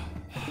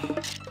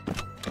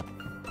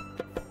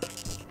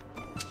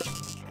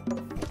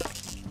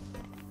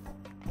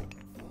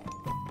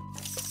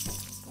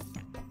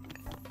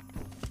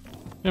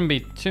 Shouldn't be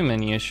too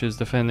many issues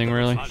defending,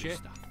 really.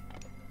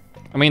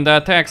 I mean, the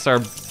attacks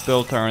are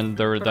built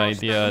under the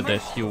idea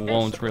that you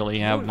won't really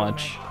have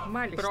much.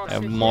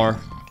 Have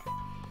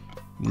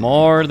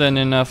more than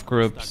enough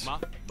groups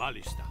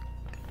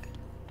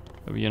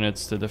of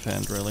units to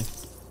defend, really.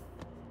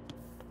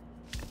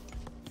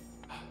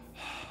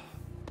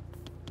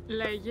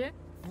 Λέγε,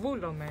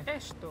 βούλομαι,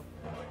 έστω.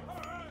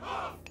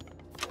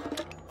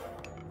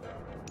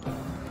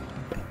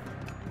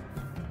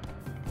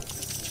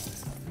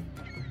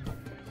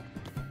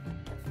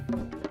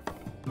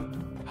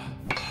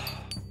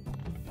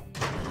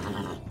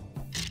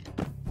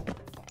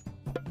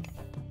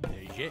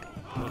 Λέγε,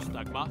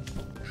 πρόσταγμα,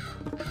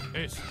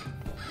 έστω.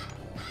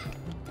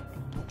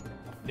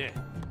 Ναι.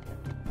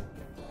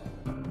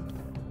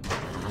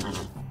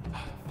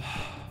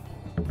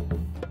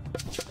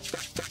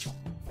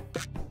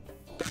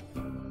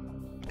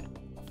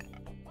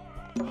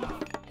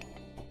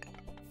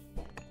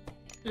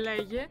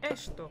 Λέγε,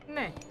 έστω,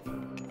 ναι.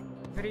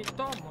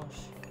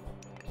 Βρυτόμος.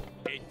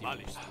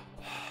 Μάλιστα.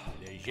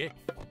 Λέγε.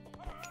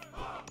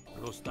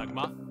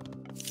 Πρόσταγμα.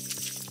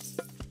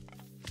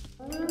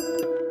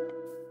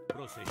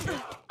 Πρόσεχε.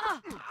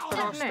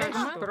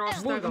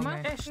 Πρόσταγμα,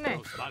 ναι.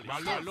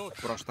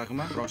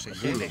 Πρόσταγμα,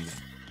 πρόσεχε, ναι.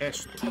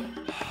 Έστω.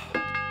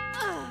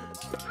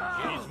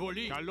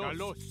 Εισβολή.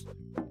 Καλώς.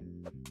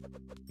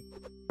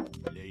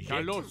 Λέγε.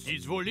 Καλώς.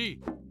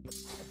 Εισβολή.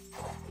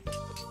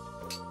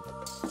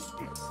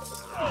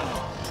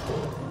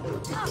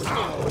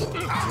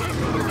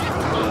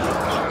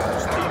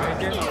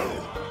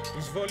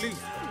 Εισβολή.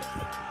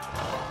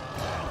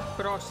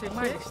 Πρόσεχε.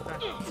 Μάλιστα.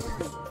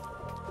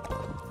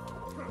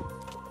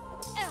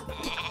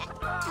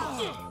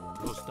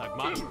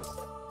 Πρόσταγμα.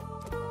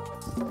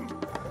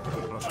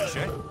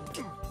 Πρόσεχε.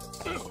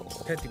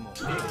 Έτοιμος.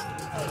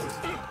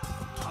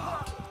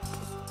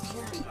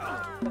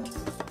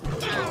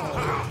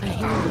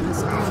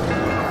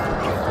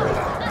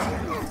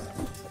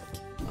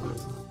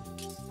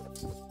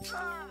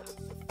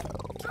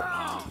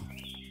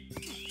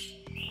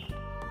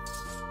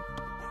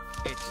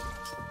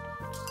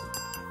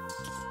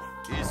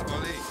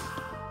 Εισβολή.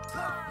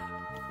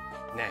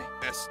 Ναι,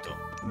 έστω.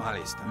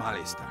 Μάλιστα,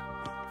 μάλιστα.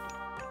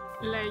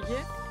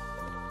 Λέγε.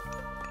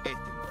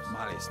 Έτοιμος,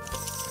 μάλιστα.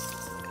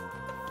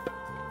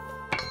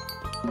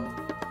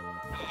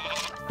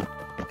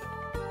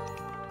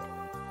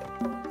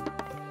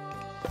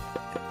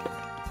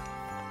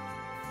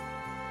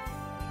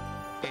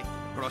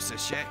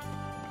 Πρόσεχε.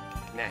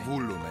 Ναι.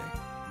 Βούλουμε.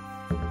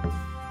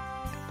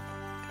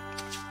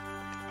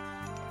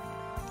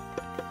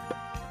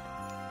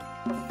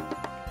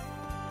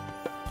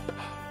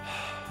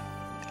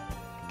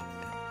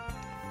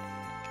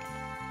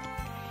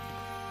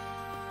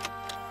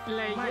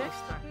 Λέγε.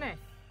 Μάλιστα. Ναι.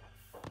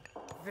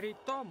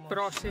 Βρυτόμος.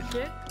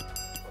 Πρόσεχε.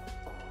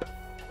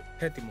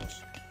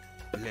 Έτοιμος.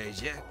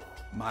 Λέγε.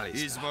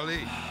 Μάλιστα.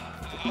 Εισβολή.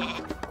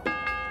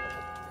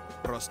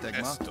 Πρόσταγμα.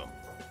 Έστω.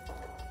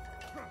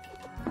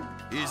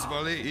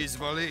 Εισβολή,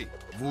 εισβολή.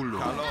 Βούλου.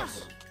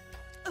 Καλώς.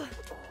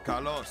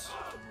 Καλώς.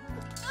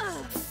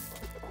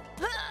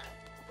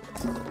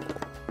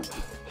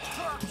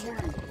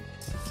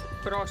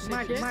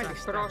 Πρόσεχε.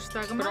 Μάλιστα.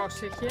 Πρόσταγμα.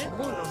 Πρόσεχε.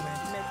 Βούλουμε.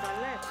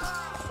 Μεταλλεύς.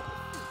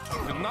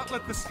 Do not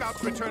let the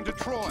scouts return to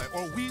Troy,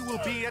 or we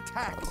will be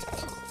attacked.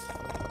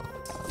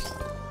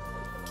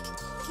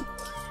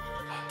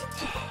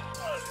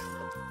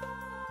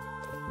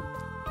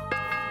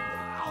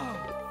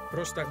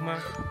 Πρόσταγμα.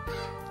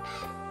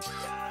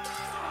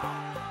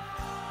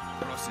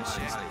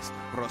 Πρόσεχε.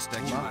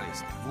 Πρόσταγμα.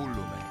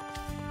 Βούλουμε.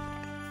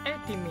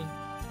 Έτοιμοι.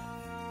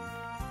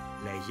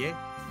 Λέγε,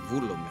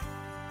 βούλομαι.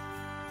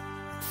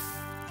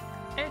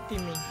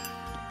 Έτοιμοι.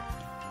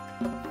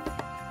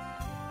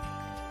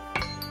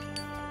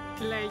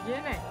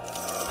 Λέγε ναι.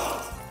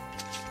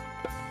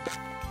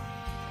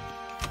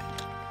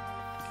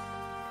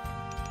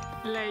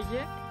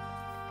 Λέγε.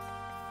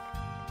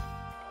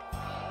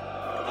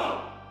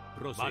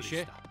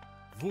 Πρόσεχε.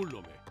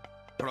 Βούλομαι.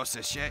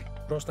 Πρόσεχε.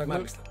 Πρόσταγμα.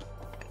 Μάλιστα.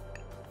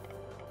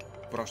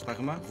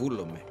 Πρόσταγμα.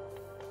 Βούλομαι.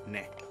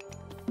 Ναι.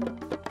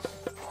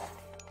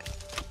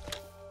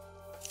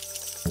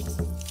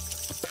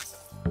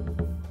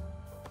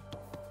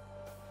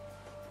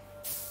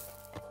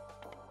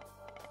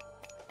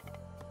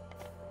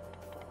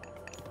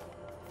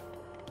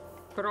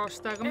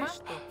 Πρόσταγμα.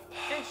 Έστω.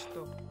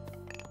 Έστω.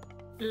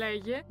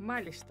 Λέγε.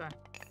 Μάλιστα.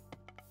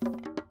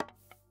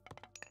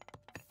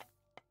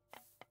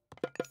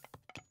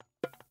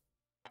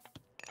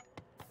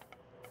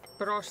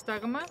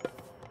 Πρόσταγμα.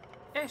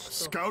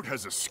 Έστω. Scout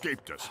has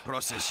escaped us.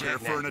 Πρόσεχε. Prepare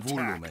for an attack.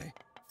 Βούλομαι.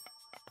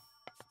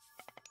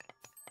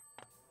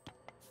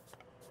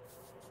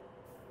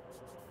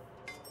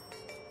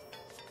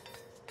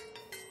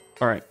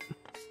 Alright.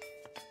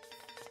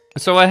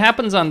 So what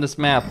happens on this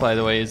map, by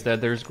the way, is that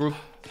there's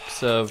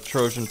groups of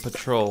Trojan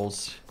patrols.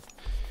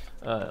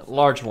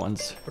 Large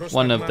ones.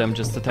 One of them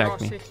just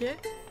attacked me.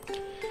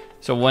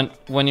 So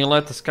when you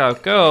let the scout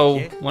go,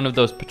 one of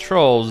those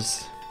patrols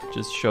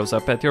just shows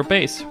up at your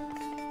base.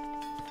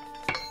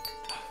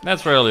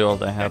 That's really all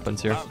that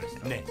happens here.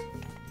 Ναι.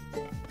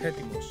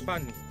 Έτοιμος.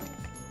 Πάνι.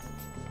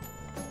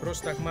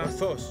 Πρόσταγμα.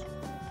 Ορθός.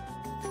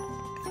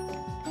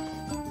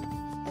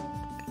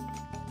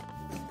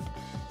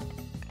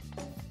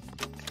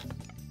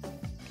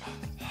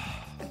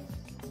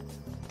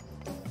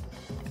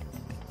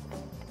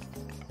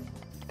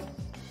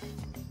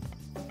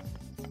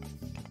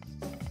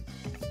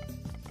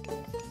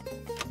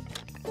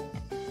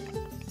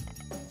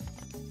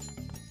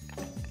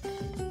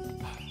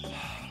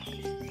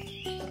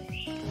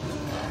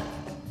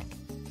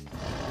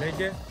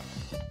 Λέγε.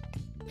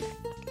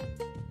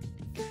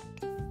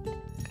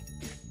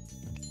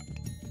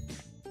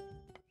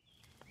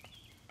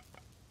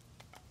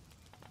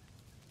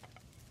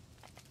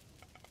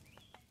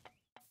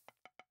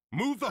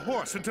 Move the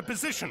horse into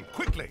position,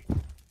 quickly!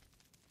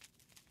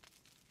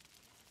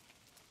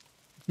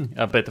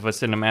 A bit of a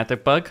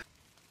cinematic bug.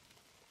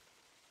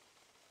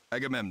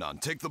 Agamemnon,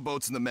 take the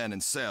boats and the men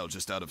and sail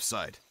just out of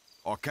sight.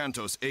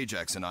 Arkantos,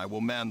 Ajax, and I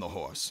will man the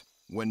horse.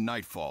 When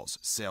night falls,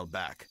 sail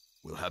back.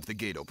 We'll have the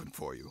gate open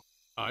for you.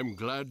 I'm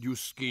glad you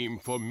scheme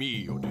for me,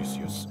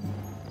 Odysseus.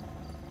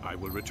 I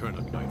will return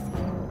at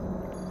nightfall.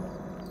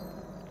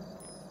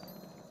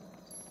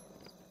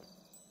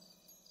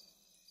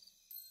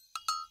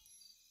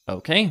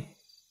 Okay,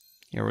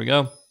 here we go.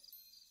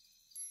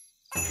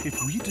 If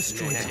we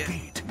destroy the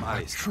gate,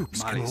 our troops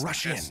can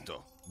rush in.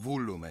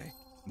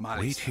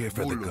 Wait here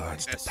for the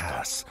guards to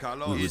pass.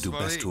 We will do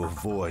best to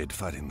avoid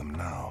fighting them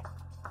now.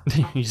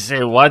 You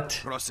say what?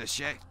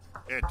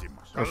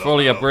 We're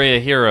fully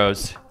upgraded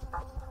heroes.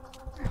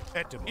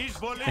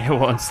 They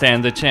won't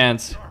stand a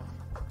chance.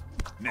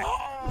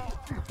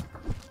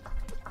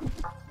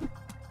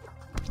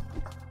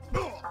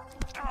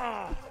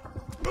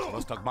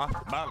 Πρόσταγμα.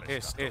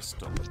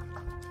 Έστω.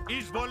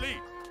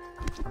 Εισβολή.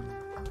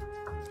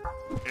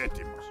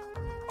 Έτοιμος.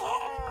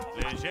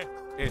 Λέγε.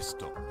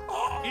 Έστω.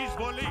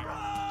 Εισβολή.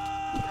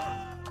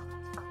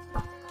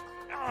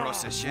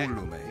 Πρόσεχε.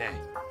 Βούλουμε. Ναι.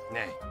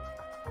 Ναι.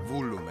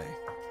 Βούλουμε.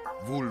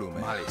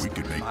 Βούλουμε. We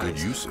could make good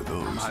use of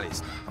those.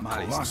 Μάλιστα.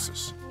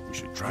 Colossus. We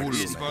should try to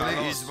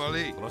Εισβολή.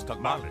 Εισβολή.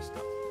 Πρόσταγμα. Μάλιστα.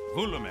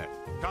 Βούλουμε.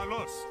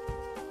 Καλώς.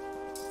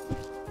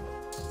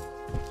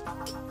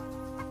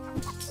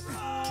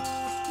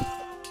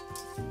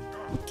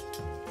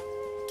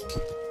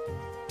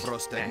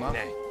 Πρόσταγμα.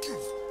 Ναι.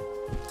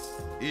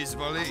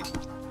 Εισβολή.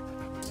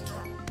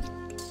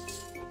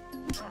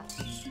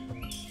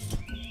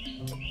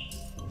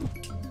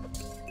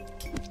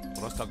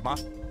 Πρόσταγμα.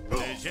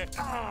 Λέγε.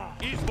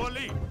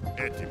 Εισβολή.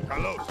 Έτοιμο.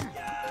 Καλώς.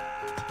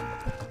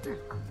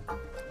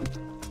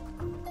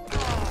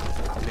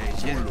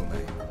 Λέγε.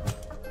 Βούλουμε.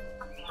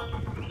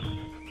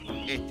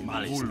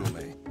 Έτοιμος.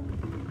 Βούλουμε.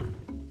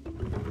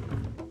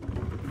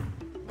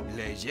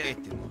 Λέγε.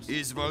 Έτοιμος.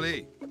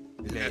 Εισβολή.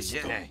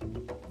 Λέγε. Ναι.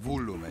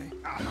 Βούλουμε.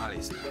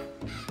 Μάλιστα.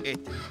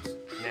 Έτοιμος.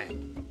 Ναι.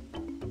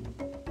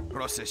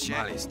 Πρόσεχε.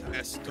 Μάλιστα.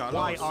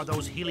 Why are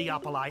those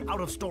Heliopoli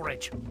out of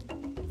storage?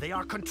 They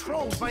are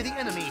controlled by the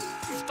enemy.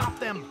 Stop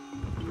them!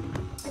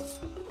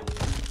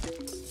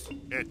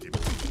 Έτοιμο.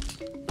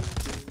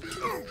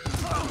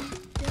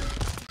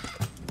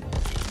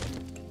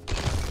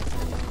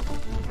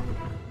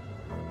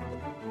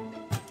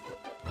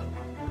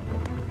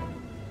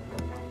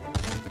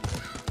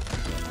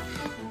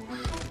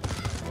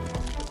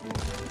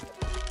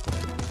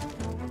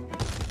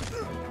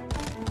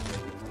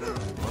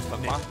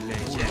 Πρόσταγμα.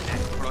 Λέγε.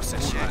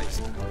 Πρόσεχε.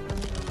 Μάλιστα.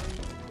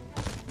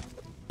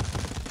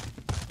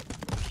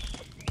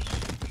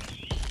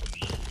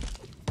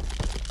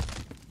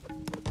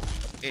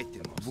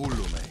 Έτοιμος.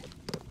 Βούλουμε.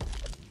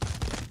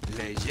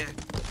 Λέγε.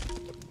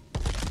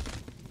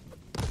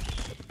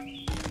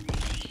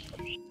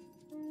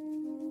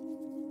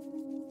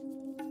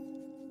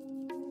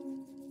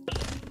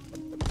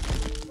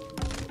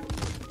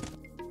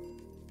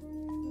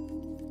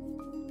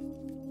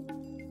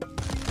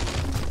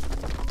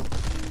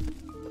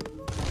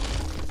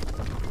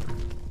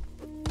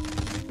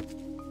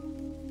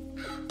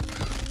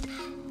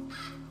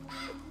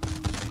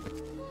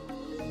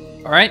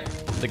 Alright,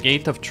 the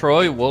gate of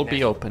Troy will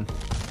be open.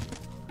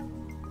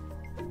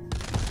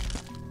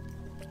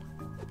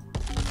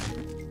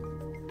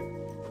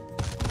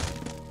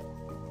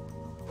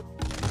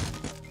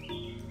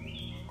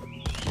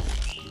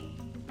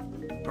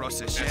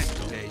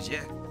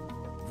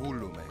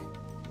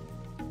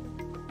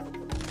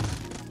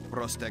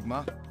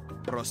 Prostegma.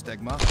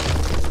 Prostegma.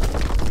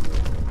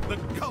 The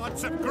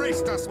gods have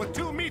graced us with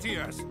 2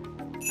 meteors!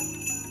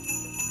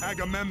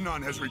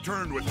 Agamemnon has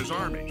returned with his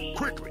army.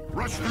 Quickly,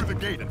 rush through the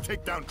gate and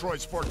take down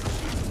Troy's fortress.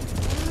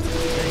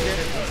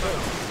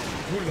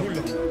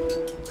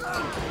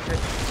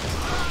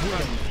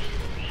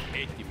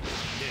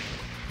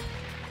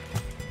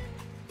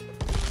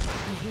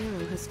 A hero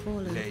has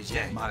fallen.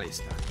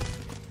 Μάλιστα.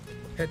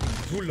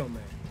 Βούλομαι.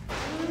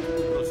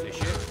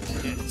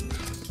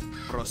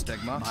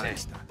 Prostegma.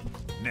 Μάλιστα.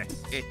 Ναι.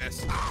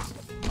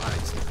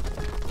 Μάλιστα.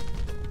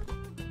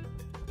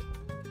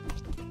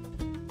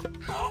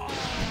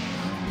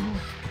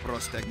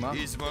 Prostegma.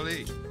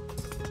 Εισβολή.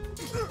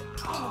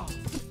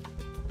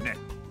 Ναι.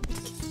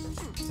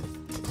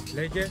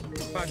 Λέγε,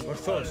 πάνε,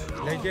 ορθώς.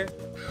 Λέγε.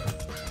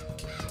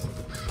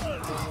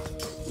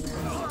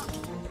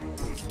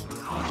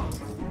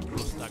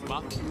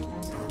 Πρόσταγμα.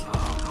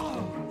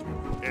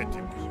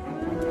 Έτοιμος.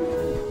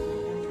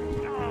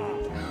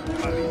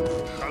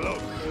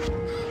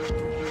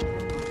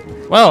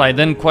 Well, I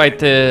didn't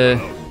quite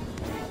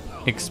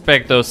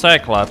expect those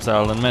Cyclops,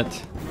 I'll admit.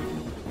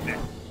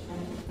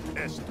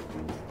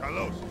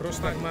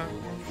 Πρόσταγμα,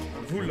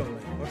 βούλομαι,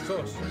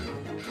 ορθώς.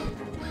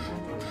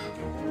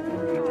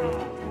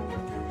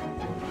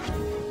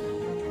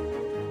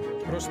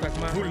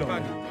 Πρόσταγμα,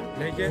 βούλομαι.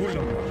 Λέγε,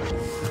 βούλομαι.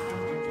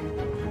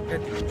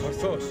 Έτοιμος,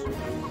 ορθώς.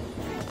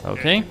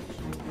 Okay.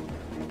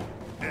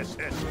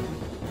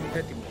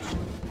 Έτοιμος.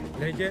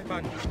 Λέγε,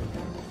 πάνε.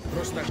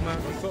 Πρόσταγμα,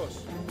 ορθώς.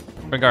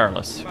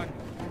 Regardless. Πάνε,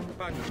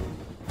 πάνε.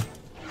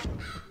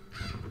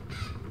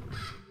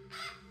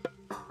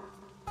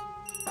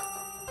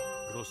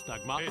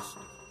 Πρόσταγμα.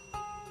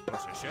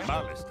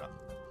 Μάλιστα.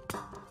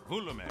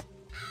 Βούλουμε.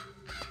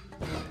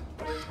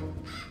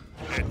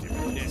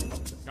 Έτοιμο.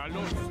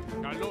 Καλώς,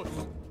 καλώς.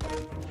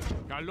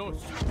 Καλώς.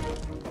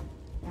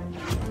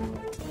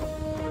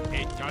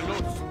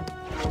 Καλώς.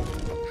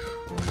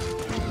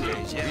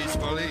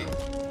 Εισβολή.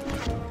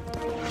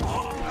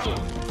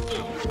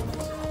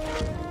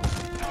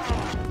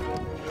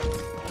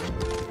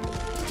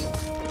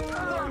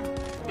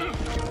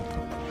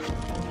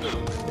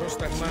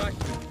 Πρόσταγμα.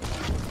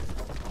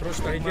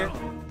 Πρόσταγμα.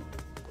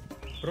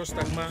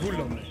 Πρόσταγμα.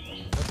 Βούλομαι.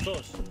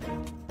 Ορθώς.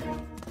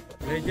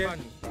 Λέγε.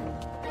 Πάνε.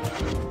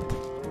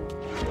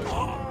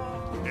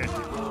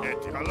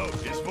 Έτοιμο. Καλό.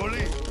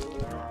 Εισβολή.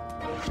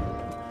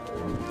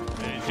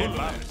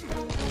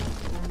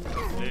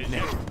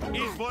 Ναι.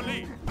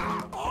 Εισβολή.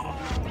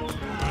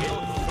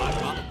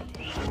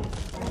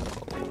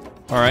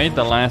 Alright,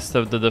 the last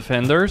of the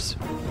defenders.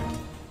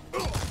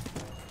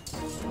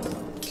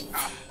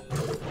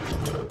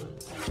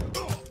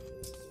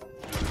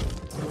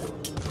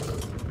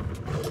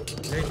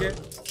 Λέγε.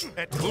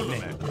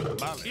 Βούλουμε.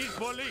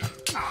 Εισβολή.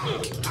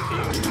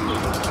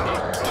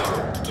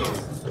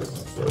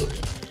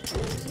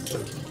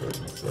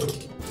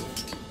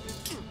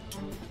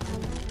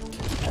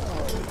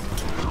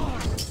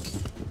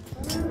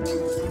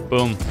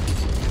 Boom.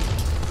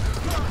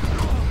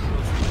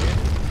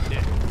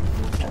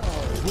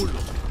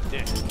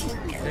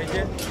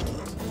 Λέγε.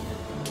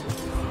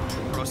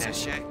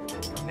 Πρόσεχε.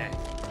 Ναι.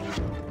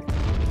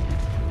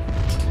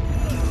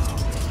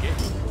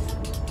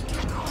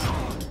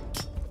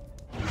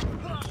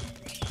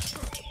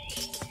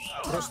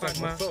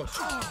 Πρόσταγμα. Ορθώς.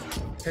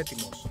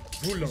 Έτοιμος.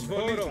 Βούλομαι.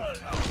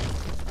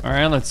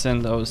 Alright, let's send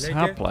those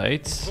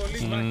hoplites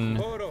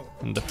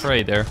in the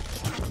fray there.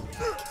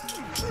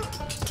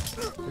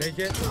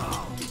 Λέγε.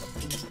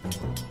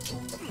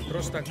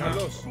 Πρόσταγμα.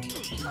 Καλώς.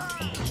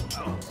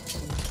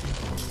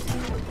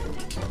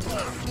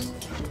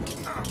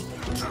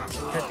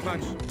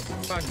 Έτοιμος.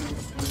 Πάνε.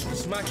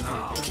 Σμάχη.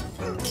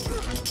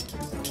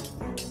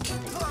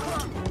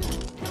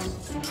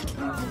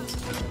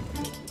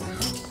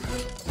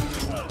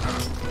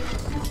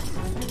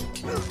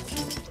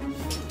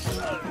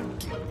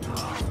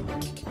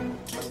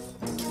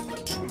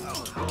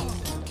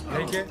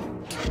 Λέγε.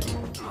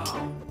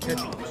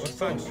 Έτοιμος.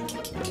 Ορθώς.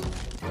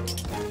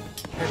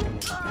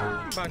 Έτοιμος.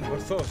 Πάνε.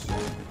 Ορθώς.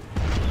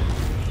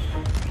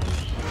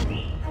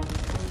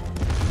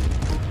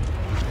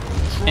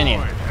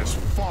 Anyway,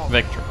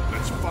 victory.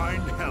 Let's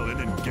find Helen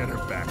and get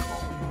her back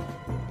home.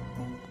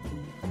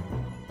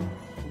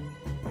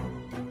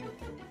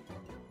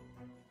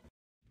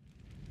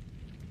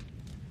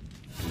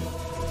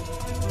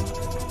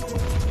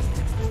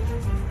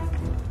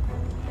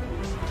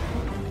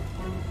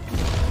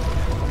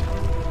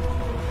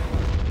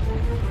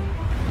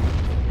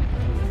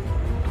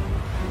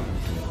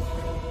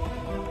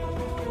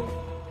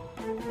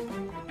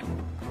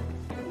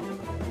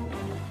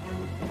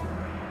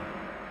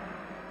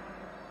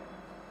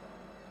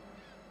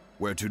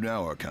 Where to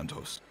now,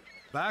 Arcantos?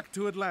 Back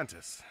to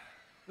Atlantis.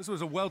 This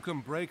was a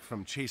welcome break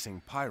from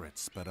chasing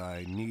pirates, but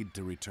I need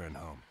to return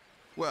home.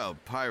 Well,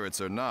 pirates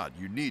or not,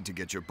 you need to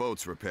get your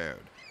boats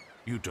repaired.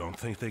 You don't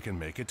think they can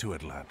make it to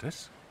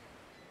Atlantis?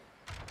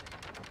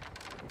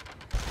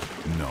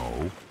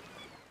 No.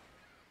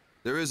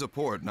 There is a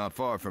port not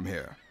far from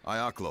here,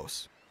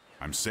 Iaklos.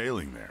 I'm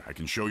sailing there. I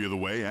can show you the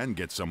way and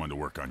get someone to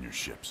work on your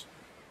ships.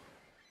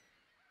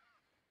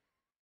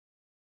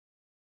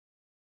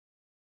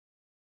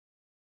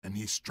 And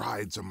he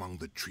strides among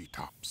the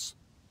treetops,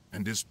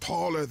 and is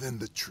taller than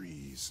the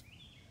trees,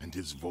 and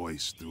his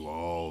voice through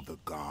all the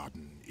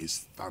garden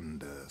is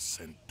thunder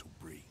sent to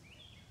bring.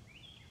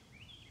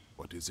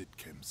 What is it,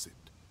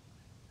 Kemsit?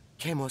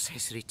 Chemos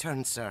has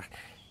returned, sir.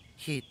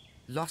 He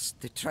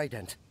lost the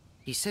trident.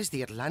 He says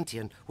the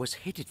Atlantean was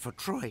headed for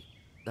Troy.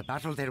 The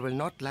battle there will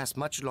not last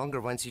much longer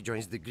once he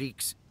joins the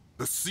Greeks.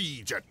 The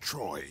siege at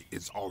Troy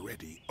is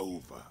already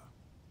over.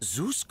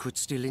 Zeus could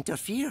still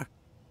interfere.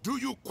 Do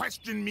you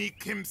question me,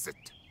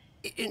 Kemsit?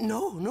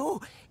 No.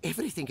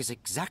 Everything is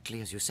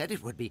exactly as you said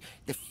it would be.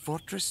 The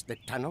fortress, the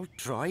tunnel,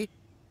 Troy.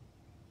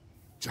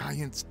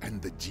 Giants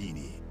and the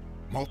genie,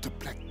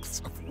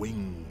 multiplex of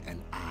wing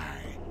and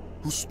eye,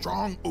 whose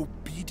strong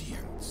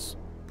obedience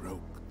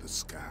broke the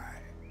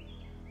sky.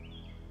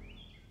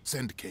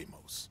 Send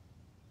Chemos.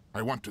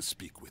 I want to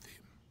speak with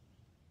him.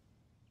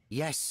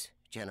 Yes,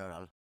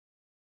 General.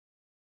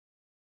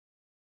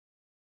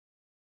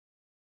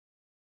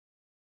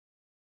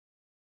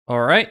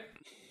 All right.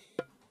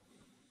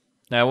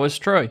 That was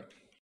Troy.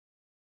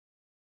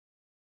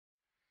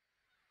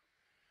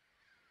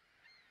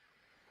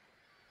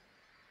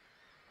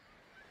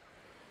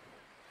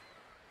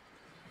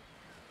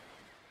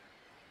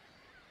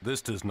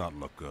 This does not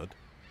look good.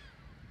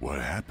 What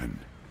happened?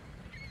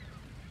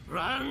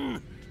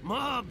 Run!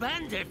 More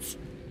bandits!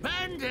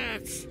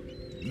 Bandits!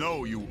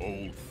 No, you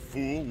old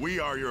fool. We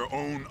are your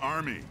own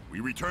army. We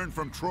returned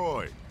from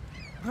Troy.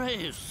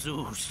 Praise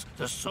Zeus.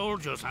 The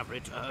soldiers have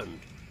returned.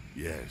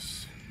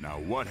 Yes. Now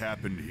what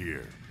happened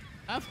here?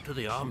 After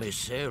the army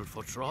sailed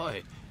for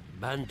Troy,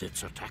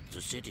 bandits attacked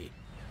the city.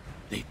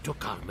 They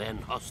took our men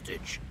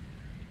hostage.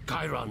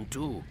 Chiron,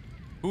 too.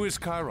 Who is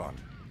Chiron?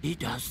 He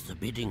does the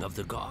bidding of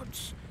the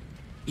gods.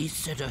 He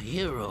said a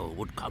hero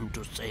would come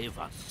to save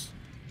us.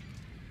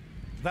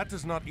 That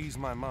does not ease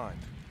my mind.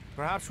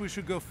 Perhaps we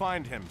should go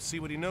find him,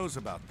 see what he knows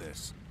about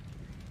this.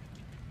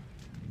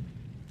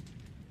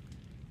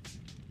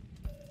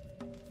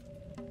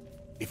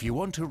 If you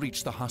want to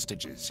reach the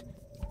hostages,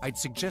 I'd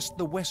suggest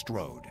the West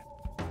Road.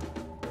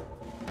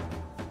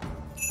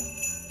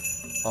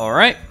 All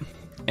right,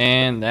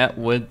 and that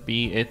would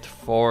be it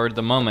for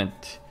the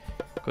moment.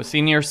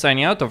 Costin here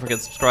signing out. Don't forget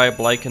to subscribe,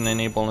 like, and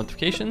enable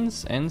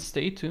notifications, and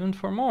stay tuned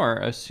for more,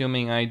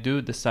 assuming I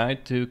do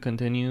decide to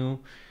continue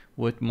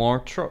with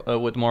more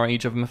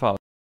Age of Mythology.